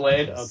 Oh,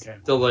 delayed? Okay.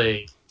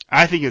 Delayed.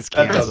 I think it's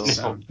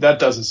canceled. That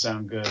doesn't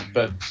sound good,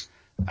 but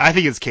I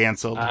think it's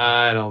canceled.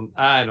 I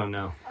don't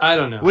know.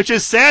 Which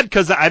is sad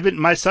because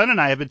my son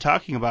and I have been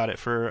talking about it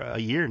for a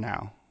year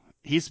now.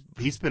 He's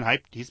been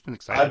hyped. He's been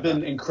excited. I've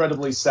been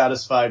incredibly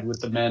satisfied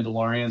with the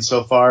Mandalorian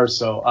so far,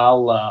 so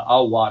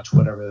I'll watch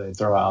whatever they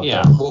throw out.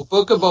 Yeah, well,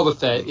 Book of Boba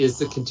Fett is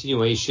the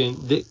continuation,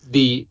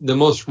 the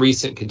most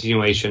recent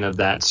continuation of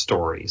that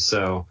story.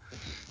 So,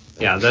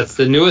 yeah, that's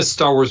the newest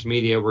Star Wars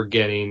media we're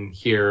getting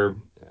here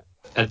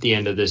at the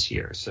end of this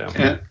year. So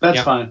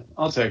that's fine.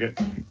 I'll take it.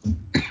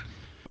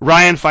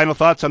 Ryan, final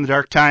thoughts on the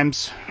Dark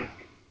Times?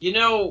 You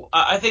know,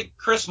 I think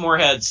Chris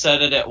Moorhead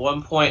said it at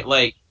one point,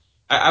 like,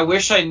 I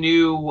wish I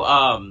knew,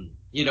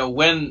 you know,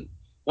 when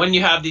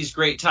you have these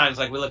great times,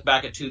 like we look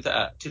back at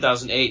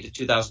 2008 to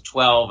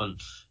 2012, and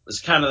it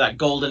was kind of that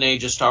golden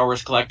age of Star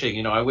Wars collecting.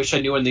 You know, I wish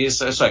I knew when these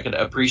so I could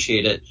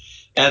appreciate it.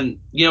 And,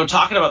 you know,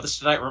 talking about this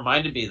tonight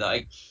reminded me that,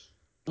 like,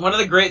 one of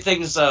the great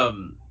things that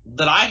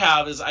I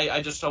have is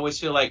I just always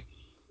feel like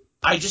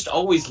I just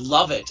always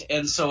love it.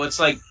 And so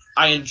it's like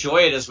I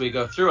enjoy it as we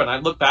go through. And I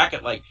look back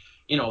at, like,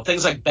 you know,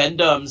 things like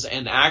Bendums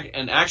and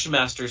Action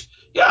Masters.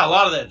 Yeah, a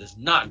lot of that is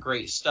not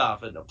great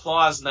stuff and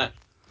applause and that.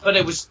 But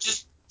it was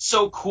just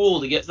so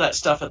cool to get that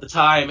stuff at the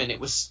time. And it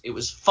was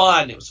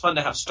fun. It was fun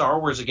to have Star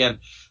Wars again,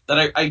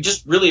 that I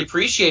just really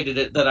appreciated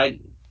it, that I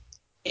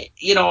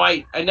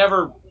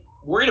never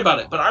worried about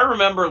it. But I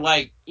remember,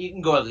 like, you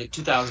can go to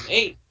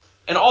 2008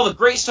 and all the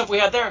great stuff we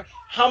had there.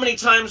 How many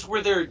times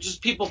were there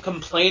just people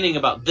complaining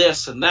about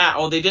this and that?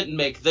 Oh, they didn't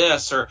make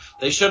this, or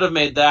they should have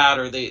made that,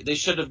 or they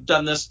should have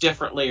done this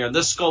differently, or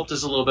this sculpt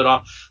is a little bit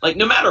off. Like,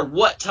 no matter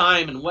what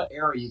time and what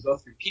era you go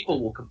through,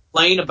 people will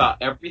complain about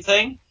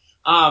everything.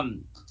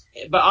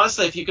 But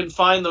honestly, if you can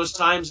find those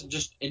times and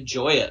just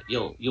enjoy it,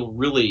 you'll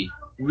really,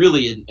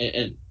 really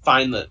and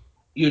find that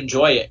you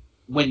enjoy it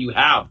when you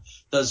have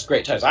those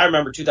great times. I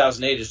remember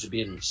 2008 as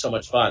being so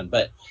much fun,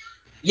 but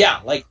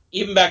yeah, like,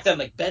 even back then,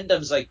 like,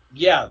 Bendums, like,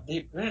 yeah,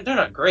 they're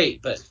not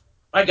great, but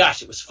my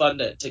gosh, it was fun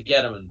to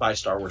get them and buy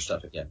Star Wars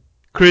stuff again.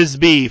 Chris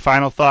B.,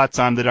 final thoughts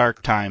on the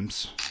Dark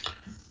Times?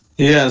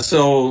 Yeah,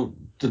 so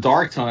the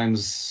Dark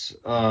Times,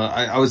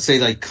 I would say,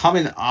 like,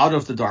 coming out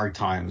of the Dark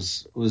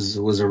Times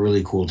was a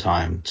really cool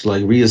time to,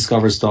 like,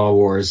 rediscover Star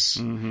Wars,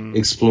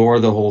 explore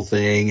the whole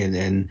thing,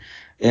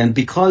 and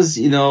because,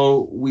 you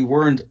know, we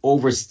weren't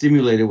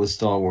overstimulated with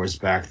Star Wars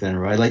back then,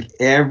 right? Like,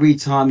 every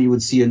time you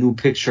would see a new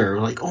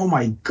picture, like, oh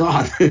my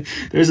God,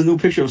 there's a new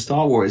picture of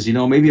Star Wars, you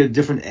know, maybe a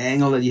different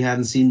angle that you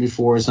hadn't seen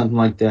before or something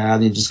like that.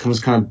 And it just comes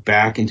kind of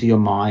back into your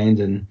mind.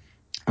 And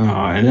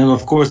then,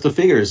 of course, the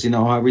figures, you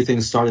know, how everything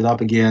started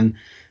up again,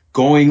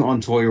 going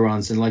on toy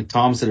runs. And like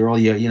Tom said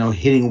earlier, you know,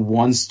 hitting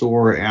one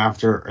store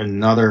after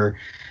another,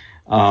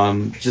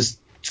 just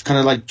kind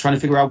of like trying to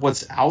figure out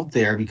what's out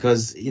there,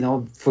 because, you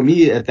know, for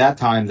me at that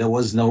time, there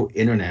was no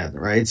internet,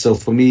 right? So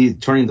for me,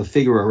 turning the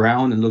figure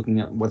around and looking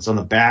at what's on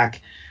the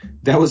back,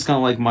 that was kind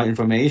of like my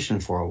information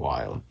for a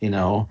while, you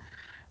know?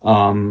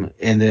 And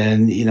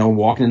then, you know,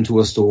 walking into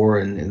a store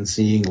and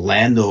seeing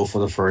Lando for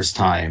the first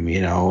time,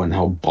 you know, and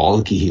how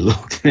bulky he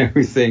looked and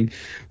everything.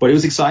 But it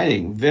was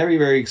exciting, very,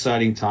 very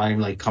exciting time,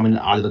 like coming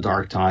out of the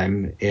Dark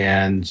Time.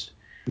 And,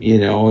 you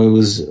know, it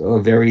was a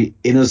very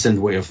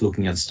innocent way of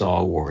looking at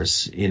Star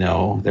Wars. You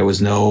know, there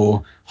was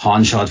no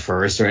Han shot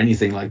first or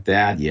anything like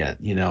that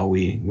yet. You know,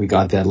 we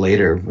got that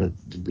later. But,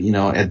 you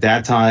know, at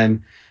that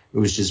time, it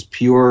was just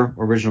pure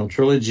original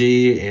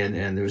trilogy,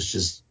 and there was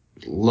just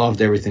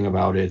loved everything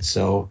about it.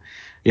 So,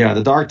 yeah,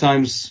 the Dark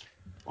Times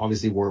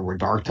obviously were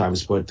dark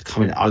times, but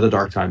coming out of the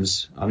Dark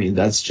Times, I mean,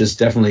 that's just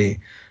definitely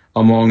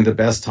among the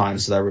best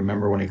times that I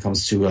remember when it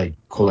comes to, like,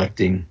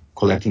 collecting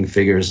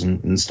figures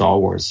in Star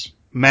Wars.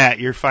 Matt,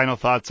 your final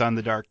thoughts on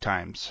the Dark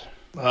Times?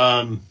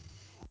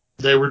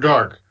 They were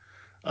dark,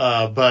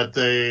 but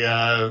they,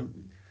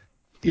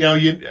 you know,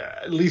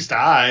 at least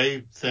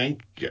I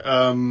think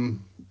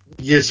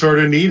you sort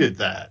of needed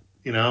that.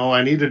 You know,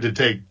 I needed to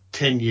take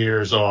 10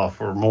 years off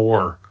or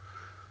more,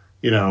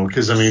 you know,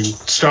 because, I mean,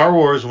 Star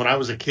Wars, when I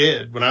was a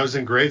kid, when I was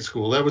in grade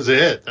school, that was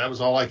it. That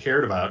was all I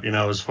cared about, you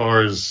know, as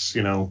far as,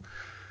 you know,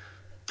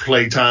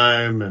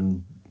 playtime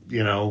and,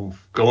 you know,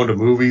 going to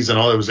movies and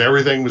all.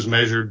 Everything was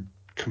measured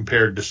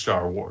compared to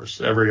Star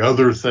Wars. Every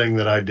other thing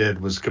that I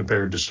did was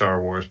compared to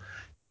Star Wars.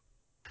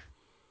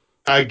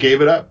 I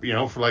gave it up,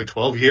 for like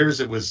 12 years.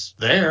 It was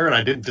there and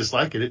I didn't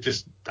dislike it.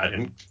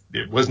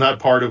 It was not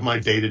part of my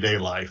day-to-day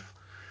life.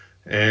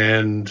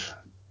 And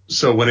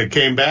so when it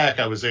came back,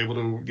 I was able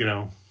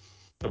to,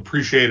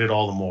 appreciate it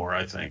all the more,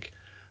 I think.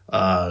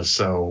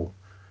 So,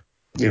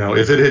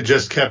 if it had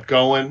just kept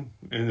going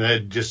and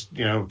had just,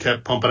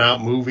 kept pumping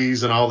out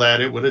movies and all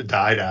that, it would have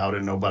died out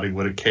and nobody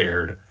would have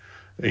cared.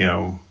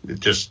 It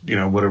just,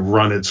 would have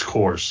run its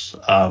course.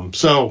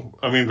 So,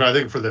 I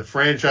think for the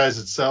franchise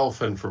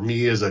itself and for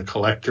me as a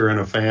collector and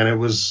a fan, it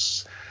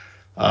was,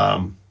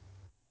 I'm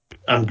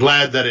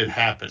glad that it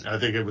happened. I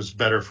think it was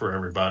better for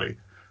everybody,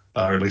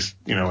 or at least,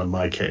 in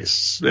my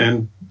case.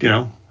 And,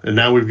 and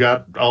now we've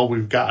got all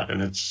we've got,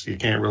 and you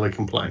can't really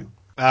complain.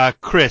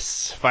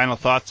 Chris, final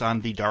thoughts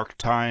on the Dark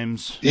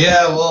Times?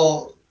 Yeah,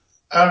 well,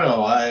 I don't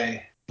know.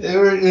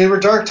 They were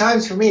dark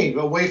times for me,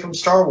 away from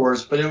Star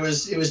Wars, but it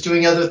was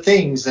doing other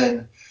things,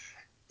 and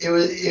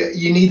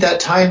you need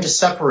that time to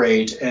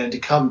separate and to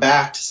come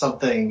back to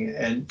something.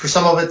 And for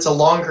some of it's a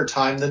longer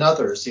time than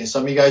others.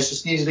 Some of you guys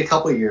just needed a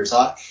couple of years.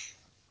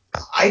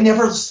 I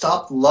never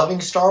stopped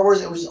loving Star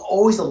Wars. It was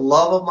always a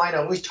love of mine. I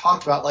always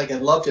talked about like I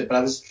loved it, but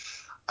I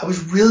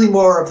was really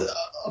more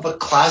of a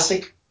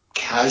classic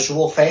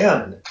casual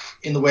fan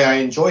in the way I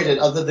enjoyed it,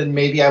 other than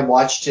maybe I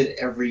watched it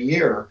every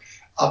year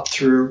up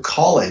through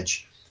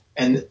college.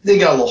 And they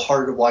got a little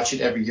harder to watch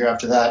it every year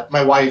after that.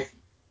 My wife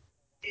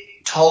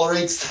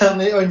tolerates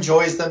them,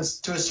 enjoys them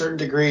to a certain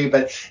degree,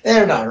 but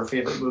they're not her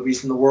favorite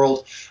movies in the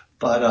world.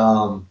 But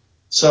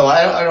so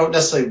I don't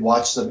necessarily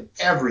watch them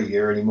every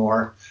year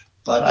anymore,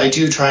 but I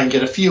do try and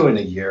get a few in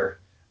a year.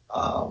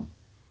 I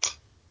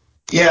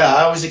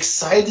was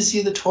excited to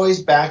see the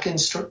toys back in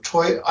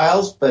toy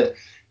aisles, but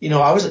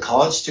I was a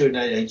college student.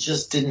 I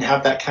just didn't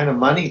have that kind of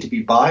money to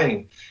be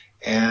buying,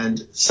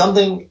 and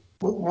something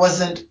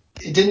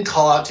it didn't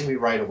call out to me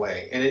right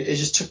away, and it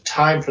just took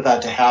time for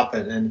that to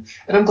happen, and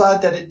I'm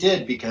glad that it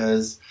did,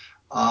 because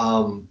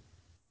I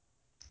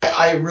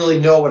really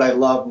know what I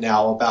love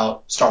now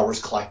about Star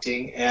Wars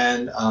collecting,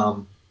 and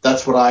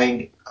that's what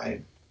I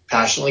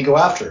passionately go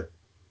after.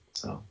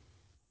 So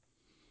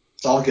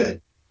it's all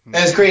good, and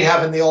it's great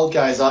having the old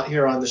guys out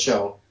here on the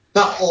show.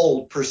 Not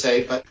old per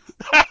se, but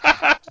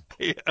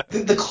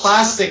the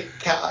classic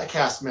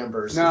cast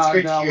members. It's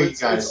great to hear you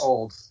guys. It's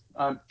old.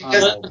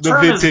 The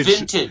term is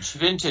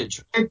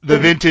vintage. The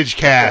vintage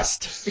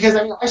cast. Because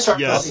I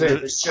started listening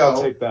to this show.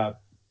 I'll take that.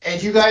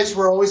 And you guys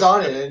were always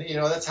on it,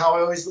 and that's how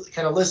I always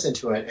kind of listen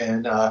to it,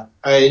 and I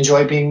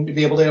enjoy to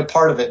be able to be a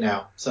part of it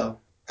now. So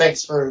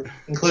thanks for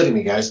including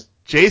me, guys.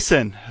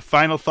 Jason,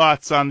 final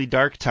thoughts on the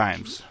Dark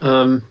Times?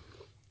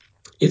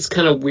 It's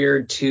kind of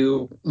weird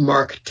to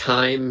mark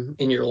time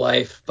in your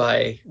life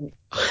by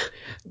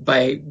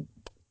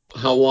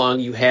how long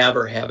you have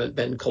or haven't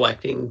been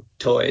collecting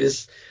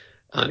toys.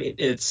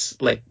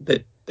 It's like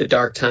the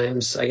Dark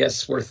Times, I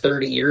guess, were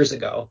 30 years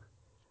ago.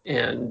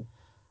 And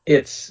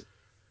it's,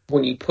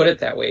 when you put it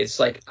that way, it's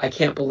like, I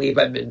can't believe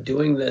I've been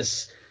doing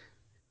this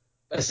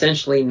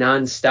essentially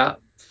nonstop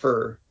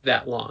for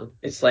that long.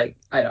 It's like,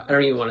 I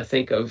don't even want to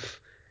think of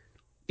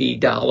the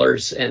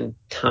dollars and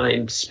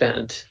time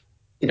spent,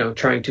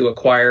 trying to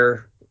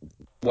acquire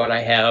what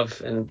I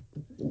have and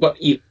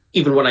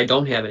even what I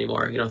don't have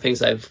anymore,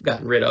 things I've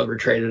gotten rid of or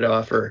traded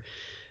off or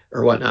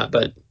whatnot.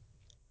 But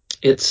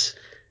it's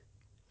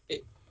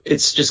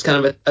just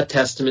kind of a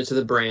testament to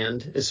the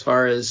brand, as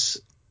far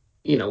as,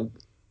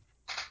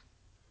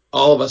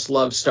 all of us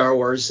love Star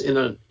Wars in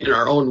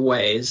our own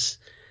ways,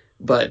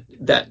 but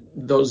that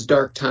those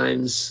Dark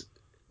Times,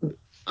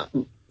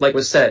 like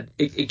was said,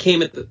 it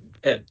came at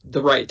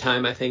the right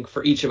time, I think,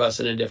 for each of us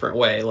in a different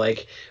way.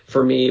 Like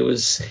for me, it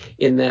was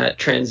in that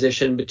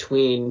transition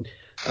between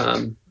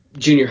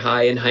junior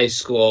high and high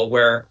school,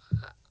 where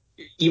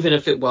even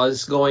if it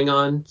was going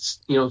on,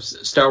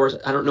 Star Wars,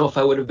 I don't know if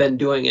I would have been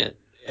doing it,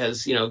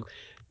 as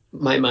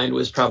my mind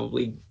was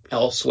probably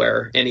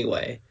elsewhere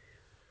anyway.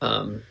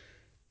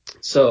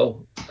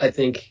 So I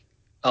think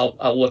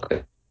I'll look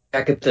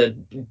back at the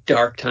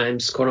Dark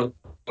Times, quote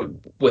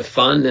unquote, with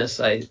fondness.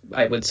 I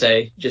would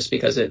say, just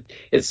because it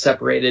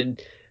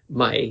separated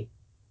my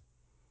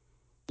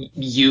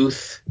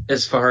youth,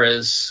 as far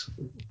as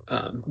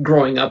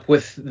growing up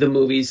with the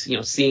movies,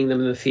 seeing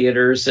them in the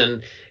theaters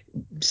and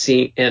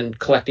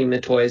collecting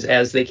the toys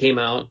as they came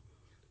out,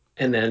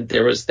 and then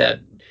there was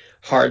that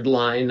hard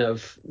line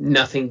of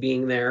nothing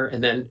being there,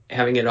 and then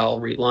having it all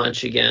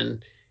relaunch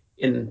again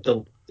in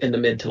the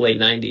mid to late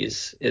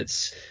 90s.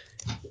 It's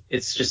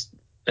just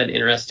an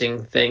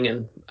interesting thing,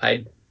 and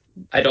I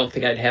don't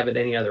think I'd have it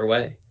any other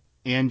way.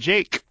 And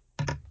Jake,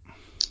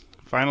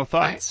 final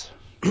thoughts?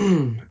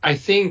 I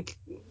think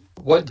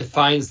what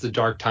defines the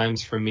Dark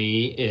Times for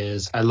me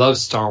is I love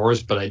Star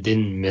Wars, but I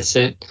didn't miss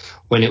it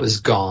when it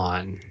was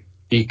gone,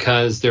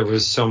 because there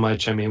was so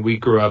much. We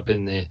grew up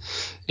in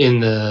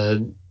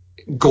the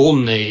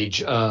golden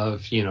age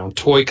of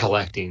toy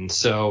collecting,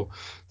 so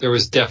there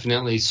was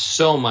definitely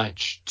so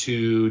much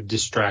to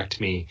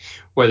distract me,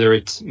 whether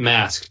it's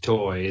Mask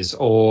toys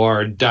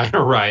or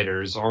Dino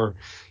Riders or,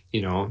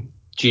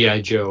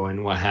 G.I. Joe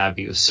and what have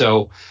you.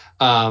 So,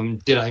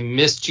 did I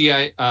miss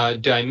did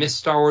I miss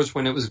Star Wars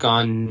when it was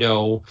gone?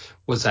 No.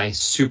 Was I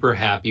super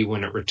happy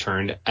when it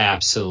returned?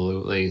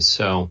 Absolutely.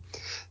 So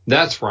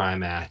that's where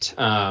I'm at.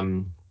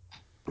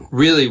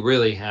 Really,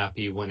 really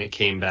happy when it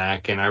came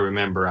back. And I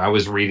remember I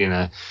was reading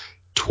a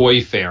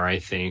Toy Fair, I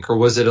think, or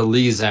was it a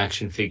Lee's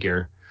action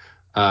figure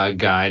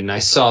guide, and I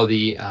saw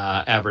the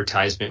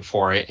advertisement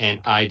for it,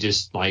 and I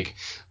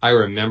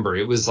remember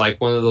it was like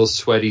one of those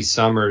sweaty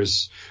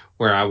summers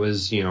where I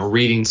was,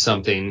 reading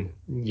something,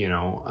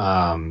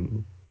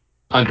 under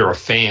a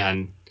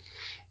fan,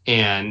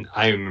 and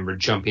I remember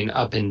jumping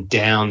up and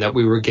down that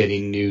we were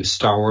getting new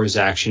Star Wars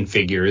action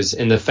figures,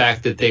 and the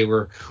fact that they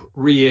were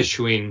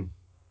reissuing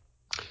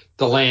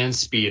the Land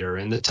Speeder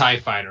and the TIE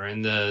Fighter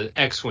and the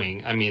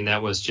X-Wing. I mean,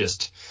 that was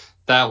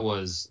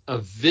a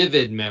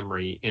vivid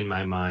memory in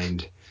my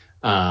mind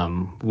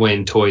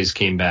when toys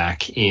came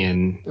back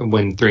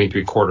when 3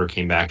 3/4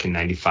 came back in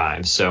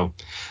 95. So,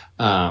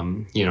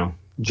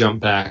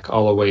 jump back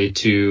all the way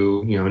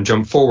to,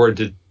 jump forward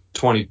to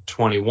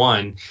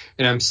 2021,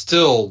 and I'm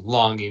still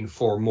longing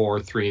for more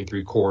 3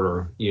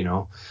 3/4,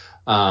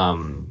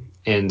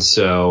 and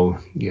so,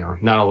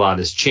 not a lot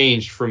has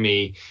changed for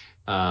me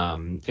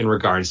in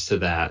regards to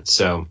that.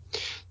 So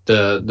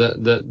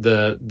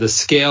the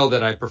scale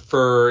that I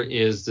prefer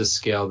is the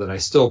scale that I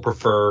still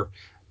prefer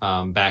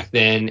back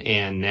then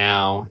and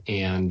now.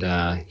 And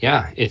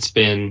it's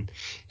been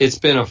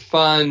a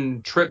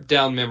fun trip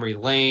down memory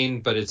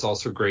lane, but it's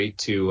also great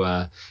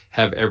to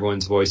have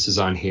everyone's voices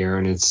on here,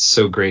 and it's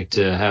so great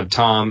to have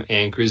Tom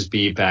and Chris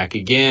B back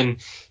again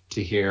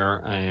to hear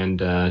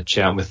and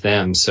chat with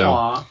them. So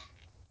Aww.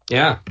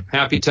 Yeah,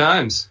 happy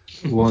times.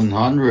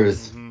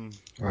 100th.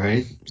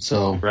 Right?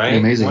 So right?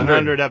 Amazing.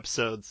 100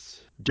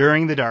 episodes.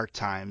 During the dark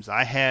times,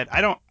 I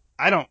don't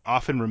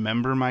often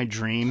remember my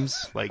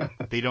dreams.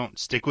 Like, they don't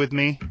stick with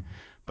me.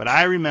 But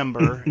I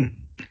remember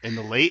in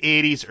the late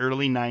 80s,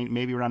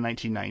 maybe around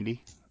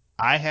 1990,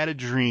 I had a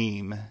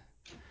dream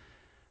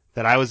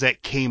that I was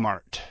at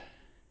Kmart.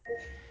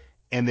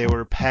 And there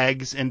were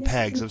pegs and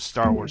pegs of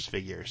Star Wars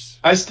figures.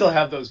 I still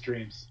have those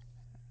dreams.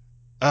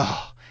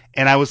 Oh,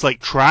 and I was like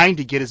trying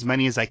to get as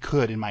many as I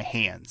could in my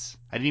hands.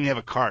 I didn't even have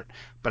a cart,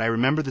 but I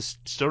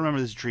still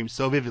remember this dream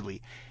so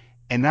vividly.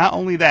 And not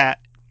only that,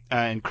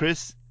 and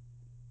Chris,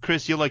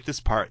 you'll like this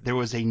part. There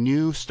was a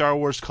new Star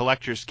Wars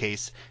collector's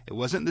case. It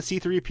wasn't the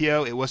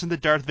C-3PO. It wasn't the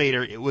Darth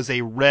Vader. It was a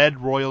red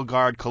Royal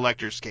Guard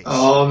collector's case.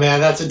 Oh man,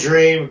 that's a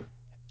dream.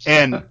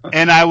 And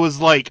I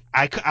was like,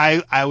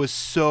 I was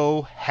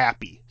so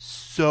happy.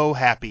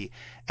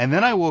 And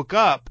then I woke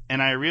up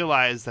and I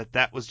realized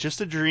that was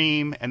just a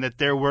dream and that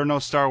there were no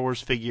Star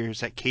Wars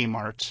figures at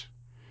Kmart.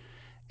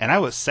 And I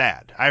was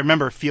sad. I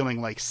remember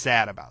feeling like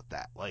sad about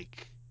that.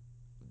 Like,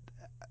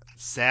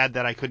 sad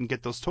that I couldn't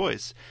get those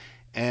toys.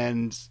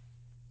 And,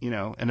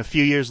 and a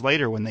few years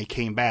later when they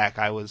came back,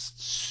 I was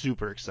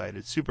super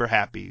excited, super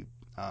happy.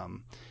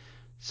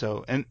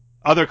 And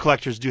other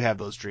collectors do have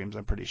those dreams,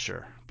 I'm pretty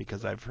sure,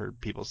 because I've heard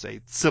people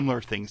say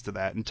similar things to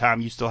that. And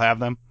Tom, you still have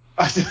them?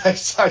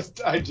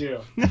 I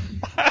do.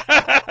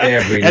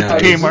 Every at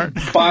night. the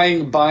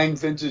Kmart. Buying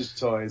vintage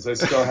toys. I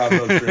still have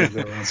those dreams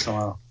every once in a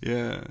while.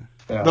 Yeah.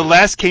 The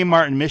last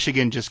Kmart in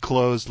Michigan just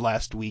closed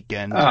last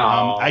weekend.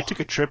 I took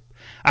a trip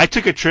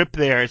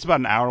there. It's about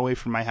an hour away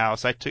from my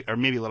house. Or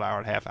maybe a little hour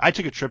and a half. I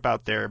took a trip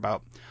out there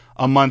about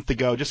a month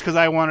ago just because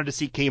I wanted to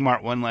see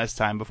Kmart one last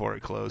time before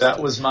it closed.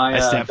 That was my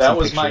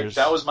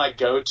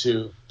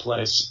go-to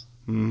place.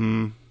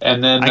 Mm-hmm.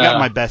 And then I got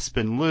my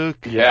Bespin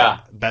Luke.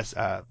 Yeah. Best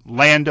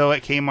Lando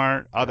at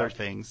Kmart. Other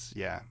things.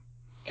 Yeah.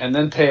 And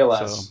then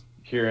Payless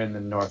here in the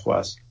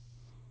Northwest.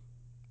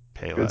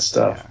 Payless. Good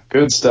stuff. Yeah.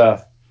 Good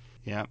stuff.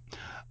 Yeah.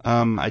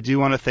 I do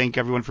want to thank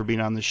everyone for being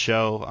on the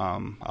show.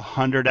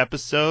 100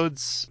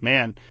 episodes.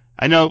 Man,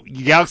 I know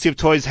Galaxy of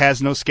Toys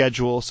has no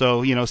schedule,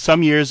 so,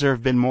 some years there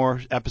have been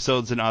more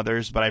episodes than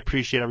others, but I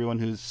appreciate everyone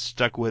who's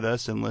stuck with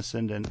us and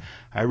listened, and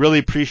I really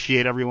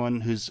appreciate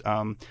everyone who's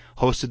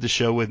hosted the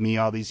show with me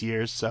all these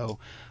years. So,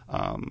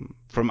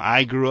 from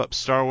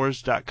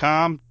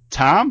igrewupstarwars.com,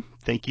 Tom,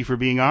 thank you for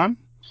being on.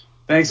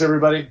 Thanks,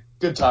 everybody.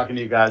 Good talking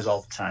to you guys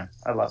all the time.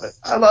 I love it.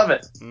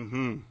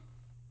 Mm-hmm.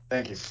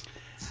 Thank you.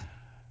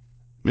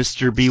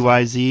 Mr.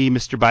 BYZ,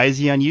 Mr.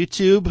 Byzy on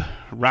YouTube.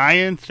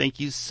 Ryan, thank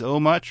you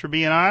so much for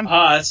being on.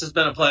 This has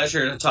been a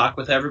pleasure to talk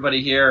with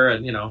everybody here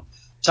and,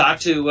 talk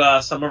to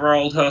some of our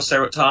old hosts,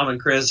 Tom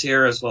and Chris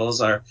here, as well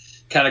as our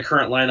kind of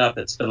current lineup.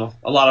 It's been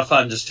a lot of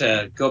fun just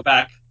to go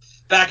back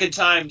in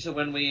time to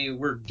when we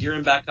were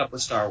gearing back up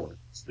with Star Wars.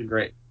 It's been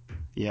great.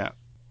 Yeah.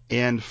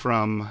 And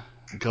from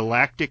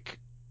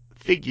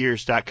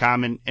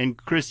galacticfigures.com,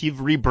 and Chris, you've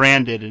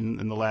rebranded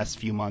in the last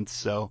few months,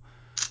 so.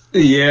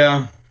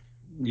 Yeah.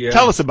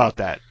 Tell us about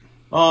that.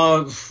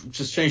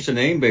 Just changed the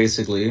name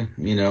basically.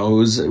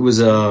 It was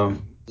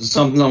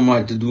something on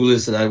my to-do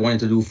list that I wanted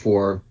to do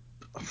for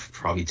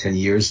probably 10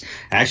 years.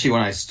 Actually,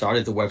 when I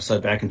started the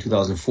website back in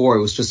 2004,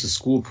 it was just a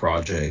school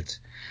project.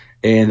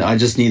 And I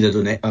just needed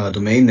a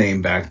domain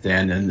name back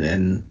then.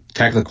 And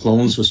Attack of the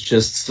Clones was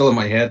just still in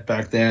my head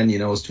back then. You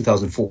know, it was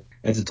 2004.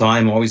 At the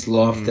time, I always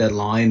loved that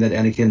line that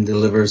Anakin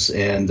delivers,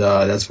 and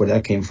that's where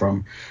that came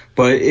from.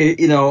 But,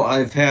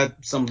 I've had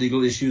some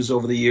legal issues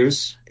over the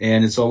years,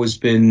 and it's always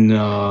been,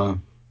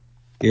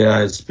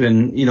 it's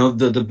been,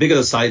 the bigger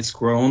the site's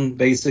grown,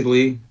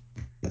 basically.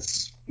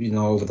 That's,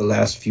 over the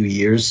last few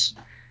years.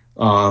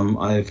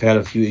 I've had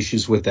a few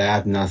issues with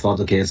that, and I thought,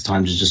 okay, it's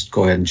time to just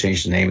go ahead and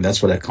change the name, and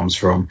that's where that comes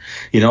from.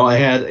 I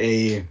had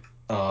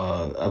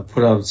I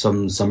put out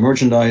some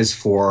merchandise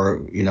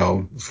for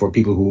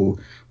people who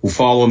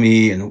follow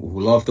me and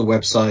who love the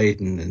website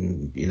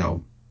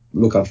and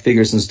look up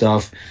figures and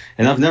stuff.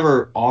 And I've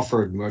never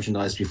offered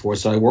merchandise before,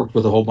 so I worked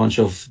with a whole bunch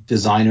of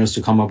designers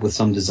to come up with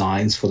some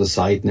designs for the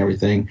site and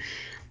everything.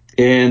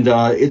 And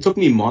it took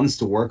me months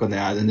to work on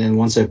that. And then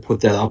once I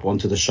put that up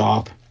onto the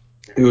shop,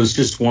 it was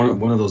just one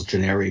of those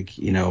generic,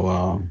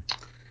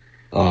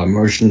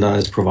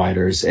 merchandise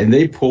providers, and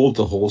they pulled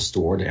the whole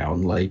store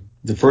down. Like,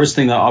 the first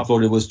thing I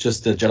uploaded was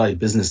just the Jedi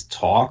Business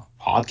Talk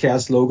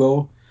podcast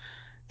logo,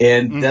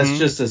 and that's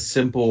just a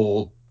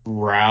simple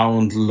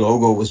round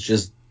logo with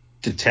just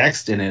the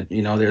text in it.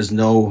 There's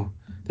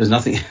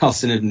nothing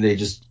else in it, and they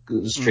just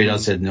straight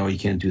out said, no, you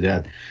can't do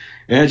that.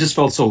 And I just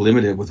felt so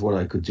limited with what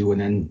I could do.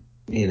 And then,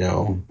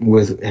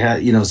 with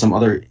some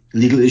other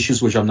legal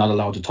issues which I'm not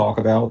allowed to talk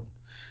about.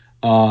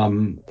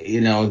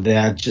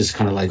 That just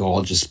kind of like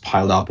all just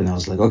piled up, and I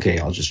was like, okay,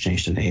 I'll just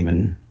change the name.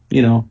 And,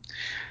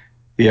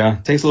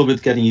 it takes a little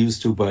bit getting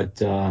used to, but,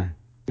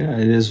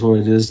 it is what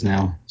it is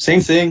now.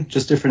 Same thing,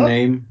 just different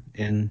name.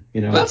 And,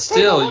 But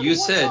still, you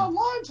said.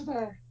 Online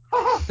today.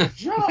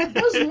 Jedi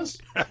Business.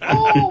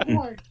 Oh,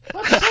 boy.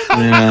 Let's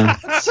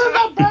send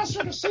that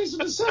bastard a cease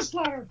and desist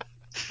letter.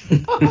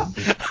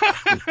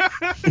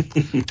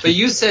 But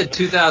you said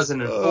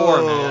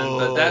 2004, man,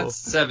 but that's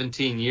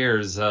 17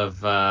 years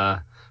of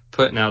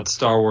putting out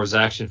Star Wars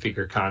action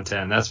figure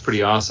content. That's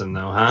pretty awesome,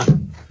 though, huh?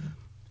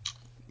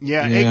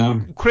 Yeah.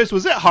 Hey, Chris,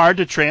 was it hard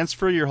to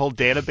transfer your whole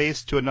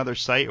database to another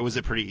site, or was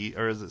it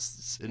or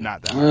is it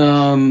not that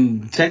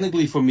hard?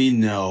 Technically for me,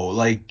 no.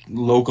 Like,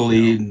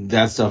 locally,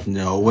 that stuff,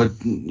 no.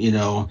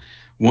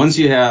 Once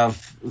you have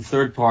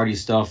third-party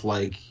stuff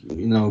like,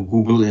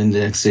 Google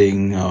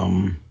indexing,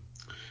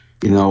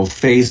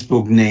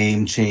 Facebook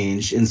name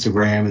change,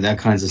 Instagram, and that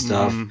kinds of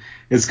stuff.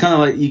 It's kind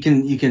of like you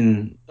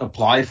can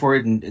apply for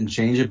it and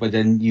change it, but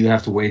then you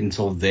have to wait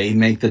until they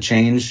make the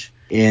change,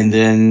 and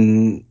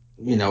then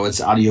it's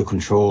out of your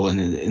control,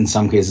 and in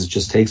some cases it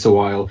just takes a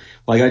while.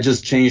 Like, I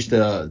just changed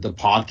the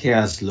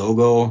podcast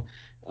logo.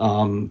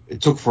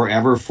 It took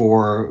forever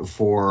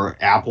for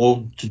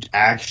Apple to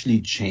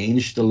actually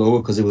change the logo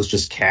because it was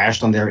just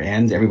cached on their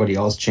end. Everybody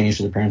else changed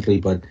it apparently,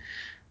 but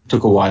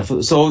took a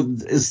while. So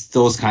it's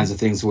those kinds of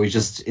things where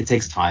it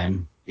takes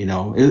time.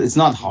 It's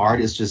not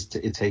hard. It's just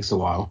it takes a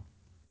while.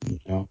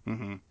 All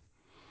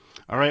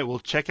right, well,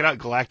 check it out,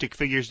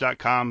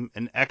 galacticfigures.com,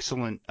 an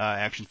excellent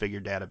action figure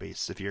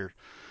database. If you're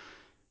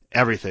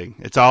everything,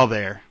 it's all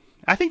there.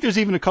 I think there's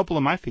even a couple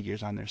of my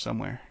figures on there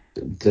somewhere.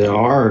 There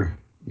are,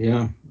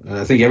 yeah.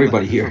 I think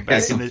everybody here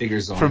has some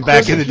figures on from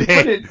back in the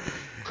day.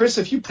 Chris,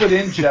 if you put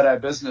in Jedi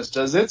Business,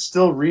 does it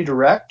still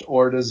redirect,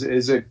 or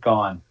is it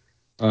gone?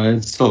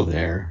 It's still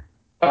there.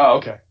 Oh,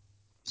 okay.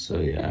 So,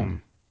 yeah.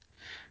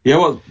 Yeah,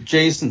 well,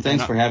 Jason,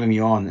 thanks for having me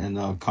on,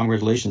 and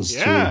congratulations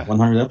to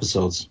 100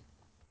 episodes.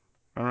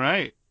 All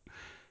right.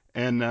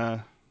 And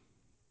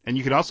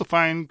you can also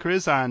find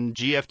Chris on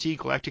GFT,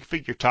 Galactic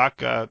Figure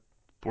Talk,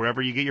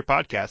 wherever you get your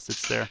podcasts.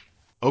 It's there.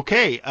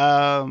 Okay,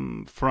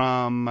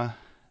 from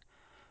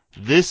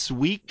this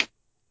week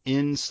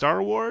in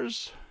Star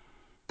Wars,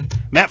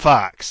 Matt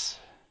Fox.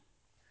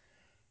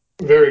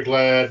 Very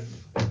glad,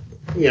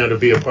 to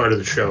be a part of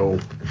the show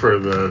for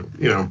the,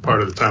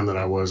 part of the time that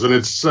I was. And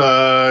it's,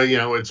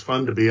 it's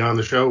fun to be on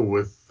the show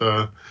with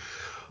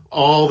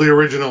all the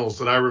originals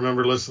that I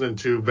remember listening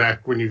to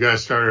back when you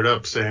guys started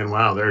up, saying,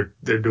 wow,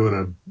 they're doing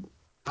a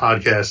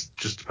podcast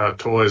just about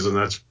toys, and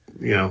that's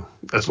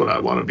what I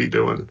want to be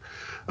doing.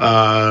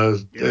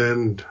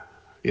 And,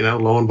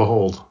 lo and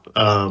behold.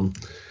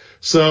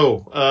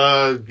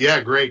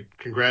 Great.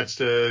 Congrats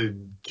to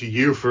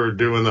you for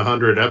doing the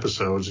 100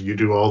 episodes. You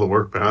do all the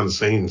work behind the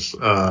scenes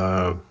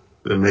that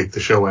make the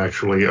show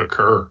actually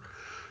occur,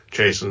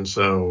 Jason.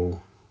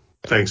 So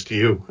thanks to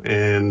you,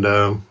 and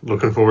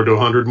looking forward to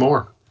 100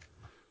 more.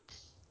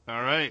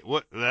 All right.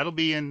 That'll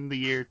be in the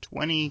year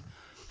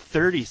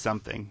 2030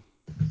 something,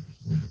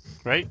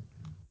 right?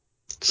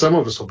 Some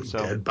of us will be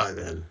dead by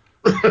then.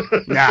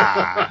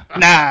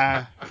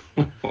 Nah.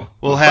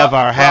 We'll have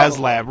our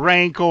HasLab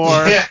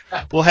Rancor. Yeah.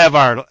 We'll have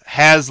our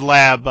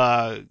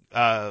HasLab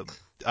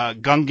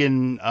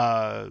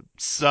Gungan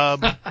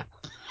sub.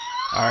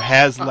 Our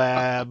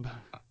HasLab.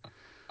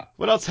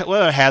 What else?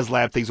 What other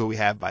HasLab things will we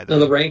have by then?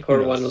 No, the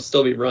Rancor one will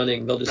still be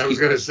running. They'll just. I was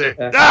going to say.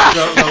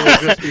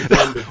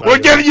 We're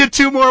giving you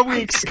 2 more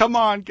weeks. Come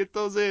on, get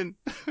those in.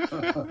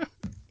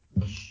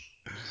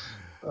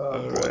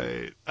 All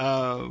right.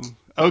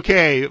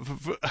 Okay.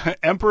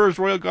 Emperor's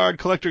Royal Guard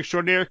Collector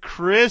Extraordinaire,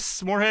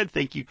 Chris Moorhead.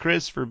 Thank you,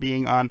 Chris, for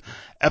being on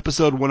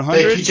episode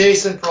 100. Thank you,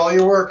 Jason, for all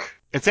your work.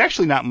 It's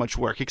actually not much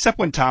work, except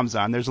when Tom's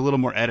on. There's a little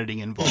more editing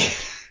involved.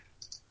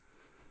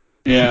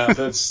 Yeah,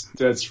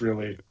 that's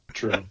really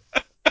true.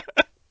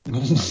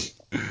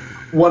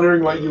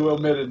 Wondering what you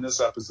omitted in this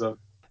episode.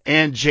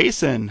 And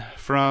Jason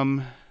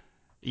from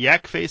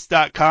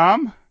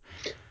yakface.com.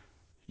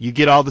 You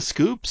get all the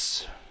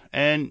scoops,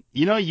 and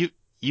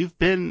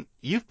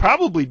you've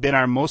probably been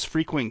our most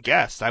frequent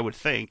guest, I would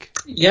think.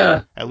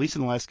 Yeah. At least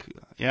in the last.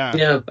 Yeah.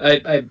 Yeah,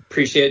 I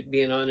appreciate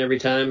being on every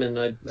time,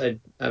 and I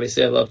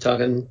obviously I love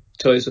talking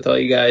toys with all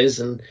you guys,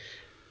 and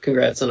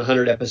congrats on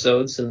 100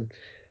 episodes, and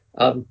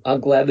I'll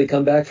gladly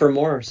come back for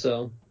more.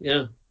 So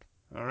yeah.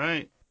 All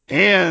right.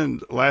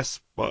 And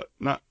last but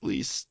not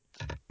least,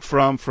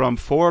 from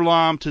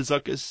Forlom to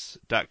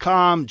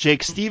Zuckus.com,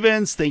 Jake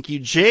Stevens. Thank you,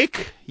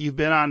 Jake. You've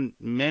been on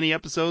many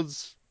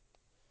episodes.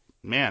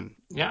 Man.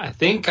 Yeah, I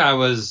think I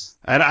was.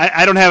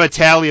 I don't have a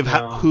tally of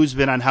who's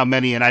been on how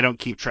many, and I don't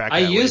keep track.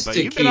 You've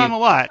been on a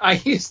lot. I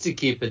used to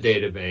keep a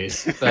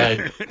database,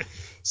 but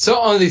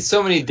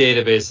so many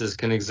databases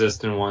can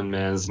exist in one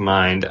man's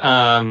mind.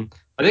 I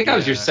think I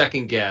was your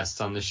second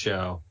guest on the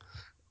show.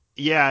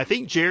 Yeah, I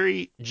think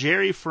Jerry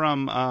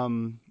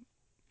from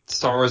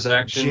Star Wars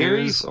Action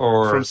News,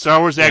 or from Star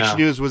Wars Action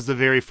News was the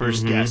very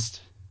first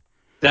guest.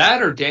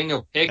 That or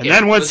Daniel Pickett. And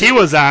then once he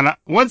was on,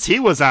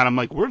 I'm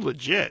like, we're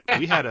legit.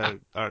 We had a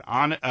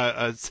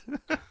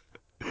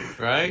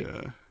right.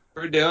 Yeah.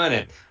 We're doing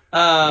it.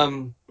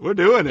 We're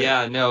doing it.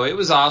 Yeah, no, it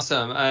was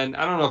awesome. And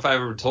I don't know if I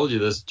ever told you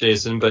this,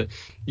 Jason, but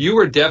you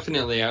were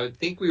definitely. I would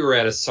think we were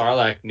at a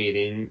Sarlacc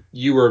meeting.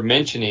 You were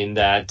mentioning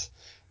that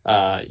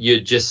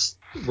you just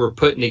were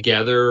putting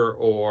together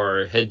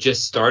or had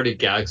just started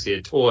Galaxy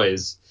of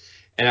Toys,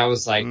 and I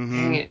was like,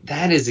 dang it,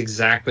 that is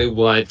exactly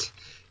what.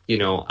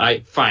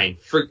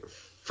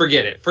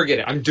 Forget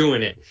it. I'm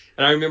doing it.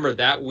 And I remember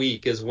that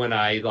week is when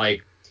I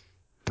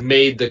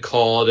made the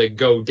call to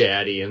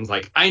GoDaddy and was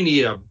like, I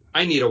need a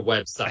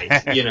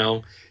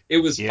website. It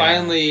was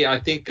finally, I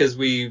think, because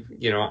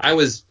I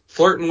was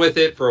flirting with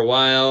it for a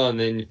while, and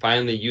then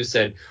finally you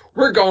said,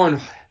 we're going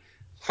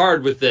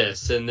hard with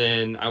this. And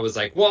then I was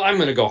like, well, I'm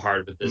going to go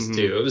hard with this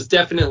too. It was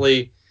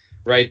definitely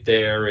right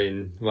there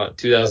in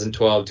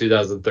 2012,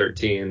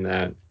 2013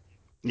 that.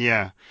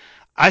 Yeah.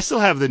 I still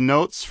have the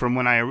notes from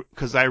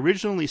because I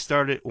originally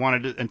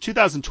wanted to, and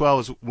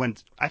 2012 is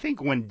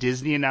when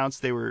Disney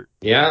announced they were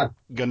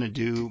going to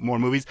do more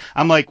movies.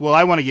 I'm like, well,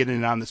 I want to get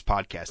in on this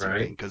podcasting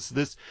thing because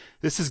this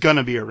is going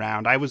to be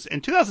around.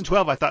 In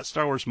 2012, I thought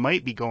Star Wars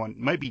might be going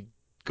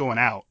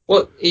out.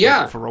 Well,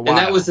 yeah, for a while.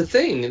 And that was the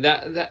thing.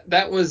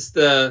 That was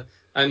the.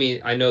 I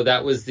mean, I know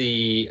that was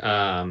the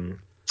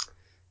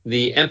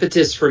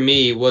impetus for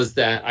me was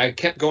that I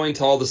kept going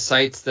to all the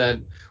sites that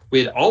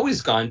we had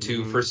always gone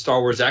to for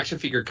Star Wars action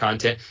figure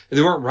content, and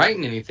they weren't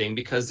writing anything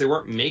because they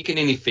weren't making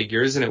any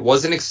figures, and it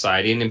wasn't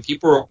exciting, and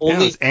people were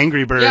only... it was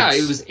Angry Birds. Yeah,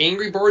 it was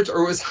Angry Birds,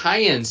 or it was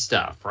high-end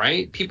stuff,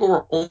 right? People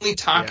were only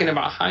talking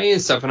about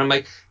high-end stuff, and I'm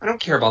like, I don't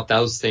care about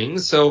those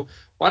things, so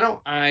why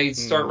don't I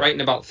start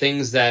writing about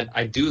things that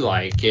I do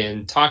like,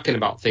 and talking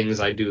about things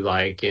I do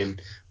like,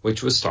 and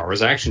which was Star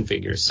Wars action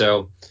figures.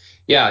 So,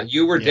 yeah,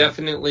 you were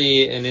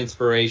definitely an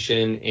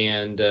inspiration,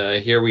 and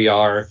here we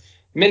are.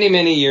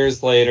 Many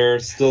years later,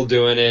 still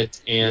doing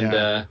it,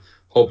 and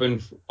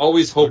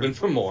always hoping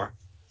for more.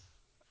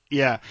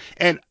 Yeah,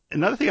 and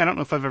another thing, I don't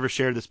know if I've ever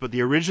shared this, but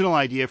the original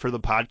idea for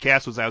the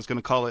podcast was I was going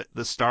to call it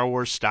the Star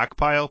Wars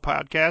Stockpile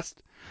Podcast,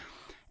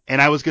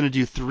 and I was going to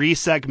do 3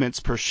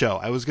 segments per show.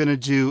 I was going to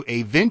do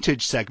a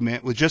vintage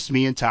segment with just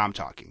me and Tom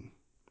talking.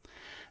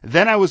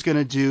 Then I was going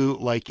to do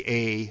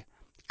a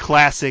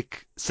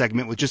classic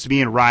segment with just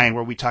me and Ryan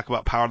where we talk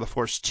about Power of the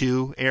Force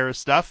 2 era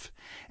stuff.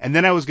 And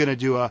then I was going to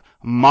do a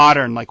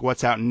modern,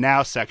 what's out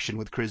now section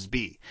with Chris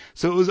B.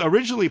 So it was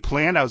originally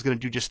planned I was going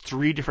to do just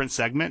 3 different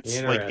segments,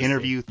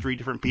 interview 3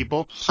 different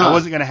people. I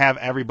wasn't going to have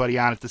everybody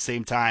on at the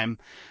same time.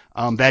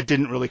 That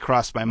didn't really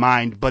cross my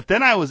mind. But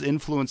then I was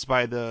influenced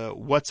by the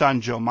What's on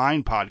Joe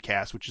Mind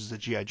podcast, which is the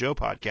G.I. Joe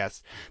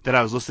podcast that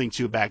I was listening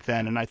to back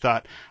then. And I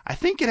thought, I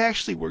think it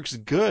actually works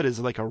good as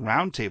a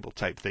roundtable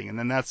type thing. And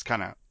then that's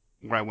kind of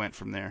where I went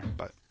from there.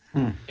 But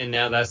and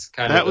now that's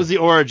that was the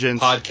origins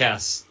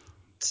podcast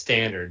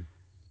standard.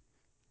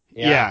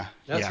 Yeah,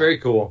 that's very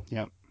cool.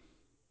 Yep.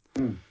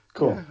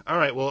 Cool. All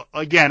right. Well,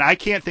 again, I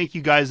can't thank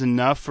you guys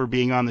enough for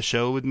being on the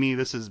show with me.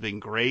 This has been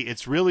great.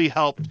 It's really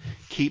helped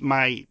keep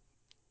my,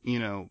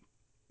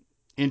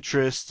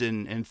 interest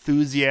and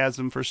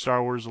enthusiasm for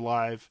Star Wars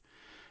alive.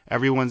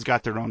 Everyone's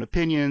got their own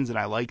opinions, and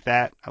I like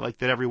that. I like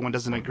that everyone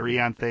doesn't agree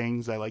on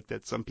things. I like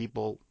that some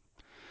people,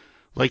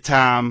 like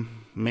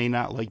Tom, may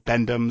not like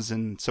Bendham's,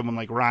 and someone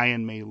like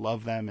Ryan may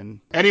love them. And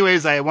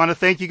anyways, I want to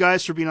thank you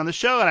guys for being on the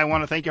show, and I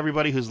want to thank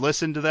everybody who's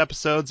listened to the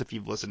episodes. If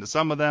you've listened to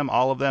some of them,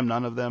 all of them,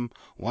 none of them,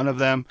 one of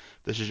them,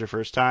 this is your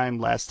first time,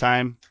 last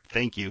time,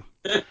 thank you.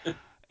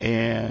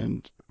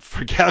 And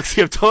for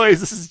Galaxy of Toys,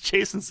 this is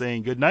Jason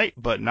saying good night,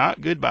 but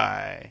not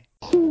goodbye.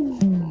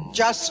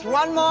 Just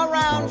one more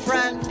round,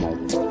 friend,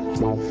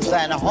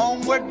 then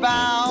homeward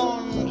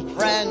bound,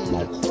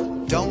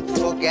 friend. Don't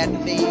forget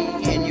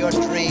me in your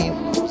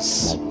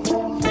dreams.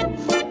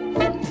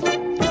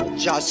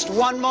 Just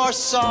one more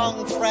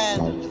song,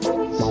 friend,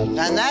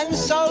 and then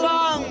so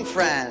long,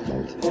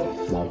 friend.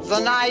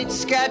 The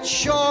nights get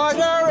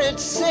shorter, it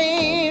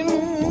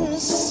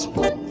seems.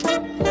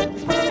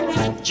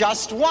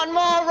 Just one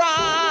more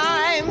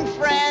rhyme,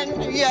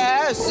 friend.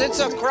 Yes, it's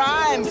a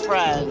crime,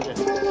 friend.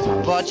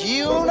 But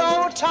you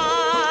know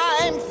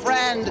time,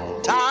 friend.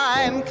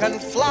 Time can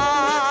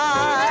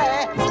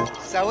fly.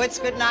 So it's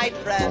good night,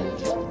 friend.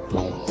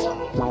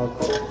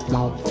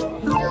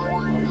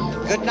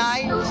 Good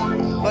night,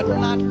 but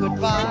not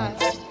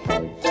goodbye.